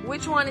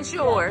 Which one is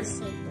yours?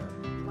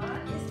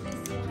 Mine is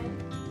this one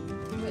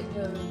with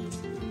the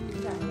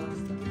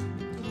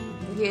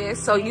Yeah.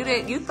 So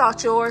you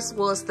thought yours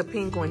was the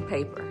penguin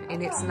paper,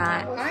 and it's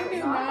not. I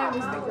knew mine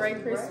was the gray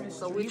Christmas.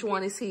 So which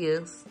one is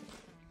his?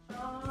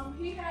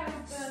 He has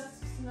the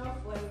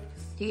snowflakes.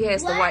 He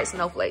has the white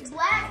snowflakes.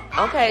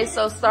 Okay,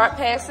 so start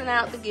passing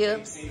out the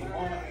gifts.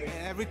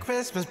 Every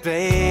Christmas,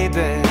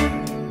 baby,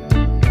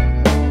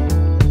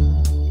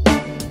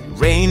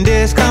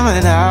 reindeer's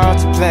coming out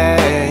to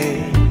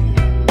play.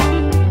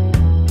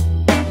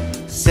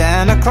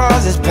 Santa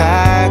Claus is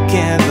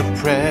packing the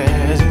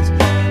presents,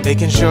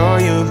 making sure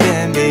you've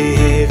been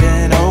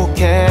behaving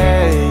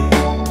okay.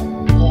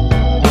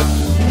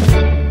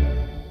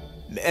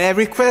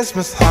 Merry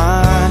Christmas,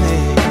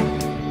 honey.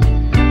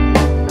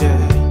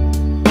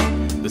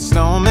 The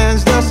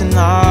snowman's dusting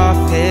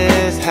off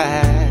his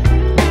hat,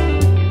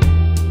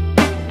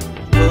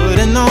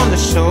 putting on the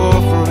show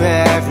for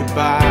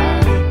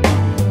everybody,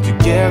 to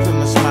give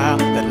him a smile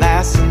that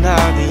lasts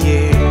another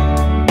year.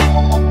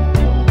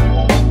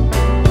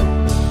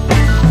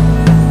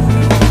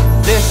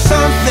 There's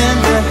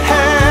something that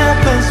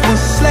happens when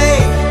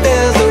sleigh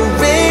bells are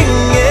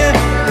ringing,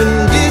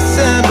 when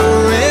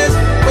December ends,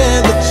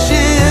 when the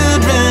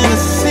children are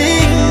singing.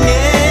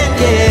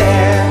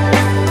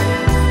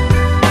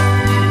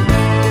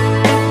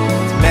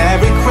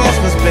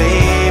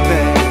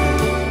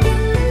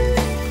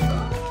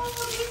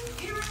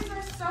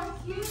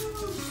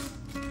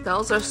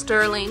 Those are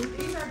sterling.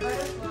 These are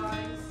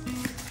butterflies.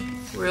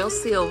 Real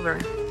silver.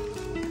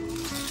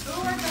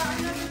 Oh, I got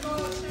another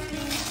gold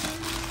chain.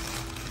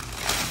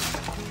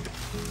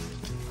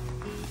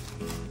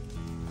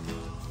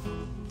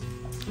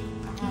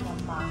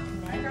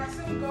 I got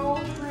some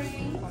gold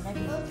rings.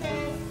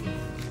 Okay.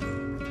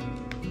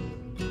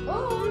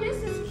 Oh, this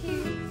is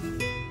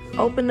cute.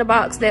 Open the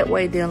box that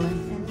way, Dylan.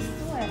 And a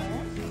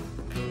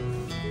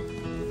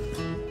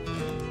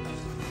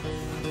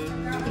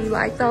sweater. You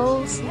like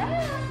those?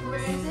 Yeah.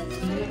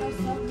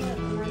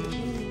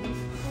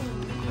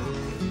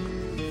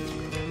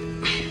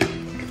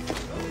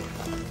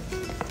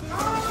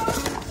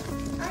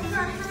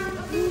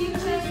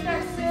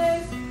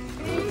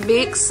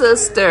 Big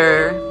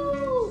sister.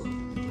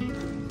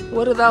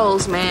 What are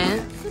those,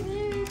 man?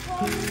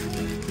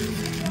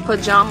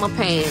 Pajama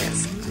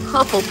pants.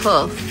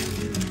 Hufflepuff.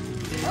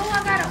 Oh,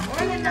 I got an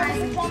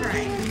organizing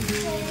tray.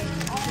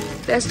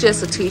 That's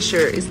just a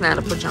t-shirt. It's not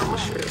a pajama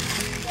shirt.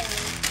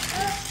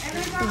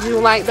 Did you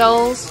like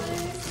those?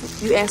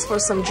 You asked for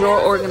some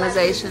drawer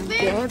organization.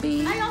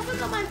 Gabby? I also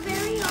got my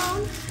very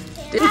own.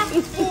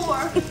 That's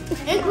 4,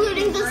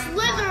 including the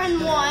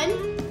Slytherin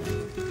one.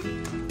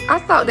 I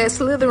thought that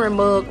Slytherin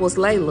mug was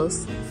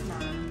Layla's.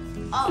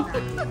 Oh.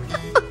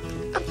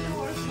 It's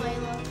yours,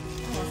 Layla.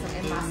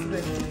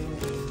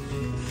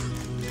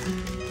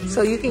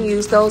 So you can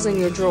use those in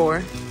your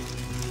drawer.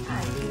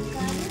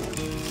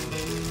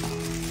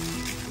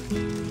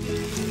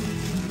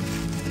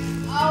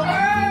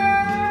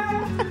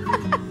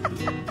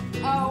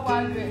 Oh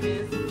my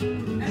goodness.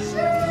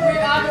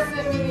 Rihanna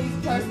sent me these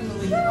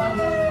personally.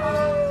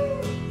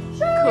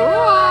 Cool.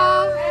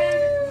 And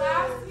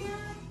last year,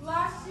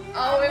 I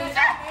met a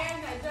man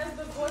that does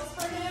the voice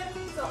for him.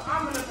 So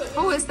I'm gonna put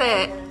Who is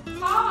that?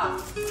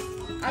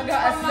 I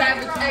got a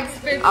Savage X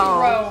Fenty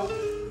robe.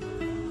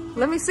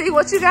 Let me see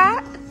what you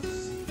got.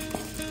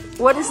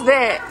 What is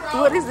that?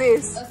 What is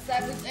this? A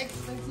Savage X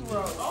Fenty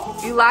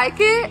robe. You like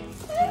it?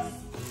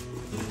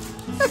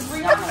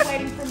 Rihanna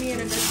waiting for me in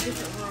a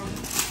different room.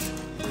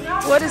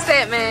 What is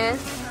that, man?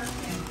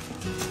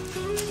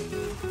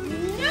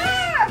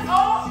 Yeah!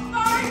 Oh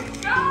my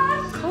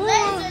gosh! Cool.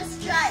 Laser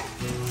stripe.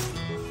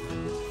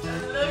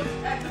 And look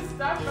at the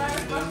stuff right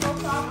at my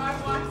profile I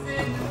walked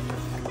in.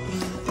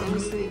 Let me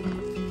see.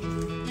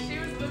 She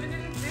was living in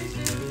the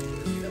dishes.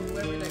 So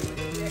whoever that was.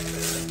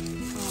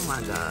 Oh my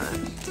God.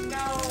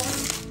 No.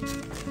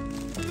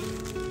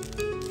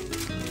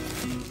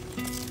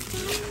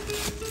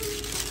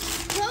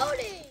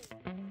 Cody.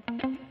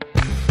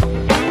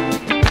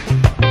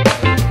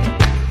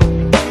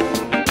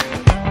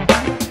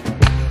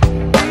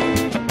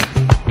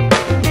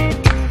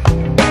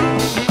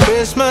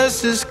 Christmas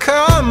is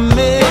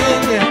coming.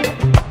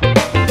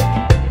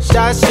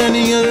 Start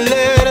sending your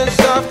letters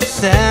off to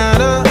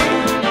Santa.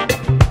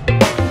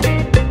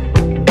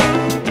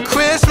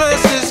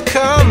 Christmas is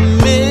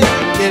coming,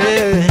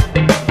 yeah.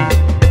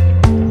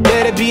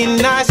 Better be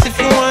nice if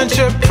you want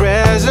your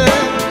present.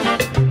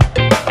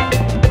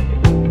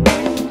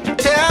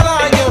 Tell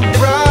all your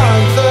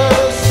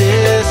brothers,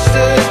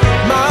 sisters,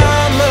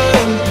 mama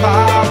and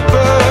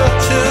papa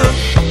too.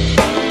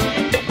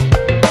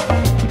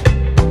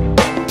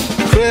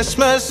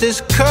 Christmas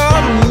is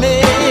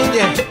coming,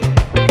 yeah.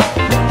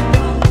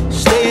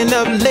 Staying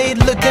up late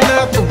looking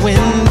out the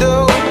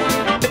window,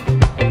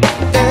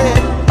 yeah.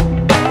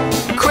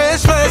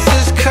 Christmas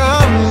is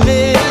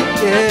coming,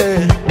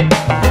 yeah.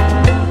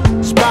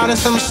 Spotting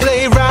some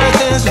sleigh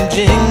rides and some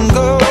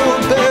jingle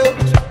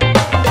bells.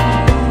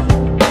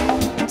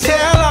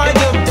 Tell all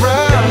your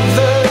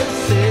brothers,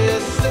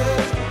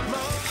 sisters.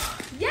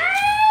 Yay!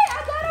 I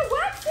got a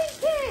waxing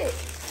kit.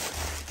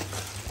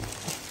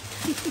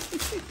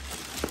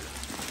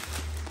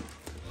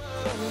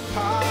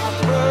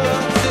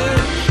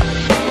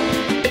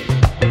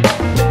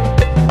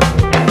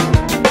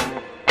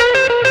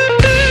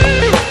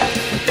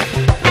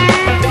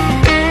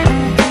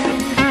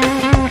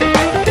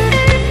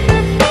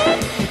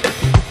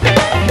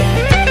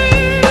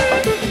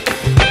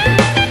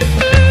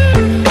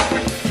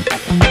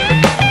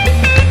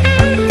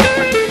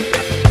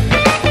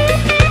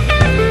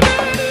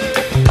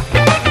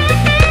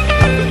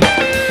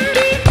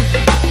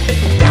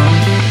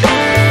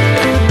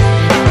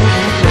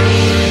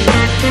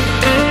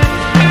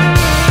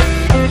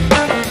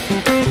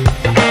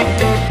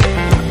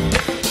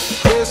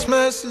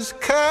 Christmas is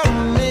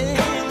coming.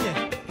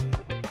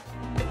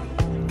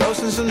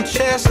 Roasting some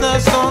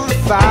chestnuts on the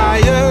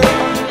fire.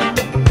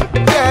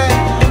 Yeah.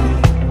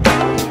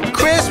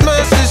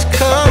 Christmas is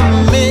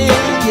coming,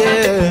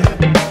 yeah.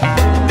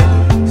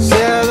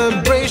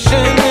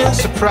 Celebration and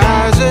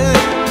surprises.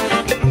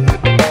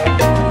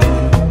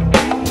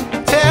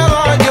 Tell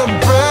all your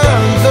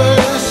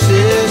brothers,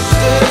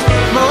 sisters,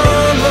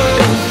 mama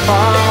and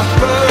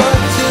papa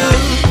too.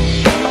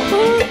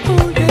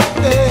 Ooh,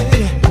 yeah.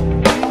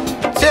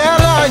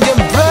 Tell all your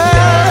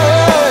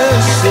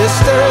brothers,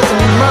 sisters,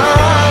 and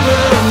mama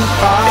and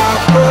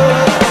papa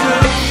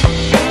too.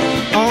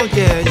 Oh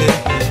yeah, yeah.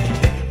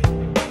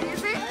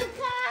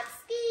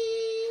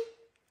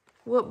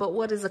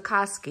 What is a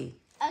Koski?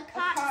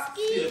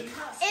 Akatsuki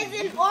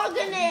is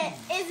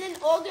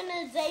an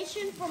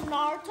organization from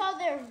Naruto.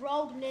 They're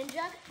rogue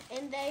ninja,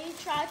 and they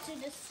try to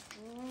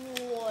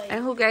destroy.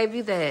 And who gave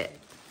you that?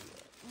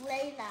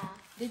 Layla.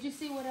 Did you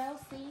see what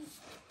else, see?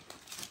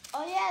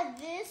 Oh yeah,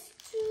 this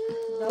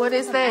too. What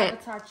is that?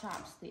 Avatar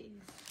chopsticks.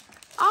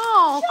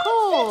 Oh,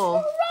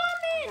 cool.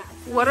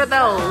 What are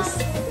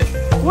those?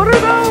 What are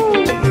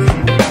those?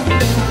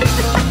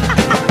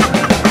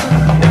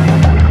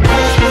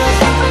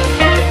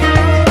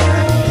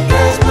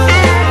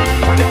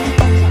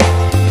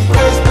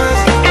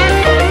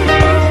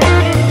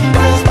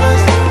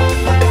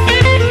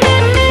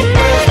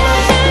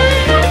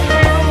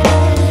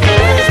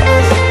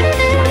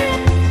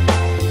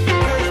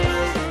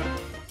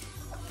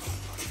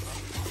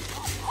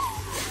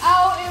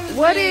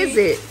 What is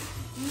it?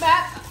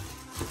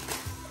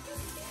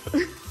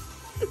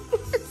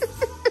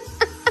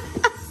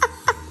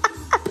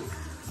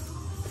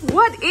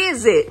 What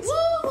is it?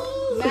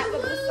 Map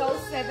of the Soul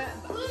 7.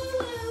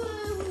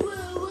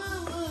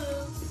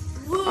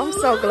 I'm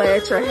so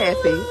glad you're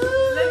happy.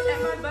 Look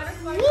at my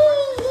butterfly.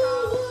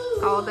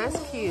 Oh, that's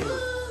cute.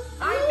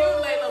 I knew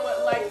Layla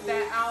would like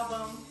that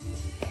album.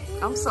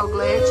 I'm so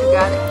glad you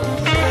got it.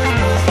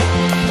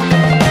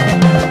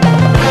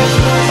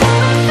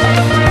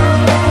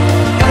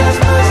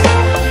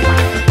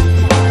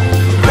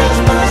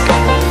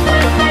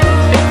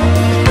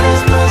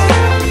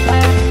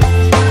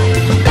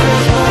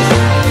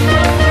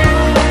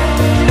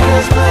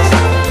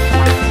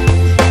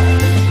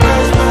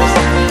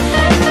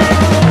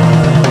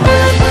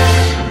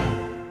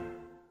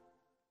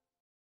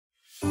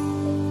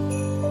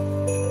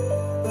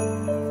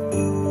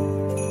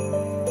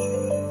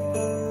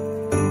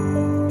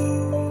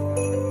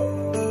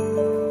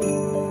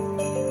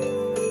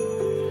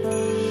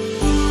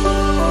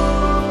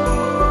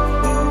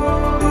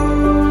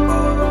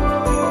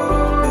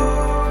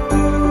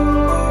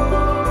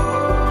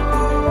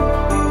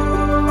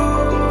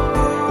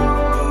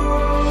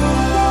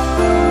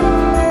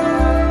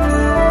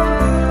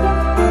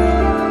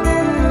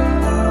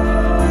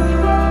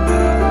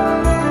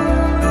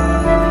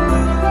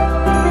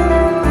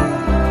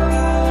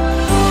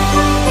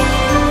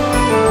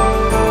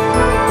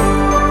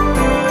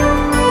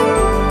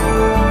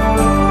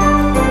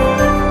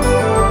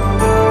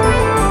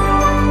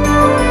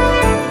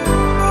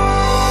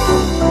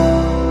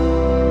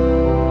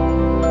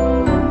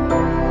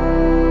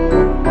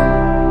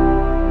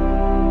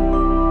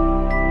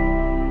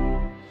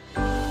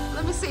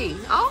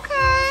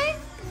 Okay.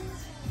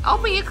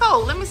 Open your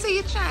coat. Let me see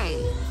your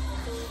chain.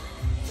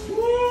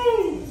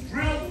 Woo!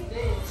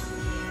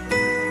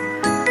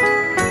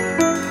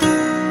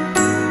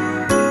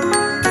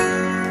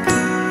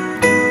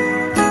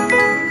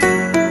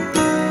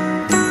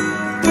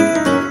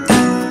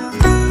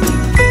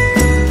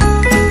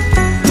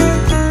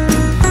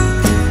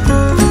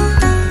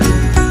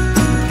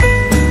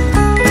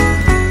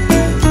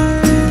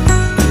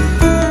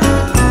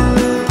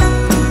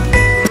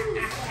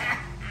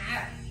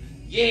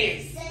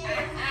 Yes.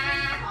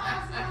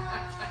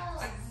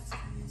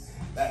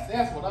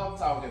 That's what I'm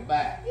talking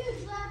about.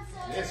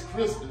 That's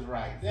Christmas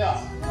right there.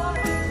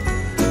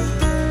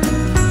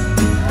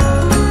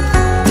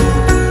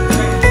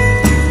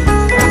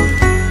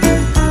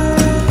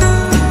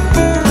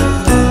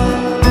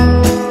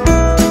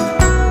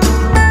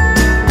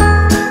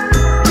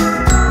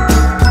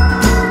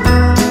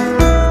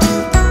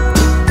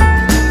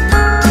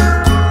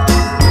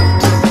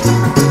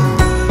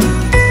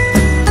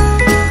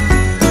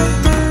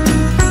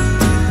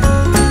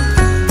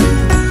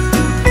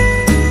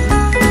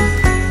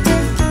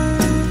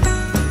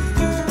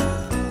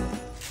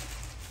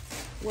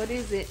 What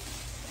is it?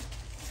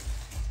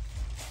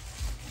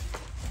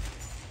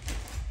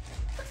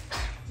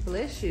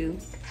 Bless you.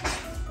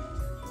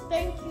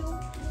 Thank you.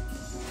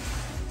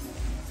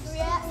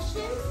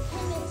 Reaction,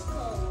 Kenneth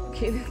Cole.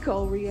 Kenneth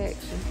Cole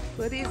reaction.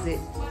 What is it?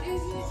 What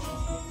is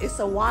it? It's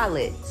a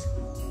wallet.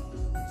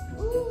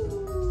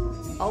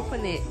 Ooh.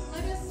 Open it.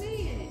 Let us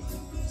see it.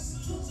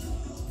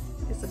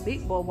 It's a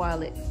big boy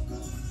wallet.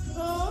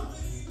 Huh?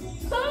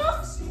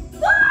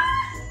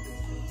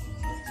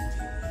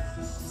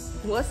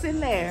 What's in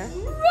there?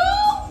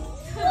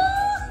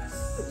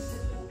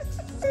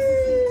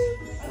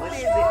 What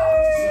is it?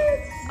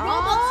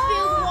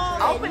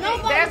 Oh, open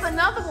it. There's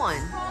another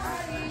one.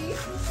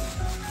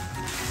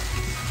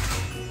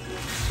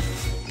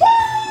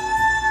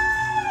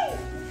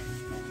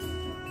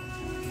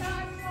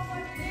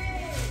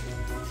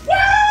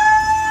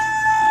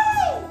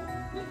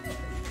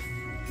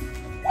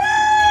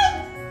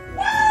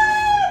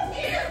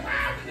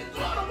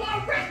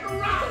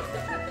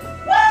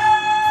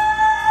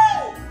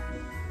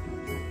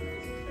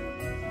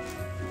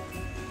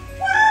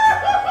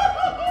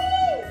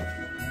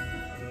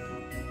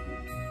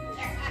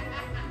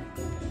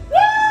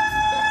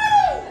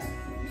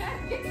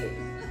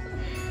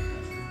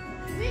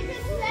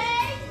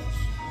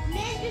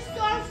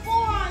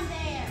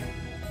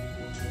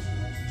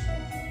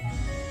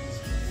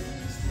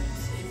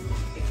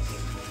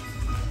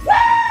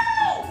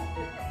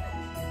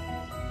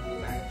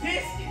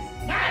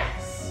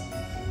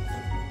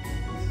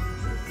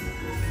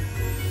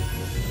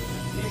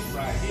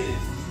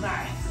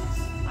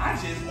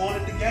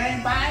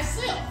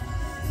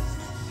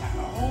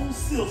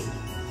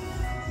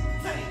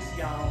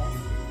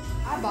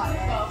 bought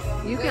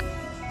that. You can.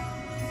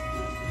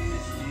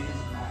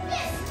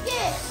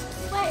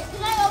 Wait,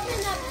 can I open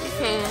up You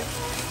can.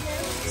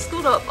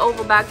 Scoot up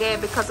over by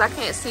Gabby because I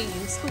can't see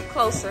you. Scoot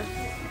closer.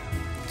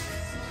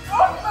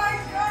 Oh my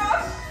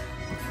gosh!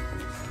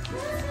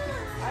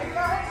 I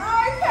got an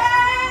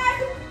iPad!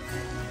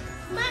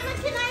 Mama,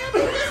 can I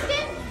open this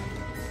gift?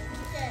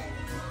 Okay.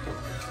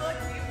 Look,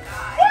 you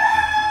guys.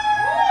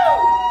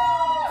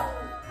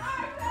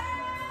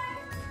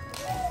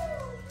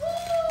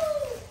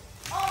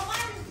 Oh,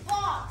 mine's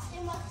boxed.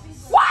 It must be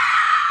boxed. Wow!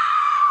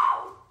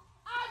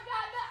 I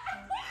got the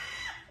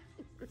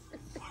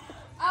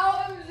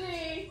OMG.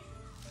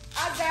 I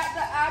got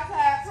the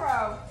iPad Pro.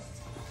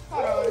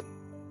 Hold on.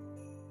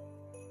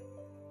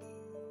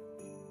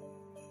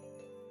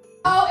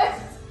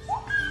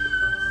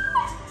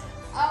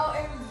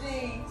 OMG.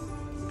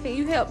 Can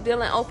you help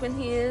Dylan open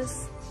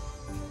his?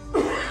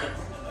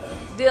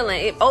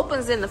 Dylan, it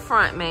opens in the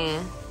front,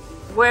 man.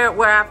 Where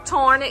I've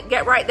torn it.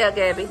 Get right there,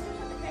 Gabby.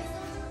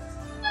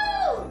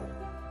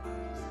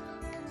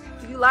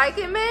 You like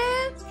it,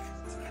 man?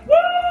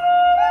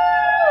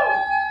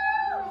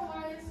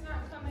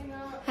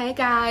 Hey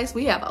guys,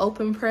 we have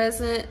open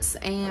presents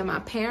and my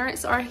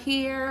parents are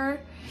here.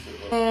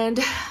 And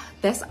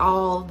that's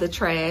all the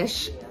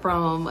trash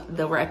from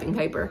the wrapping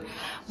paper.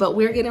 But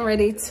we're getting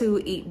ready to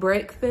eat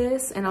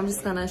breakfast and I'm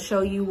just gonna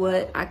show you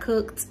what I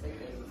cooked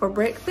for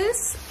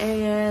breakfast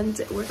and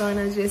we're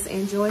gonna just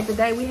enjoy the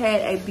day. We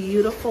had a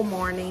beautiful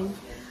morning.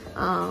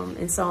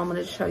 And so I'm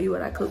gonna show you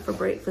what I cooked for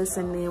breakfast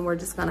and then we're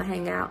just gonna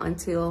hang out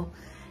until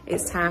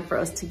it's time for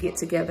us to get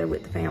together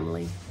with the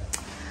family.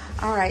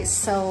 All right,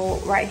 so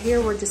right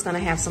here, we're just gonna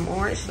have some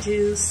orange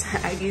juice.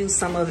 I used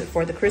some of it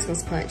for the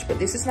Christmas punch, but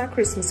this is my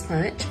Christmas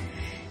punch.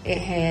 It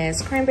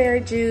has cranberry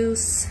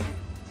juice,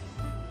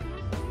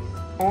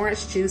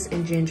 orange juice,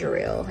 and ginger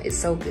ale. It's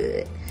so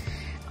good.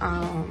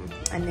 And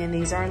then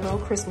these are little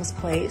Christmas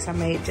plates. I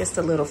made just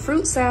a little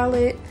fruit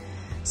salad,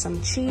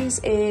 some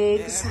cheese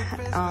eggs,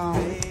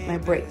 my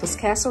breakfast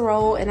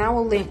casserole, and I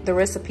will link the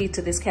recipe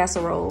to this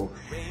casserole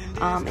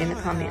in the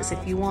comments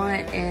if you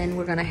want. And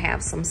we're gonna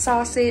have some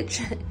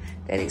sausage,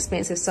 that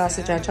expensive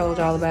sausage I told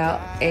y'all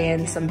about,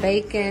 and some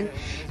bacon,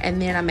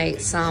 and then I made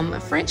some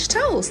French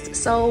toast.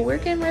 So we're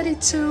getting ready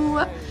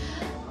to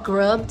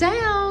grub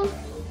down.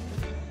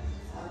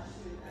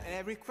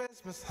 Every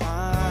Christmas,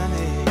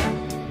 honey,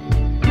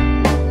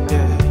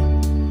 yeah.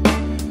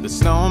 The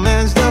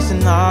snowman's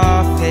dusting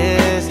off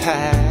his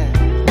hat,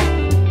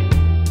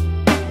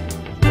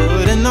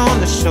 putting on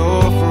the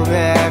show for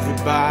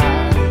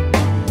everybody,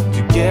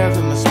 to give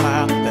him a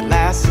smile that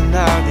lasts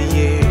another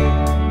year.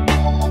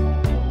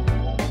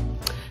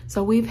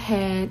 So we've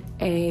had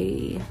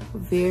a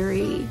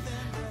very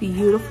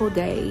beautiful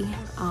day,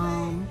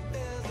 and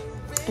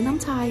I'm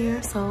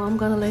tired, so I'm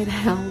gonna lay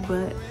down,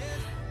 but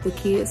the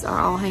kids are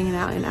all hanging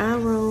out in our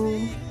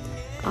room,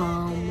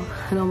 and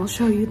I'm gonna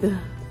show you the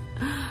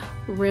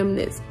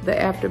remnants,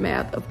 the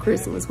aftermath of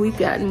Christmas. We've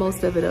gotten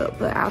most of it up,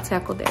 but I'll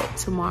tackle that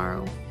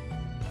tomorrow.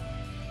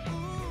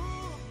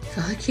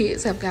 So the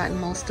kids have gotten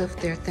most of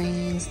their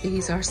things.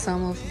 These are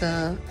some of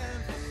the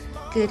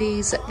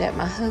goodies that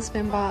my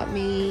husband bought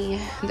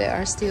me that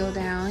are still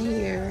down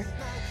here,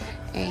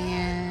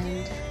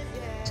 and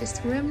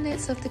just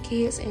remnants of the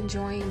kids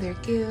enjoying their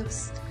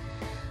gifts.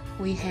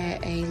 We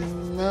had a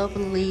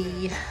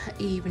lovely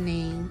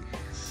evening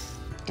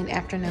and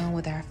afternoon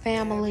with our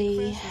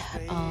family,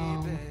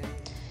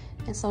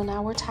 and so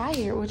now we're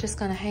tired. We're just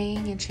gonna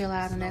hang and chill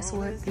out, and that's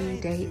what the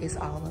day is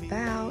all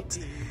about.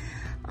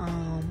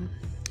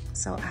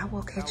 So I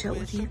will catch up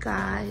with you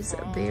guys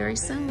very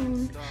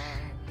soon.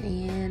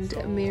 And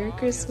Merry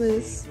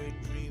Christmas.